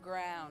hits the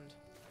ground.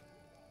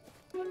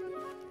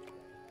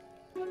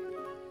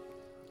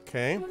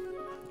 Okay.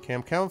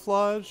 Camp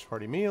camouflage,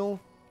 hearty meal.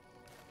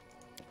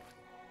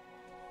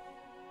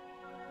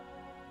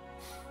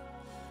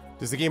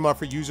 Does the game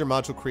offer user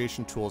module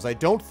creation tools? I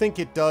don't think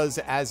it does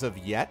as of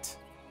yet.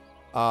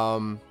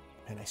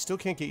 And I still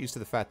can't get used to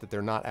the fact that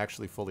they're not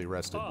actually fully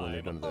rested when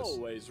they've done this.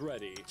 Always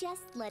ready.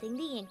 Just letting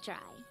the ink dry.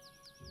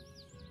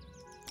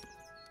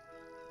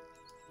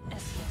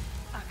 Yes,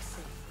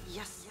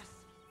 yes.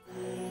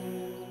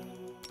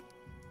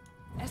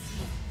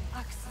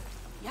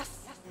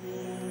 Yes,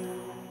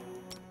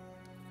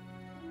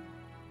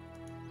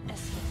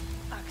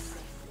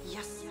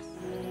 yes.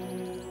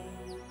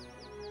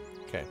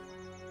 Okay.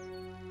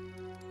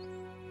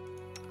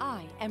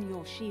 I am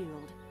your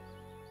shield.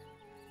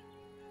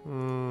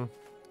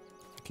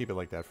 Keep it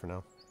like that for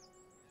now.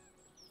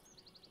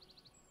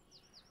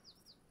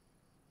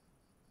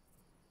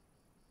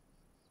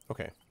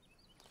 Okay.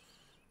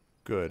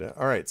 Good.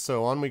 Alright,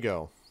 so on we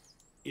go.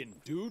 In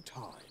due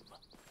time.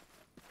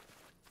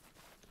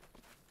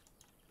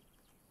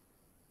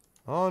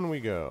 On we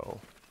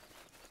go.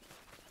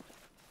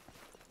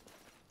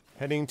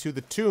 Heading to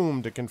the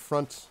tomb to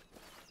confront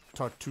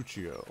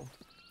Tartuccio.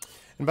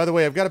 And by the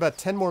way, I've got about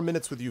 10 more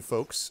minutes with you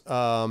folks.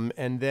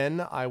 And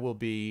then I will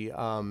be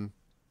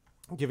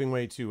giving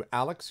way to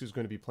Alex, who's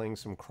going to be playing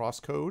some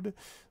Crosscode.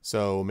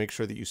 So make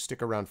sure that you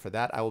stick around for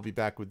that. I will be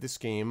back with this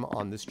game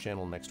on this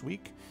channel next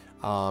week.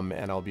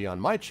 And I'll be on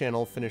my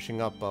channel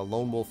finishing up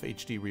Lone Wolf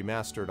HD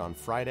Remastered on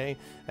Friday.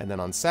 And then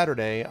on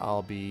Saturday,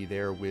 I'll be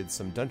there with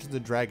some Dungeons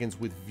 & Dragons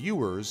with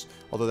viewers,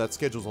 although that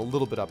schedule's a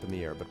little bit up in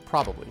the air, but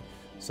probably.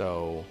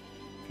 So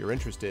if you're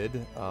interested,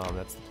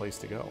 that's the place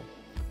to go.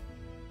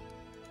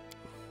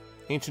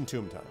 Ancient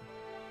Tomb time.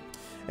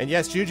 And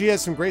yes, GG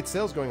has some great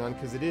sales going on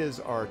because it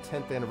is our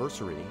 10th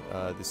anniversary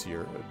this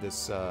year,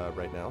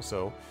 right now.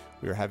 So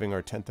we are having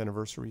our 10th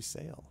anniversary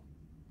sale.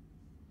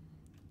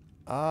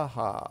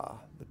 Aha,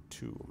 the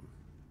tomb.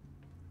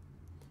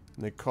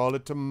 And they call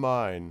it a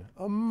mine.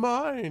 A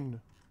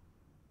mine!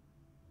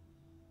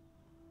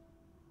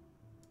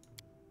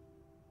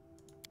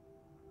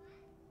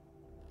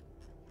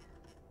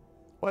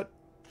 What?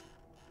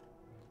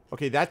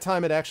 Okay, that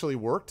time it actually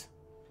worked.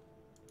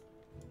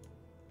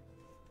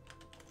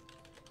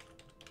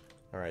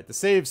 Alright, the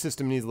save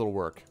system needs a little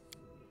work.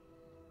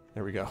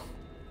 There we go.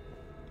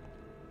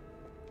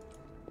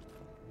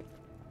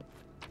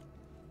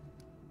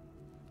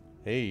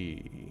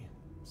 Hey.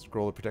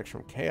 Scroll of Protection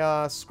from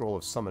Chaos. Scroll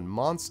of Summon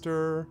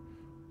Monster.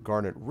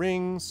 Garnet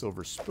Ring.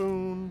 Silver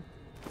Spoon.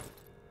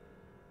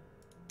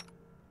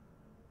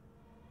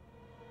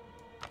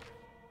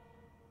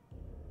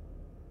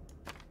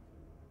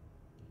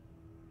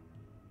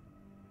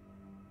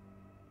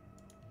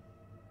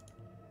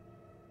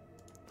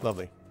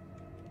 Lovely.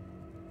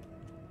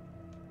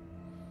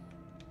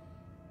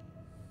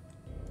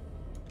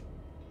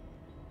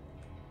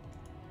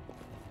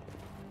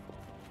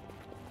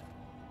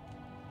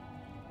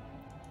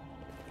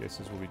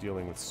 Guesses we'll be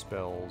dealing with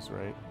spells,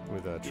 right?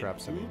 With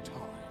traps, I mean.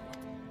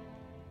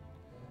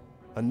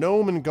 A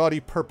gnome in gaudy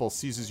purple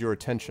seizes your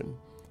attention.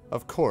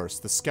 Of course,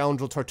 the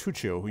scoundrel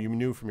Tartuccio, who you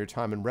knew from your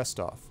time in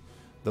Restov.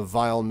 The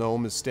vile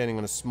gnome is standing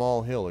on a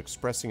small hill,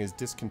 expressing his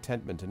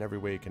discontentment in every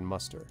way he can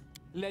muster.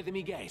 Let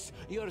me guess,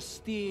 you're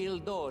still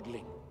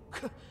dawdling.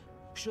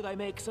 Should I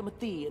make some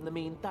tea in the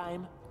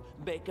meantime?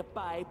 Bake a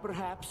pie,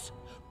 perhaps?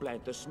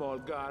 Plant a small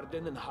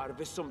garden and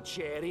harvest some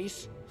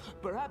cherries?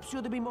 Perhaps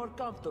you'd be more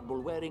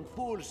comfortable wearing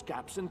fool's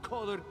caps and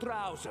colored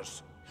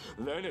trousers.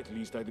 Then at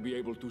least I'd be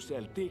able to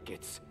sell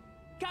tickets.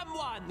 Come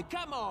one,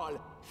 come all!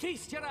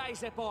 Feast your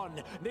eyes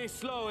upon the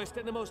slowest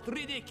and the most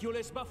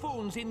ridiculous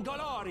buffoons in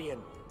Golorian!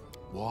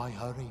 Why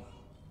hurry?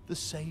 The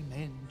same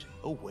end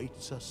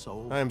awaits us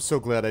all. I am so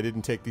glad I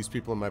didn't take these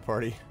people in my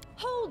party.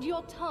 Hold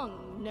your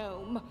tongue,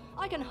 gnome.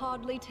 I can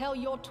hardly tell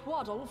your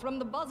twaddle from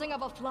the buzzing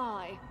of a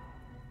fly.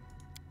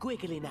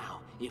 Quickly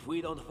now. If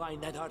we don't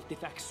find that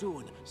artifact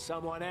soon,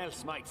 someone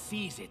else might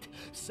seize it.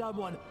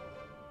 Someone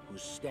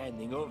who's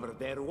standing over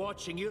there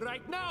watching you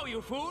right now,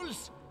 you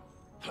fools!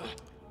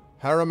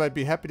 Harum, I'd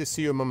be happy to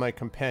see you among my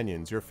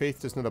companions. Your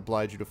faith does not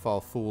oblige you to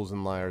follow fools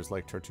and liars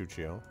like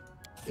Tartuccio.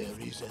 There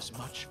is as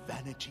much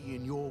vanity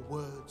in your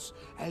words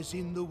as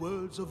in the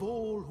words of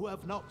all who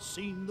have not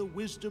seen the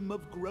wisdom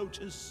of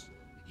Grotus.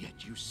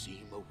 Yet you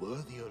seem a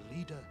worthier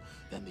leader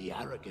than the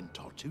arrogant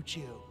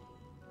Tartuccio.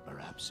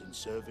 Perhaps in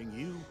serving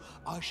you,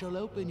 I shall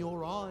open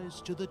your eyes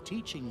to the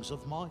teachings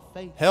of my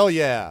faith. Hell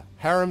yeah!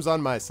 Harum's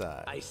on my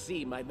side. I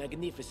see my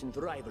magnificent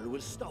rival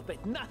will stop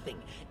at nothing,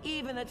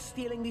 even at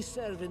stealing the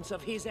servants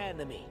of his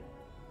enemy.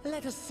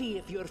 Let us see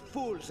if your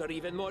fools are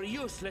even more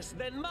useless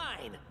than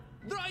mine.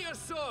 Draw your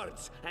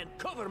swords and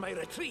cover my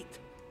retreat.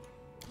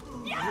 Who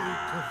will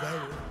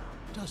prevail?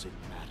 Does it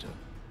matter?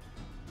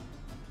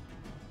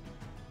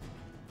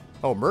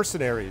 Oh,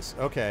 mercenaries.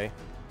 Okay.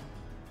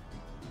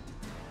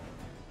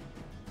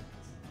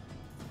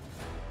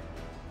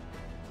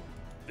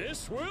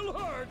 This will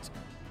hurt.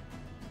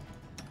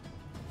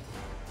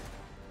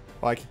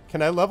 Like,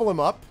 can I level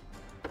him up?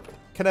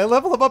 Can I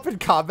level him up in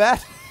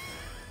combat?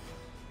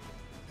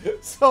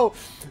 So,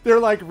 they're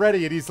like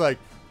ready, and he's like,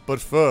 but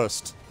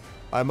first,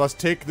 I must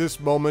take this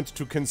moment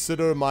to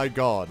consider my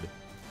god.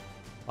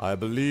 I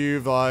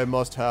believe I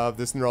must have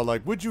this. And they're all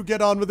like, would you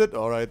get on with it?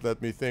 Alright,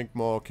 let me think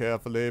more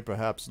carefully.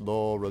 Perhaps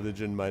law,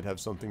 religion might have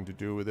something to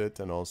do with it.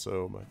 And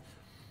also,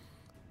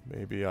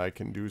 maybe I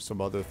can do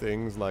some other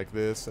things like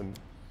this. And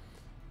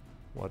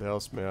what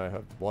else may I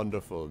have?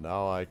 Wonderful.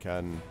 Now I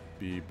can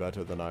be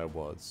better than I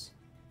was.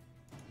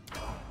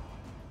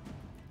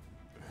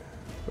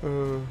 Gosh.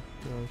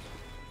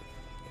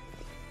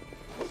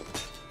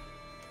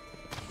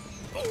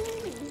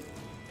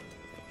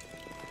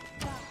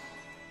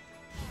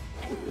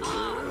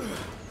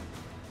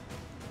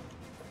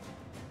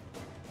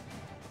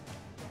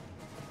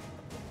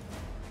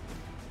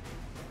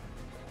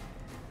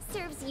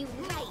 Serves you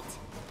right.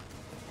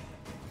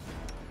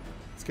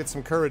 Let's get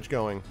some courage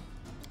going.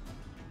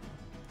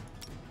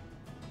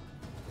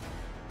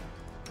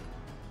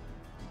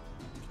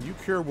 Can you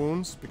cure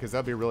wounds? Because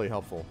that'd be really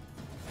helpful.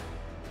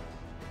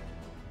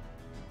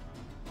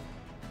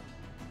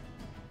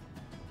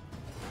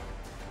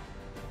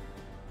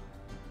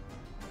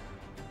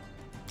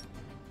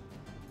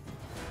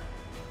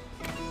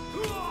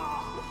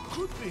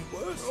 Could be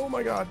worse. Oh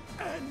my god.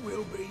 And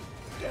will be.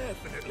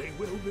 Definitely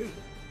will be.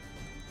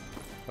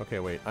 Okay,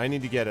 wait. I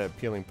need to get a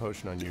healing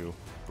potion on you,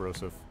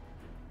 Broseph.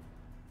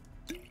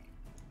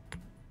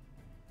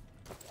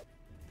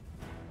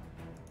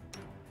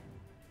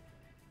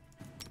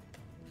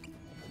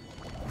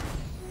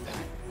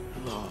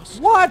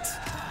 What?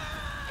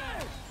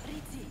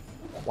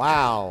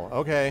 Wow,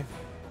 okay.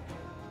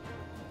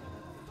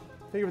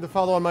 Thank you for the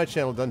follow on my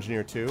channel,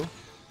 Dungeoneer 2.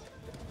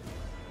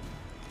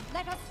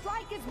 Let us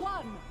strike as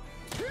one.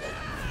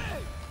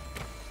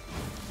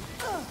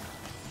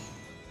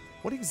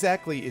 What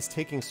exactly is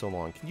taking so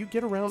long? Can you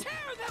get around? Tear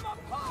them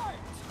apart!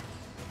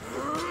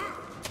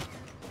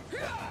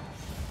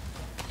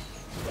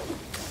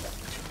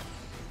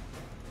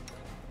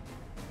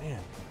 Man.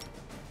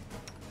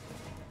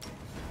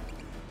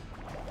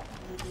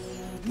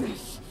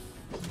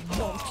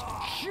 Won't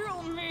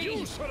kill me!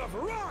 You should have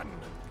run!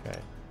 Okay.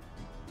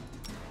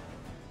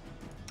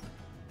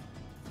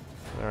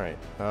 Alright,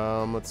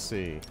 let's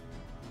see.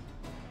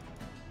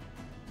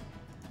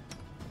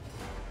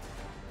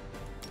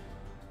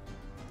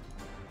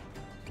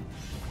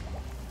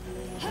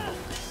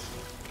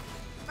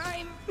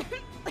 I'm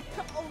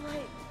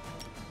alright.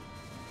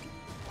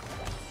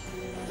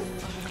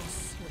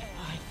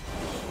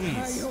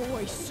 I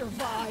always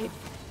survive.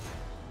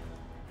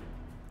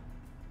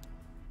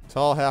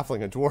 Tall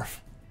halfling, a dwarf.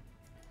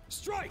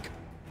 Strike!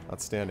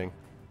 Outstanding.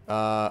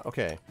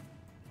 Okay.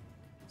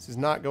 This is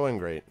not going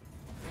great.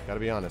 Gotta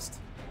be honest.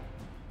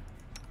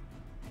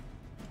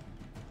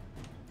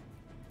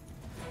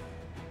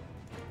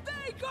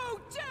 They go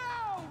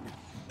down!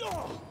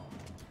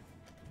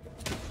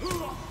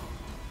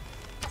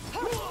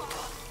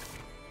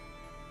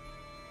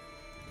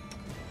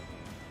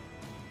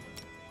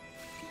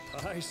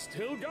 I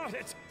still got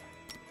it.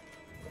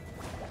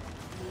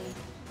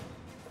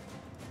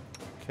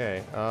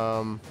 Okay,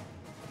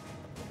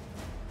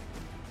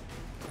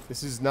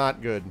 this is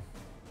not good.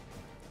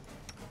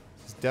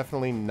 This is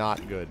definitely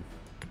not good.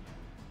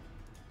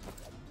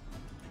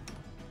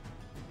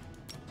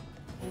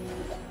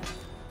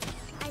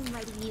 I'm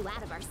writing you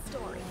out of our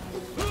story.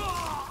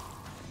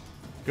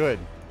 Good.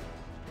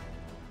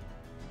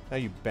 Now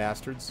you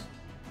bastards.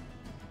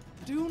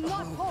 Do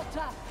not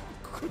falter.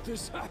 Could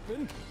this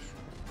happen?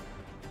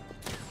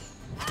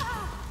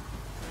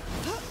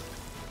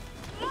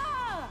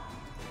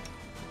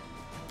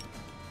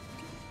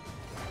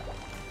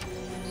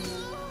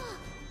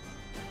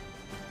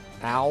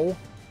 Ow.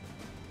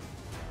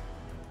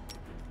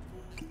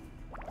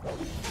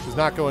 This is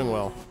not going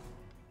well.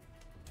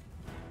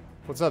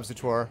 What's up,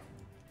 Zatuar?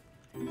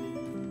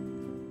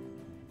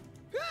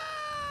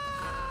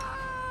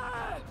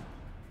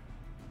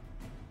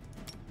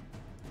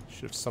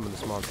 Should have summoned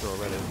this monster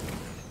already.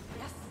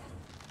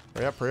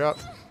 Hurry up, hurry up.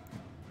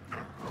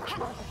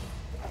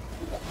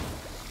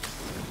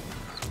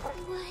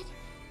 What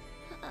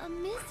a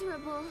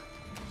miserable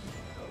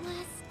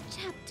last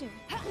chapter.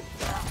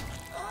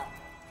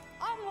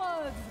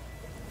 Onwards!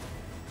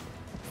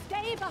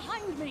 Stay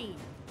behind me!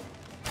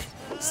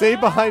 Stay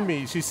behind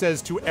me, she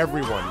says to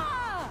everyone.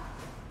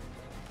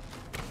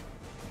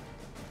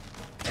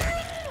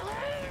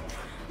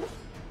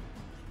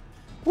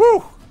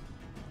 Woo!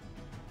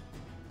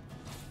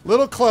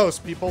 Little close,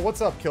 people.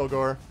 What's up,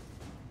 Kilgore?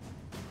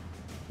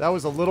 That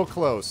was a little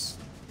close.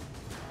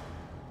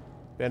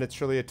 Bandits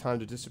surely had time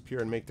to disappear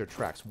and make their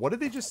tracks. What did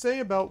they just say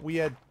about we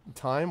had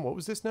time? What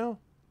was this now?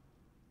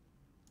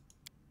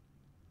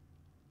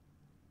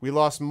 We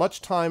lost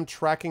much time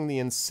tracking the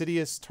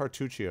insidious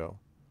Tartuccio.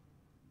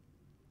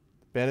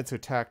 Bandits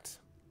attacked.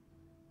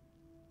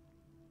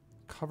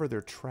 Cover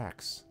their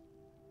tracks.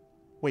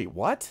 Wait,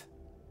 what?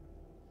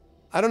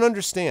 I don't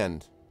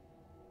understand.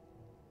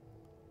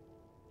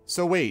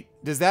 So wait,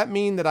 does that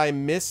mean that I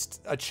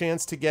missed a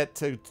chance to get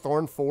to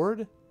Thorn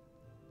Ford?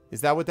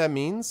 Is that what that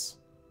means?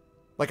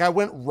 Like I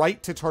went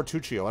right to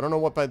Tartuccio. I don't know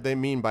what they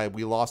mean by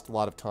we lost a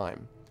lot of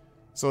time.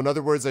 So in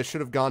other words, I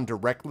should have gone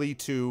directly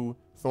to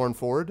Thorn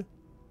Ford?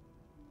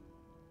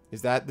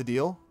 Is that the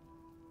deal?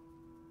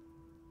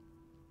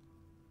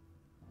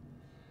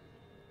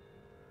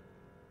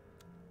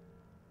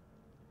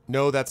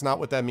 No, that's not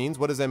what that means.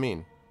 What does that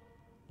mean?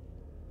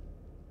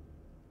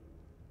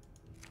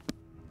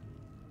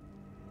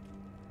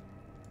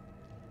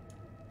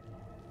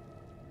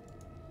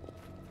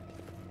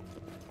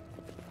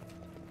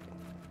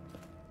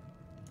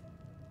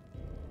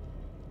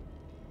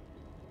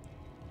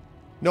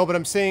 No, but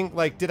I'm saying,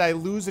 like, did I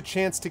lose a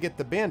chance to get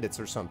the bandits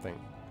or something?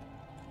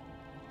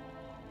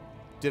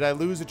 Did I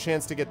lose a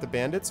chance to get the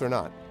bandits or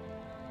not?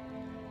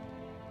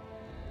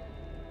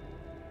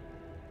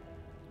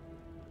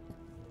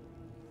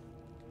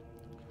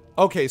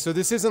 Okay, so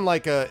this isn't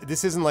like a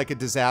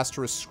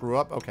disastrous screw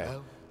up. Okay.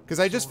 Because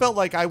I just felt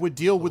like I would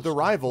deal with the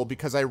rival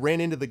because I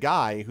ran into the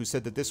guy who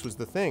said that this was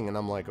the thing, and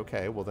I'm like,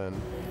 okay, well then.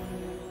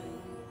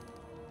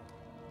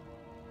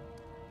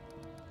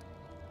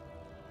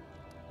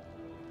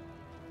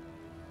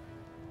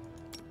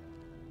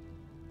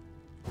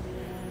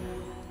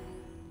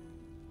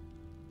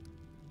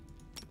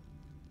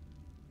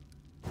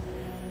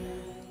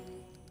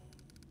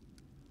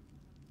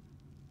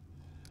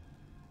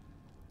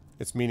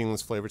 It's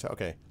meaningless flavor.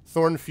 Okay.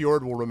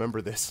 Thornfjord will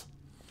remember this.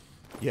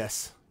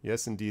 Yes.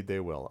 Yes, indeed they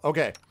will.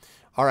 Okay.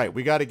 All right.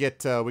 We got to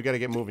get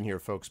moving here,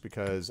 folks,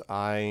 because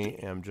I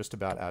am just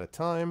about out of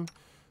time.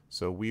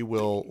 So we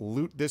will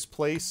loot this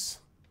place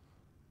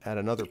at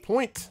another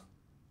point.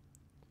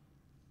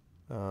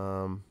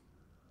 So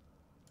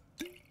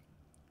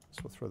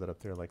we'll throw that up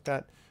there like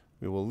that.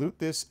 We will loot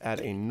this at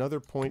another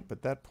point,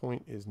 but that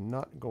point is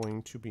not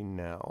going to be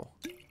now.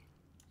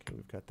 Okay,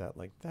 we've got that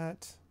like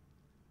that.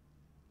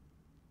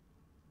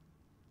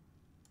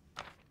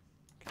 Okay,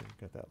 we've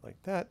got that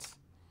like that.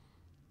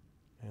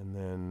 And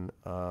then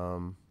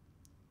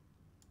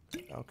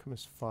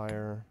Alchemist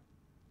Fire.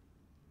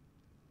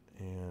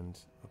 And,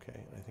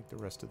 okay, I think the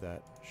rest of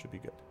that should be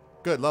good.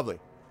 Good, lovely.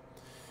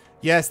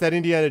 Yes, that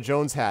Indiana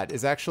Jones hat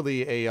is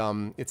actually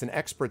a, it's an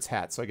expert's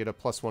hat, so I get a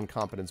 +1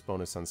 competence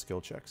bonus on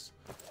skill checks.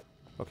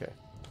 Okay.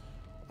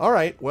 All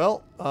right,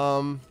 well,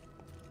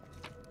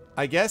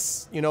 I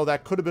guess, you know,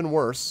 that could have been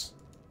worse.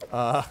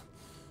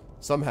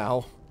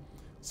 Somehow.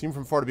 Seemed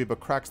from far to be but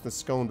cracks in the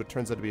scone, but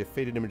turns out to be a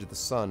faded image of the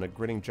sun. A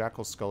grinning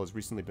jackal skull has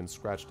recently been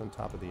scratched on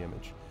top of the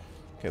image.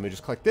 Okay, let me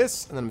just click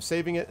this, and then I'm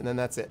saving it, and then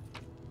that's it.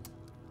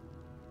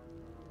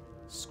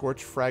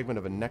 Scorched fragment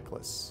of a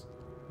necklace.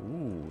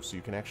 Ooh, so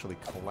you can actually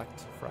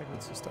collect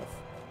fragments of stuff.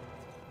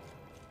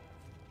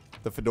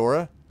 The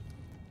fedora?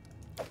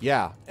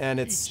 Yeah,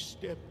 and it's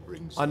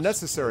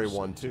unnecessary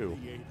one, too.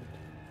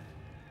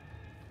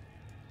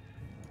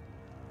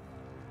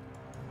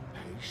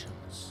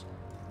 Patience.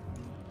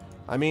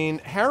 I mean,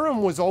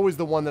 Harem was always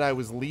the one that I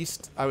was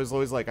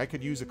always like, I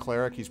could use a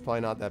cleric, he's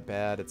probably not that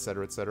bad,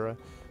 etc., etc.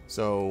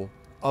 So,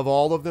 of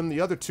all of them, the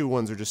other two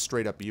ones are just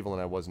straight up evil,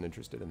 and I wasn't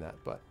interested in that,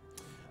 but...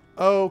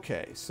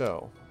 Okay,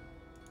 so...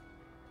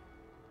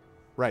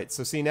 Right,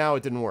 so see, now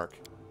it didn't work.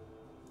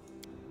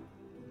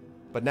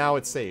 But now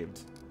it's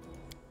saved.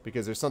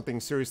 Because there's something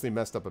seriously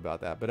messed up about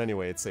that. But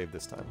anyway, it's saved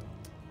this time.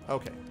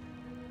 Okay.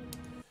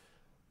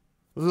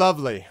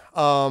 Lovely.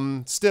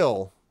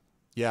 Still...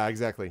 Yeah,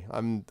 exactly.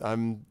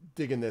 I'm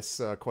digging this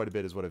quite a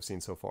bit is what I've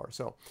seen so far.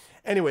 So,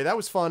 anyway, that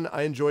was fun.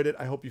 I enjoyed it.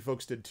 I hope you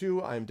folks did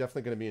too. I'm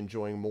definitely going to be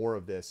enjoying more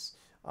of this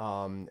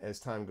as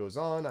time goes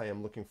on. I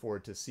am looking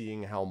forward to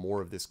seeing how more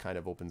of this kind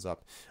of opens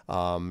up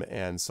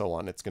and so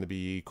on. It's going to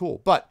be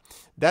cool. But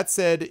that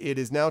said, it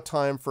is now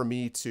time for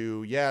me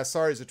to, yeah,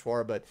 sorry,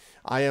 Zatoire, but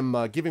I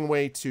am giving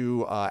way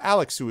to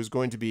Alex, who is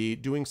going to be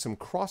doing some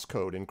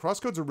Crosscode. And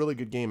Crosscode's a really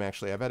good game,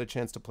 actually. I've had a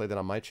chance to play that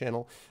on my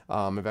channel.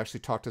 I've actually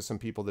talked to some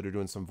people that are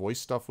doing some voice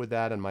stuff with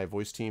that, and my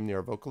voice team,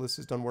 their vocalist,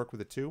 has done work with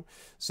it too.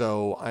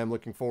 So I'm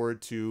looking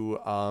forward to,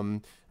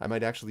 I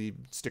might actually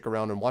stick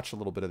around and watch a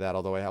little bit of that,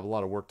 although I have a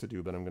lot of work to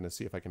do, but I'm going to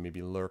see if I can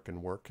maybe lurk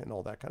and work and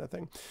all that kind of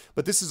thing.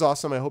 But this is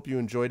awesome. I hope you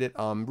enjoyed it.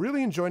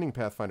 Really enjoying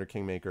Pathfinder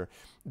Kingmaker.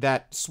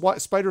 That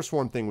Spider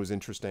Swarm thing was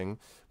interesting,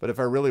 but if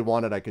I really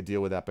wanted, I could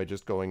deal with that by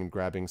just going and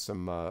grabbing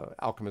some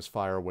Alchemist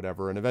Fire or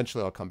whatever, and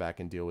eventually I'll come back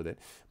and deal with it,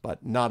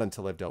 but not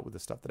until I've dealt with the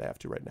stuff that I have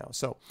to right now.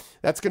 So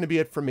that's going to be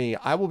it for me.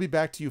 I will be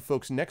back to you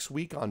folks next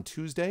week on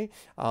Tuesday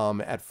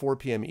at 4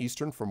 p.m.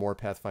 Eastern for more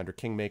Pathfinder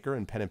Kingmaker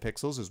and Pen and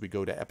Pixels as we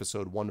go to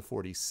episode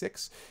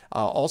 146.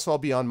 Also, I'll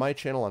be on my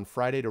channel on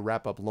Friday to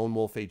wrap up Lone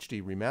Wolf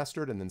HD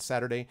Remastered, and then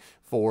Saturday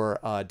for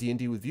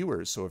D&D with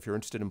viewers. So if you're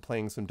interested in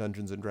playing some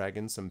Dungeons &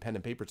 Dragons, some pen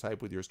and paper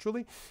type with yours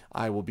truly,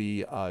 I will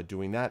be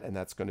doing that, and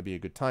that's going to be a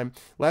good time.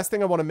 Last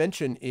thing I want to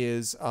mention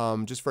is,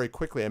 just very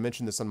quickly, I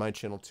mentioned this on my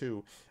channel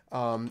too,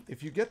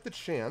 if you get the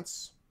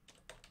chance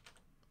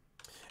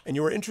and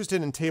you are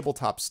interested in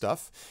tabletop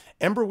stuff,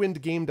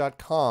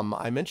 Emberwindgame.com,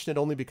 I mention it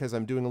only because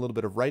I'm doing a little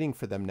bit of writing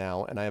for them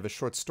now, and I have a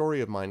short story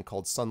of mine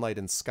called Sunlight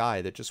and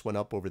Sky that just went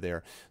up over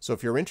there. So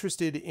if you're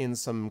interested in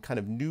some kind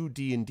of new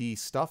D&D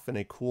stuff in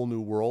a cool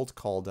new world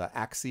called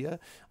Axia,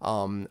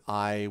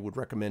 I would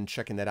recommend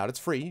checking that out. It's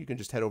free. You can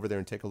just head over there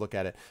and take a look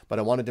at it. But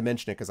I wanted to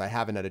mention it because I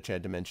haven't had a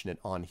chance to mention it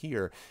on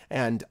here.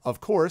 And of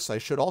course, I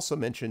should also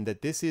mention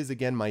that this is,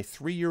 again, my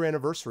 3-year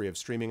anniversary of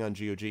streaming on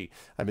GOG.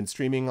 I've been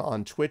streaming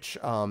on Twitch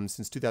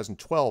since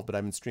 2012, but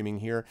I've been streaming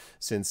here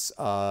since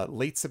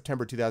late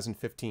September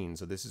 2015.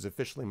 So this is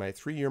officially my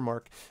 3-year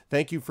mark.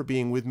 Thank you for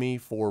being with me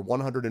for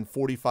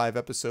 145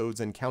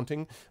 episodes and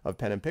counting of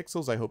Pen and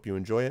Pixels. I hope you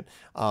enjoy it.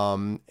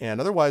 And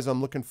otherwise,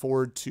 I'm looking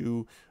forward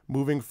to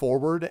moving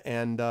forward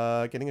and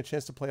getting a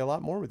chance to play a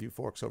lot more with you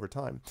folks over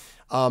time.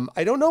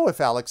 I don't know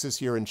if Alex is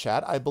here in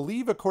chat. I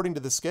believe, according to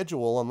the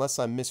schedule, unless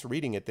I'm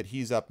misreading it, that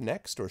he's up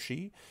next, or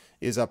she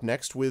is up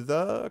next with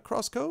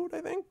Crosscode,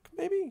 I think,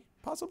 maybe.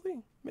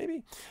 Possibly,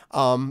 maybe.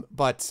 Thank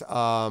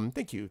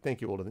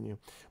you, older than you.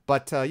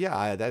 But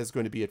yeah, that is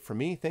going to be it for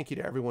me. Thank you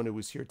to everyone who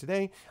was here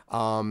today.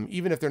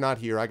 Even if they're not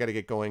here, I got to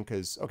get going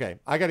because, okay,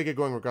 I got to get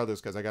going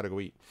regardless because I got to go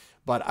eat.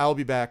 But I'll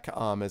be back,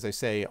 as I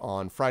say,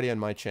 on Friday on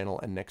my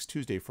channel and next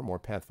Tuesday for more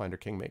Pathfinder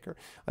Kingmaker.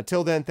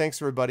 Until then,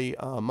 thanks everybody.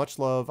 Much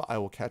love. I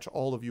will catch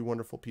all of you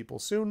wonderful people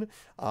soon.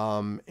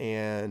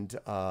 And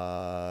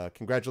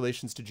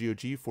congratulations to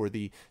GOG for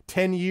the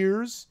 10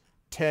 years.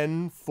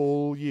 10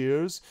 full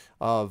years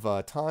of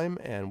time,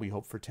 and we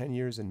hope for 10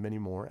 years and many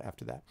more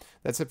after that.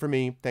 That's it for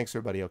me. Thanks,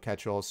 everybody. I'll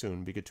catch you all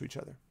soon. Be good to each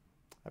other.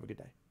 Have a good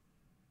day.